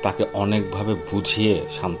 তাকে অনেকভাবে বুঝিয়ে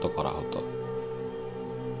শান্ত করা হতো।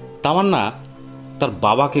 তামান্না তার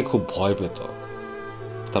বাবাকে খুব ভয় পেত।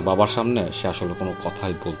 তার বাবার সামনে সে আসলে কোনো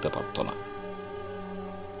কথাই বলতে পারত না।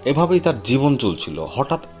 এভাবেই তার জীবন চলছিল।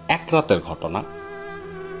 হঠাৎ এক রাতের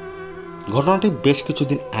ঘটনাটি বেশ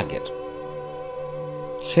কিছুদিন আগের।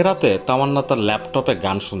 সে রাতে তামান্না তার ল্যাপটপে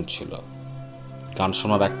গান শুনছিল। গান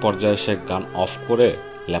শোনার এক পর্যায়ে সে গান অফ করে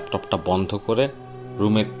ল্যাপটপটা বন্ধ করে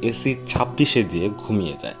রুমের এসি 26-এ দিয়ে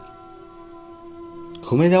ঘুমিয়ে যায়।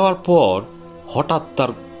 ঘুমিয়ে যাওয়ার পর হঠাৎ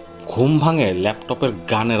তার ঘুম ভাঙে ল্যাপটপের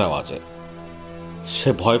গানের আওয়াজে। সে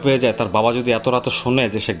ভয় পেয়ে যায়, তার বাবা যদি এত রাতে শোনে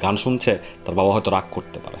যে সে গান শুনছে, তার বাবা হয়তো রাগ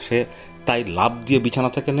করতে পারে। সে তাই লাফ দিয়ে বিছানা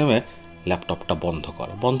থেকে নেমে ল্যাপটপটা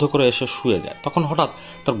বন্ধ করে এসে শুয়ে যায়। তখন হঠাৎ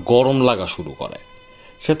তার গরম লাগা শুরু করে।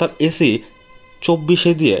 সে তার এসি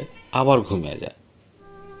 24-এ দিয়ে আবার ঘুমিয়ে যায়।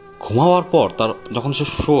 ঘুমাওয়ার পর তার যখন সে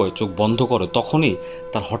শোয়, চোখ বন্ধ করে, তখনই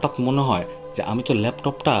তার হঠাৎ মনে হয় যে আমি তো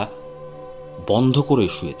ল্যাপটপটা বন্ধ করে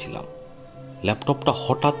শুয়েছিলাম। ল্যাপটপটা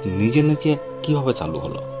হঠাৎ নিজে নিজে কিভাবে চালু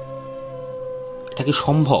হলো? এটা কি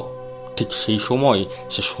সম্ভব? ঠিক সেই সময়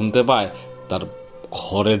সে শুনতে পায় তার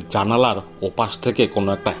ঘরের জানালার ওপাশ থেকে কোনো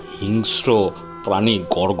একটা হিংস্র প্রাণী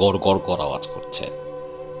গড় গড় গড় গড় আওয়াজ করছে।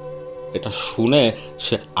 এটা শুনে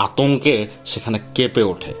সে আতঙ্কে সেখানে কেঁপে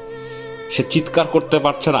ওঠে। সে চিৎকার করতে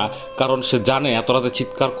পারছে না, কারণ সে জানে এত রাতে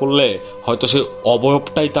চিৎকার করলে হয়তো সে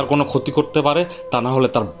অবয়বটাই তার কোনো ক্ষতি করতে পারে, তা না হলে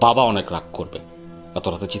তার বাবা অনেক রাগ করবে এত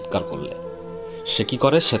রাতে চিৎকার করলে। সে কি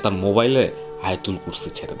করে, সে তার মোবাইলে আয়াতুল কুরসি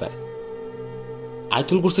ছেড়ে দেয়।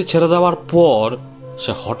 আয়াতুল কুরসি ছেড়ে দেওয়ার পর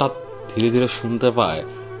সে হঠাৎ ধীরে ধীরে শুনতে পায়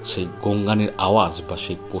সেই গঙ্গানির আওয়াজ বা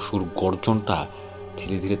সেই পশুর গর্জনটা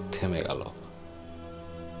ধীরে ধীরে থেমে গেল।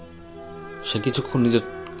 সে কিছুক্ষণ নিজের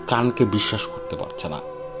কানকে বিশ্বাস করতে পারছে না।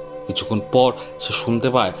 কিছুক্ষণ পর সে শুনতে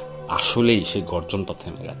পায় আসলেই সেই গর্জনটা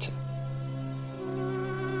থেমে গেছে।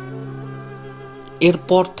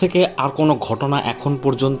 এরপর থেকে আর কোনো ঘটনা এখন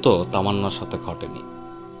পর্যন্ত তামান্নার সাথে ঘটেনি।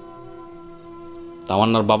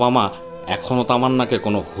 তামান্নার বাবা মা এখনো তামান্নাকে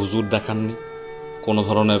কোনো হুজুর দেখাননি, কোনো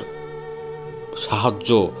ধরনের সাহায্য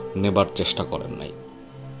নেবার চেষ্টা করেন নাই।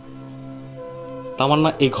 তামান্না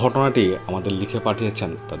এই ঘটনাটি আমাদের লিখে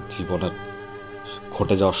পাঠিয়েছেন তার জীবনের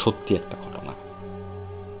ঘটে যাওয়া সত্যি একটা ঘটনা।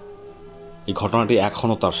 এই ঘটনাটি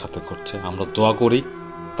এখনো তার সাথে ঘটছে। আমরা দোয়া করি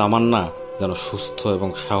তামান্না যেন সুস্থ এবং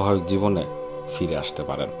স্বাভাবিক জীবনে ফিরে আসতে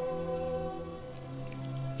পারেন।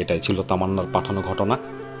 এটাই ছিল তামান্নার পাঠানো ঘটনা।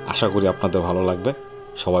 আশা করি আপনাদের ভালো লাগবে।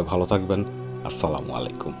 সবাই ভালো থাকবেন। আসসালামু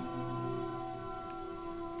আলাইকুম।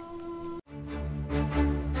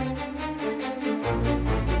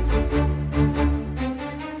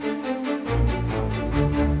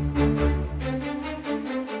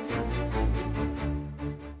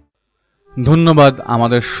 ধন্যবাদ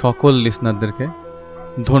আমাদের সকল লিসনারদেরকে,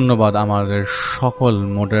 ধন্যবাদ আমাদের সকল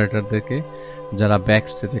মডারেটরদেরকে যারা ব্যাক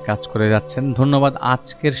স্টেজে কাজ করে যাচ্ছেন। ধন্যবাদ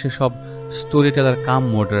আজকের সেসব স্টোরি টেলার কাম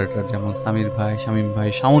মডারেটর যেমন সামির ভাই, শামীম ভাই,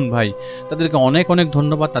 শাওন ভাই, তাদেরকে অনেক অনেক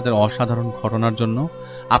ধন্যবাদ তাদের অসাধারণ ঘটনার জন্য।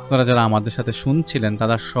 আপনারা যারা আমাদের সাথে শুনছিলেন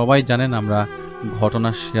তারা সবাই জানেন আমরা ঘটনা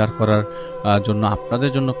শেয়ার করার জন্য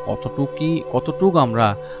আপনাদের জন্য কতটুকু আমরা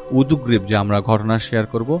উদগ্রীব যে আমরা ঘটনা শেয়ার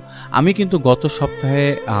করব। আমি কিন্তু গত সপ্তাহে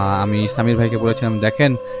আমি সামির ভাইকে বলেছিলাম,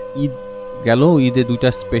 দেখেন ঈদ গেল, ঈদে 2টা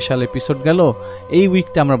স্পেশাল এপিসোড গেল, এই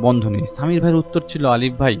উইকটা আমরা বন্ধ নেই। সামির ভাইয়ের উত্তর ছিল,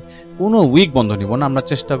 আলিফ ভাই কোনো উইক বন্ধ নিব না, আমরা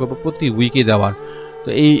চেষ্টা করবো প্রতি উইকে দেওয়ার। তো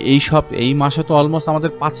এই মাসে তো অলমোস্ট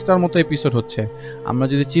আমাদের 5টার মতো এপিসোড হচ্ছে। আমরা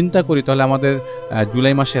যদি চিন্তা করি তাহলে আমাদের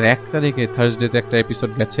জুলাই মাসের 1 তারিখে থার্সডেতে একটা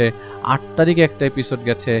এপিসোড গেছে, 8 তারিখে একটা এপিসোড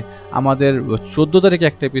গেছে, আমাদের 14 তারিখে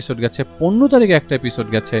একটা এপিসোড গেছে, 15 তারিখে একটা এপিসোড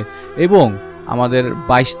গেছে এবং আমাদের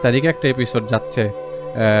 22 তারিখে একটা এপিসোড যাচ্ছে।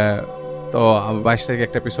 তো 22 তারিখে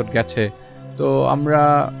একটা এপিসোড গেছে। তো আমরা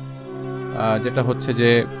যেটা হচ্ছে যে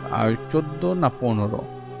 14 না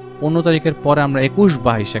 15 তারিখের পরে আমরা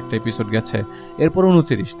 21-22 একটা এপিসোড গেছে, এরপর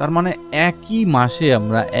 29। তার মানে একই মাসে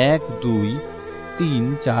আমরা 1, 2, 3,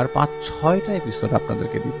 4, 5, 6টা এপিসোড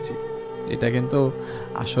আপনাদেরকে দিচ্ছি। এটা কিন্তু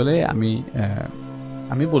আসলে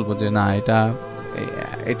আমি বলবো যে না,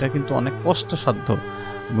 এটা কিন্তু অনেক কষ্টসাধ্য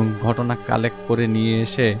এবং ঘটনা কালেক্ট করে নিয়ে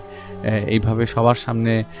এসে এইভাবে সবার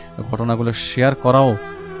সামনে ঘটনাগুলো শেয়ার করাও,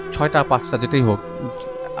 6টা 5টা যেটাই হোক,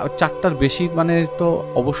 4টার বেশি মানে তো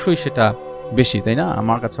অবশ্যই সেটা বেশি, তাই না?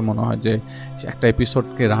 আমার কাছে মনে হয় যে একটা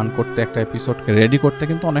এপিসোডকে রান করতে, একটা এপিসোডকে রেডি করতে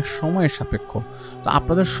কিন্তু অনেক সময়ের সাপেক্ষ। তো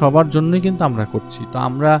আপনাদের সবার জন্যই কিন্তু আমরা করছি। তো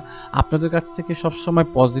আমরা আপনাদের কাছ থেকে সবসময়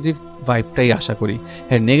পজিটিভ ভাইবটাই আশা করি।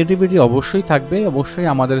 হ্যাঁ, নেগেটিভিটি অবশ্যই থাকবে, অবশ্যই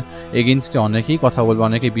আমাদের এগেইনস্টে অনেকেই কথা বলবে,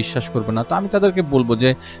 অনেকেই বিশ্বাস করবে না। তো আমি তাদেরকে বলবো যে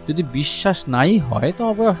যদি বিশ্বাস নাই হয় তো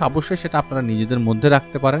অবশ্যই সেটা আপনারা নিজেদের মধ্যে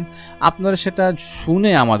রাখতে পারেন। আপনারা সেটা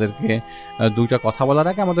শুনে আমাদেরকে 2টা কথা বলার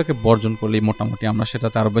আগে আমাদেরকে বর্জন করলেই মোটামুটি আমরা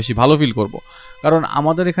সেটাতে আরো বেশি ভালো ফিল করব। কারণ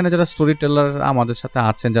আমাদের এখানে যারা স্টোরি টেলার আমাদের সাথে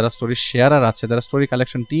আছেন, যারা স্টোরি শেয়ারার আছে, যারা স্টোরি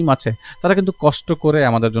কালেকশন টিম আছে, তারা কিন্তু কষ্ট করে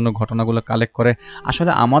আমাদের জন্য ঘটনাগুলো কালেক্ট করে।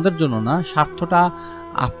 আসলে আমাদের জন্য না, স্বার্থটা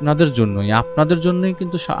আপনাদের জন্যই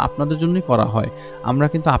কিন্তু আপনাদের জন্যই করা হয়। আমরা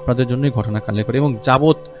কিন্তু আপনাদের জন্যই ঘটনা কালেক্ট করি এবং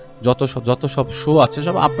যত সব শো আছে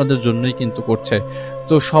সব আপনাদের জন্যই কিন্তু করছে।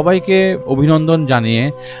 তো সবাইকে অভিনন্দন জানিয়ে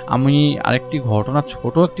আমি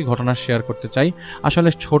ছোট একটি ঘটনা শেয়ার করতে চাই। আসলে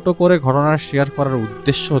ছোট করে ঘটনা শেয়ার করার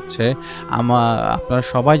উদ্দেশ্য হচ্ছে, আপনারা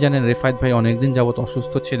সবাই জানেন রেফায়েত ভাই অনেকদিন যাবত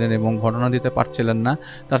অসুস্থ ছিলেন এবং ঘটনা দিতে পারছিলেন না।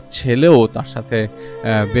 তার ছেলেও তার সাথে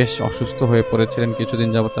বেশ অসুস্থ হয়ে পড়েছিলেন কিছুদিন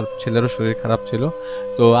যাবত, তার ছেলেরও শরীর খারাপ ছিল।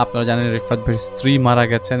 তো আপনারা জানেন রেফায়েত ভাইয়ের স্ত্রী মারা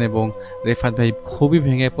গেছেন এবং রেফায়েত ভাই খুবই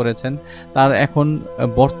ভেঙে পড়েছেন। তার এখন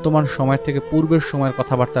বর্তমান সময় থেকে পূর্বের সময়ের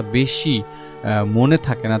কথাবার্তা বেশি মনে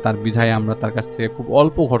থাকে না, তার বিধায় আমরা তার কাছ থেকে খুব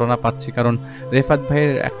অল্প ঘটনা পাচ্ছি। কারণ রেফাত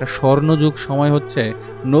ভাইয়ের একটা স্বর্ণযুগ সময় হচ্ছে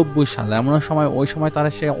 90 সাল, এমন সময় ওই সময় তারা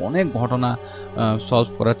সে অনেক ঘটনা সলভ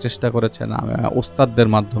করার চেষ্টা করেছেন ওস্তাদদের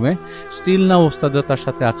মাধ্যমে। স্টিল না ওস্তাদরা তার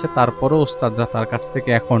সাথে আছে, তারপরও ওস্তাদরা তার কাছ থেকে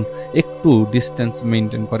এখন একটু ডিস্টেন্স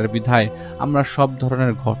মেনটেন করে বিধায় আমরা সব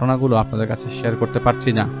ধরনের ঘটনাগুলো আপনাদের কাছে শেয়ার করতে পারছি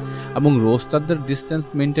না। এবং ওস্তাদদের ডিস্টেন্স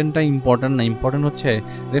মেনটেনটা ইম্পর্টেন্ট না, ইম্পর্টেন্ট হচ্ছে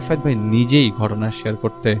রেফাত ভাই নিজেই ঘটনা শেয়ার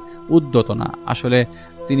করতে উদ্যত না। আসলে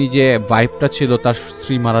তিনি যে ভাইবটা ছিল তার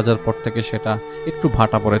স্ত্রী মারা যাওয়ার পর থেকে সেটা একটু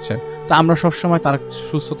ভাটা পড়েছে। তো আমরা সবসময় তার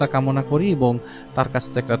সুস্থতা কামনা করি এবং তার কাছ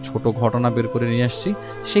থেকে একটা ছোট ঘটনা বের করে নিয়ে আসছি,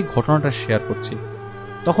 সেই ঘটনাটা শেয়ার করছি।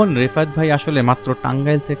 তখন রেফাত ভাই আসলে মাত্র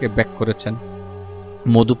টাঙ্গাইল থেকে ব্যাক করেছেন,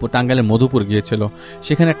 টাঙ্গাইলে মধুপুর গিয়েছিল।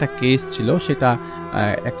 সেখানে একটা কেস ছিল, সেটা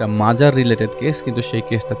একটা মাজার রিলেটেড কেস, কিন্তু সেই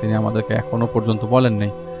কেসটা তিনি আমাদেরকে এখনো পর্যন্ত বলেন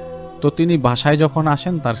নাই। তো তিনি বাসায় যখন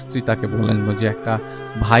আসেন তার স্ত্রী তাকে বলেন যে একটা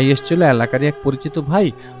ভাই এসেছিল, এলাকারই এক পরিচিত ভাই,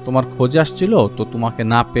 তোমার খোঁজ আসছিল, তো তোমাকে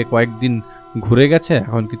না পেয়ে কয়েকদিন ঘুরে গেছে,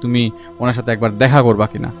 এখন কি তুমি ওনার সাথে একবার দেখা করবা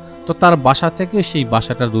কিনা। তো তার বাসা থেকে সেই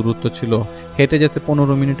বাসাটার দূরত্ব ছিল হেঁটে যেতে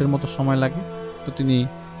 15 মিনিটের মতো সময় লাগে। তো তিনি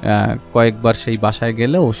কয়েকবার সেই বাসায়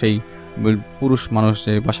গেলেও সেই পুরুষ মানুষ,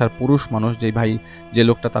 যে বাসার পুরুষ মানুষ, যে ভাই যে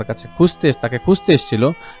লোকটা তার কাছে তাকে খুঁজতে এসেছিল,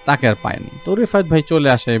 তাকে আর পায়নি। তো রেফাত ভাই চলে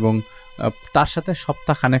আসে এবং তার সাথে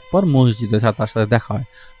সপ্তাহখানেক পর মসজিদে তার সাথে দেখা হয়।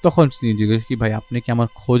 তখন তিনি জিজ্ঞেস কি ভাই আপনি কি আমার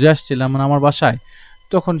খোঁজে আসছিলেন আমার বাসায়?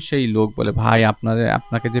 তখন সেই লোক বলে ভাই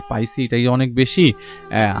আপনাকে যে পাইছি এটাই অনেক বেশি,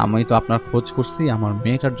 আমি তো আপনার খোঁজ করছি, আমার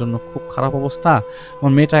মেয়েটার জন্য খুব খারাপ অবস্থা,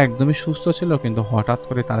 আমার মেয়েটা একদমই সুস্থ ছিল, কিন্তু হঠাৎ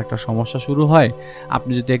করে তার একটা সমস্যা শুরু হয়,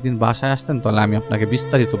 আপনি যদি একদিন বাসায় আসতেন তাহলে আমি আপনাকে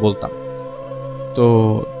বিস্তারিত বলতাম। তো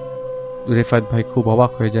রেফাত ভাই খুব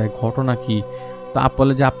অবাক হয়ে যায়, ঘটনা কি? তো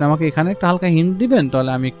বলে যে আপনি আমাকে এখানে একটা হালকা হিন্ট দিবেন,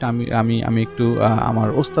 তাহলে আমি একটু আমার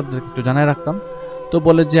ওস্তাদদেরকে একটু জানাই রাখতাম। তো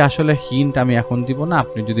বলে যে আসলে হিন্ট আমি এখন দিব না,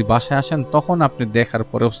 আপনি যদি বাসায় আসেন তখন আপনি দেখার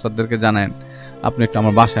পরে ওস্তাদদেরকে জানেন, আপনি একটু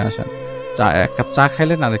আমার বাসায় আসেন, এক কাপ চা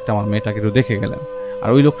খাইলেন আর একটা আমার মেয়েটাকে একটু দেখে গেলেন। আর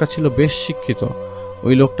ওই লোকটা ছিল বেশ শিক্ষিত,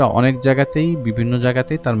 ওই লোকটা অনেক জায়গাতেই বিভিন্ন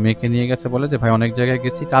জায়গাতেই তার মেয়েকে নিয়ে গেছে, বলে যে ভাই অনেক জায়গায়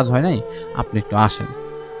গেছি, কাজ হয় নাই, আপনি একটু আসেন।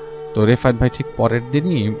 তো রেফাত ভাই ঠিক পরের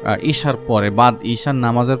দিনই ঈশার পরে ঈশার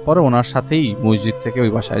নামাজের পরে ওনার সাথেই মসজিদ থেকে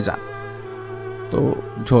ওই বাসায় যান। তো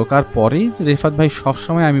ঢোকার পরেই রেফাত ভাই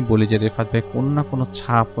সবসময়, আমি বলি যে রেফাত ভাই কোনো না কোনো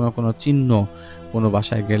ছাপ, কোনো চিহ্ন কোনো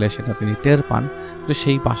বাসায় গেলে সেটা তিনি টের পান। তো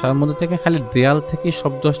সেই বাসার মধ্যে থেকে খালি দেয়াল থেকেই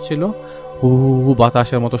শব্দ আসছিল, হু হু হু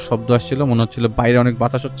বাতাসের মতো শব্দ আসছিল, মনে হচ্ছিল বাইরে অনেক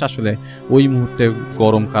বাতাস হচ্ছে, আসলে ওই মুহূর্তে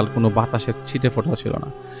গরমকাল, কোনো বাতাসের ছিটে ফোটাও ছিল না।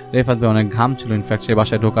 রেফাত ভাই অনেক ঘাম ছিল ইনফ্যাক্ট সেই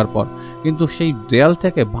বাসায় ঢোকার পর, কিন্তু সেই দেয়াল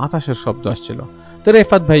থেকে বাতাসের শব্দ আসছিল। তো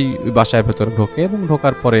রেফাত ভাই বাসায় ভেতরে ঢোকে এবং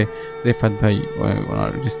ঢোকার পরে রেফাত ভাই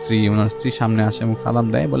ওনার স্ত্রী সামনে আসে এবং সালাম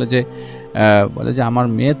দেয়, বলে যে আমার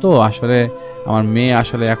মেয়ে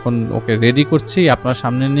আসলে এখন ওকে রেডি করছি আপনার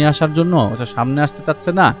সামনে নিয়ে আসার জন্য, সামনে আসতে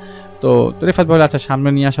চাচ্ছে না। তো রেফাত ভাই আচ্ছা সামনে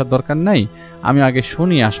নিয়ে আসার দরকার নাই, আমি আগে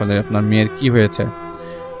শুনি আসলে আপনার মেয়ের কি হয়েছে।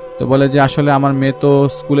 তো বলে যে আসলে আমার মেয়ে তো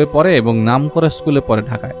স্কুলে পড়ে এবং নাম করে স্কুলে পড়ে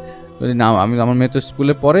ঢাকায়। আমার মেয়ে তো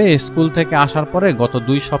স্কুলে পড়ে, স্কুল থেকে আসার পরে গত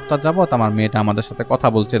 2 সপ্তাহ যাবত আমার মেয়েটা আমাদের সাথে কথা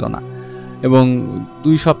বলছিল না, এবং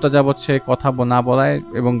 2 সপ্তাহ যাবত সে কথা না বলায়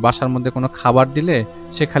এবং বাসার মধ্যে কোনো খাবার দিলে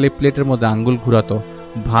সে খালি প্লেটের মধ্যে আঙ্গুল ঘুরাতো,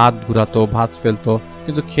 ভাত ফেলতো,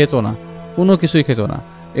 কিন্তু খেত না, কোনো কিছুই খেত না।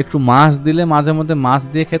 একটু মাছ দিলে মাঝে মধ্যে মাছ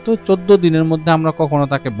দিয়ে খেত। 14 দিনের মধ্যে আমরা কখনো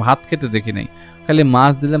তাকে ভাত খেতে দেখি নাই, খালি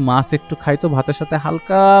মাছ দিলে মাছ একটু খাইতো, ভাতের সাথে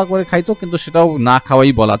হালকা করে খাইতো, কিন্তু সেটাও না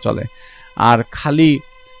খাওয়াই বলা চলে। আর খালি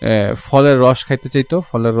ফলের রস খাইতে চাইতো,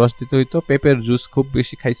 ফলের রস দিতে হইতো। পেঁপের জুস খুব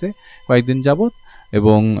বেশি খাইছে কয়েকদিন যাবত,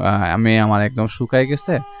 এবং আমার একদম শুকায়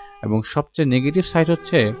গেছে। এবং সবচেয়ে নেগেটিভ সাইড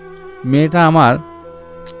হচ্ছে মেয়েটা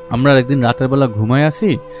আমরা একদিন রাতের বেলা ঘুমায়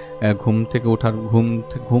আসি,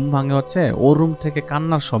 ঘুম ভাঙে হচ্ছে ওর রুম থেকে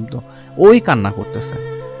কান্নার শব্দ, ওই কান্না করতেছে।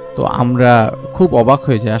 তো আমরা খুব অবাক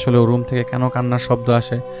হয়ে যাই, আসলে ওর রুম থেকে কেন কান্নার শব্দ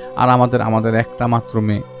আসে। আর আমাদের একটা মাত্র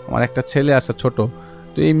মেয়ে, আমার একটা ছেলে আছে ছোট,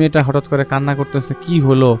 তো এই মেয়েটা হঠাৎ করে কান্না করতেছে, কি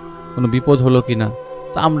হলো, কোনো বিপদ হলো কিনা।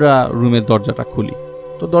 তো আমরা রুমের দরজাটা খুলি,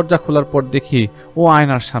 তো দরজা খোলার পর দেখি ও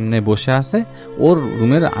আয়নার সামনে বসে আছে। ওর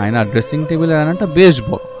রুমের আয়না, ড্রেসিং টেবিলের আয়নাটা বেশ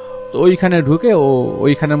বড়। তো ওইখানে ঢুকে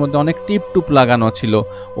ওইখানের মধ্যে অনেক টিপ টুপ লাগানো ছিল,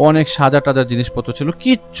 অনেক সাজা টাজা জিনিসপত্র ছিল,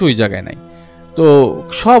 কিচ্ছুই জায়গায় নাই। তো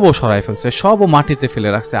সবও সরাই ফেলছে, সবও মাটিতে ফেলে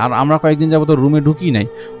রাখছে। আর আমরা কয়েকদিন যাবত রুমে ঢুকি নাই,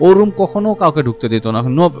 ও রুম কখনো কাউকে ঢুকতে দিত না।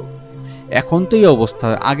 এখন তো এই অবস্থা,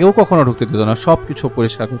 আগেও কখনো ঢুকতে দিত না, সবকিছু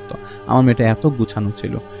পরিষ্কার করতো। আমার মেয়েটা এত গুছানো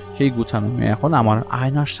ছিল, সেই গুছানো মেয়ে এখন আমার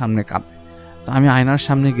আয়নার সামনে কাঁদে। তো আমি আয়নার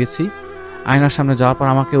সামনে গেছি, আয়নার সামনে যাওয়ার পর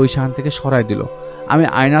আমাকে ওই সামনে থেকে সরাই দিল। আমি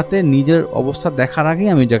আয়নাতে নিজের অবস্থা দেখার আগেই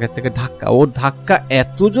আমি জায়গা থেকে ওর ধাক্কা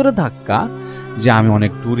এত জোরে ধাক্কা যে আমি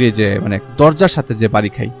অনেক দূরে যে দরজার সাথে যে বাড়ি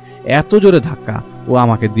খাই, এত জোরে ধাক্কা ও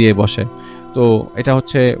আমাকে দিয়ে বসে। তো এটা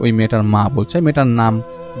হচ্ছে ওই মেয়েটার মা বলছে, মেয়েটার নাম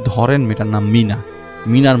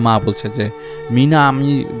মিনার মা বলছে যে মিনা, আমি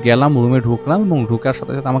গেলাম রুমে ঢুকলাম এবং ঢুকার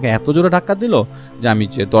সাথে সাথে আমাকে এত জোরে ধাক্কা দিল যে আমি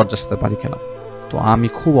যে দরজার সাথে বাড়ি খেলাম। তো তো আমি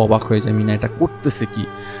খুব অবাক হয়ে যাই, মিনা এটা করতেছে কি।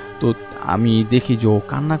 তো আমি দেখি যে ও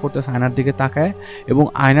কান্না করতেছে, আয়নার দিকে তাকায়, এবং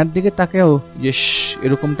আয়নার দিকে তাকায়ও যে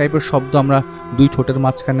এরকম টাইপের শব্দ আমরা দুই ঠোঁটের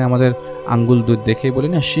মাঝখানে আমাদের আঙ্গুল দুধ দেখে বলি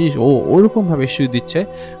না, শীষ, ও ওরকম ভাবে শীষ দিচ্ছে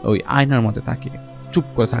ওই আয়নার মধ্যে তাকিয়ে, চুপ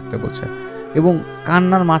করে থাকতে বলছে। এবং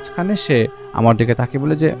কান্নার মাঝখানে সে আমার দিকে তাকিয়ে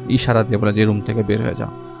বলে যে, ইশারা দিয়ে বলে যে রুম থেকে বের হয়ে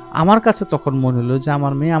যাও। আমার কাছে তখন মনে হলো যে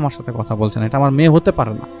আমার মেয়ে আমার সাথে কথা বলছে না, এটা আমার মেয়ে হতে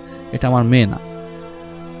পারে না, এটা আমার মেয়ে না।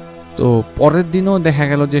 তো পরের দিনও দেখা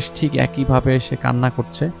গেল যে ঠিক একইভাবে সে কান্না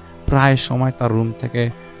করছে, প্রায় সময় তার রুম থেকে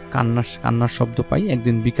কান্নার শব্দ পাই।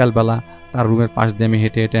 একদিন বিকালবেলা তার রুমের পাশ দিয়ে আমি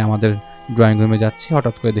হেঁটে হেঁটে আমাদের ড্রয়িং রুমে যাচ্ছি,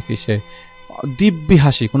 হঠাৎ করে দেখি সে দিব্যি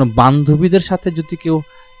হাসি, কোনো বান্ধবীদের সাথে যদি কেউ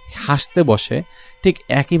হাসতে বসে ঠিক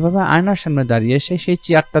একইভাবে আয়নার সামনে দাঁড়িয়ে এসে সেই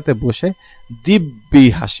চেয়ারটাতে বসে দিব্যি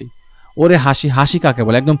হাসি। ওরে হাসি, হাসি কাকে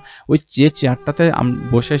বলে, একদম ওই যে চেয়ারটাতে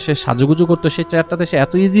বসে সে সাজুগুজু করতো, সেই চেয়ারটাতে সে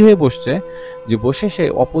এত ইজি হয়ে বসছে যে বসে সে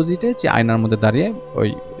অপোজিটে যে আয়নার মধ্যে দাঁড়িয়ে ওই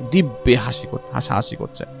দিব্যি হাসি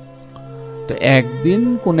করছে। তো একদিন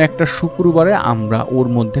কোন একটা শুক্রবারে আমরা ওর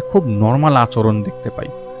মধ্যে খুব নর্মাল আচরণ দেখতে পাই,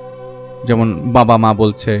 যেমন বাবা মা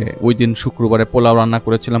বলছে ওই দিন শুক্রবারে পোলাও রান্না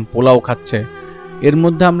করেছিলাম, পোলাও খাচ্ছে। এর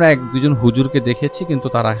মধ্যে আমরা এক দুজন হুজুরকে দেখেছি, কিন্তু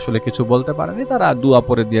তারা আসলে কিছু বলতে পারেনি, তারা দোয়া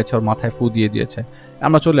পড়ে দিয়েছে, ওর মাথায় ফু দিয়ে দিয়েছে,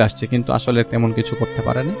 আমরা চলে আসছি, কিন্তু আসলে তেমন কিছু করতে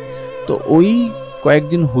পারেনি। তো ওই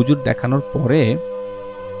কয়েকদিন হুজুর দেখানোর পরে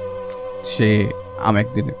সে আমি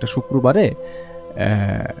একদিন একটা শুক্রবারে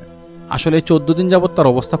আসলে 14 দিন যাবত তার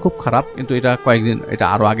অবস্থা খুব খারাপ, কিন্তু এটা কয়েকদিন, এটা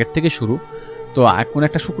আরো আগের থেকে শুরু। তো এখন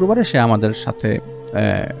একটা শুক্রবারে সে আমাদের সাথে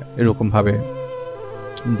এরকম ভাবে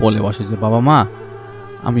বলে বসে যে, বাবা মা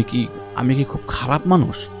আমি কি খুব খারাপ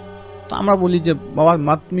মানুষ? তো আমরা বলি যে, বাবা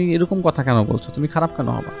মা তুমি এরকম কথা কেন বলছো, তুমি খারাপ কেন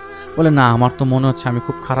হবা? বলে না, আমার তো মনে হচ্ছে আমি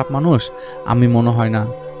খুব খারাপ মানুষ, আমি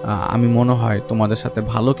মনে হয় তোমাদের সাথে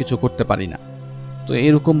ভালো কিছু করতে পারি না। তো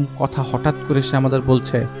এরকম কথা হঠাৎ করে সে আমাদের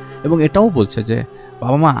বলছে, এবং এটাও বলছে যে,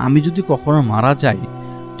 বাবা মা আমি যদি কখনো মারা যাই,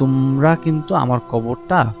 তোমরা কিন্তু আমার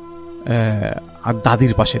কবরটা আর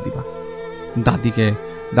দাদির পাশে দিবা, দাদিকে।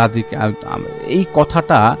 এই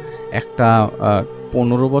কথাটা একটা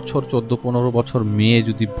 14-15 বছর মেয়ে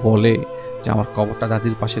যদি বলে যে আমার কবরটা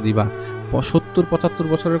দাদির পাশে দিবা, 70-75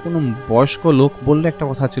 বছরের কোনো বয়স্ক লোক বললে একটা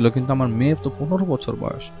কথা ছিল, কিন্তু আমার মেয়ে তো 15 বছর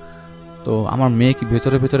বয়স। তো আমার মেয়ে কি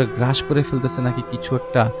ভেতরে ভেতরে গ্রাস করে ফেলতেছে নাকি কিছু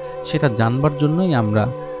একটা, সেটা জানবার জন্যই আমরা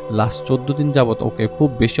লাস্ট 14 দিন যাবত ওকে খুব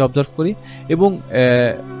বেশি অবজার্ভ করি, এবং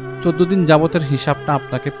 14 দিন যাবতের হিসাবটা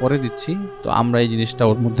আপনাকে পরে দিচ্ছি। তো আমরা এই জিনিসটা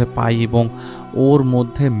ওর মধ্যে পাই, এবং ওর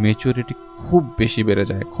মধ্যে ম্যাচুরিটি খুব বেশি বেড়ে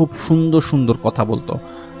যায়, খুব সুন্দর সুন্দর কথা বলতো।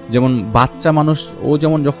 যেমন বাচ্চা মানুষ, ও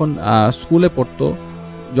যেমন যখন স্কুলে পড়তো,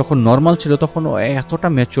 যখন নর্মাল ছিল তখন ও এতটা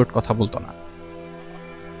ম্যাচিউরড কথা বলতো না।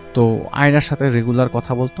 তো আয়নার সাথে রেগুলার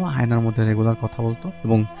কথা বলতো, আয়নার মধ্যে রেগুলার কথা বলতো,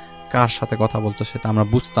 এবং কার সাথে কথা বলতো সেটা আমরা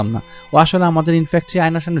বুঝতাম না। ও আসলে আমাদের ইনফ্যাক্ট সেই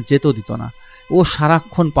আয়নার সামনে যেতেও দিত না, ও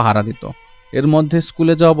সারাক্ষণ পাহারা দিত। এর মধ্যে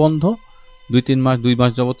স্কুলে যাওয়া বন্ধ, 2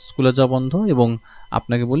 মাস যাবৎ স্কুলে যাওয়া বন্ধ, এবং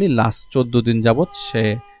আপনাকে বলি লাস্ট 14 দিন যাবৎ সে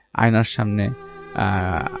আয়নার সামনে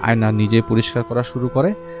আয়না নিজে পরিষ্কার করা শুরু করে,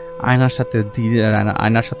 আয়নার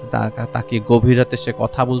সাথে তাকিয়ে গভীর রাতে সে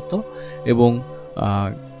কথা বলতো, এবং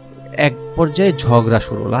এক পর্যায়ে ঝগড়া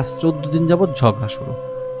শুরু, লাস্ট 14 দিন যাবৎ ঝগড়া শুরু,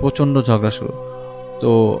 প্রচন্ড ঝগড়া শুরু।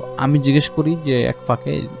 তো আমি জিজ্ঞেস করি যে এক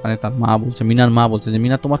ফাঁকে, মানে তার মা বলছে, মিনার মা বলছে যে,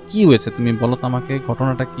 মিনা তোমার কি হয়েছে, তুমি বলো তো আমাকে,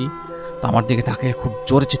 ঘটনাটা কি? তো আমার দিকে তাকে খুব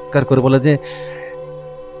জোরে চিৎকার করে বলে যে,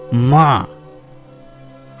 মা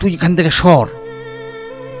তুই এখান থেকে সর,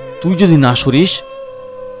 তুই যদি না সরিস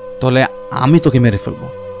তাহলে আমি তোকে মেরে ফেলবো,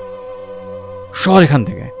 সর এখান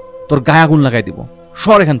থেকে, তোর গায়ে আগুন লাগাই দিব,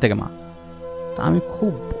 সর এখান থেকে মা। তা আমি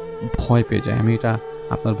খুব ভয় পেয়ে যাই, আমি এটা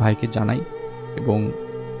আপনার ভাইকে জানাই, এবং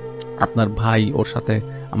আপনার ভাই ওর সাথে,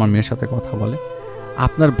 আমার মেয়ের সাথে কথা বলে।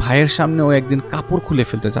 আপনার ভাইয়ের সামনে ও একদিন কাপড় খুলে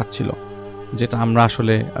ফেলতে যাচ্ছিল, যেটা আমরা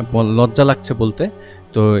আসলে লজ্জা লাগছে বলতে,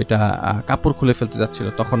 তো এটা কাপড় খুলে ফেলতে যাচ্ছিল।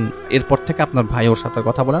 তখন এরপর থেকে আপনার ভাই ওর সাথে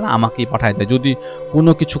কথা বলে না, আমাকেই পাঠায় দেয় যদি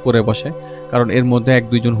কোনো কিছু করে বসে, কারণ এর মধ্যে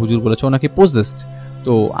 1-2 জন হুজুর বলেছে ও নাকি পজেসড।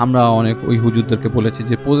 তো আমরা অনেক ওই হুজুরদেরকে বলেছি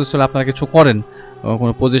যে পজেসড হলে আপনারা কিছু করেন,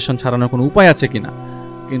 কোনো পজেশন ছাড়ানোর কোনো উপায় আছে কিনা,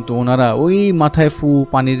 কিন্তু ওনারা ওই মাথায়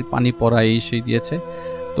পানি পড়া এই সেই দিয়েছে।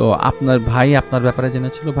 তো আপনার ভাই আপনার ব্যাপারে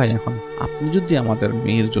জেনেছিল, ভাই এখন আপনি যদি আমাদের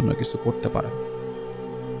মেয়ের জন্য কিছু করতে পারেন।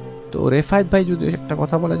 তো রেফায়েত ভাই যদি একটা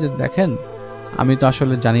কথা বলে যে, দেখেন আমি তো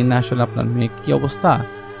আসলে জানি না আসলে আপনার মেয়ে কি অবস্থা,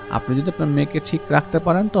 আপনি যদি আপনার মেয়েকে ঠিক রাখতে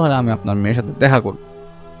পারেন তাহলে আমি আপনার মেয়ের সাথে দেখা করব,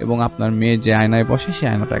 এবং আপনার মেয়ে যে আয়নায় বসে সেই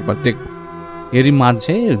আয়নাটা একবার দেখব। এরই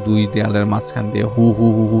মাঝে 2 দেয়ালের মাঝখান দিয়ে হু হু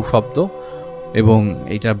হু হু শব্দ, এবং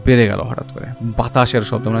এটা বেড়ে গেল হঠাৎ করে, বাতাসের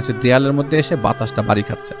শব্দ, মনে হচ্ছে দেয়ালের মধ্যে এসে বাতাসটা বাড়ি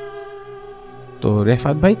খাচ্ছে। তো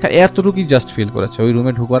রেফায়েত ভাই এতটুকুই জাস্ট ফিল করেছে, ওই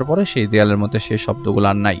রুমে ঢুকবার পরে সেই দেয়ালের মধ্যে সেই শব্দগুলো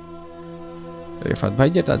আর নাই। রেফাত ভাই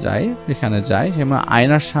যেটা যায় এখানে যায়, সে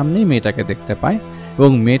আয়নার সামনেই মেয়েটাকে দেখতে পায়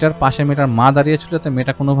এবং মেয়েটার পাশে মেয়েটার মা দাঁড়িয়েছিল, যাতে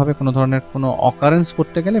মেয়েটা কোনোভাবে কোনো ধরনের কোনো অকারেন্স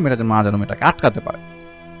করতে গেলে মেয়েটার মা যেন মেয়েটাকে আটকাতে পারে।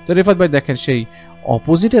 তো রেফাত ভাই দেখেন সেই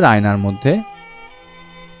অপোজিটের আয়নার মধ্যে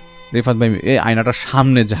রেফাত ভাই এই আয়নাটার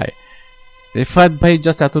সামনে যায়। রেফাত ভাই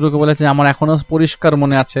জাস্ট এতটুকু বলেছে, আমার এখনো পরিষ্কার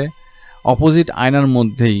মনে আছে অপোজিট আয়নার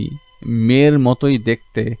মধ্যেই মেয়ের মতোই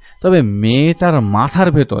দেখতে, তবে মেয়েটার মাথার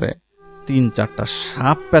ভেতরে 3-4টা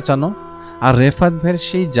সাপ পেঁচানো, আর রেফাত ভাইয়ের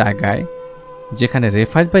সেই জায়গায় যেখানে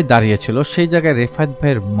রেফাত ভাই দাঁড়িয়েছিল সেই জায়গায় রেফাত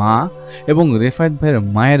ভাইয়ের মা, এবং রেফাত ভাইয়ের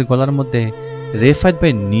মায়ের গলার মধ্যে রেফাত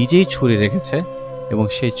ভাই নিজেই ছুরি রেখেছে এবং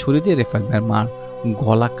সেই ছুরি দিয়ে রেফাত ভাইয়ের মা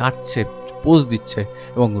গলা কাটছে, পোজ দিচ্ছে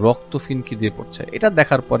এবং রক্ত ফিনকি দিয়ে পড়ছে। এটা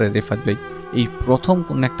দেখার পরে রেফাত ভাই এই প্রথম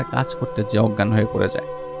কোন একটা কাজ করতে যে অজ্ঞান হয়ে পড়ে যায়।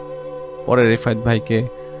 পরে রেফাত ভাইকে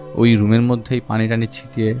ওই রুমের মধ্যেই পানি টানি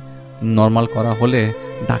ছিটিয়ে নর্মাল করা হলে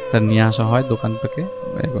ডাক্তার নিয়ে আসা হয়, দোকান থেকে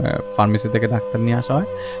ফার্মেসি থেকে ডাক্তার নিয়ে আসা হয়।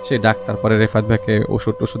 সেই ডাক্তার পরে রেফাত ভাইকে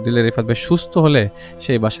ওষুধ দিলে রেফাত ভাই সুস্থ হলে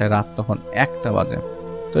সেই বাসায় রাত তখন 1টা বাজে।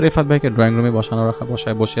 তো রেফাত ভাইকে ড্রয়িং রুমে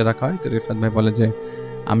বসিয়ে রাখা হয়। তো রেফাত ভাই বলে যে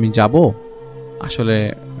আমি যাব, আসলে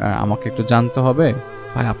আমাকে একটু জানতে হবে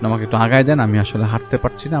ভাই, আপনি আমাকে একটু আগায় দেন, আমি আসলে হাঁটতে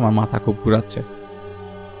পারছি না, আমার মাথা খুব ঘুরাচ্ছে।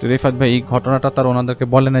 তো রেফাত ভাই এই ঘটনাটা তার ওনাদেরকে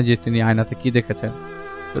বলে না যে তিনি আয়নাতে কি দেখেছেন।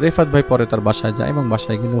 তো রেফাত ভাই পরে তার বাসায় যায় এবং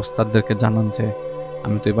বাসায় গিয়ে ওস্তাদদেরকে জানান যে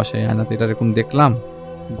আমি তো এই বাসায় আয়নাতে এটা এরকম দেখলাম,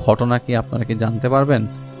 ঘটনা কি আপনারা কি জানতে পারবেন,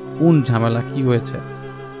 কোন ঝামেলা কি হয়েছে।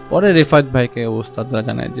 পরে রেফাত ভাইকে ওস্তাদরা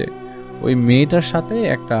জানায় যে ওই মেয়েটার সাথে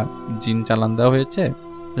একটা জিন চালান দেওয়া হয়েছে,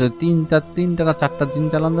 3টা না 4টা জিন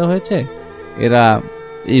চালান দেওয়া হয়েছে। এরা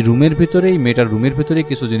এই রুমের ভিতরেই, মেয়েটার রুমের ভিতরেই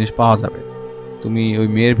কিছু জিনিস পাওয়া যাবে, তুমি ওই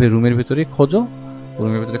মেয়ের রুমের ভিতরেই খোঁজো,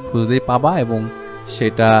 রুমের ভিতরে খুঁজলেই পাবা, এবং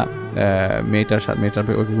সেটা মেয়েটার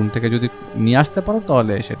ওই রুম থেকে যদি নিয়ে আসতে পারো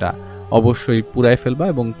তাহলে সেটা অবশ্যই পুরাই ফেলবা,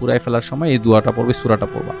 এবং পুরাই ফেলার সময় এই দুয়াটা পড়বে, সূরাটা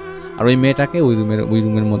পড়বা, আর ওই মেয়েটাকে ওই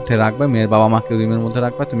রুমের মধ্যে রাখবে, মেয়ের বাবা মাকে রুমের মধ্যে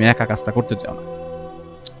রাখবা, তুমি একা কাজটা করতে চাও না,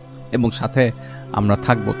 এবং সাথে আমরা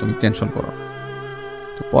থাকবো, তুমি টেনশন করো।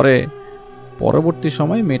 তো পরবর্তী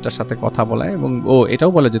সময় মেয়েটার সাথে কথা বলায় এবং ও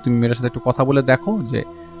এটাও বলে যে তুমি মেয়েটার সাথে একটু কথা বলে দেখো যে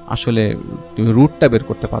আসলে তুমি রুটটা বের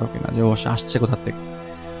করতে পারো কিনা, যে ও আসছে কোথা থেকে।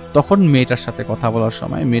 তখন মেয়েটার সাথে কথা বলার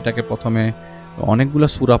সময় মেয়েটাকে প্রথমে অনেকগুলো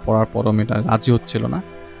সূরা পড়ার পরও মেয়েটা রাজি হচ্ছিল না।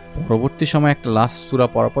 পরবর্তী সময় একটা লাস্ট সূরা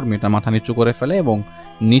পড়ার পর মেয়েটা মাথা নিচু করে ফেলে এবং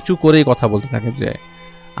নিচু করেই কথা বলতে থাকে যে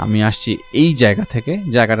আমি আসছি এই জায়গা থেকে।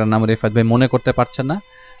 জায়গাটার নাম রেফাত ভাই মনে করতে পারছেন না,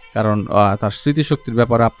 কারণ তার স্মৃতিশক্তির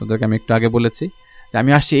ব্যাপারে আপনাদেরকে আমি একটু আগে বলেছি যে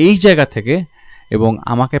আমি আসছি এই জায়গা থেকে, এবং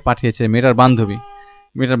আমাকে পাঠিয়েছে মেয়েটার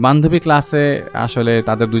বান্ধবী ক্লাসে। আসলে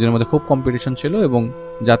তাদের দুজনের মধ্যে খুব কম্পিটিশন ছিল, এবং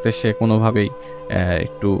যাতে সে কোনোভাবেই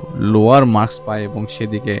একটু লোয়ার মার্কস পায়, এবং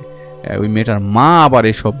সেদিকে ওই মেয়েটার মা আবার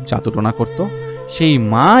এইসব জাদুটোনা করতো, সেই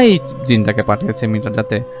মা এই জিনটাকে পাঠিয়েছে মেয়েটা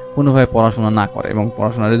যাতে কোনোভাবে পড়াশোনা না করে এবং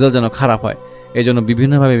পড়াশোনার রেজাল্ট যেন খারাপ হয়। এই জন্য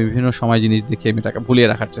বিভিন্নভাবে বিভিন্ন সময় জিনিস দেখিয়ে মেয়েটাকে ভুলিয়ে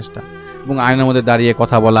রাখার চেষ্টা, এবং আয়নার মধ্যে দাঁড়িয়ে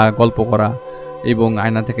কথা বলা, গল্প করা, এবং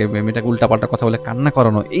আয়না থেকে মেয়েটাকে উল্টাপাল্টা কথা বলে কান্না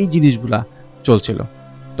করানো, এই জিনিসগুলা চলছিল।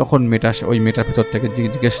 তখন ওই মেয়েটার ভেতর থেকে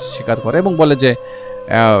জিজ্ঞেস স্বীকার করে এবং বলে যে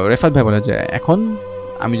রেফাত ভাই বলে যে এখন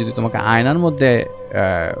আমি যদি তোমাকে আয়নার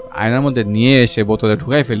মধ্যে নিয়ে এসে বোতলে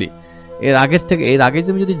ঢুকাই ফেলি, এর আগে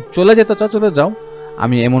তুমি যদি চলে যেতে চাও চলে যাও,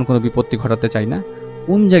 আমি এমন কোনো বিপত্তি ঘটাতে চাই না।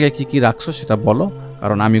 কোন জায়গায় কি কি রাখছো সেটা বলো,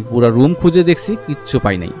 কারণ আমি পুরো রুম খুঁজে দেখছি, কিচ্ছু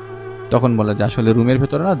পাই নাই। তখন বলে যে আসলে রুমের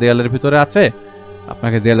ভেতরে না, দেয়ালের ভিতরে আছে,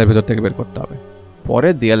 আপনাকে দেয়ালের ভেতর থেকে বের করতে হবে। পরে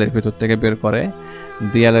দেয়ালের ভেতর থেকে বের করে,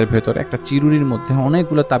 দেয়ালের ভেতরে একটা চিরুনির মধ্যে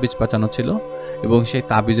অনেকগুলো তাবিজ পাচানো ছিল, এবং সেই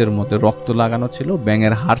তাবিজের মধ্যে রক্ত লাগানো ছিল,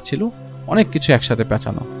 ব্যাঙের হাড় ছিল, অনেক কিছু একসাথে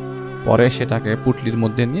পেঁচানো। পরে সেটাকে পুটলির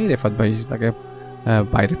মধ্যে নিয়ে রেফাত ভাই তাকে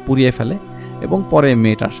বাইরে পুড়িয়ে ফেলে, এবং পরে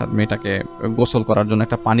মেয়েটাকে গোসল করার জন্য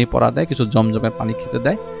একটা পানি পরা দেয়, কিছু জমজমের পানি খেতে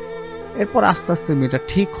দেয়। এরপর আস্তে আস্তে মেয়েটা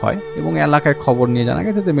ঠিক হয় এবং এলাকায় খবর নিয়ে জানা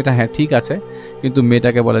গেছে যে মেয়েটা হ্যাঁ ঠিক আছে, কিন্তু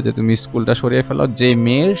মেয়েটাকে বলে যে তুমি স্কুলটা সরিয়ে ফেলো, যে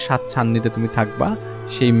মেয়ের সান্নিধ্যে তুমি থাকবা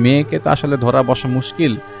সেই মেয়েকে তো আসলে ধরা বসা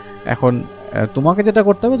মুশকিল, এখন তোমাকে যেটা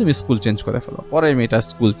করতে হবে তুমি স্কুল চেঞ্জ করে ফেলো। পরে মেয়েটা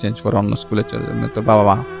স্কুল চেঞ্জ করে অন্য স্কুলে চলে যায়, তোর বাবা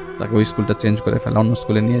মা তাকে ওই স্কুলটা চেঞ্জ করে ফেলে, অন্য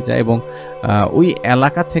স্কুলে নিয়ে যায়, এবং ওই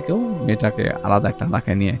এলাকা থেকেও মেয়েটাকে আলাদা একটা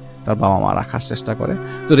এলাকায় নিয়ে তার বাবা মা রাখার চেষ্টা করে।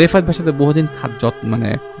 তো রেফাত ভাইয়ের সাথে বহুদিন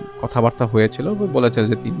কথাবার্তা হয়েছিল, বলেছে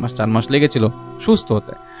যে 3-4 মাস লেগেছিল সুস্থ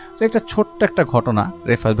হতে। তো একটা ছোট্ট একটা ঘটনা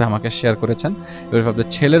রেফাত ভাই আমাকে শেয়ার করেছেন রেফাত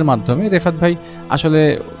ভাইয়ের ছেলের মাধ্যমে। রেফাত ভাই আসলে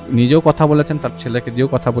নিজেও কথা বলেছেন, তার ছেলেকে দিয়েও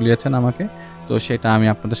কথা বলিয়েছেন আমাকে, তো সেটা আমি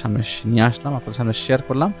আপনাদের সামনে নিয়ে আসলাম, আপনাদের সামনে শেয়ার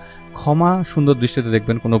করলাম। ক্ষমা সুন্দর দৃষ্টিতে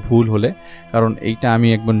দেখবেন কোনো ভুল হলে, কারণ এইটা আমি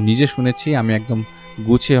একদম নিজে শুনেছি, আমি একদম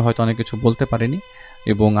গুছিয়ে হয়তো অনেক কিছু বলতে পারিনি।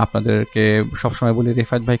 এবং আপনাদেরকে সবসময় বলি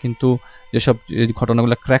রেফাত ভাই কিন্তু যেসব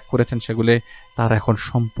ঘটনাগুলো ক্র্যাক করেছেন সেগুলো তার এখন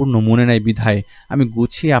সম্পূর্ণ মনে নেই বিধায় আমি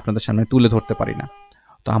গুছিয়ে আপনাদের সামনে তুলে ধরতে পারি না।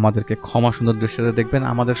 তো আমাদেরকে ক্ষমা সুন্দর দৃষ্টিতে দেখবেন।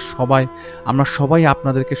 আমরা সবাই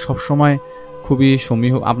আপনাদেরকে সবসময় খুবই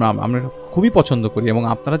সমীহ আমরা খুবই পছন্দ করি, এবং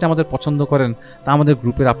আপনারা যে আমাদের পছন্দ করেন তা আমাদের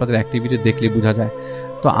গ্রুপের আপনাদের অ্যাক্টিভিটি দেখলে বোঝা যায়।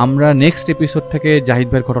 তো আমরা নেক্সট এপিসোড থেকে জাহিদ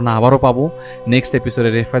ভাইয়ের ঘটনা আবারও পাবো। নেক্সট এপিসোডে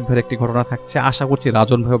রেফায়েত ভাইয়ের একটি ঘটনা থাকছে, আশা করছি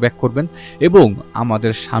রাজন ভাইও ব্যাক করবেন। এবং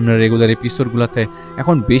আমাদের সামনের রেগুলার এপিসোডগুলোতে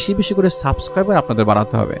এখন বেশি বেশি করে সাবস্ক্রাইবার আপনাদের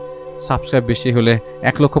বাড়াতে হবে। সাবস্ক্রাইব বেশি হলে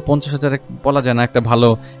 1,50,000 বলা যায় না, একটা ভালো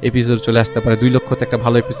এপিসোড চলে আসতে পারে, 2 লক্ষতে একটা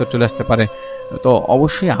ভালো এপিসোড চলে আসতে পারে। তো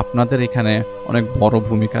অবশ্যই আপনাদের এখানে অনেক বড়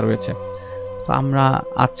ভূমিকা রয়েছে। তো আমরা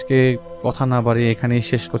আজকে কথা না বাড়িয়ে এখানেই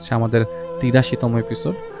শেষ করছি আমাদের 83তম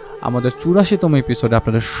এপিসোড। আমাদের 84তম এপিসোডে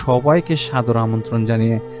আপনাদের সবাইকে সাদর আমন্ত্রণ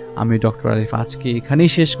জানিয়ে আমি ডক্টর আলিফ আজকে এখানেই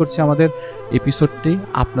শেষ করছি আমাদের এপিসোডটি।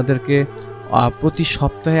 আপনাদেরকে প্রতি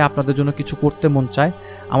সপ্তাহে আপনাদের জন্য কিছু করতে মন চায়,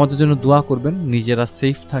 আমাদের জন্য দোয়া করবেন, নিজেরা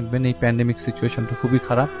সেফ থাকবেন। এই প্যান্ডেমিক সিচুয়েশনটা খুবই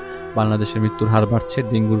খারাপ, বাংলাদেশের মৃত্যুর হার বাড়ছে,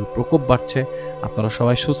 ডেঙ্গুর প্রকোপ বাড়ছে। আপনারা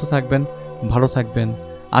সবাই সুস্থ থাকবেন, ভালো থাকবেন।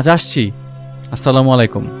 আজ আসছি, আসসালামু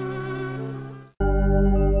আলাইকুম।